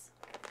goodness.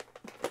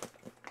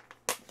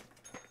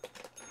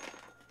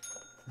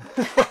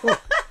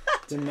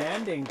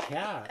 Demanding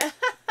cat.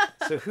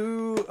 So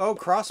who... Oh,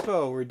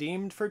 Crossbow.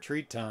 Redeemed for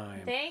treat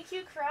time. Thank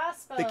you,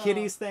 Crossbow. The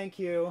kitties, thank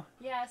you.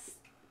 Yes.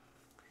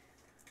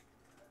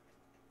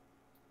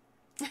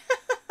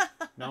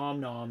 Nom,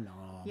 nom,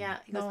 nom. Yeah,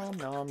 he goes, Nom,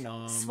 nom,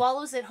 nom.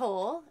 swallows it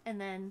whole,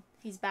 and then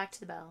he's back to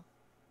the bell.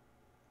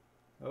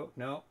 Oh,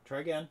 no.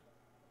 Try again.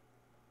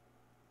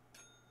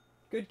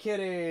 Good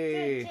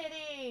kitty. Good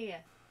kitty.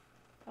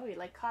 Oh, he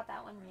like caught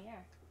that one in the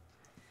air.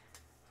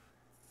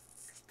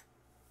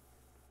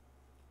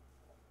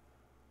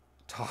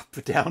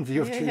 Top-down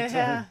view of treat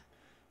time.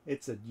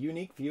 It's a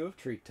unique view of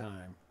treat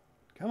time.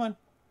 Come on.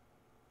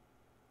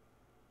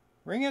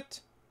 Ring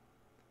it.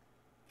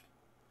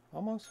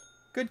 Almost.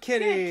 Good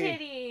kitty. Good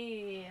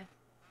kitty.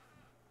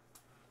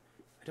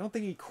 I don't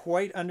think he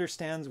quite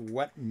understands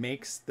what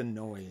makes the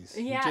noise.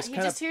 Yeah, he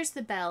just hears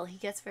the bell. He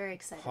gets very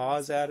excited.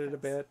 Paws at it a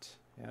bit.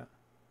 Yeah.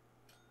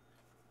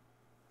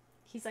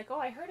 He's like, oh,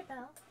 I heard a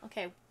bell.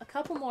 Okay, a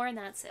couple more and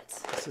that's it.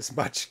 This is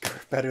much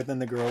better than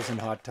the girls in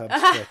hot tubs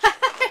sketch.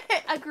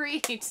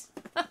 Agreed.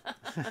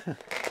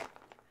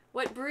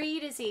 What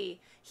breed is he?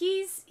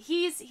 He's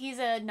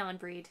a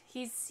non-breed.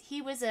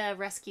 He was a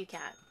rescue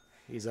cat.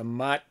 He's a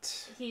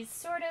mutt. He's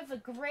sort of a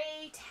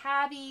gray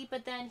tabby,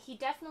 but then he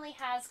definitely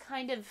has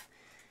kind of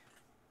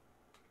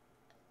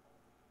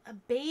a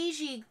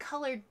beigey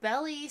colored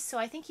belly, so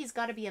I think he's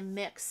got to be a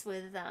mix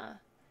with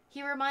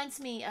he reminds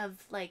me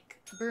of like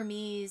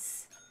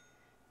Burmese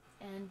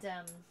and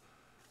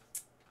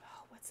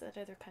what's that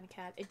other kind of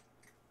cat?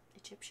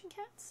 Egyptian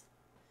cats?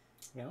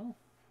 No.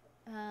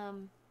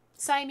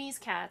 Siamese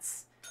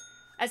cats,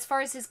 as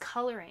far as his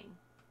coloring.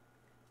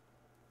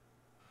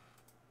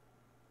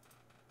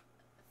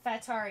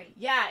 Fatari.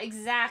 Yeah,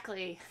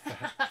 exactly.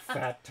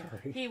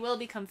 Fatari. He will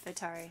become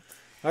Fatari.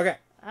 Okay.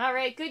 All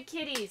right, good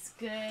kitties.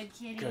 Good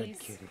kitties. Good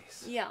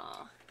kitties. Yeah.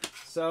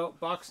 So,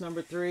 box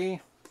number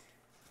 3.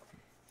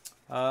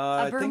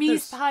 A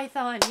Burmese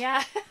python,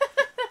 yeah.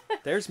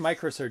 There's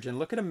Microsurgeon.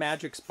 Look at a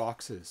Magic's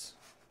boxes.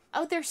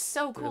 Oh, they're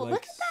so cool. They're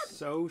Look at that.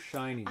 So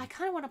shiny. I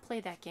kind of want to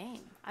play that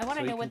game. I want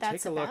to So know you what can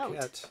that's take a look about.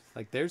 at,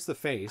 like, there's the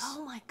face.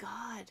 Oh my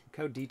god. Look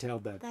how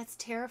detailed that. That's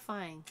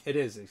terrifying. It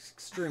is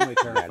extremely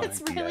terrifying.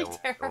 It's really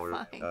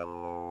terrifying.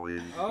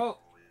 Oh,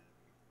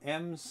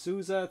 M.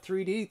 Souza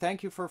 3D.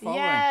 Thank you for following.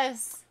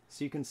 Yes.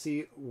 So you can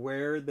see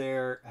where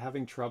they're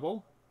having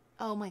trouble.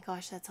 Oh my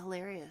gosh, that's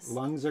hilarious.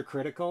 Lungs are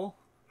critical.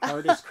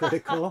 Heart is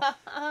critical.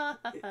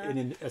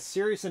 In a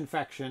serious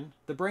infection.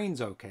 The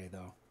brain's okay,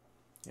 though.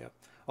 Yep.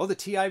 Oh, the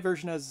TI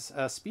version has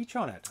speech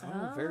on it.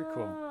 Oh, very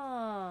cool.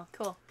 Oh,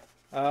 cool.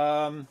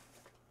 I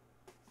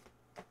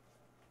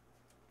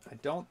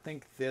don't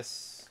think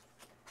this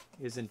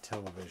is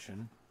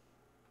Intellivision.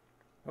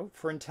 Oh,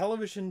 for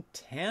Intellivision,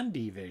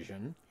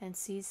 Tandyvision. And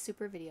sees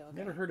Super Video. Okay.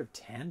 Never heard of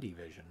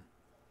Tandyvision.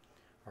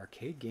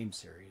 Arcade game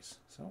series.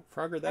 So,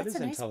 Frogger, That's is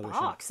a nice Intellivision.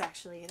 box,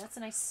 actually. That's a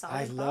nice solid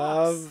I box.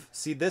 love...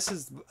 See, this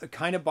is a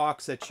kind of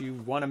box that you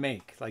want to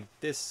make. Like,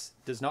 this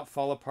does not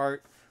fall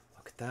apart.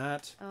 Look at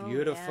that. Oh,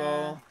 Beautiful.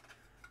 yeah.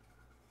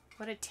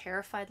 What a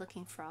terrified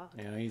looking frog.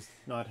 Yeah, he's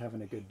not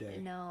having a good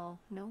day. No,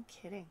 no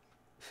kidding.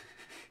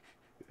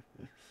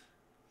 He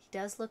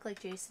does look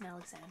like Jason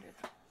Alexander,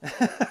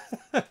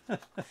 though.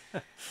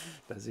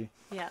 Does he?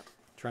 Yeah.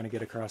 Trying to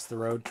get across the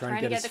road.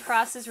 Trying to get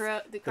across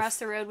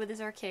the road with his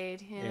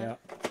arcade. Yeah.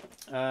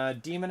 Yeah.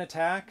 Demon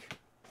Attack.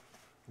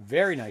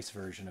 Very nice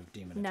version of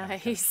Demon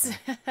Attack. Nice.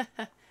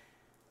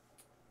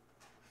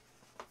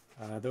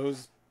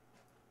 Those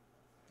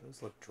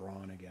look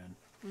drawn again.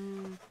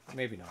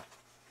 Maybe not.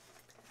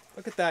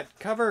 Look at that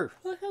cover.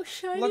 Look how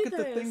shiny Look at that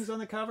the is. things on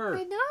the cover.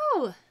 I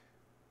know.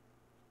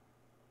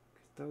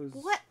 Those.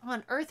 What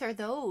on earth are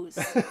those?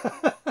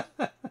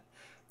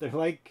 They're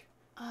like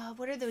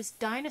What are those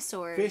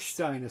dinosaurs? fish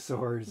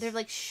dinosaurs. They're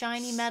like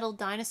shiny metal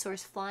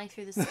dinosaurs flying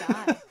through the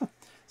sky.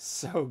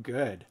 So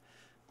good.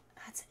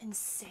 That's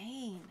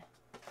insane.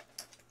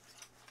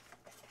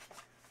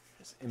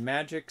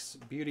 Magic's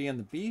Beauty and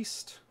the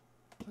Beast.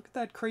 Look at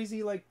that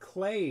crazy like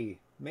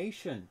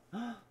claymation.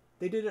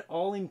 They did it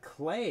all in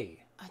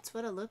clay. That's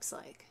what it looks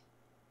like.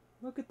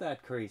 Look at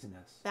that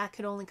craziness. That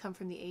could only come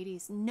from the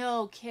 80s.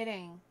 No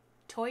kidding.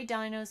 Toy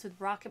dinos with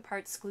rocket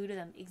parts glued to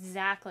them.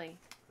 Exactly.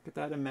 Look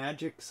at that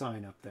Magic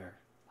sign up there.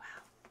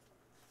 Wow.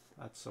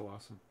 That's so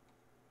awesome.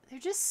 They're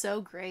just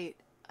so great.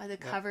 The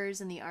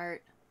covers and the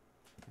art.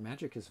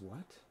 Magic is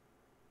what?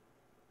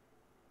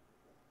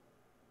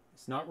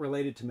 It's not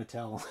related to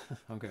Mattel.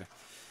 Okay.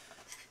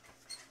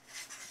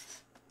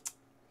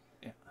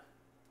 Yeah.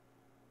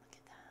 Look at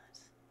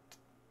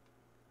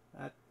that.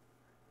 That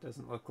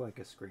doesn't look like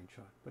a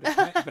screenshot,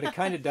 but it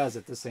kind of does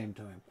at the same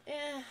time.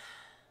 Eh.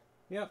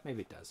 Yeah,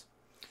 maybe it does.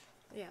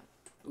 Yeah.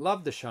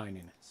 Love the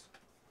shininess.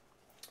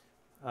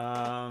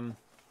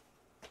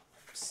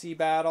 Sea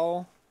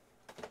Battle.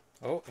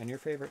 Oh, and your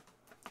favorite.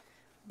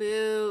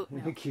 Boo.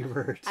 No.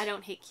 Qbert. I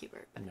don't hate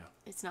Qbert, but No.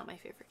 it's not my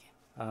favorite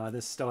game.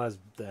 This still has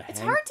the It's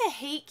hard to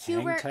hate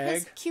Qbert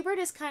because tag? Qbert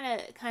is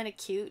kind of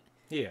cute.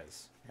 He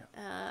is.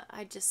 Yeah.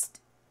 I just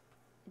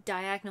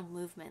diagonal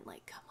movement,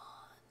 like come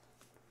on.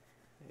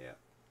 Yeah.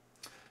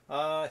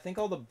 I think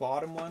all the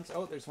bottom ones.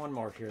 Oh, there's one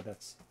more here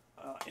that's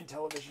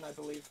Intellivision, I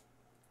believe.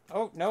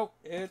 Oh, no,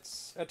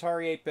 it's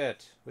Atari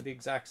 8-bit with the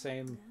exact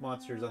same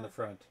monsters on the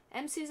front.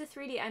 M. Souza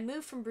 3D. I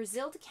moved from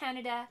Brazil to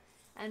Canada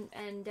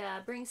and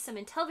bring some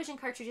Intellivision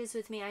cartridges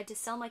with me. I had to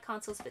sell my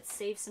consoles but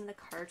save some of the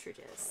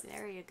cartridges.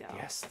 There you go.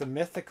 Yes, the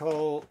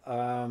mythical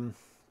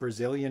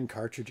Brazilian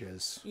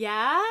cartridges.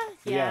 Yeah?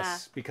 Yeah.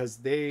 Yes, because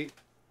they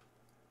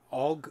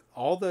all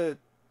the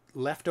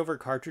leftover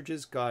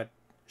cartridges got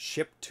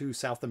shipped to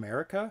South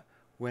America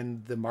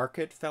when the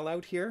market fell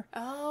out here.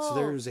 Oh. So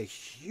there's a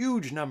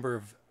huge number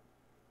of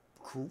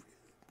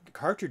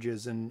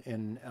cartridges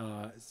in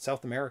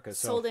South America.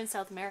 So, Sold in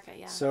South America,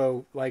 yeah.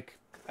 So, like,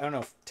 I don't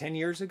know, 10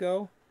 years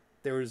ago,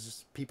 there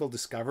was people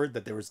discovered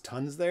that there was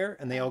tons there,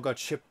 and they all got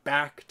shipped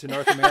back to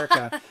North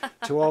America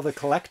to all the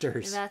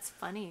collectors. That's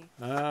funny.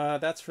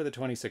 That's for the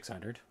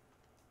 2600.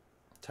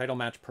 Title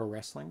Match Pro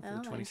Wrestling for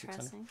the 2600.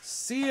 Interesting.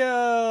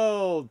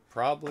 Sealed!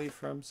 Probably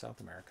from South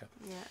America.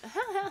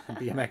 Yeah.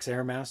 BMX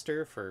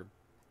Airmaster for, it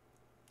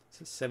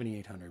says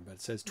 7800, but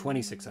it says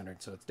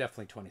 2600, so it's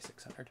definitely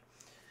 2600.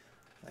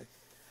 I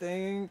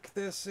think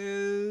this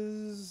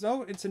is,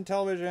 oh, it's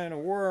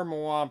Intellivision Worm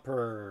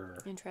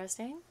Whomper.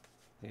 Interesting.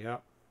 Yeah.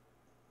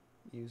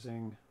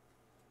 Using,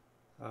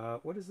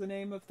 what is the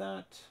name of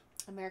that?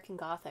 American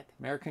Gothic.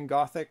 American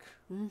Gothic.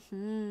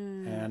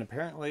 Mm-hmm. And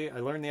apparently, I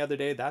learned the other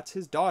day, that's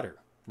his daughter,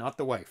 not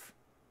the wife.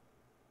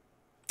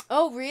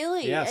 Oh,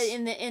 really? Yes.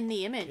 In the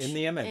image. In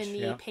the image, In the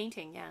yeah.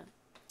 painting, yeah.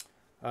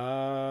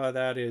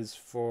 That is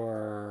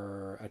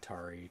for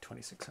Atari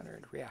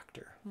 2600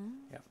 Reactor.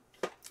 Yeah.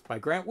 By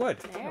Grant Wood.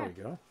 There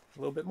we go. A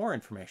little bit more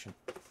information.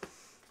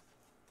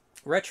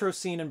 Retro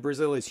scene in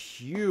Brazil is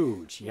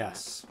huge.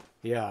 Yes.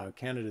 Yeah,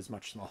 Canada's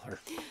much smaller.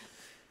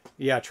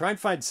 Yeah, try and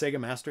find Sega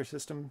Master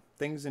System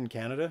things in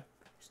Canada.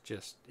 It's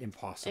just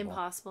impossible.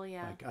 Impossible,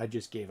 yeah. Like, I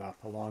just gave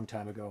up a long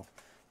time ago.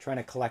 Trying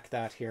to collect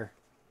that here.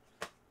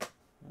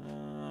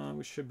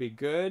 We should be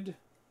good.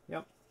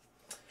 Yep.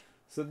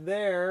 So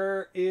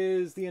there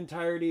is the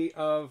entirety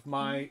of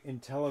my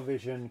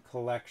Intellivision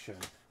collection,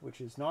 which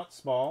is not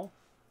small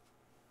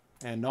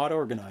and not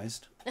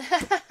organized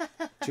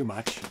too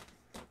much.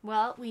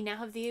 Well, we now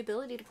have the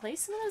ability to play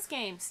some of those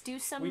games. Do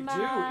some We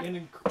do,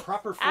 in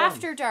proper form.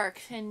 After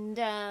Dark and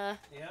yeah.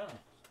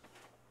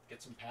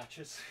 Get some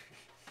patches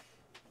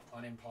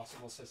on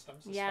impossible systems,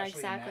 especially yeah,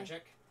 exactly.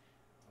 Magic.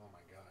 Oh my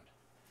god.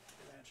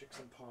 Magic's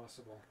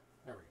impossible.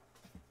 There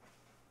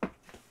we go.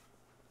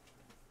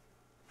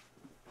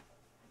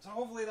 So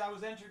hopefully that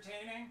was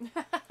entertaining.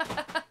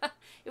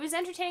 It was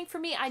entertaining for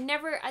me.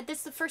 This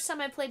is the first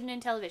time I played an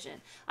Intellivision.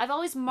 I've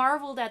always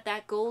marveled at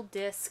that gold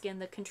disc and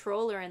the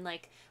controller and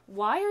like,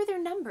 why are there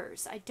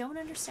numbers? I don't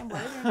understand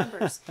why there are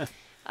numbers.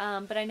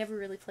 But I never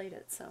really played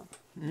it, so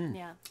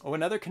yeah. Oh,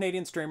 another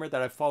Canadian streamer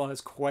that I follow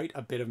has quite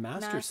a bit of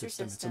Master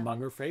System. It's among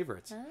her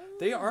favorites. Oh.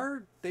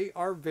 They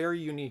are very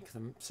unique,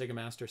 the Sega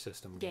Master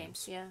System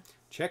games. Yeah.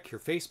 Check your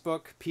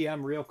Facebook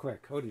PM real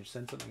quick. Oh, did you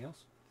send something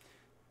else?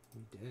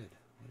 You did.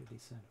 What did he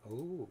send?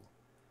 Oh,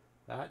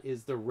 that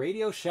is the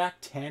Radio Shack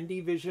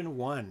Tandyvision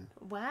 1.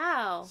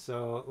 Wow.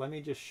 So let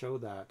me just show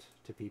that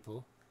to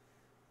people.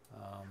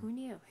 Who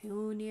knew?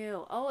 Who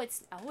knew? Oh,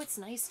 it's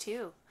nice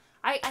too.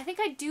 I think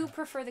I do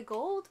prefer the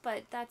gold,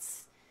 but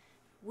that's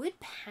wood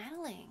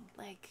paneling.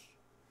 Like,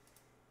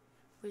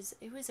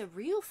 it was a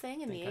real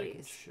thing in the 80s. I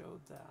can show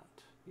that.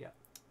 Yeah.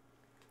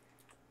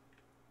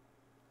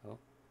 Oh.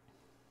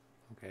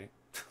 Okay.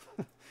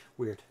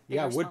 Weird.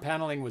 Yeah, wood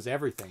paneling was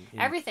everything.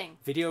 Everything.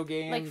 Video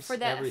games. Like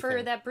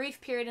for that brief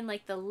period in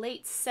like the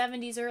late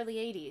 70s, early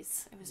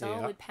 80s, it was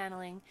all wood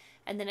paneling,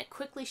 and then it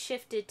quickly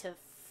shifted to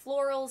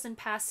florals and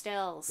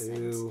pastels.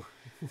 Ooh.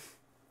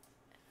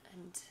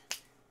 And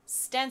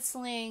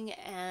stenciling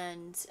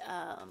and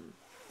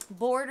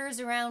borders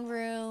around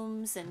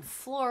rooms and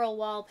floral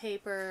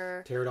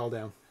wallpaper. Tear it all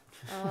down.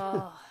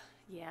 Oh,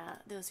 yeah,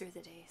 those are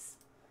the days.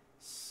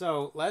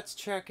 So let's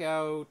check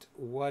out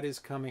what is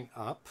coming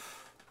up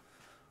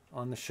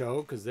on the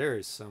show, because there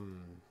is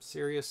some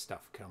serious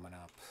stuff coming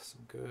up.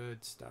 Some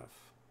good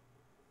stuff.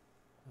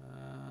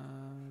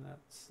 That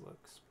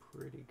looks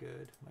pretty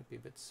good. Might be a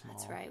bit small.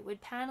 That's right. Wood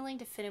paneling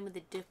to fit in with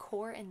the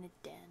decor in the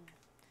den.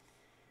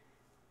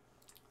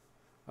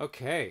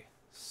 Okay,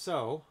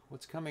 so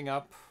what's coming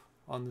up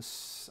on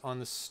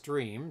the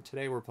stream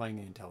today? We're playing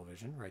the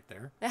Intellivision right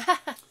there.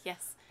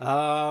 Yes.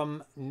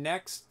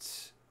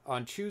 Next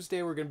on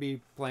Tuesday we're going to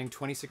be playing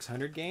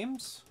 2600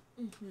 games.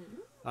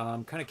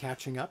 Mm-hmm. Kind of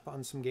catching up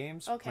on some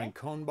games. Okay. Playing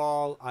Cone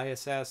Ball,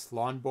 ISS,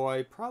 Lawn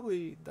Boy.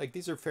 Probably like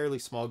these are fairly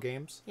small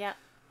games. Yeah.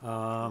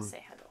 Come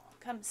say hello.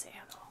 Come say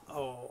hello.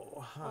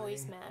 Oh, hi. Oh,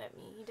 he's mad at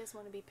me. He doesn't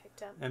want to be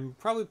picked up. And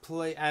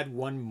probably add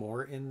one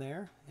more in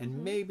there,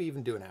 and maybe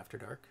even do an After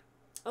Dark.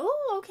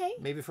 Oh, okay.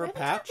 Maybe for a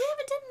patch? We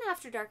haven't done an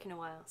After Dark in a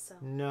while, so.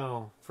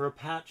 No. For a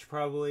patch,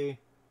 probably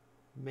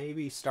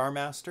maybe Star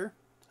Master.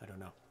 I don't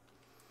know.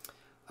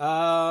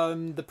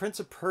 The Prince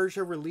of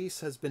Persia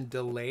release has been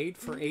delayed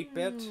for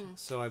 8-bit,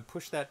 so I've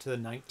pushed that to the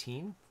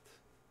 19th.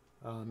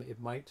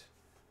 It might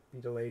be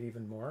delayed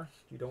even more.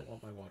 You don't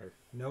want my water.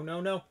 No,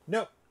 no, no,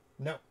 no,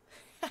 no,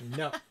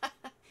 no.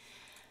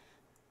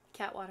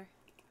 Cat water.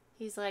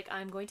 He's like,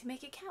 I'm going to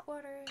make it cat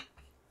water.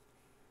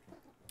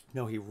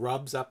 No, he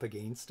rubs up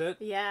against it.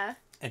 Yeah.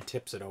 And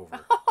tips it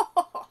over.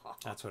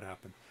 That's what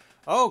happened.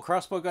 Oh,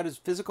 Crossbow got his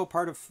physical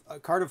card of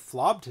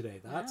Flob today.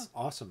 That's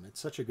awesome. It's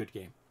such a good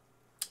game.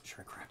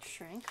 Shrink Wrapped.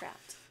 Shrink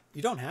Wrapped.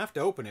 You don't have to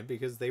open it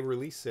because they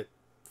release it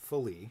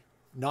fully.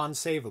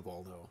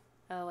 Non-savable, though.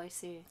 Oh, I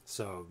see.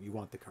 So you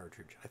want the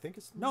cartridge. I think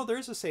it's... No, there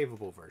is a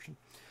savable version.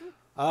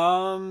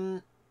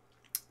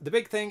 The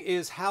big thing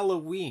is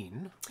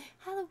Halloween.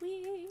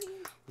 Halloween.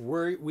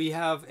 We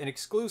have an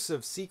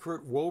exclusive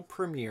secret world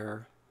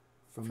premiere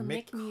from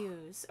Mick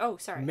Muse. Oh,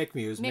 sorry. Mick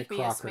Muse, Mick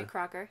Crocker. Mick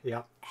Crocker.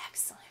 Yeah.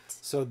 Excellent.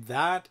 So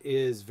that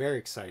is very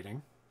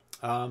exciting.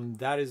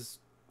 That is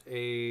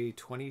a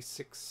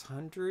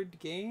 2600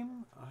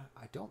 game.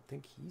 I don't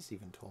think he's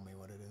even told me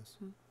what it is.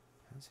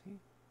 Has he?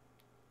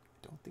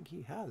 I don't think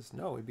he has.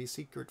 No, it'd be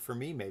secret for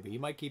me, maybe. He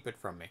might keep it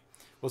from me.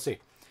 We'll see.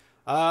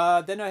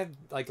 Then I have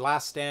like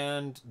Last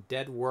Stand,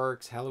 Dead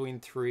Works, Halloween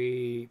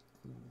 3,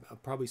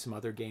 probably some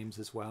other games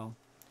as well.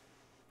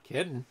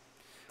 Kidding.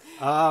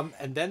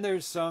 And then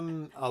there's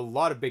a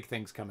lot of big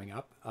things coming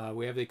up.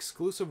 We have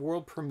exclusive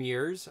world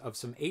premieres of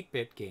some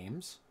 8-bit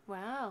games.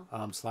 Wow.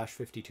 Slash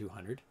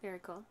 5200. Very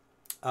cool.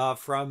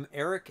 From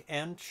Eric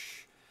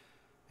Anschutz.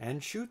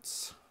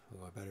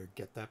 Oh, I better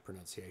get that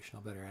pronunciation.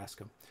 I'll better ask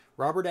him.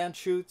 Robert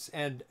Anschutz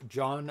and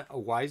John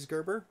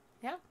Weisgerber.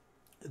 Yeah.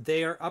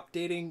 They are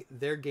updating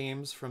their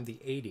games from the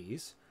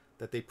 80s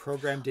that they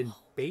programmed in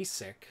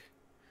BASIC,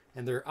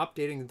 and they're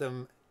updating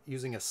them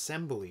using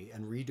assembly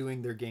and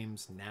redoing their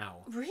games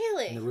now.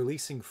 Really? And they're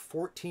releasing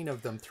 14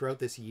 of them throughout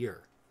this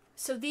year.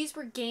 So these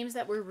were games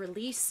that were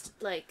released,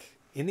 like...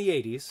 In the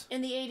 80s.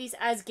 In the 80s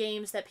as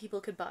games that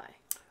people could buy.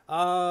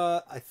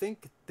 I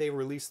think they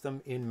released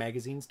them in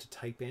magazines to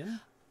type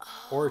in.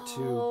 Or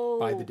to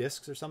buy the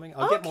discs or something.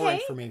 I'll get more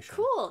information.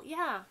 Cool.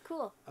 Yeah,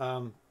 cool.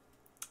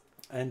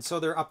 And so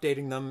they're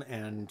updating them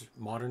and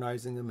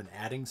modernizing them and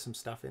adding some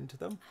stuff into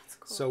them. That's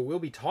cool. So we'll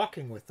be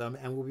talking with them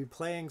and we'll be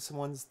playing some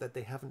ones that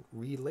they haven't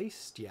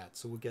released yet.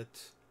 So we'll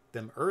get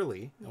them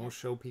early and we'll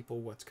show people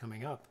what's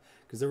coming up.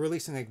 Because they're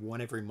releasing like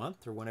one every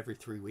month or one every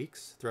 3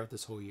 weeks throughout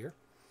this whole year.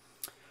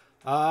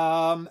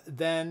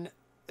 And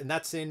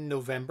that's in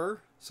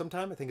November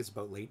sometime. I think it's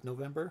about late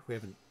November. We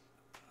haven't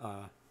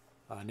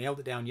nailed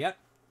it down yet.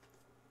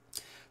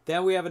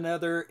 Then we have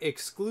another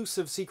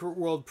exclusive Secret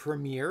World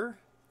premiere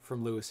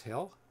from Lewis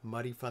Hill,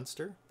 Muddy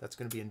Funster. That's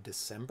going to be in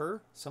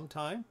December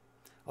sometime,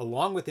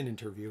 along with an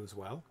interview as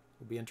well.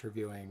 We'll be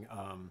interviewing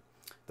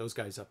those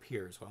guys up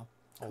here as well,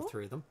 all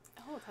three of them.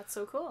 Oh, that's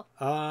so cool.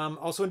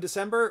 Also in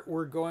December,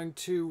 we're going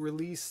to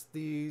release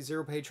the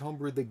ZeroPage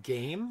Homebrew, the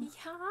game.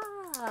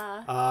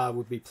 Yeah.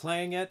 We'll be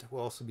playing it.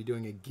 We'll also be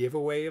doing a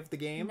giveaway of the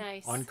game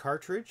on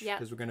cartridge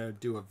because we're going to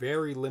do a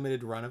very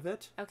limited run of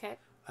it. Okay.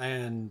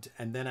 And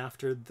then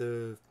after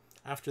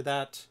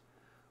that,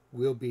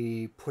 we'll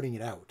be putting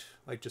it out,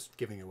 like just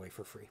giving it away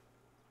for free.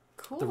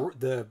 Cool.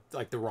 The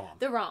ROM.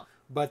 The ROM.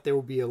 But there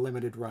will be a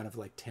limited run of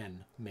like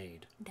 10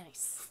 made.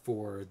 Nice.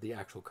 For the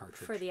actual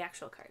cartridge. For the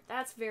actual card.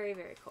 That's very,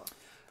 very cool.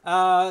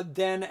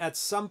 Then at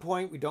some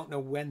point, we don't know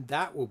when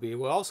that will be.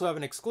 We'll also have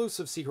an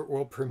exclusive Secret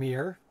World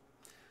premiere.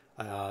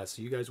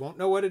 So you guys won't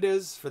know what it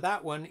is for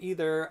that one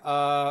either.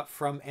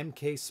 From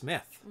MK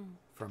Smith.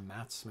 From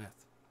Matt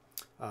Smith.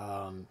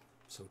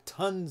 So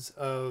tons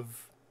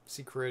of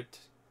secret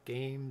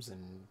games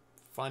and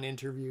fun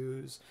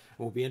interviews.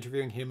 We'll be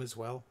interviewing him as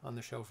well on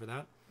the show for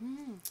that.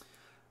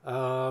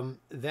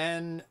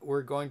 Then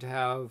we're going to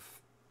have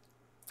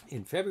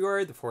in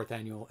February the 4th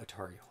annual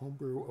Atari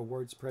Homebrew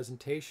Awards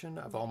presentation.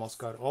 I've almost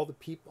got all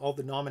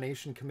the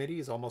nomination committee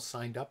is almost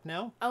signed up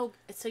now. Oh,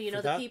 so you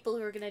know the people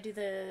who are going to do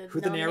the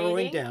who the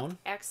narrowing down.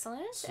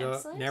 Excellent. So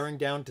excellent. Narrowing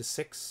down to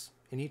 6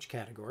 in each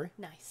category.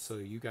 Nice. So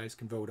you guys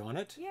can vote on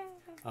it. Yeah.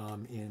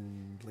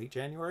 In late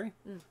January.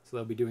 So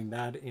they'll be doing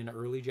that in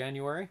early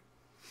January.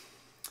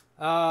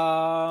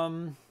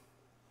 I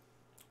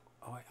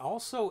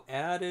also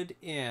added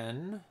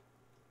in...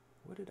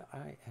 What did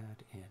I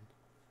add in?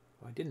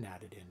 Oh, I didn't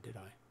add it in, did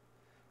I?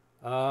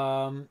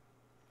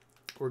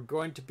 We're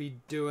going to be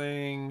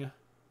doing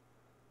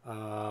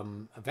a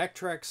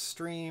Vectrex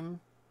stream.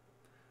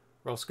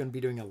 We're also going to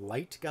be doing a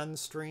light gun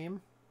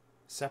stream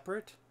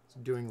separate. So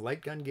doing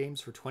light gun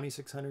games for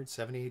 2600,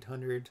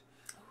 7800,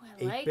 oh, I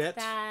like 8-bit.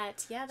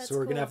 That. Yeah, that's So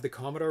we're cool. going to have the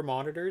Commodore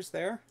monitors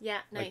there. Yeah,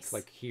 nice.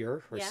 Like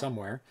here or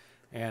somewhere.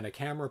 And a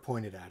camera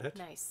pointed at it.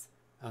 Nice.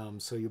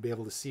 So you'll be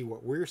able to see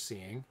what we're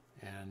seeing.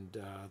 And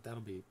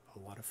that'll be a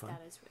lot of fun.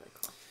 That is really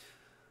cool.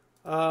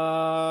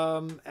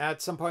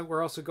 At some point,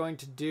 we're also going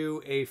to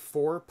do a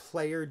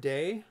 4-player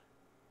day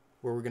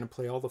where we're going to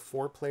play all the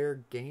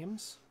 4-player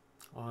games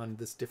on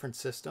this different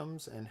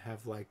systems and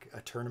have like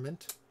a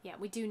tournament. Yeah,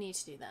 we do need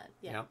to do that.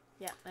 Yeah.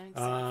 Yeah, I'm excited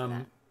for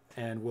that.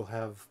 And we'll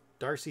have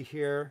Darcy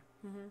here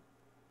and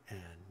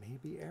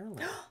maybe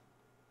Erlen.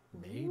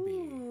 Maybe.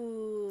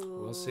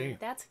 Ooh, we'll see.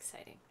 That's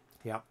exciting.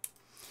 Yeah.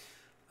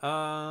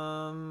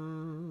 Oh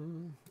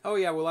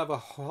yeah, we'll have a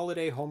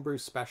holiday homebrew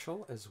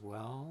special as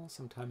well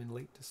sometime in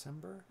late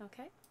December.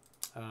 Okay.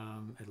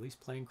 At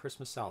least playing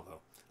Christmas Salvo.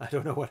 I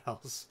don't know what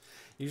else.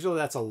 Usually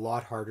that's a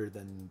lot harder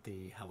than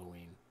the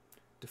Halloween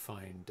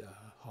defined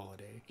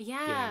holiday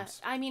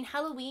games. I mean,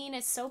 Halloween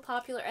is so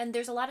popular and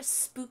there's a lot of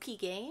spooky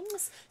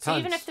games. So Tons.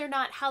 even if they're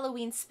not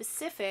Halloween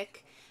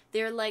specific,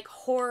 they're like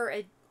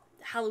horror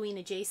Halloween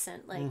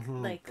adjacent,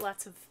 like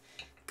lots of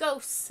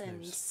ghosts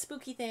and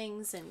spooky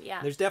things, and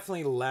There's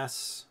definitely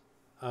less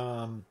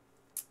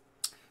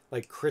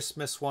like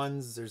Christmas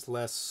ones. There's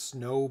less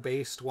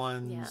snow-based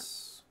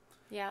ones.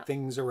 Yeah.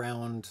 Things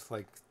around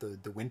like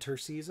the winter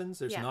seasons.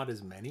 There's not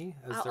as many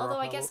as there are. Although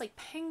I guess like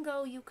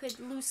Pingo you could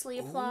loosely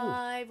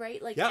apply, right?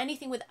 Like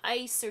anything with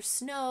ice or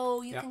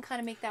snow, you can kind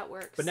of make that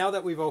work. But now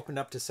that we've opened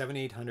up to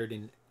 7800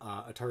 in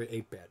Atari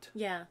 8-bit,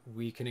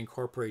 we can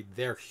incorporate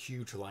their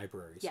huge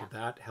library. So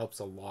that helps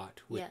a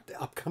lot with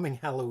the upcoming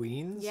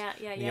Halloweens.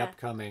 The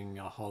upcoming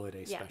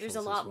holiday specials. There's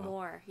a lot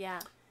more. Yeah.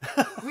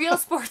 Real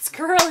sports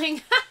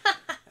curling.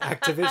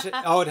 Activision.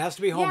 Oh, it has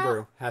to be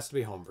homebrew. Has to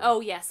be homebrew.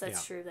 Oh, yes,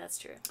 that's true. That's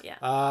true.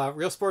 Yeah.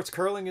 Real Sports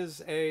Curling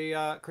is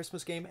a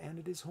Christmas game, and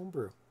it is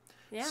homebrew.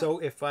 Yeah. So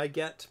if I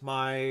get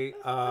my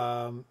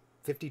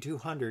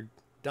 5200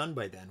 done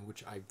by then,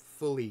 which I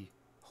fully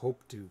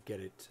hope to get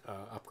it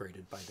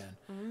upgraded by then,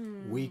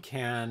 we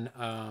can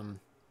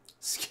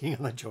ski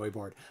on the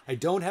Joyboard. I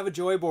don't have a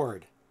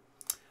Joyboard.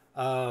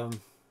 I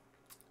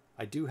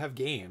do have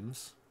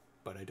games,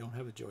 but I don't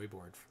have a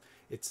Joyboard.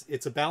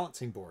 It's a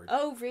balancing board.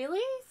 Oh,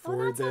 really?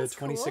 For the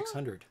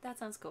 2600. Cool. That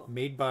sounds cool.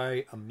 Made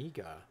by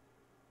Amiga,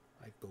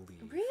 I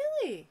believe.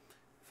 Really?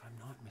 If I'm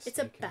not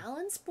mistaken. It's a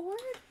balance board?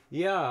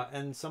 Yeah,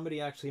 and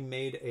somebody actually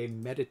made a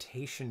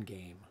meditation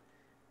game.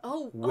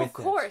 Oh, of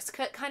course.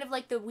 Kind of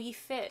like the Wii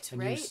Fit,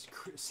 and right?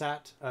 You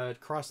sat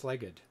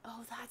cross-legged.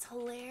 Oh, that's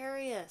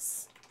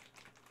hilarious.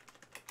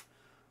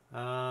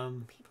 People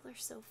are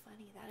so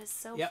funny. That is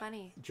so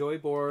funny.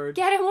 Joyboard.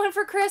 Get him one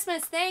for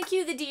Christmas. Thank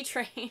you, the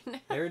D-Train.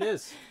 There it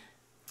is.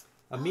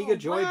 Amiga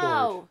Joyboard.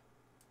 Wow.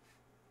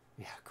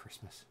 Yeah,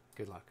 Christmas.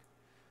 Good luck.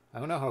 I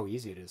don't know how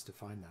easy it is to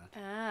find that.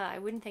 I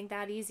wouldn't think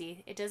that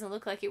easy. It doesn't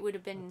look like it would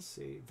have been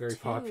very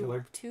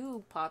popular.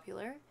 Too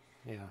popular.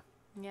 Yeah.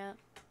 Yeah.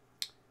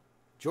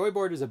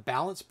 Joyboard is a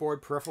balance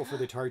board peripheral for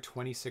the Atari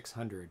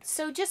 2600.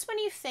 So just when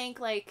you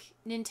think like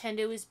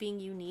Nintendo is being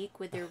unique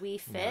with their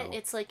Wii Fit,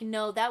 it's like,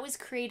 no, that was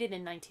created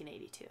in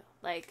 1982.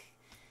 Like,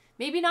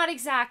 maybe not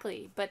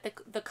exactly, but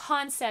the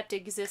concept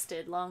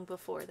existed long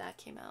before that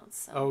came out.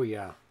 So. Oh,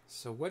 yeah.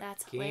 So what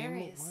that's game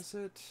hilarious. was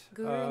it?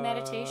 Guru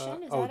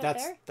Meditation? Is that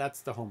there? That's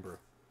the homebrew.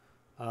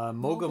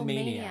 Mogul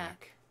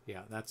Maniac.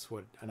 Yeah, that's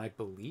what, and I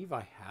believe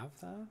I have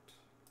that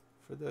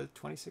for the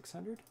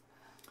 2600.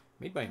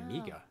 Made by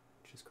Amiga,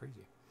 which is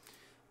crazy.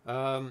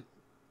 And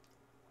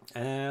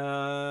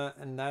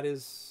that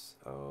is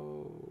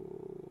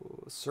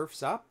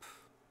Surf's Up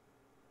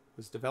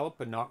was developed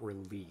but not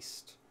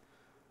released.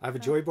 I have a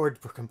Joyboard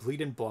for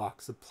complete in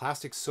blocks. The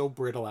plastic's so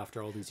brittle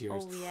after all these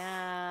years. Oh,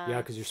 yeah. Yeah,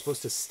 because you're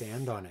supposed to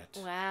stand on it.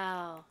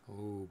 Wow.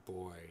 Oh,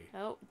 boy.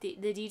 Oh, the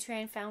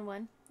D-Train found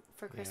one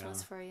for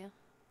Christmas for you.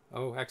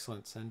 Oh,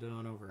 excellent. Send it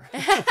on over.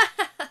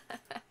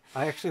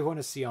 I actually want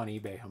to see on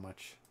eBay how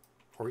much,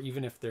 or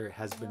even if there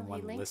has been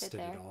one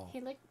listed at all.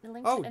 He linked it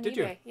on did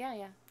eBay. You?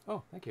 Yeah.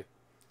 Oh, thank you.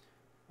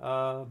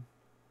 Let's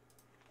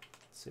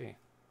see.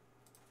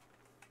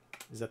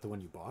 Is that the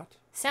one you bought?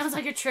 Sounds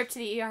like a trip to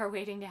the ER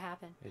waiting to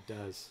happen. It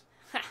does.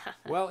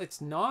 Well, it's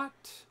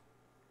not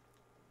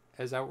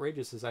as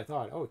outrageous as I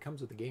thought. Oh, it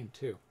comes with the game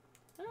too.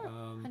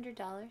 Oh, $100.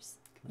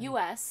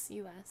 US.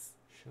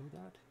 Show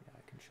that? Yeah,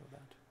 I can show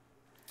that.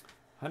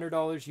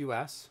 $100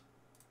 US.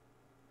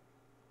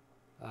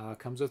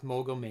 Comes with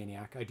Mogul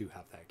Maniac. I do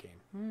have that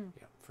game.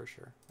 Yeah, for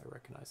sure. I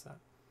recognize that.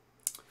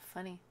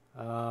 Funny.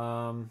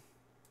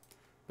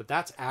 But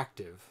that's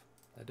active.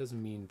 That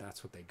doesn't mean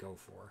that's what they go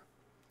for.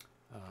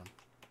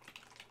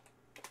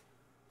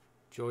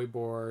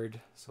 Joyboard.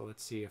 So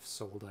let's see if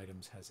sold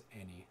items has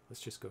any. Let's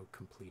just go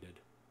completed.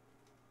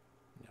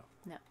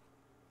 No.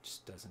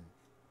 Just doesn't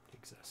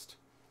exist.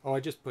 Oh, I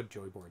just put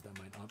Joyboard. That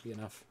might not be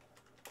enough.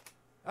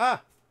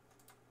 Ah!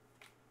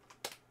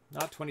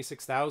 Not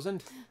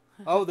 26,000.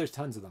 Oh, there's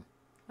tons of them.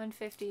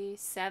 150,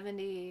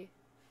 70.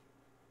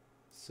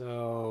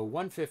 So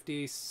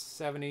 150,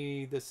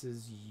 70. This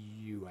is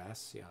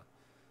US. Yeah.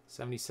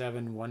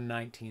 77,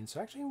 119.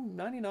 So actually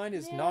 99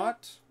 is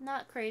not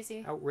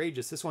crazy.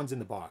 Outrageous. This one's in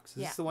the box.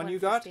 Is this the one you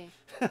got?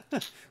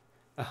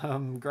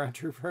 Ground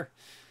Trooper.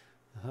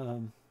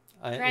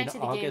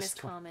 Granted, the game is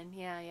common.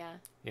 Yeah.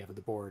 Yeah, but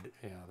the board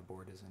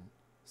isn't.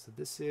 So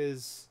this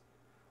is...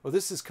 Oh,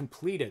 this is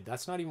completed.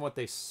 That's not even what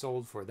they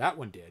sold for. That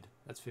one did.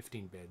 That's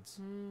 15 bids.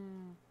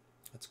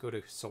 Let's go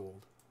to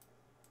sold.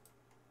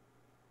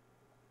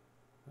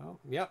 Oh,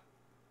 yep.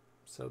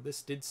 So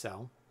this did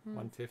sell.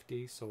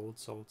 150, sold.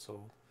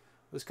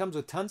 This comes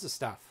with tons of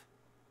stuff.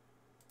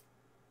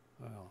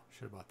 Oh,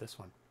 should have bought this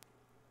one.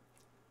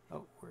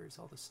 Oh, where's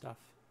all the stuff?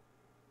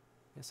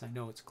 Yes, I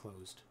know it's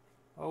closed.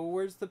 Oh,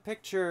 where's the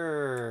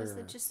picture? Is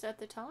it just at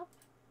the top?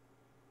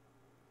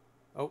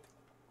 Oh.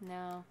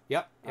 No.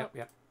 Yep.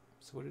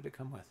 So what did it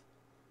come with?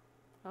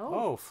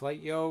 Oh,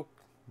 flight yoke,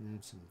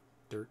 some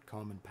dirt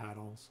common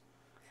paddles,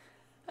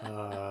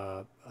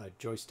 a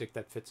joystick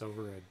that fits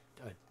over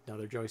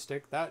another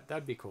joystick.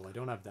 That'd be cool. I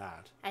don't have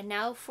that. And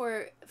now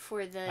for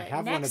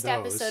the next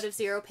episode of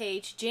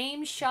ZeroPage,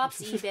 James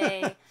shops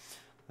eBay.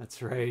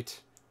 That's right.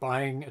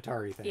 Buying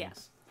Atari things. Yeah.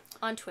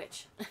 On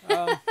Twitch.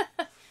 I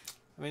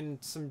mean,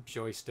 some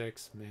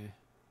joysticks. Meh.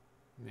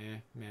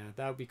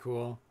 That would be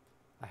cool.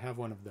 I have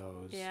one of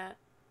those. Yeah.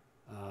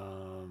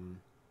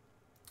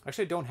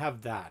 Actually, I don't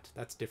have that.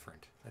 That's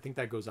different. I think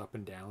that goes up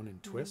and down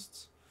and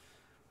twists.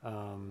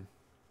 How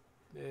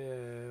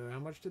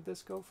much did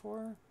this go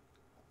for?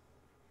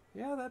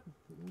 Yeah, that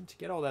to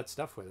get all that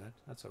stuff with it.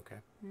 That's okay.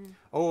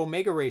 Oh,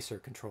 Omega Racer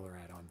controller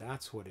add-on.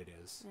 That's what it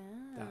is.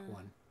 That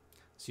one.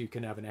 So you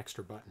can have an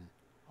extra button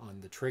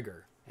on the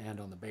trigger and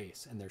on the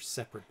base, and they're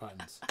separate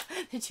buttons.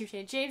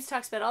 James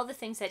talks about all the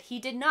things that he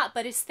did not,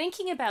 but is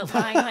thinking about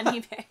buying on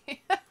eBay.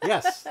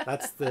 Yes,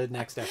 that's the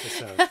next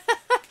episode.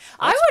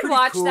 I would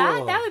watch cool.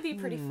 that. That would be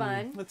pretty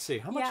fun. Let's see.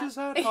 How much is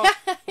that? I'll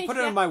put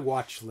it on my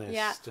watch list.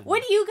 Yeah. And...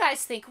 What do you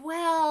guys think?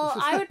 Well,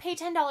 I would pay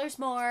 $10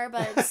 more,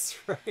 but that's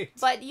right.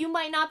 But you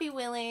might not be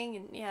willing,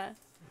 and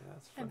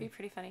that'd be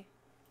pretty funny.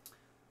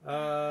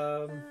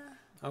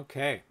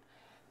 Okay.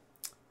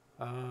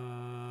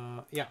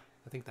 Yeah,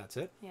 I think that's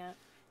it. Yeah.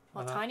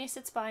 Well, Tanya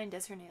sits by and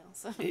does her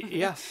nails.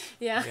 Yes.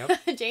 Yeah.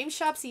 Yep. James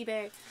shops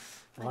eBay.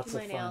 Lots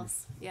of fun.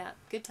 Nails. Yeah.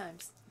 Good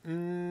times.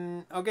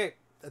 Okay.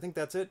 I think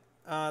that's it.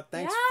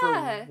 Thanks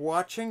for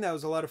watching. That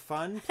was a lot of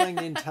fun playing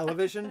the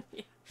Intellivision.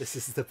 This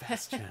is the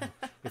best channel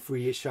if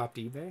we shopped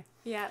eBay.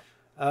 Yeah.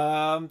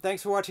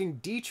 Thanks for watching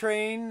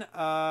D-Train,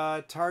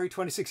 Atari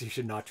 26. You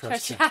should not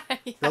trust them.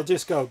 They'll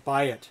just go,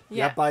 buy it.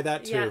 Yeah, buy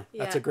that too.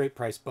 That's a great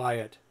price. Buy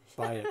it.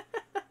 Buy it.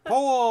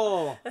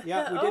 Poll!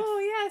 Yeah, we did. Oh,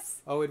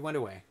 yes. Oh, it went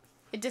away.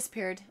 It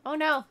disappeared. Oh,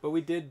 no. But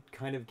we did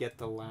kind of get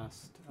the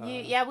last...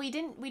 yeah, we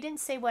didn't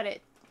say what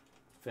it...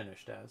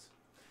 finished as.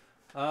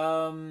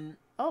 40%.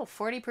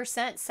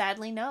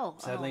 Sadly, no.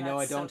 Sadly, no,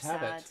 I don't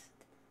have it.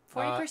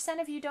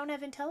 40% of you don't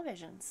have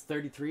Intellivisions.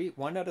 33.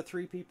 1 out of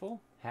 3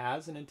 people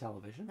has an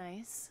Intellivision.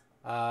 Nice.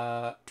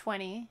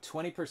 20.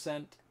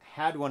 20%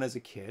 had one as a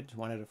kid.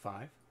 1 out of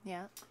 5.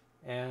 Yeah.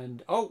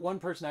 And, one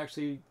person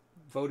actually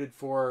voted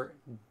for...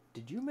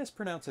 Did you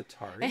mispronounce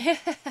Atari?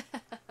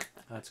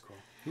 That's cool.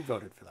 Who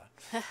voted for that?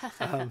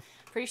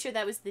 Pretty sure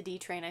that was the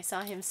D-Train. I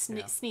saw him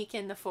sneak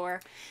in the 4.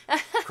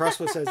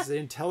 Crossbow says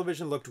the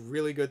Intellivision looked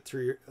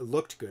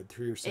good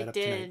through your setup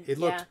tonight. It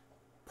looked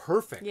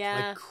perfect.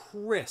 Yeah. Like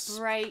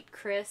crisp. Right,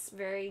 crisp.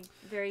 Very,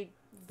 very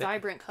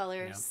vibrant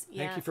colors.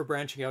 Yeah. Thank you for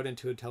branching out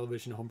into a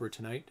television homebrew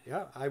tonight.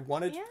 Yeah, I've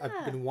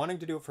been wanting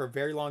to do it for a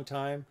very long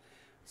time.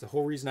 It's the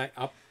whole reason I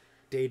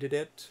updated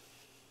it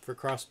for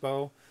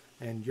Crossbow.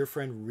 And your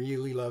friend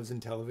really loves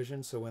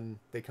Intellivision, so when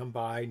they come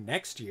by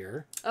next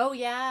year... Oh,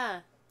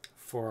 yeah.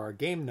 For our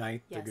game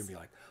night, they're going to be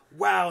like,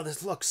 wow,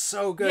 this looks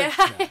so good.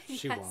 Yeah. No,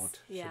 she won't.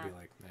 Yeah. She'll be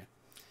like, meh.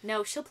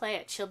 No, she'll play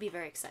it. She'll be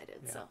very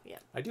excited. Yeah. So, yeah.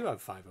 I do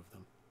have 5 of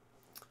them.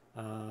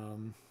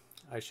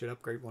 I should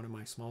upgrade one of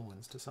my small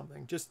ones to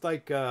something. Just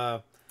like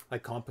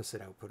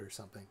composite output or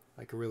something.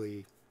 Like a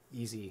really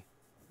easy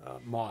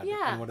mod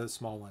on one of the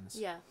small ones.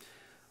 Yeah.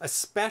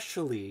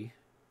 Especially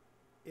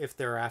if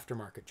they're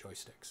aftermarket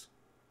joysticks.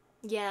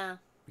 Yeah.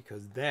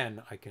 Because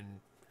then I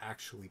can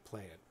actually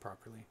play it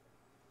properly.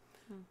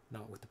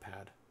 Not with the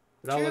pad.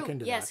 But I'll look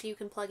into that. Yeah, so you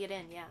can plug it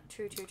in. Yeah,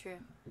 true.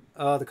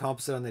 The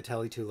composite on the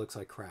Telly 2 looks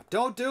like crap.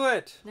 Don't do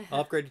it!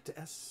 I'll upgrade it to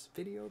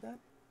SVID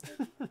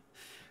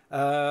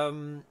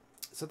that.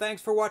 So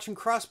thanks for watching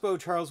Crossbow,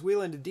 Charles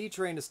Wheeland,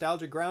 D-Train,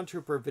 Nostalgia, Ground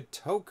Trooper,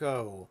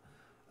 Vitoco.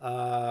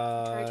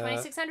 Atari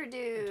 2600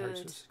 dude. Atari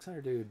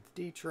 2600 dude.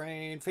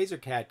 D-Train,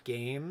 Phaser Cat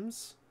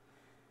Games.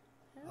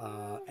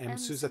 M.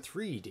 Souza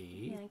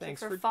 3D.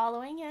 Thanks for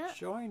following. Yeah.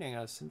 Joining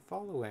us and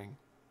following.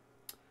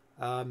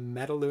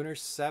 Metal Lunar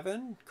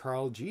 7.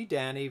 Carl G.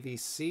 Dan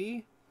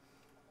AVC.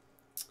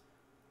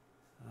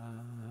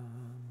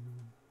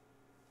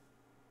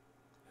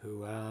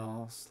 Who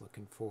else?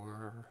 Looking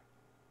for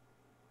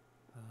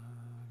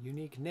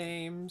unique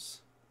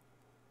names.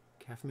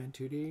 Calfman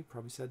 2D.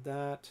 Probably said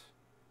that.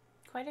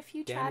 Quite a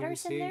few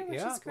chatters in there,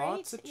 which is great.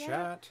 Lots of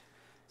chat.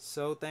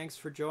 So thanks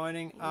for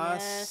joining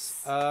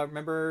us.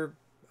 Remember,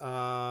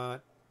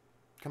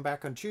 come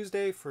back on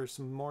Tuesday for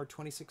some more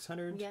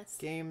 2600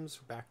 games.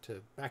 Back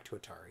to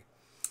Atari.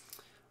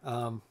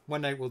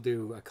 One night we'll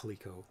do a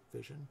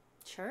ColecoVision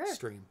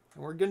stream,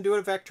 and we're gonna do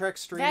a Vectrex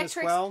stream as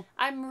well.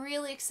 I'm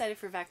really excited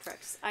for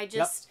Vectrex.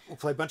 We'll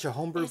play a bunch of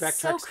homebrew Vectrex games.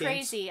 It's so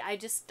crazy. I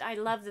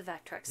love the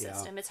Vectrex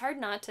system. It's hard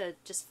not to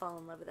just fall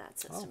in love with that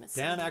system.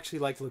 Dan actually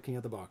liked looking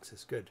at the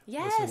boxes. Good.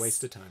 Yes. It wasn't a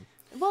waste of time.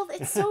 Well,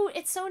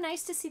 it's so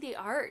nice to see the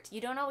art.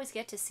 You don't always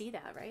get to see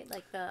that, right?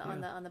 Like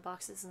on the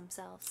boxes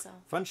themselves. So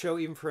fun show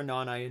even for a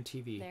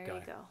non-INTV guy. There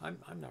you go.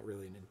 I'm not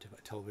really an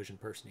television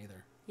person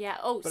either. Yeah.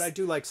 But I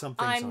do like some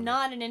things. I'm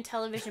not an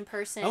Intellivision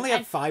person. I only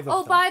have 5 of them.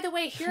 Oh, by the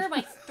way, here are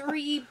my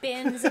 3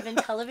 bins of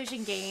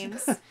Intellivision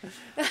games.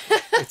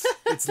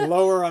 It's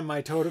lower on my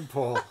totem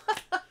pole.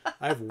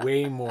 I have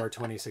way more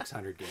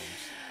 2600 games.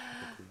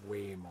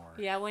 Way more.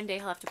 Yeah, one day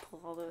I'll have to pull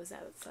all those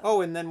out. So.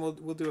 Oh, and then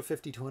we'll do a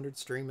 5200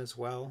 stream as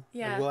well.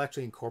 Yeah. And we'll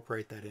actually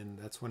incorporate that in.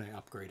 That's when I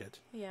upgrade it.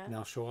 Yeah. And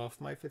I'll show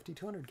off my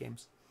 5200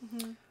 games.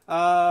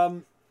 Mm-hmm.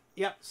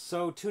 Yeah.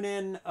 So tune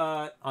in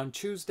on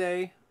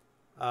Tuesday.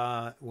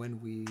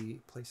 when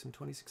we play some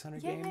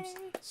 2600 Yay. games.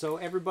 So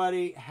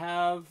everybody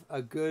have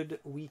a good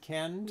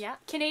weekend. Yeah.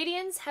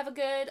 Canadians, have a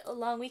good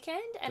long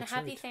weekend and That's a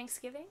happy right.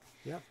 Thanksgiving.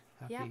 Yep.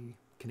 Happy Yep.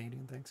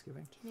 Canadian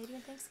Thanksgiving.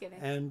 Canadian Thanksgiving.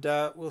 And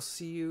we'll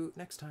see you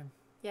next time.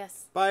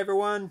 Yes. Bye,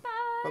 everyone.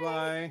 Bye.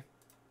 Bye-bye.